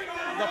hand.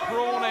 The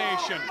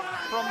pronation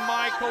from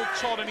Michael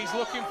Todd, and he's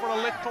looking for a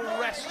little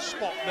rest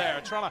spot there,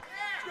 trying to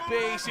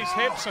base his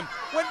hips, and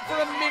went for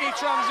a mini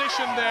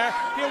transition there.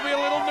 He'll be a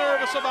little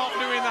nervous about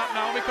doing that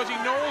now because he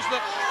knows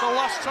that the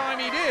last time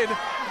he did,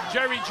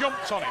 Jerry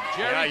jumped on him.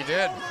 Jerry, he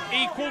did.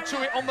 Equal to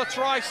it on the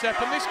tricep,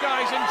 and this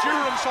guy's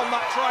endurance on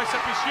that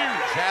tricep is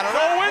huge. Larratt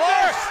Go in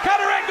there,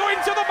 Larratt going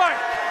to the bank.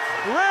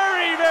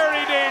 Very,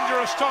 very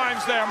dangerous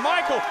times there.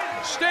 Michael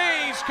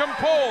stays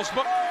composed,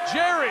 but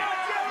Jerry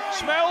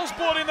smells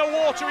blood in the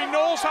water. He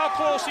knows how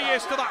close he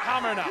is to that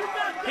hammer now.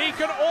 He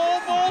can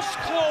almost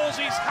close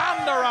his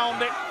hand around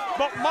it,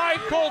 but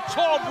Michael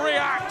Todd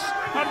reacts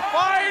and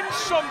finds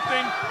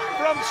something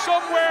from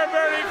somewhere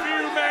very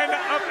few men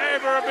have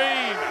ever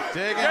been.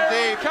 Digging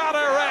deep.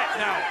 Larratt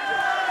now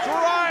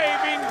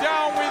driving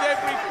down with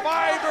every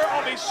fiber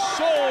of his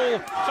soul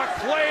to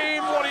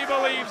claim what he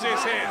believes is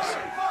his.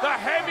 The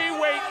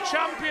heavyweight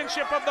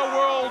championship of the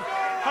world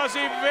has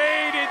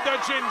evaded the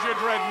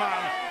gingerbread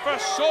man for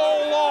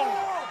so long.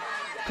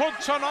 Could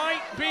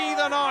tonight be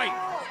the night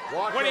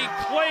when he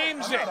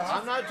claims it?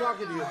 I'm not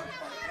talking to you.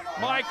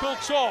 Michael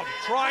Todd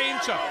trying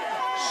to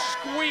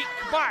squeak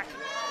back,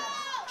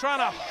 trying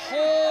to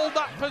hold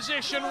that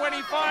position when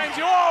he finds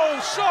you. Oh,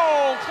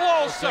 so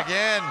close to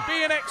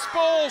being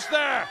exposed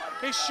there.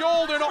 His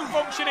shoulder not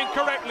functioning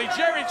correctly.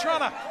 Jerry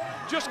trying to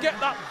just get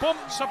that bump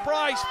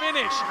surprise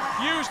finish.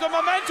 Use the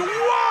momentum.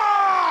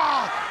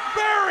 Wow!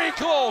 Very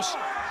close.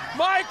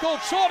 Michael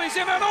Todd is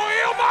in an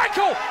heel.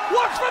 Michael,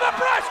 watch for the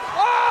press.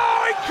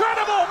 Oh,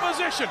 incredible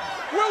position.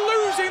 We're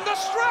losing the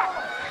strap.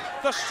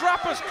 The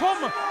strap has come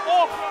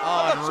off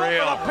the top of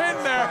the pin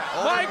there.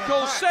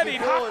 Michael said he'd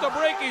have to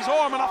break his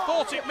arm, and I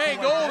thought it may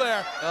go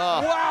there.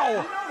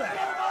 Wow.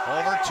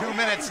 Over 2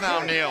 minutes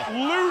now, Neil.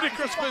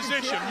 Ludicrous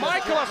position.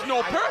 Michael has no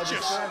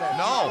purchase.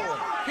 No.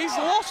 He's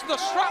lost the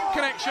strap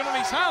connection on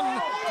his hand,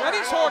 and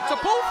it's hard to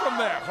pull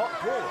from there.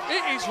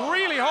 It is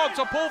really hard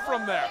to pull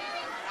from there.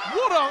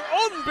 What an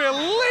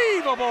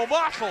unbelievable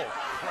battle.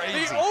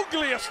 Crazy. The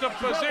ugliest of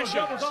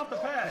positions.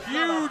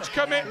 Huge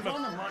commitment.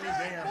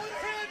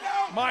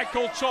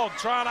 Michael Todd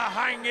trying to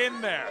hang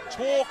in there,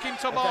 talking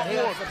to Bob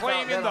Wood,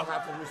 claiming that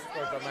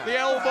the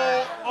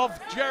elbow of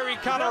Jerry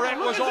Larratt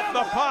was off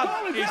the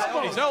pad.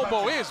 His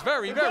elbow is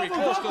very, very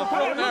close to the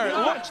front there. It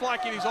looks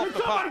like it is off the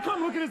pad.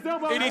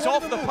 It is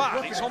off the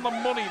pad. It's on the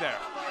money there.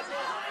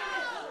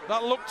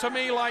 That looked to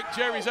me like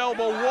Jerry's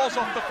elbow was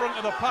off the front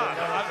of the pad.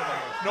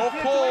 No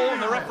call,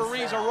 and the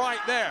referees are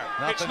right there.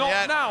 It's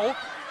not now.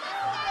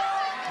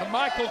 And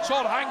Michael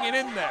Todd hanging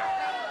in there.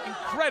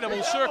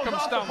 Incredible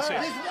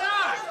circumstances.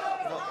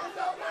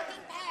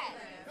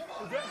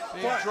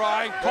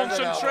 Try,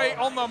 concentrate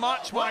on the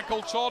match,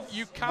 Michael Todd.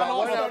 You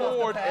cannot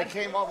afford.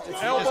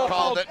 Elbow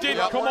ball did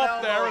come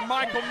up there, and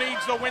Michael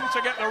needs the win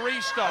to get the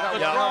restart. The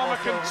drama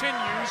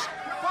continues,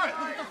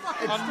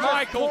 and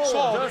Michael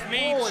Todd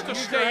needs to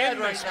stay in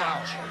this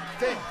match.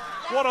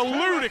 What a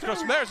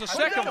ludicrous. There's a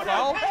second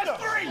foul.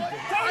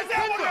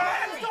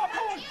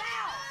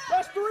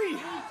 That's three.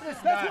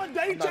 That's what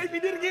Dave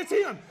Chafee did against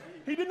him.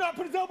 He did not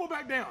put his elbow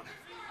back down.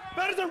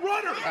 That is a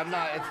runner.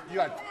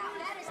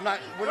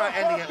 We're not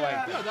ending it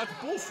like this. That's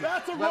bullshit.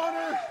 That's a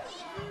runner.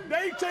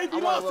 Dave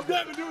Chafee lost to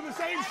Devon doing the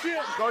same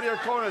shit. Go to your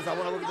corners. I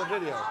want to look at the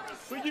video.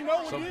 So you know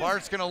what So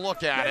Bart's going to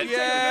look at it.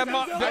 Yeah,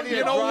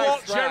 you know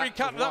what, Jerry,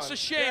 that's a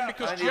shame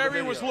because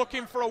Jerry was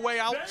looking for a way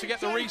out to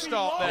get the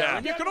restart there.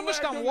 And you can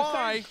understand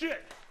why.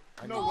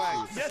 No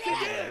way. Yes, he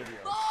did.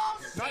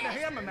 Not the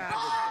hammer match.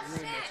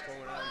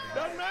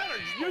 Doesn't matter.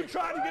 You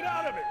tried to get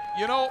out of it.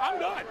 You know, I'm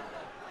done.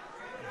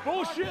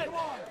 Bullshit.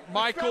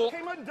 Michael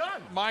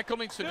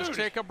needs to just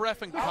take a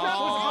breath and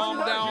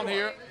calm down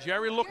here.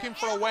 Jerry looking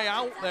for a way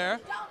out there.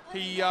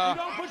 He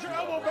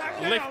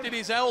lifted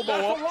his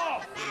elbow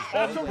up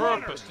on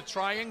purpose to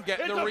try and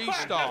get the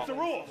restart. That's the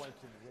rule.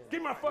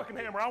 Give me my fucking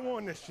hammer. I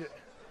won this shit.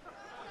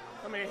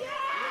 I mean,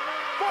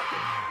 fuck it.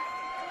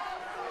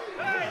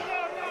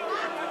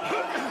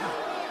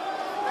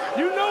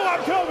 You know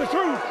I'm telling the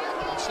truth.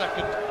 1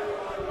 second.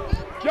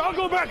 Y'all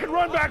go back and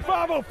run back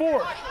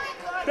 504.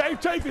 Dave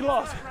Chafee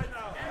lost.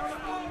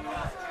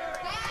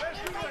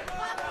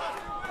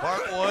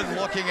 Bart Wood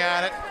looking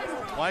at it.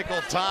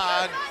 Michael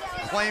Todd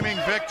claiming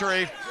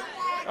victory.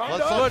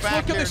 Let's look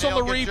at this on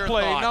the Neil, get your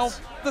replay. Now,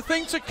 thoughts. the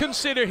thing to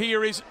consider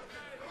here is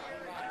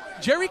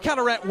Jerry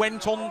Larratt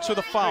went on to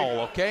the foul,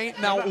 okay?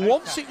 Now,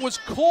 once it was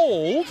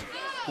called,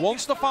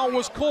 once the foul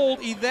was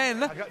called, he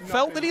then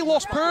felt that he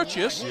lost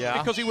purchase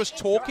because he was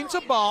talking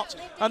to Bart,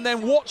 and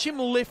then watch him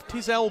lift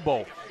his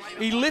elbow.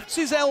 He lifts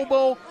his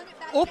elbow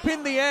up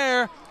in the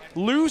air,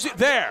 loses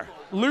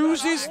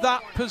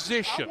that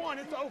position.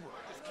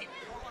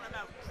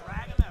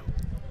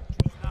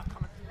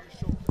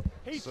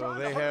 So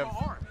they have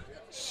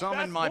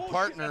summoned my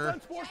partner,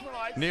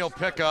 Neil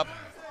Pickup,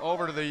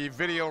 over to the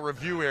video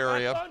review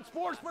area. That's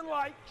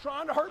unsportsmanlike,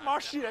 trying to hurt my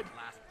shit.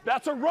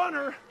 That's a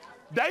runner.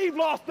 Dave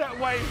lost that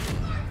way.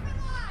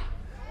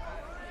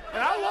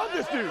 And I love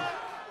this dude.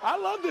 I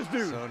love this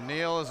dude. So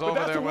Neil is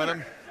over there with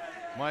him.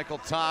 Michael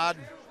Todd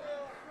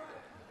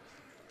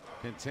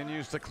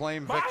continues to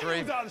claim victory.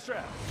 Out of the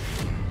strap.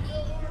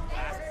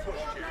 Last push,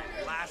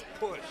 Jerry. Last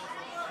push.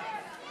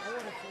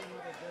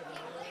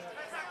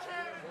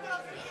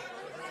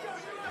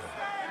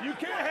 You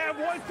can't have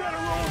one set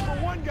of rules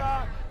for one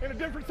guy and a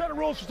different set of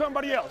rules for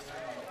somebody else.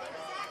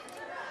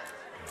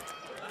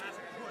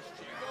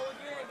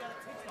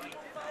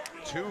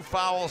 Two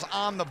fouls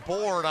on the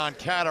board on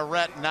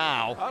Larratt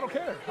now. I don't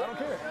care. I don't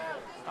care.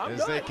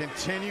 As they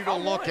continue to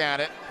look at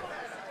it.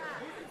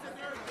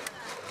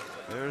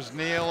 There's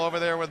Neil over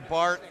there with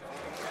Bart.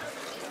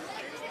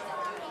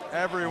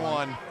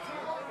 Everyone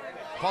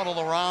huddled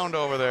around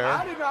over there.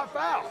 I did not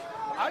foul.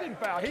 I didn't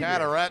foul. He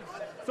Larratt.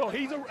 did. So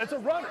it's a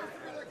runner.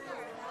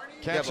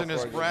 Catching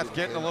his breath,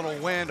 getting a little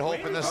wind,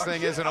 hoping this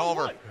thing isn't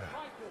over.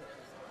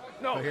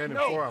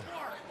 No.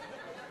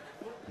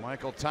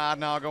 Michael Todd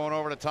now going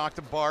over to talk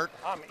to Bart.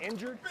 I'm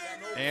injured.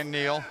 And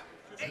Neil.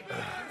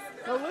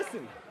 No,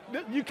 listen.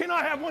 You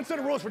cannot have one set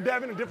of rules for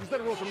Devon and a different set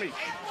of rules for me.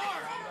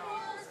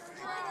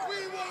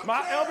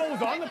 My elbow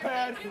was on the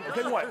pad. I'll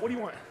tell you what do you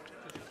want?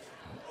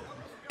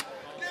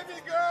 Give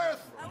me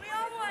girth.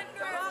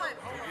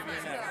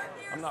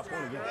 I'm not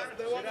pulling again.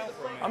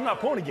 I'm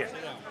not pulling again.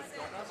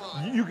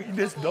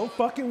 There's no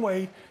fucking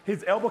way.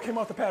 His elbow came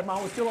off the pad.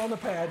 Mine was still on the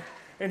pad,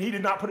 and he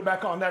did not put it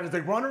back on. That is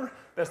a runner.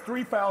 That's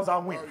 3 fouls. I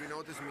win. You know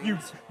what this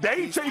means?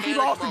 Dave Chafee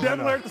lost to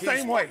Devon Larratt the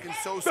same way.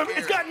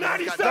 It's got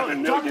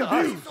 97 million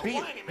views.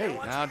 Hey,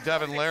 now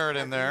Devon Larratt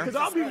in there. Because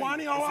I'll be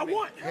whining all I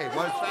want. Hey,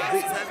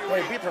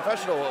 be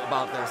professional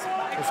about this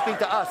and speak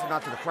to us and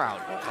not to the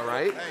crowd. All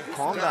right?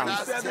 Calm down.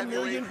 97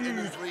 million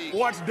views.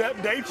 Watch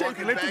Dave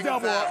Chafee lift his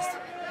elbow up.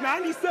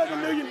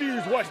 97 million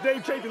views. Watch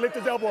Dave Chafee lift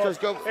his elbow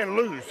up and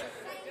lose.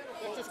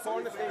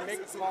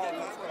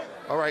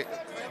 All right.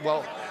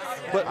 Well,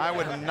 but I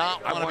would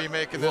not want to be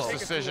making this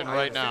decision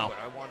right now.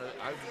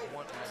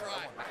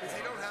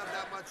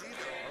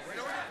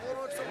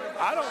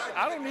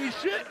 I don't need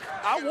shit.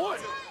 I won.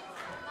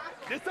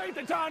 This ain't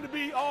the time to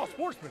be all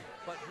sportsmen.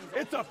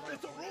 It's a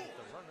rule.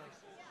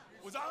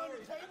 Was I on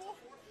the table?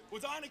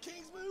 Was I on the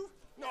King's move?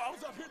 No, I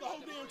was up here the whole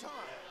damn time.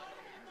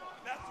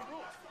 That's the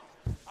rule.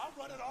 I'll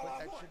run it all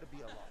I want.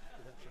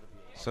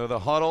 So the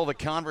huddle, the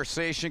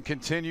conversation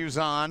continues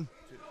on.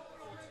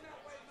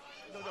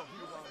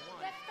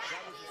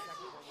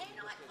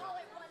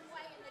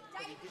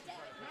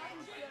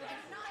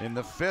 In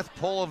the 5th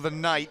pull of the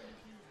night,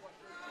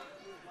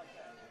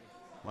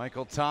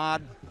 Michael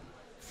Todd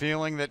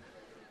feeling that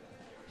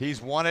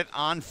he's won it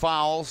on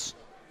fouls.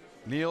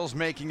 Neil's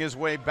making his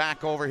way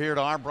back over here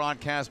to our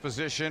broadcast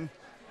position.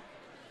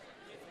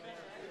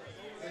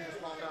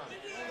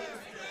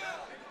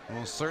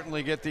 We'll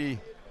certainly get the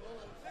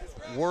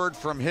word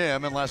from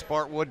him unless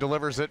Bart Wood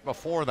delivers it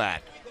before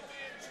that.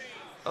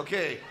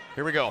 Okay.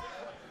 Here we go.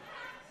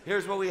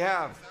 Here's what we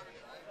have.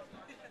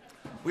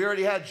 We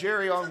already had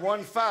Jerry on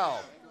 1 foul.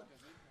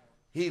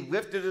 He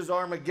lifted his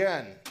arm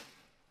again.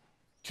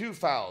 2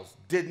 fouls.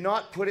 Did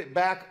not put it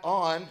back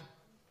on,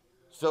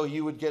 so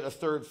you would get a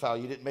 3rd foul.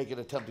 You didn't make an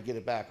attempt to get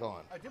it back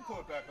on. I did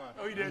pull it back on.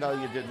 Oh, you did? No,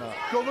 you did not.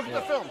 Go look at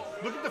the film.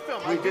 Look at the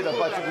film. We did a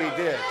bunch of, we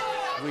did.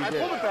 I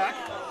pulled it back.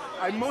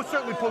 I most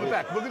certainly pulled it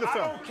back. Look at the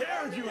film. I don't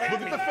care if you hate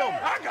Look at the film.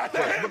 I got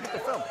that. Look at the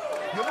film.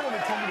 You're the one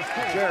that told me this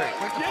came. Jerry.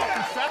 Like the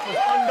fucking strap was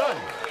undone.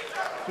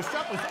 The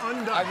strap was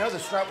undone. I know the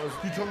strap was.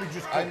 You told me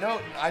just. I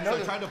know. So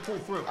I tried to pull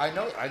through. I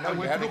know. I You,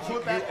 went to pull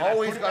it back. You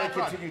always got to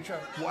continue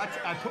trying. Watch.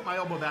 I put my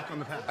elbow back on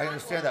the pad. I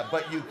understand that,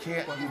 but you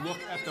can't. But you look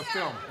at the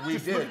film. We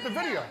just did. Look at the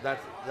video.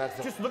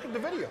 That's. Just look at the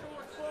video.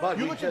 But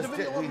you we looked at the just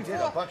video did. We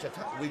did a bunch of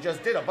times. We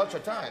just did a bunch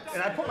of times.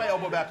 And I put my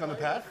elbow back on the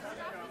pad.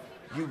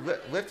 You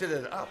lifted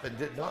it up and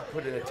did not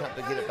put an attempt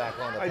to get it back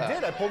on the pad. I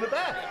did. I pulled it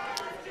back.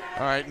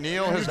 All right,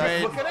 Neil has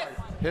made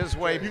his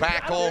way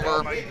back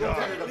over.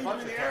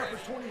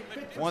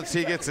 Once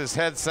he gets his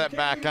headset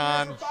back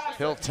on,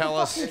 he'll tell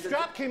us. The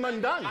strap came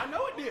undone. I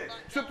know it did.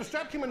 So if the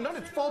strap came undone,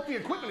 it's faulty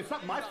equipment. It's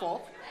not my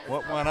fault.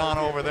 What went on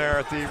over there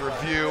at the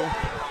review.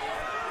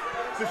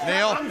 The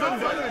Neil. strap undone,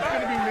 it's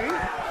going to be me.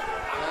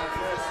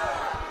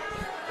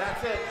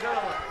 That's it,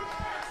 gentlemen.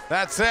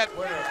 That's it.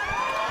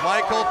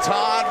 Michael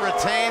Todd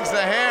retains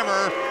the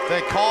hammer.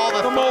 They call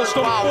the most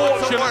foul.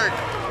 What's the unfortunate.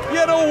 word?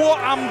 You know what?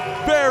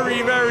 I'm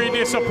very, very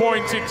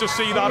disappointed to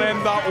see that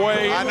end that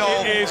way. I know.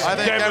 It is I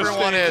think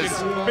everyone is.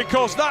 devastating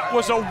because that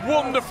was a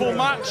wonderful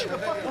match.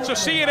 To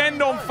see it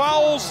end on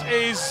fouls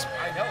is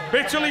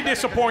bitterly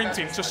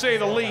disappointing, to say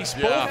the least.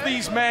 Yeah. Both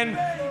these men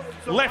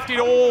left it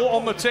all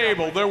on the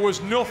table. There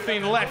was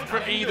nothing left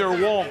for either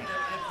one.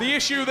 The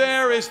issue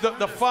there is that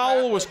the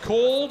foul was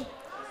called.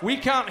 We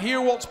can't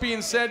hear what's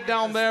being said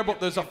down there, but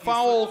there's a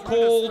foul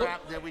called.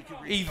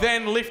 He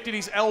then lifted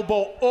his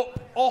elbow up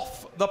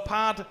off the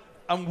pad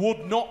and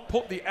would not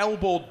put the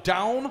elbow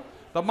down.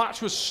 The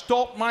match was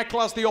stopped. Michael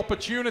has the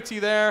opportunity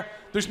there.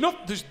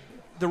 The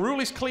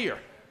rule is clear.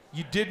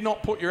 You did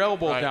not put your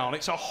elbow down.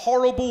 It's a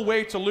horrible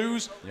way to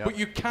lose, but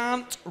you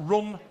can't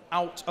run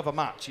out of a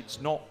match. It's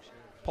not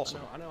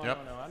possible. I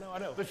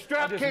know. The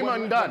strap came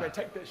undone.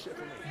 Take that shit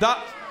from me.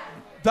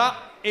 That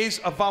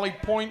is a valid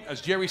point. As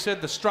Jerry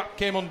said, the strap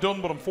came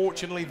undone, but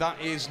unfortunately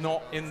that is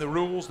not in the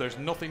rules. There's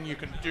nothing you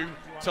can do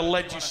to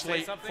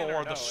legislate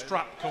for the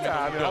strap coming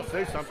undone. I'll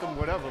say something,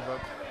 whatever, but...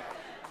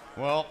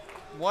 Well,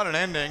 what an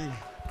ending.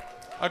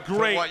 A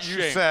great what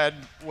you shame. said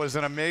was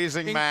an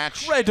amazing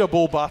match.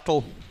 Incredible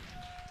battle.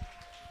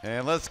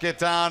 And let's get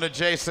down to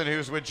Jason,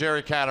 who's with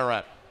Jerry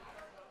Carteret.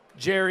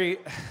 Jerry,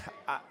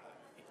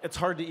 it's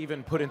hard to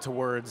even put into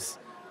words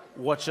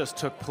what just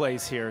took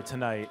place here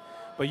tonight.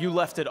 But you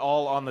left it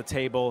all on the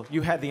table.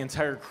 You had the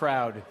entire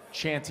crowd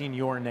chanting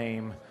your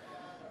name.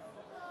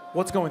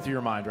 What's going through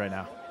your mind right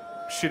now?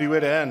 Shitty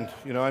way to end.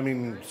 You know, I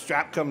mean,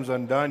 strap comes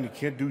undone. You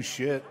can't do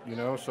shit, you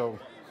know, so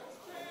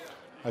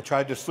I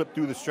tried to slip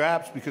through the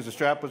straps because the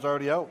strap was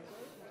already out.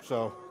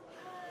 So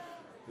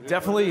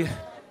definitely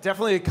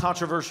a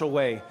controversial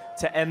way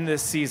to end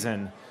this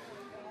season.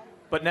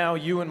 But now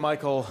you and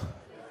Michael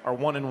are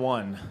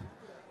 1-1.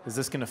 Is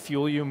this going to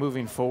fuel you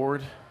moving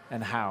forward,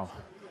 and how?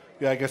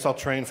 Yeah, I guess I'll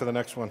train for the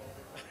next one.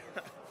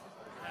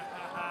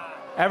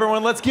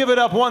 Everyone, let's give it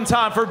up one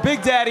time for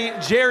Big Daddy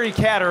Jerry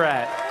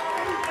Carteret.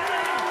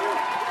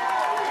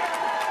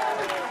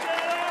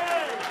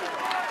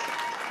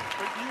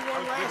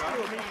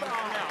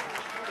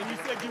 And you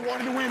said you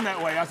wanted to win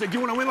that way. I said, you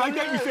want to win like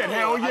that? You said,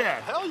 hell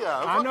yeah. Hell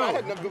yeah. I know. I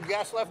had no good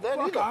gas left then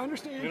either. I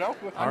understand. You know?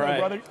 All right,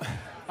 brother.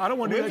 I don't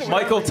want to do that shit.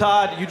 Michael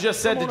Todd, you just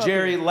said to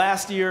Jerry,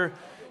 last year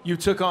you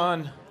took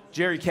on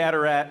Jerry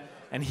Carteret,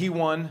 and he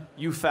won,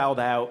 you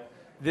fouled out.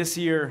 This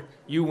year,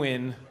 you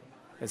win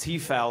as he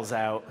fouls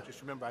out. Just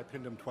remember, I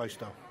pinned him twice,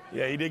 though.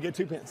 Yeah, he did get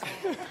 2 pins.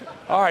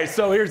 All right,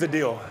 so here's the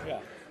deal.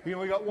 Yeah. He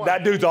only got one.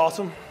 That dude's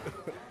awesome.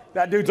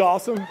 That dude's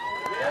awesome.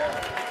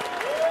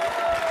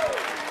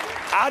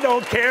 I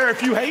don't care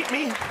if you hate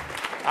me.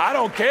 I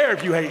don't care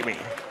if you hate me.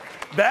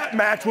 That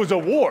match was a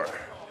war.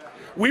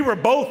 We were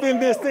both in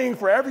this thing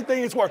for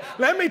everything it's worth.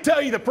 Let me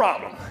tell you the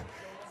problem.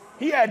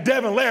 He had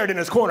Devon Larratt in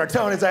his corner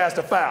telling his ass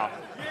to foul.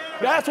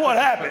 That's what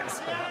happens.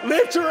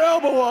 Lift your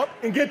elbow up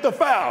and get the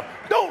foul.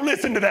 Don't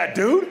listen to that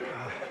dude.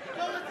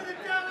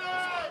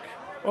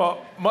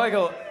 Well,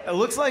 Michael, it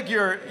looks like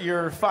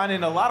you're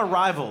finding a lot of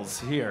rivals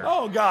here.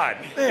 Oh, God.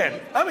 Man,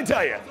 let me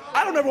tell you,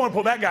 I don't ever want to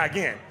pull that guy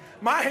again.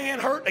 My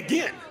hand hurt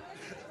again.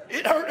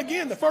 It hurt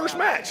again the first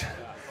match.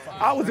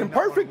 I was in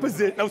perfect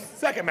position. No,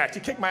 second match. He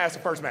kicked my ass the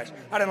first match.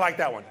 I didn't like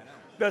that one.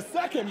 The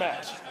second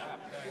match,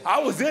 I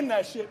was in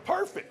that shit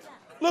perfect.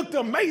 Looked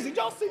amazing.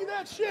 Y'all see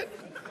that shit?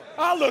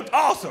 I looked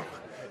awesome.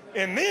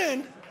 And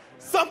then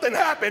something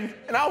happened,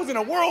 and I was in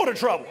a world of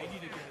trouble.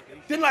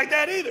 Didn't like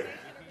that either.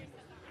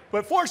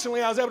 But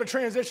fortunately, I was able to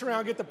transition around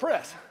and get the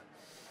press.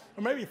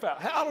 Or maybe foul.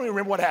 I don't even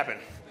remember what happened.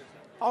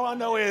 All I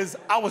know is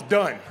I was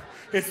done.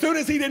 As soon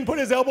as he didn't put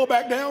his elbow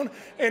back down,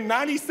 and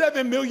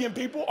 97 million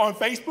people on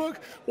Facebook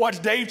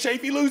watched Dave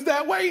Chafee lose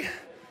that way,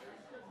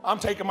 I'm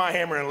taking my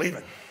hammer and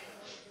leaving.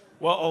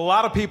 Well, a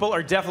lot of people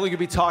are definitely going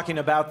to be talking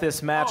about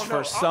this match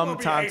for some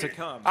time to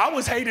come. I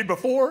was hated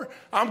before.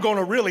 I'm going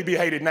to really be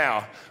hated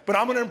now. But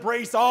I'm going to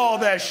embrace all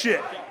that shit.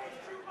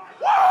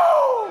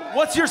 Woo!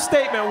 What's your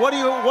statement? What do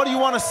you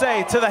want to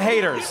say to the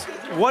haters?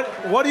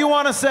 What do you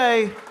want to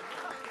say,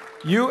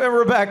 you and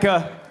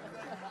Rebecca?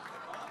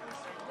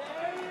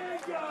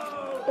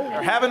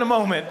 Are having a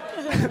moment,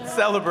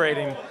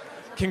 celebrating.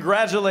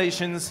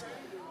 Congratulations.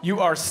 You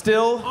are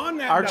still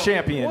our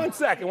champion. One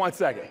second.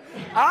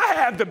 I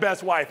have the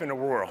best wife in the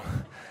world.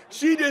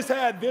 She just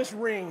had this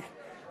ring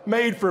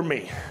made for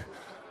me.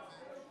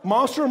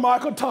 Monster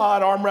Michael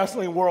Todd, Arm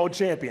Wrestling World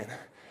Champion.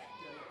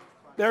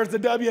 There's the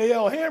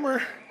WAL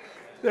hammer.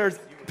 There's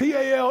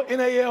PAL,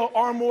 NAL,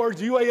 Arm Wars,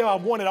 UAL.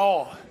 I've won it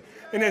all.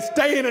 And it's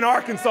staying in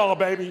Arkansas,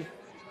 baby.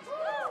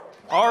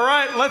 All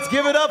right, let's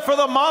give it up for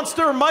the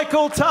monster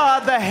Michael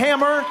Todd. The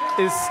hammer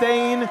is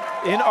staying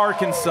in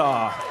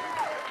Arkansas.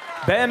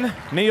 Ben,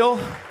 Neil.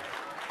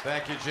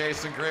 Thank you,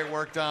 Jason. Great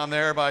work down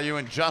there by you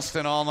and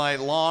Justin all night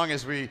long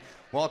as we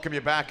welcome you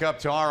back up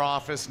to our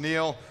office.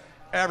 Neil,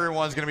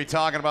 everyone's going to be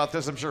talking about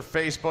this. I'm sure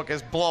Facebook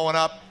is blowing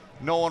up.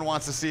 No one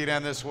wants to see it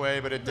end this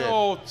way, but it did.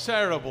 Oh,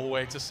 terrible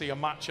way to see a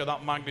match of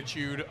that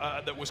magnitude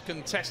that was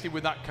contested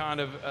with that kind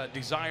of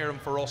desire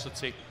and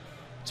ferocity.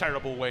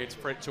 Terrible way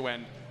for it to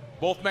end.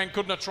 Both men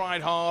couldn't have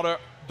tried harder.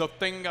 The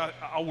thing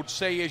I would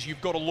say is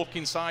you've got to look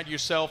inside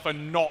yourself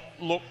and not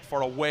look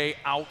for a way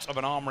out of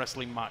an arm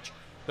wrestling match.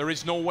 There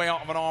is no way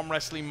out of an arm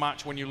wrestling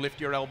match when you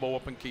lift your elbow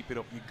up and keep it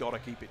up. You've got to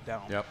keep it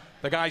down. Yep.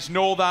 The guys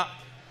know that.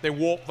 They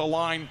walk the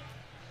line.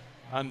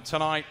 And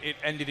tonight, it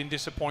ended in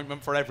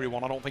disappointment for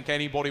everyone. I don't think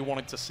anybody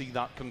wanted to see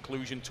that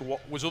conclusion to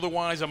what was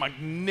otherwise a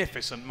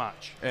magnificent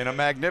match. And a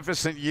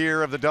magnificent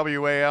year of the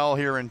WAL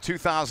here in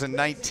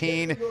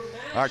 2019.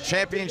 Our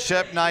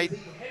championship night,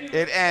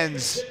 it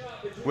ends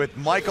with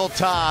Michael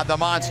Todd, the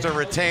Monster,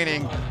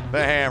 retaining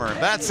the hammer.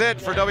 That's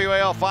it for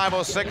WAL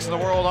 506 in the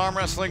World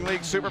Armwrestling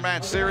League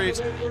Supermatch Series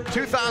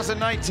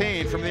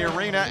 2019 from the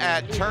arena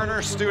at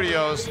Turner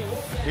Studios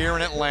here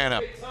in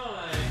Atlanta.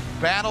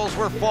 Battles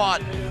were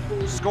fought,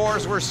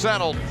 scores were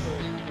settled.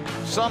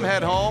 Some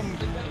head home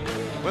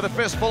with a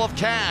fistful of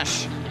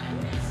cash,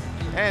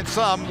 and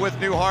some with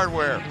new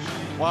hardware,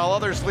 while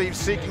others leave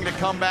seeking to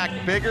come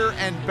back bigger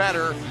and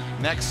better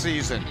next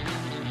season.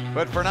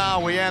 But for now,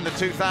 we end the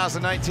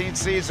 2019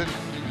 season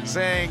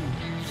saying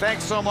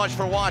thanks so much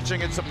for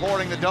watching and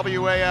supporting the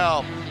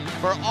WAL.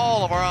 For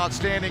all of our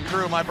outstanding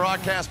crew, my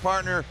broadcast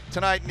partner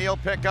tonight, Neil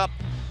Pickup,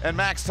 and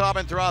Max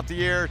Tobin throughout the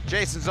year,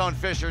 Jason Zone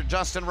Fisher,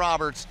 Justin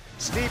Roberts,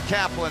 Steve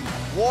Kaplan,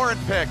 Warren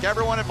Pick,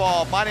 everyone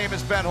involved. My name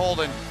is Ben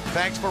Holden.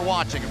 Thanks for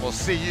watching, and we'll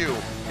see you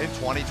in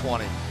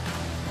 2020.